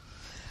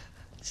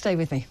 Stay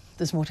with me.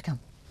 There's more to come.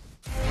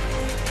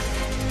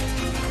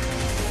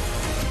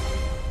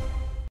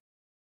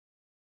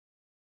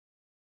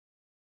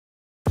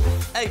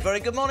 Hey, very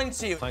good morning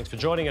to you. Thanks for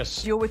joining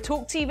us. You're with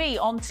talkTV,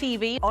 on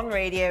TV, on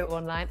radio,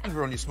 online. And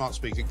we're on your smart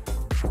speaking.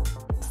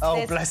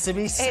 Oh, bless him,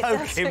 he's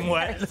soaking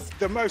wet.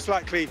 The most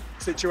likely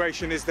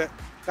situation is that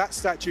that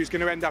statue is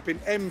going to end up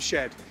in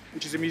Shed,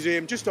 which is a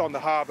museum just on the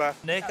harbour.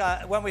 Nick,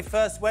 when we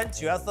first went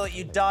to you, I thought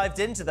you dived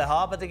into the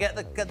harbour to get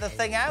the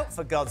thing out,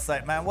 for God's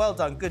sake, man. Well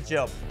done, good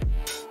job.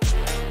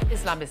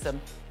 Islamism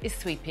is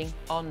sweeping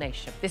our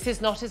nation. This is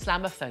not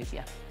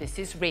Islamophobia. This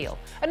is real.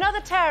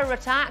 Another terror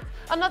attack,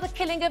 another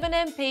killing of an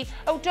MP.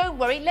 Oh, don't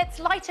worry, let's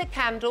light a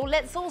candle,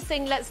 let's all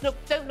sing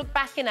Don't Look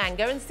Back in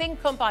Anger and sing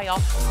Kumbaya.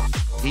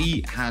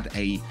 He had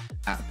a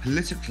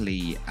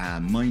politically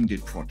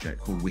minded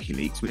project called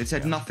WikiLeaks. It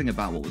said nothing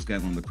about what was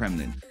going on in the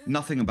Kremlin,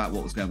 nothing about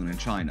what was going on in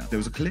China. There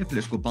was a clear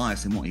political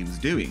bias in what he was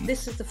doing.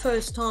 This is the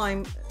first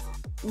time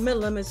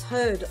Millam has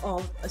heard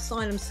of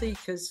asylum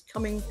seekers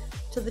coming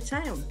to the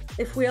town.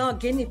 If we are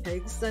guinea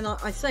pigs, then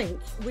I think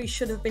we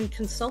should have been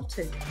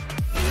consulted.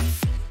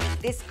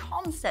 This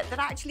concept that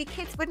actually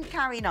kids wouldn't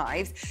carry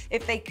knives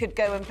if they could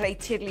go and play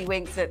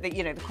tiddlywinks at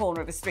the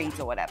corner of a street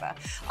or whatever.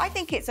 I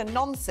think it's a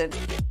nonsense.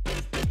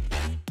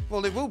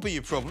 Well, it will be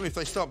your problem if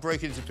they start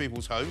breaking into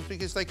people's homes,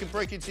 because they can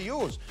break into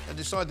yours and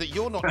decide that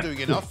you're not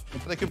doing enough.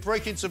 They can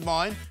break into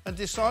mine and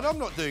decide I'm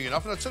not doing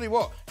enough. And I tell you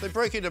what, if they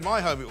break into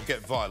my home, it will get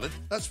violent,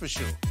 that's for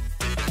sure.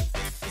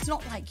 It's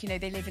not like,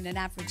 they live in an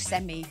average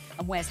semi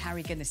and where's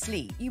Harry going to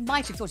sleep? You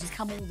might have thought he's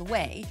come all the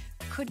way.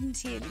 Couldn't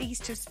he at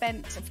least have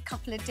spent a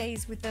couple of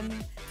days with them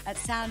at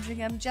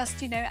Sandringham, just,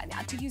 to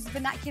use the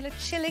vernacular,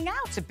 chilling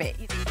out a bit?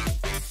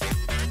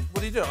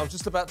 What are you doing? I was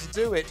just about to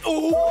do it.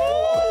 Ooh!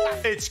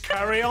 It's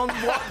carry on.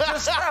 What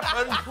just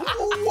happened?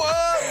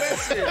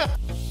 Missing.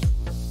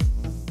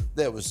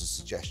 There was a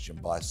suggestion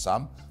by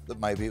some that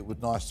maybe it would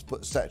be nice to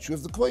put a statue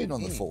of the Queen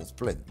on the fourth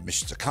plinth.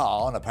 Mr.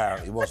 Khan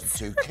apparently wasn't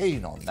too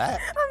keen on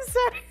that. I'm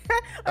sorry.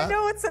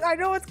 I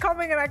know it's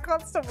coming and I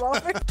can't stop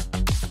laughing.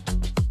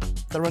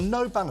 There are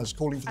no banners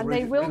calling for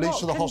the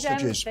release of the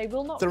hostages.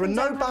 There are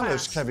no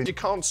banners, Kevin. You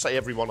can't say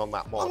everyone on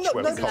that march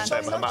where we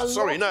condemn Hamas.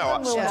 Sorry, no,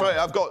 sorry,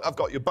 I've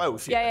got you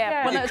both.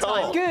 Yeah. Well, you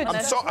can't. Good.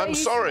 I'm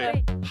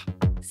sorry.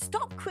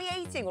 Stop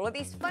creating all of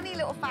these funny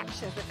little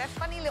factions with their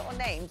funny little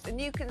names. The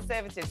New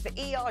Conservatives, the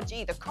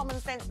ERG, the Common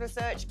Sense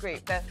Research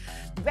Group, the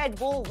Red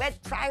Wall, Red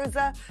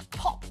Trouser,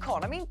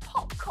 Popcorn. I mean,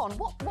 popcorn,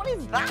 what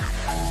is that?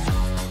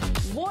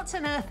 What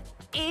on earth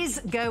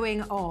is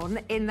going on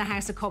in the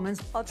House of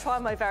Commons? I'll try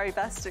my very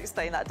best to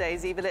explain that,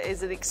 Daisy, but it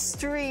is an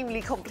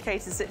extremely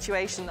complicated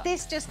situation.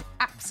 This just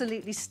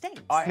absolutely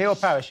stinks. Neil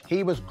Parish,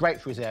 he was great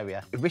for his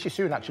area. Rishi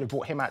Sunak should have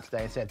brought him out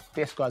today and said,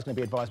 this guy's going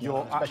to be advised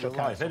on a special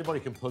right. If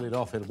anybody can pull it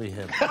off, it'll be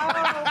him.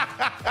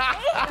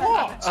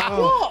 What?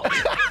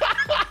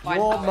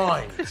 Your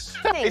minds.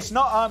 It's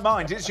not our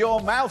minds, it's your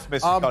mouth,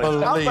 Mr.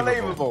 Collins.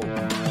 Unbelievable.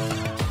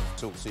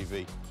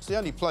 talkTV. It's the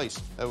only place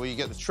where you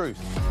get the truth.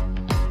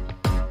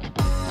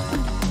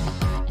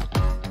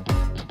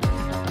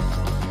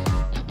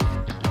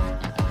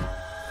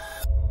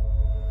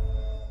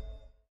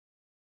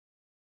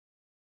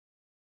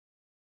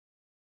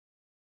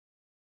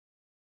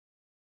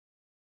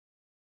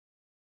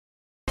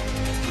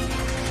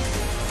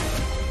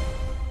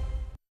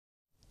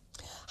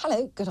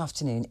 Hello, good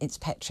afternoon. It's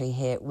Petrie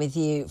here with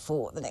you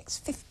for the next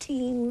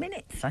 15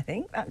 minutes, I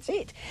think. That's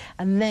it.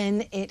 And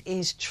then it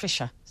is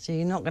Trisha, so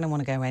you're not going to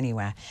want to go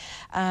anywhere.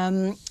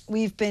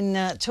 We've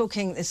been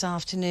talking this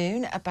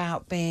afternoon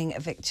about being a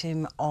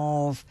victim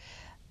of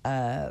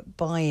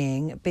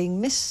being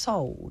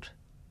missold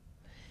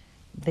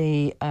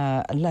the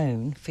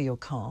loan for your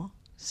car.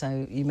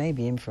 So you may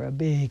be in for a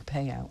big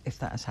payout if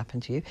that has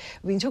happened to you.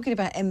 We've been talking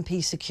about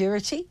MP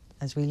security,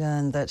 as we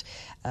learned that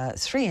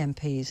 3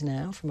 MPs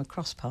now from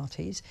across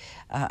parties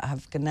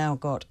have now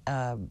got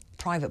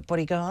private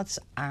bodyguards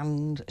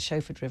and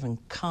chauffeur-driven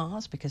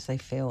cars because they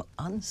feel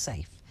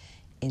unsafe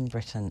in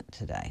Britain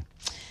today.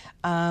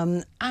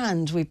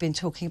 And we've been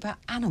talking about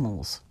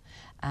animals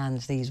and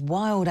these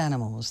wild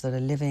animals that are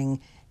living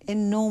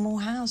in normal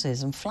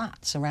houses and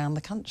flats around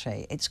the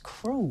country. It's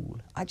cruel.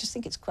 I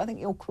think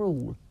you're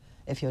cruel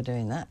if you're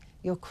doing that.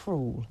 You're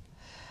cruel.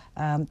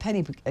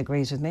 Penny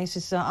agrees with me. She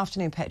says,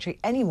 afternoon, Petrie.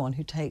 Anyone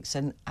who takes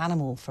an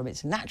animal from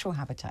its natural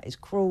habitat is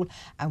cruel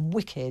and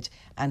wicked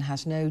and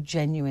has no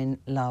genuine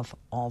love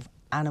of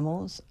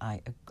animals. I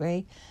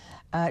agree.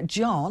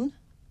 John,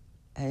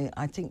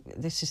 I think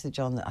this is the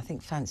John that I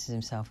think fancies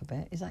himself a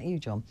bit. Is that you,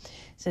 John?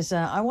 Says,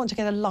 I want to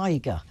get a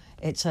liger.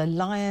 It's a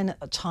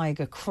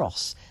lion-tiger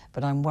cross,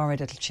 but I'm worried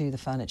it'll chew the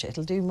furniture.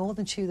 It'll do more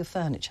than chew the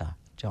furniture,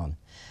 John.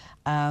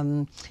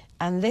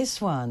 And this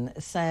one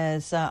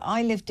says,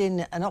 I lived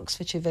in an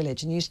Oxfordshire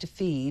village and used to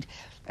feed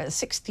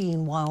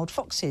 16 wild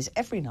foxes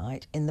every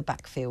night in the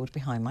backfield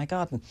behind my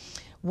garden.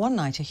 One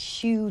night, a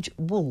huge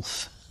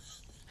wolf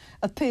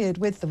appeared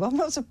with them. I'm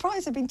not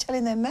surprised they've been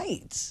telling their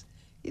mates.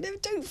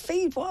 Don't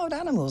feed wild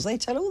animals. They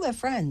tell all their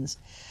friends.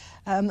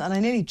 And I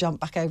nearly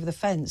jumped back over the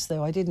fence,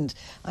 though I didn't.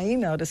 I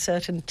emailed a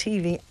certain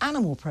TV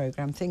animal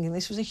programme thinking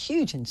this was a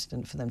huge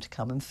incident for them to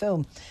come and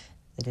film.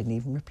 They didn't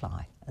even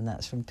reply. And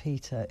that's from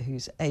Peter,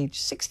 who's aged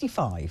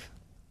 65.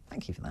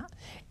 Thank you for that.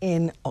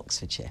 In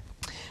Oxfordshire.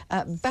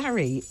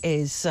 Barry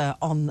is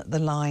on the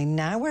line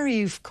now. Where are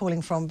you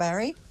calling from,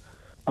 Barry?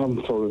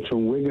 I'm calling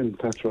from Wigan,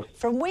 Petra.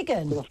 From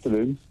Wigan? Good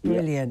afternoon.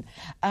 Brilliant.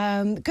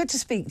 Good to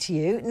speak to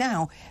you.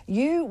 Now,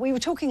 we were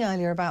talking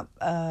earlier about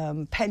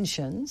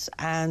pensions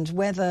and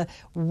whether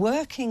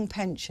working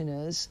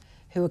pensioners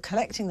who are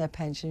collecting their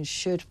pensions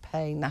should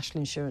pay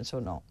national insurance or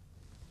not.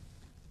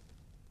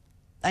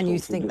 And you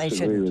think they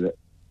shouldn't? With it.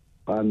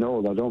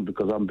 No, I don't,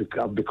 because I've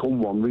become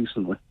one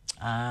recently.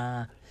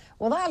 Ah.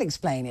 Well, that'll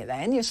explain it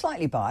then. You're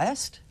slightly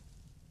biased.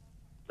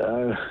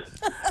 Yes,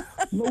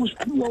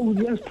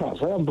 perhaps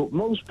I am, but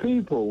most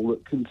people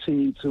that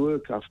continue to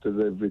work after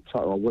they've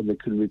retired, or when they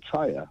can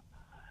retire,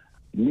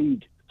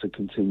 need to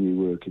continue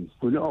working.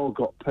 We've not all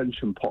got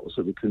pension pots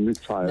that we can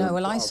retire. No,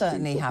 well, I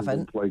certainly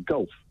haven't. Play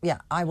golf. Yeah,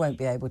 I won't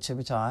be able to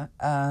retire,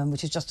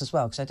 which is just as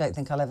well, because I don't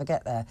think I'll ever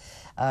get there,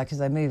 because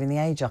they're moving the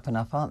age up and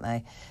up, aren't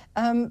they?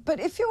 But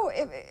if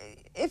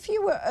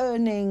you were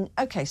earning...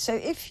 OK, so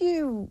if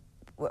you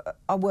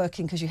are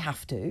working because you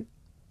have to,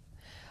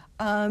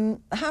 how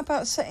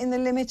about setting the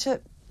limit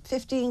at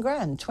 15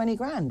 grand, 20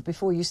 grand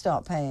before you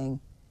start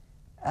paying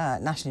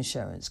national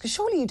insurance? Because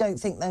surely you don't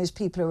think those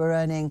people who are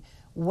earning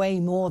way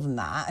more than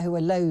that, who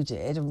are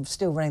loaded and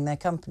still running their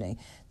company,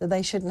 that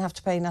they shouldn't have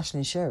to pay national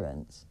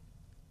insurance?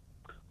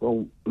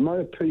 Well, my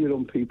opinion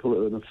on people that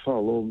earn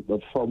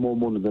far more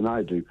money than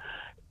I do,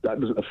 that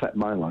doesn't affect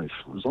my life.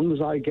 As long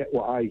as I get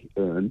what I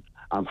earn,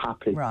 I'm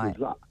happy with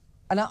that.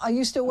 And are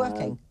you still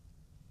working?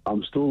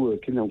 I'm still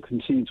working. I'm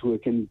continuing to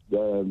work in...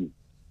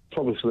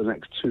 probably for the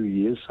next 2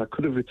 years. I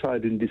could have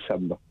retired in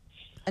December.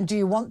 And do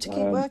you want to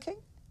keep working?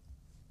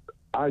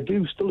 I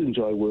do still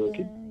enjoy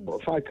working,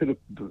 but if I could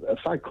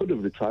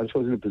have retired, if I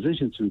was in a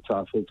position to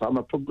retire full time,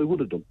 I probably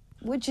would have done.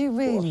 Would you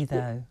really,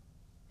 though?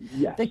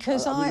 Yes.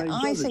 Because I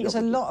think there's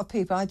a lot of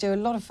people. I do a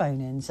lot of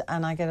phone-ins,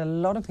 and I get a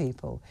lot of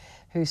people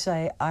who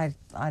say, I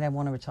don't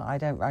want to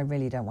retire. I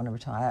really don't want to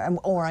retire,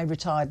 or I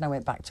retired and I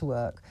went back to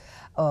work,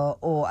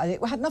 or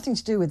it had nothing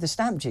to do with the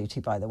stamp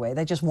duty, by the way.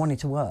 They just wanted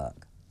to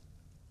work.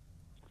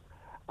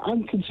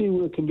 I'm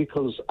continuing working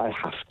because I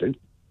have to.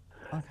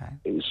 Okay.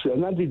 It's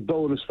an added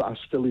bonus that I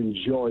still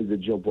enjoy the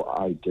job what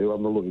I do.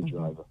 I'm a lorry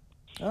driver.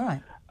 All right.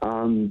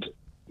 And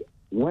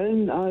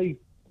when I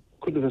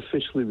could have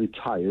officially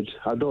retired,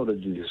 I'd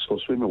already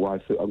discussed with my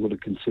wife that I'm going to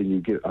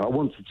continue. I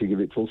wanted to give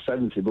it till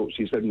 70, but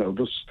she said, no,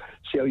 just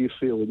see how you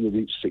feel when you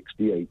reach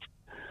 68.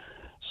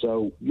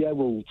 So, yeah,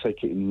 we'll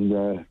take it in,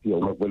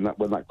 when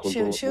that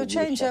comes. She'll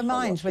change her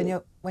mind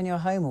when you're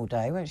home all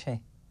day, won't she?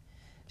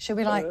 She'll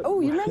be like,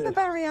 oh, you remember,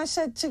 Barry, I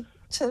said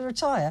to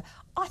retire?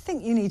 I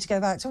think you need to go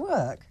back to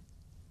work.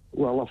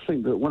 Well, I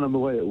think that when I'm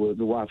away at work,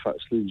 the wife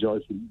actually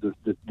enjoys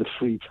the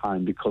free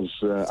time because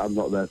I'm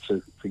not there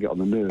to get on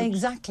the nerves.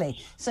 Exactly.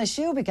 So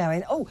she'll be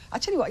going, oh, I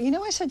tell you what,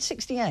 I said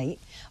 68.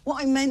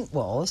 What I meant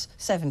was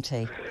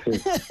 70.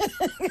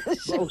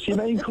 Well, she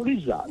may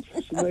encourage that.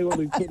 She may want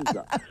to encourage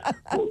that.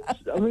 But,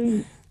 I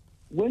mean,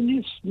 when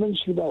you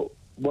mention about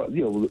that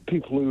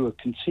people who are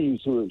continuing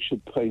to work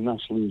should pay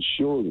national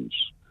insurance,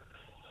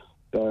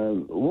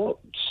 what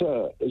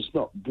is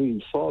not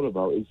being thought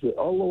about is that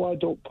although I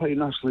don't pay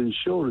national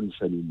insurance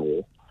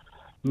anymore,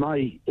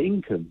 my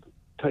income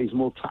pays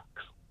more tax.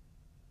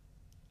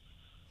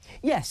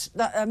 Yes,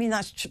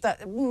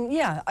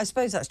 I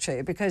suppose that's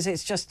true because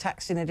it's just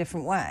taxed in a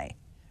different way.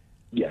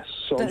 Yes.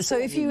 So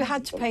if you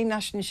had to pay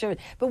national insurance...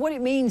 But what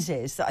it means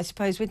is that I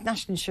suppose with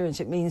national insurance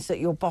it means that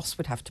your boss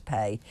would have to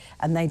pay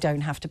and they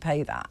don't have to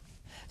pay that.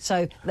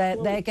 So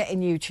they're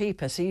getting you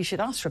cheaper, so you should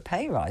ask for a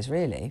pay rise,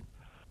 really.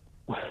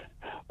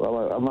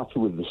 Well, I'm happy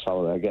with the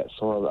salary I get,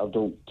 so I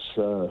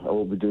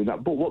won't be doing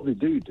that. But what they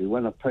do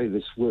when I pay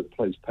this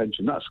workplace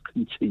pension, that's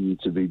continued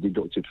to be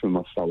deducted from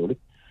my salary.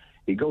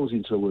 It goes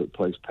into a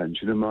workplace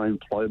pension, and my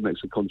employer makes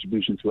a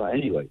contribution to that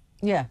anyway.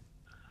 Yeah.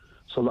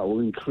 So that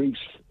will increase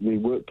the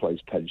workplace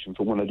pension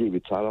for when I do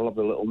retire. I'll have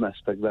a little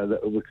nest egg there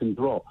that we can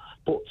draw.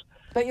 But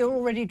you're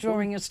already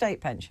drawing your state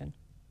pension?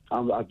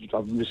 I'm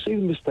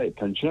receiving the state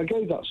pension. I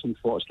gave that some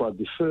thought, so I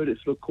deferred it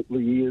for a couple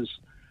of years.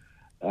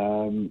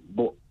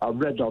 But I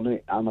read on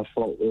it and I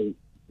thought, I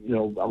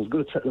was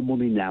going to take the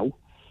money now,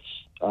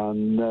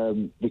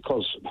 and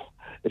because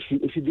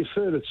if you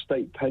defer a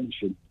state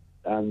pension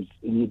and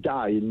you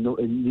die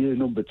in year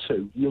number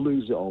 2, you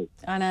lose it all.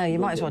 I know, you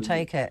might as well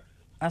take it.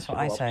 That's what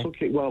I say. I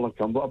took it while I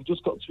can, but I've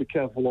just got to be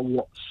careful on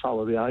what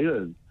salary I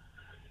earn.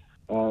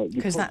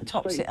 Because that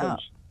tops it up.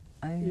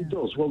 It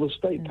does. Well, the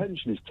state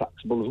pension is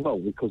taxable as well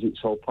because it's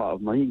all part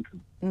of my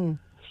income.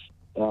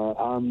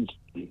 And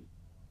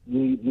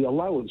the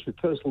allowance, the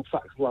personal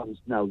tax allowance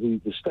now,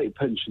 the state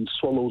pension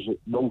swallows up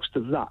most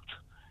of that.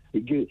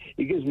 It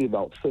gives me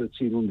about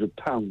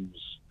 £1,300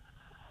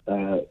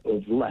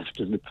 of left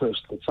in the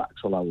personal tax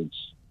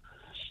allowance.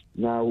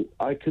 Now,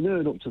 I can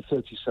earn up to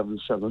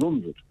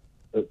 £37,700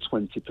 at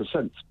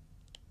 20%.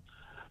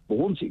 But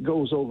once it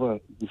goes over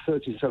the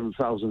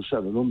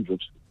 £37,700,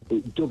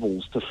 it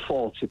doubles to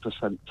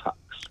 40% tax.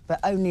 But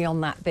only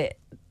on that bit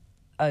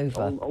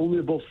over? Only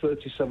above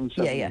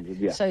 37,700,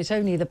 yeah. So it's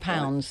only the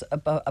pounds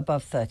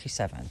above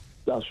 37?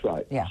 That's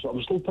right. Yeah. So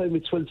I'm still paying me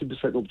 20%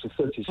 up to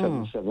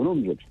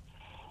 37,700.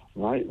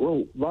 Right?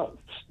 Well, that's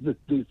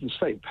the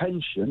state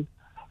pension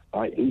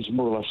is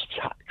more or less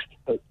taxed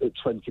at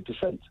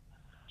 20%.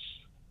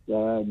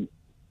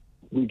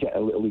 We get a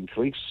little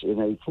increase in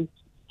April,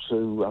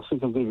 so I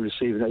think I'm going to be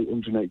receiving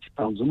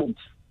 £880 a month.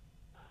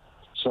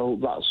 So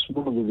that's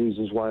one of the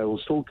reasons why I will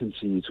still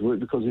continue to work,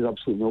 because there's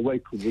absolutely no way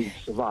could we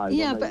survive.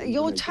 Yeah, but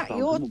your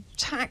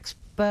tax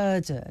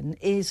burden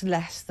is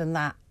less than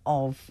that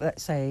of,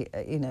 let's say,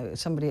 you know,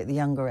 somebody at the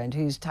younger end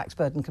whose tax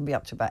burden can be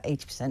up to about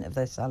 80% of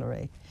their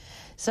salary.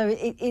 So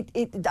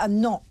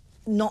I'm not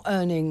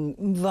earning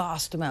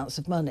vast amounts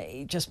of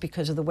money just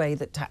because of the way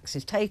that tax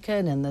is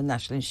taken and the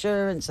national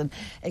insurance and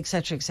et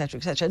cetera, et cetera,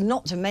 et cetera.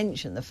 Not to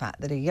mention the fact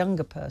that a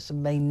younger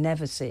person may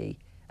never see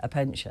a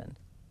pension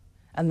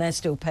and they're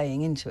still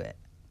paying into it,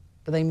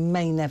 but they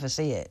may never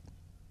see it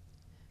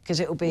because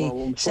it will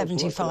be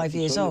 75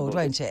 years old,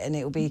 won't it? And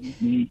it will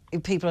be,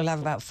 people will have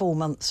about 4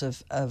 months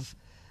of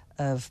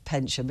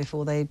pension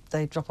before they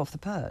drop off the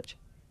perch.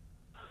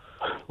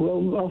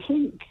 Well, I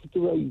think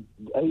the way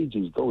age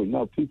is going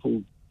now,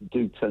 people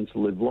do tend to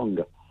live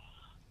longer.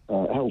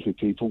 Healthy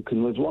people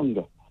can live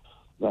longer.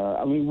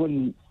 I mean,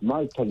 when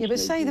my pension... Yeah, but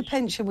say the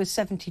pension was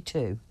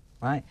 72,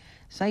 right?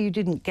 Say you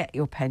didn't get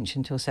your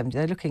pension till 70.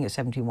 They're looking at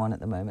 71 at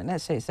the moment.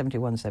 Let's say it's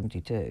 71,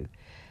 72.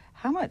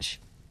 How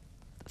much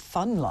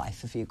fun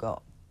life have you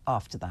got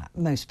after that,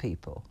 most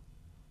people?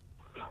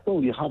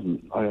 Well, you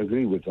haven't. I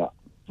agree with that.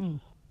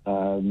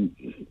 I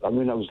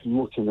mean, I was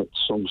looking at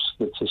some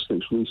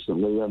statistics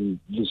recently, and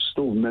there's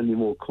still many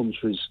more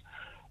countries,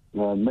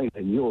 mainly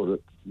in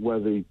Europe, where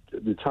the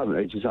retirement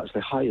age is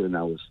actually higher than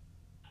ours.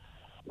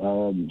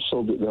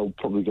 So that they'll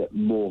probably get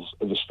more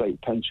of a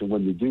state pension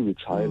when they do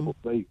retire. But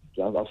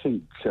I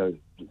think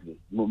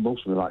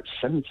most of them are like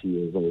 70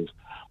 years old.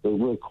 But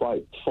we're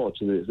quite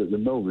fortunate at the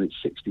moment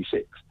it's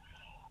 66.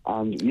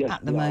 And yes,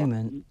 at the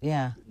moment,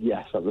 yeah.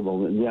 Yes, at the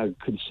moment. And they are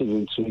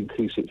considering to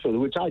increase it further,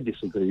 which I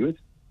disagree with,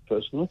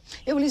 personally.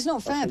 Yeah, well, it's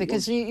not fair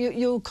because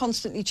you're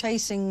constantly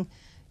chasing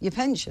your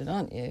pension,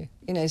 aren't you?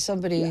 You know,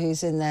 somebody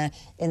who's in their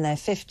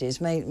 50s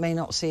may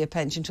not see a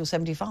pension till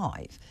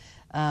 75.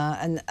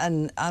 I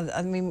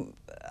mean,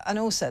 and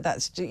also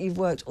you've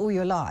worked all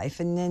your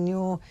life, and then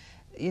you're,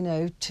 you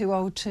know, too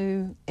old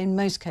to, in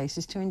most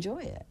cases, to enjoy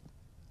it.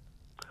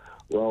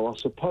 Well, I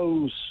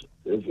suppose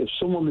if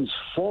someone is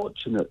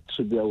fortunate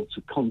to be able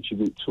to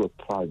contribute to a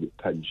private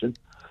pension,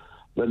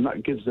 then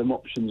that gives them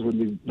options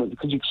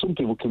because some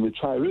people can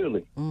retire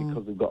early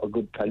because they've got a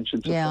good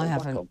pension to fall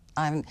back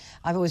on.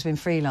 I've always been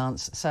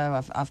freelance,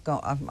 so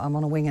I'm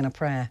on a wing and a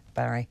prayer,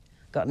 Barry.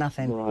 Got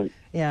nothing. Right.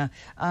 Yeah.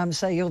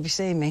 So you'll be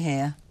seeing me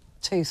here,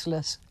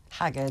 toothless,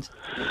 haggard.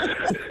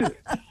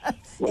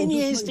 Well, in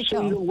years to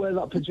come. You don't wear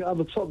that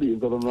pyjama top that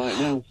you've got on right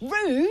now.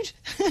 Rude.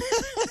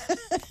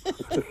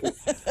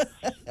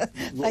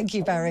 Thank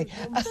you, Barry.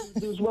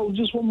 Well,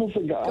 just one more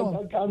thing.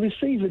 I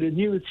receive an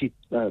annuity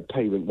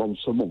payment once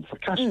a month. I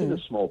cashed in a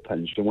small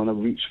pension when I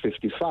reached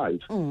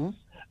 55.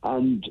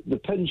 And the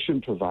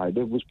pension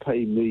provider was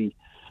paying me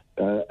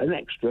an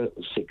extra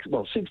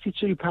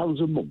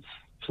 £62 a month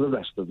for the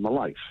rest of my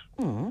life.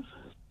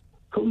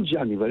 Come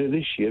January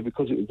this year,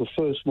 because it was the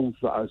first month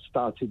that I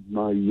started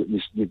my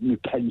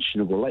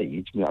pensionable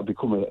age, I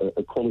become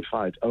a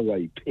qualified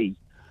OAP,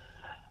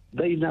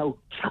 they now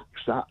tax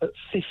that at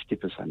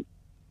 50%.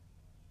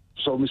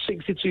 So my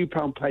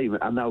 £62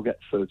 payment, I now get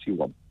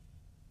 31.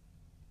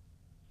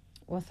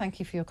 Well, thank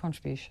you for your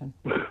contribution.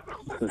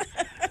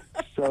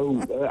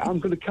 So I'm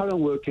going to carry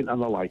on working,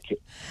 and I like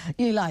it.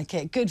 You like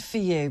it. Good for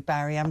you,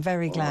 Barry. I'm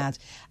very glad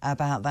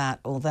about that,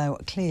 although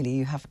clearly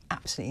you have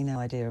absolutely no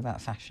idea about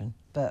fashion.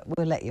 But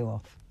we'll let you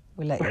off.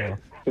 We'll let you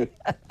off.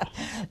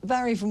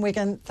 Barry from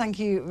Wigan, thank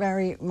you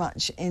very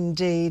much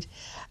indeed.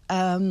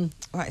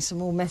 Right, some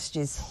more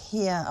messages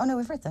here. Oh, no,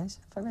 we've read those.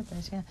 I've read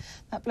those, yeah.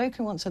 That bloke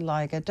who wants a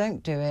liger,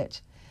 don't do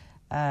it.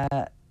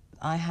 I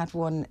had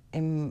one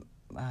in...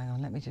 Hang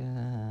on, let me do...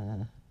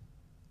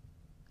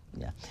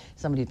 Yeah,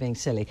 somebody being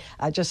silly.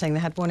 Just saying they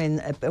had one in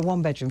a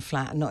one-bedroom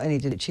flat, and not only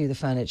did it chew the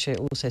furniture, it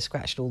also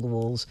scratched all the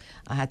walls.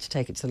 I had to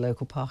take it to the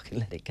local park and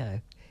let it go.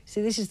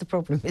 See, this is the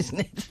problem, isn't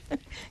it?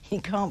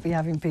 You can't be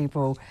having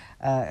people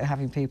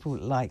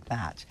like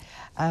that.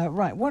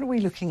 Right, what are we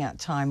looking at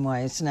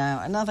time-wise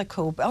now? Another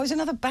call. Oh, it's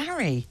another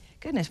Barry.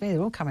 Goodness me,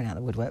 they're all coming out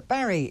of the woodwork.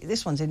 Barry,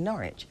 this one's in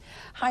Norwich.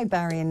 Hi,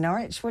 Barry in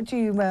Norwich. What do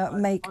you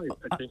make...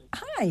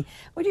 Hi.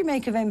 What do you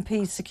make of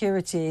MP's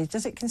security?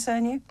 Does it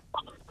concern you?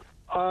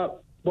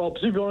 Well,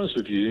 to be honest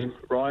with you,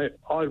 right,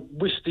 I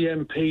wish the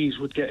MPs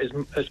would get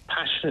as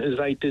passionate as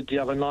they did the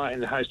other night in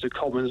the House of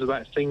Commons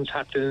about things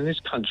happening in this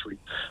country.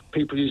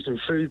 People using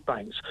food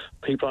banks,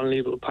 people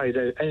unable to pay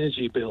their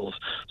energy bills,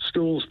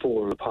 schools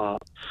falling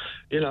apart,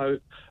 you know,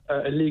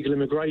 illegal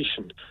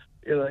immigration.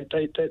 You know,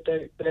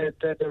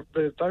 they're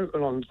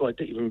voting on, well,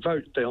 they didn't even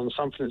vote on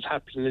something that's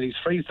happening nearly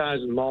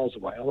 3,000 miles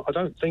away. I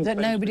don't think... That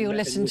nobody will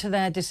listen to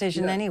their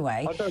decision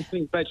anyway. I don't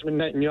think Benjamin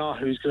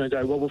Netanyahu is going to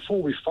go, well,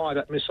 before we fire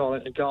that missile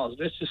into Gaza,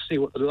 let's just see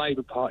what the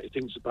Labour Party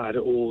thinks about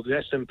it or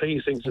the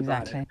SNP thinks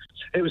about it.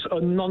 It was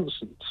a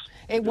nonsense.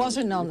 It was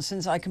a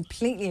nonsense. I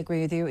completely agree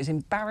with you. It was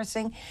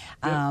embarrassing,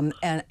 and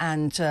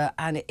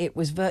it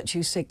was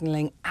virtue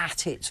signalling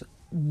at its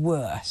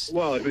worse.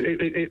 Well,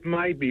 it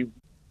made me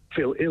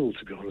feel ill,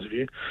 to be honest with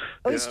you.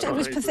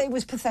 It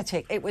was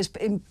pathetic. It was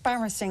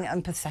embarrassing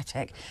and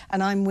pathetic.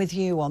 And I'm with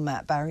you on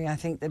that, Barry. I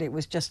think that it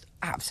was just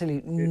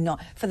absolute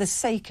not for the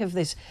sake of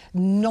this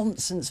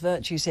nonsense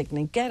virtue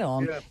signalling. Get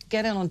on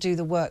and do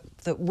the work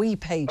that we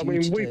paid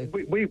you to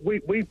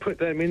do. We put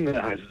them in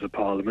the Houses of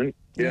Parliament.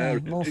 Yeah,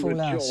 more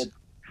fool us.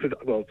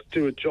 To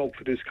do a job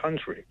for this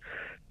country,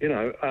 you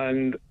know,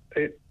 and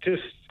it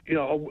just, you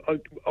know,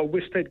 I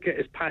wish they'd get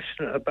as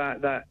passionate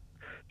about that.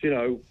 You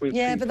know, with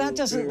but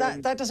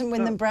that doesn't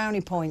win them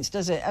brownie points,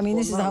 does it? I mean,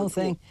 this is the whole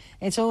thing.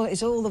 It's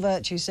all the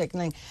virtue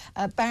signalling.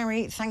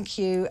 Barry, thank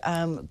you.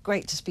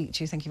 Great to speak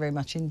to you. Thank you very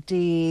much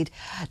indeed.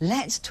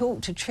 Let's talk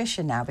to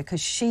Tricia now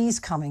because she's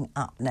coming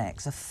up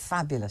next. A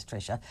fabulous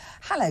Tricia.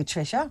 Hello,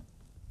 Tricia.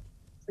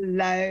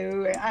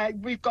 Hello.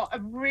 We've got a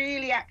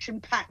really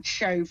action-packed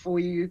show for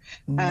you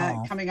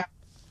coming up.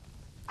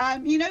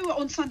 You know,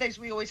 on Sundays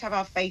we always have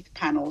our faith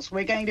panels.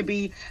 We're going to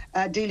be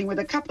dealing with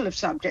a couple of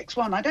subjects.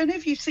 One, I don't know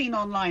if you've seen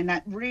online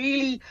that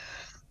really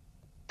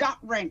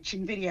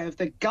gut-wrenching video of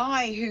the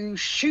guy who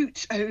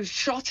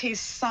shot his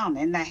son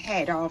in the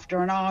head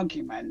after an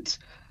argument.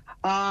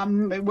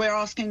 We're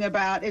asking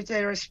about, is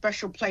there a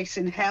special place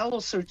in hell,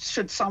 or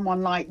should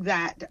someone like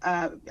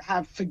that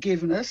have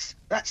forgiveness?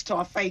 That's to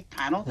our faith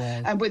panel.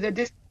 Yeah. And with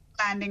a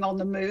landing on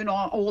the moon,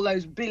 or all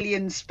those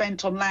billions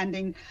spent on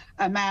landing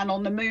a man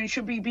on the moon,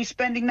 should we be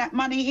spending that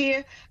money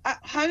here at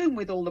home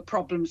with all the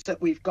problems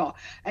that we've got?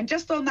 And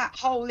just on that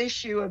whole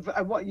issue of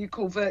what you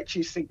call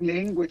virtue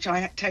signalling, which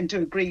I tend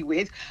to agree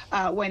with,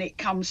 when it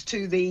comes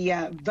to the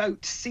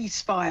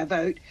ceasefire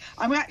vote,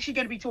 I'm actually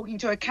going to be talking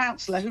to a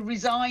councillor who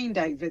resigned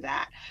over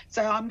that.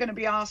 So I'm going to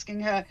be asking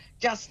her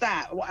just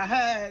that,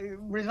 her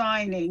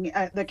resigning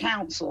at the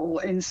council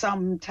in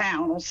some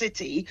town or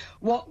city,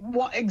 what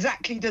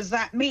exactly does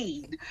that mean?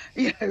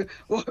 You know,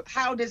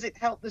 how does it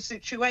help the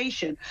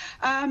situation?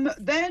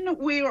 Then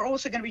we're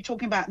also going to be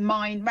talking about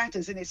Mind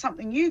Matters, and it's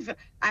something you've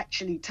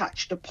actually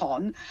touched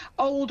upon,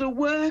 older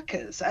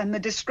workers and the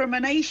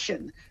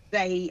discrimination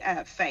they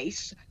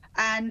face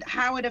and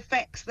how it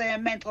affects their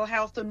mental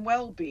health and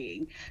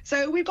well-being.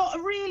 So we've got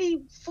a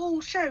really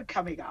full show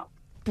coming up.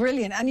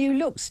 Brilliant. And you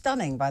look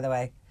stunning, by the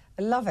way.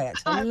 I love it.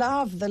 I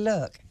love the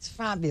look. It's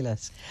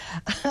fabulous.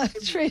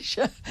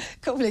 Tricia,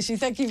 God bless you.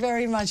 Thank you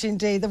very much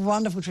indeed. The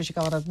wonderful Tricia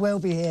Gardner will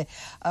be here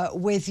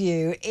with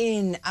you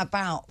in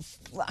about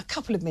a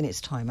couple of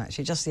minutes' time,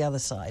 actually, just the other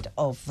side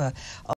of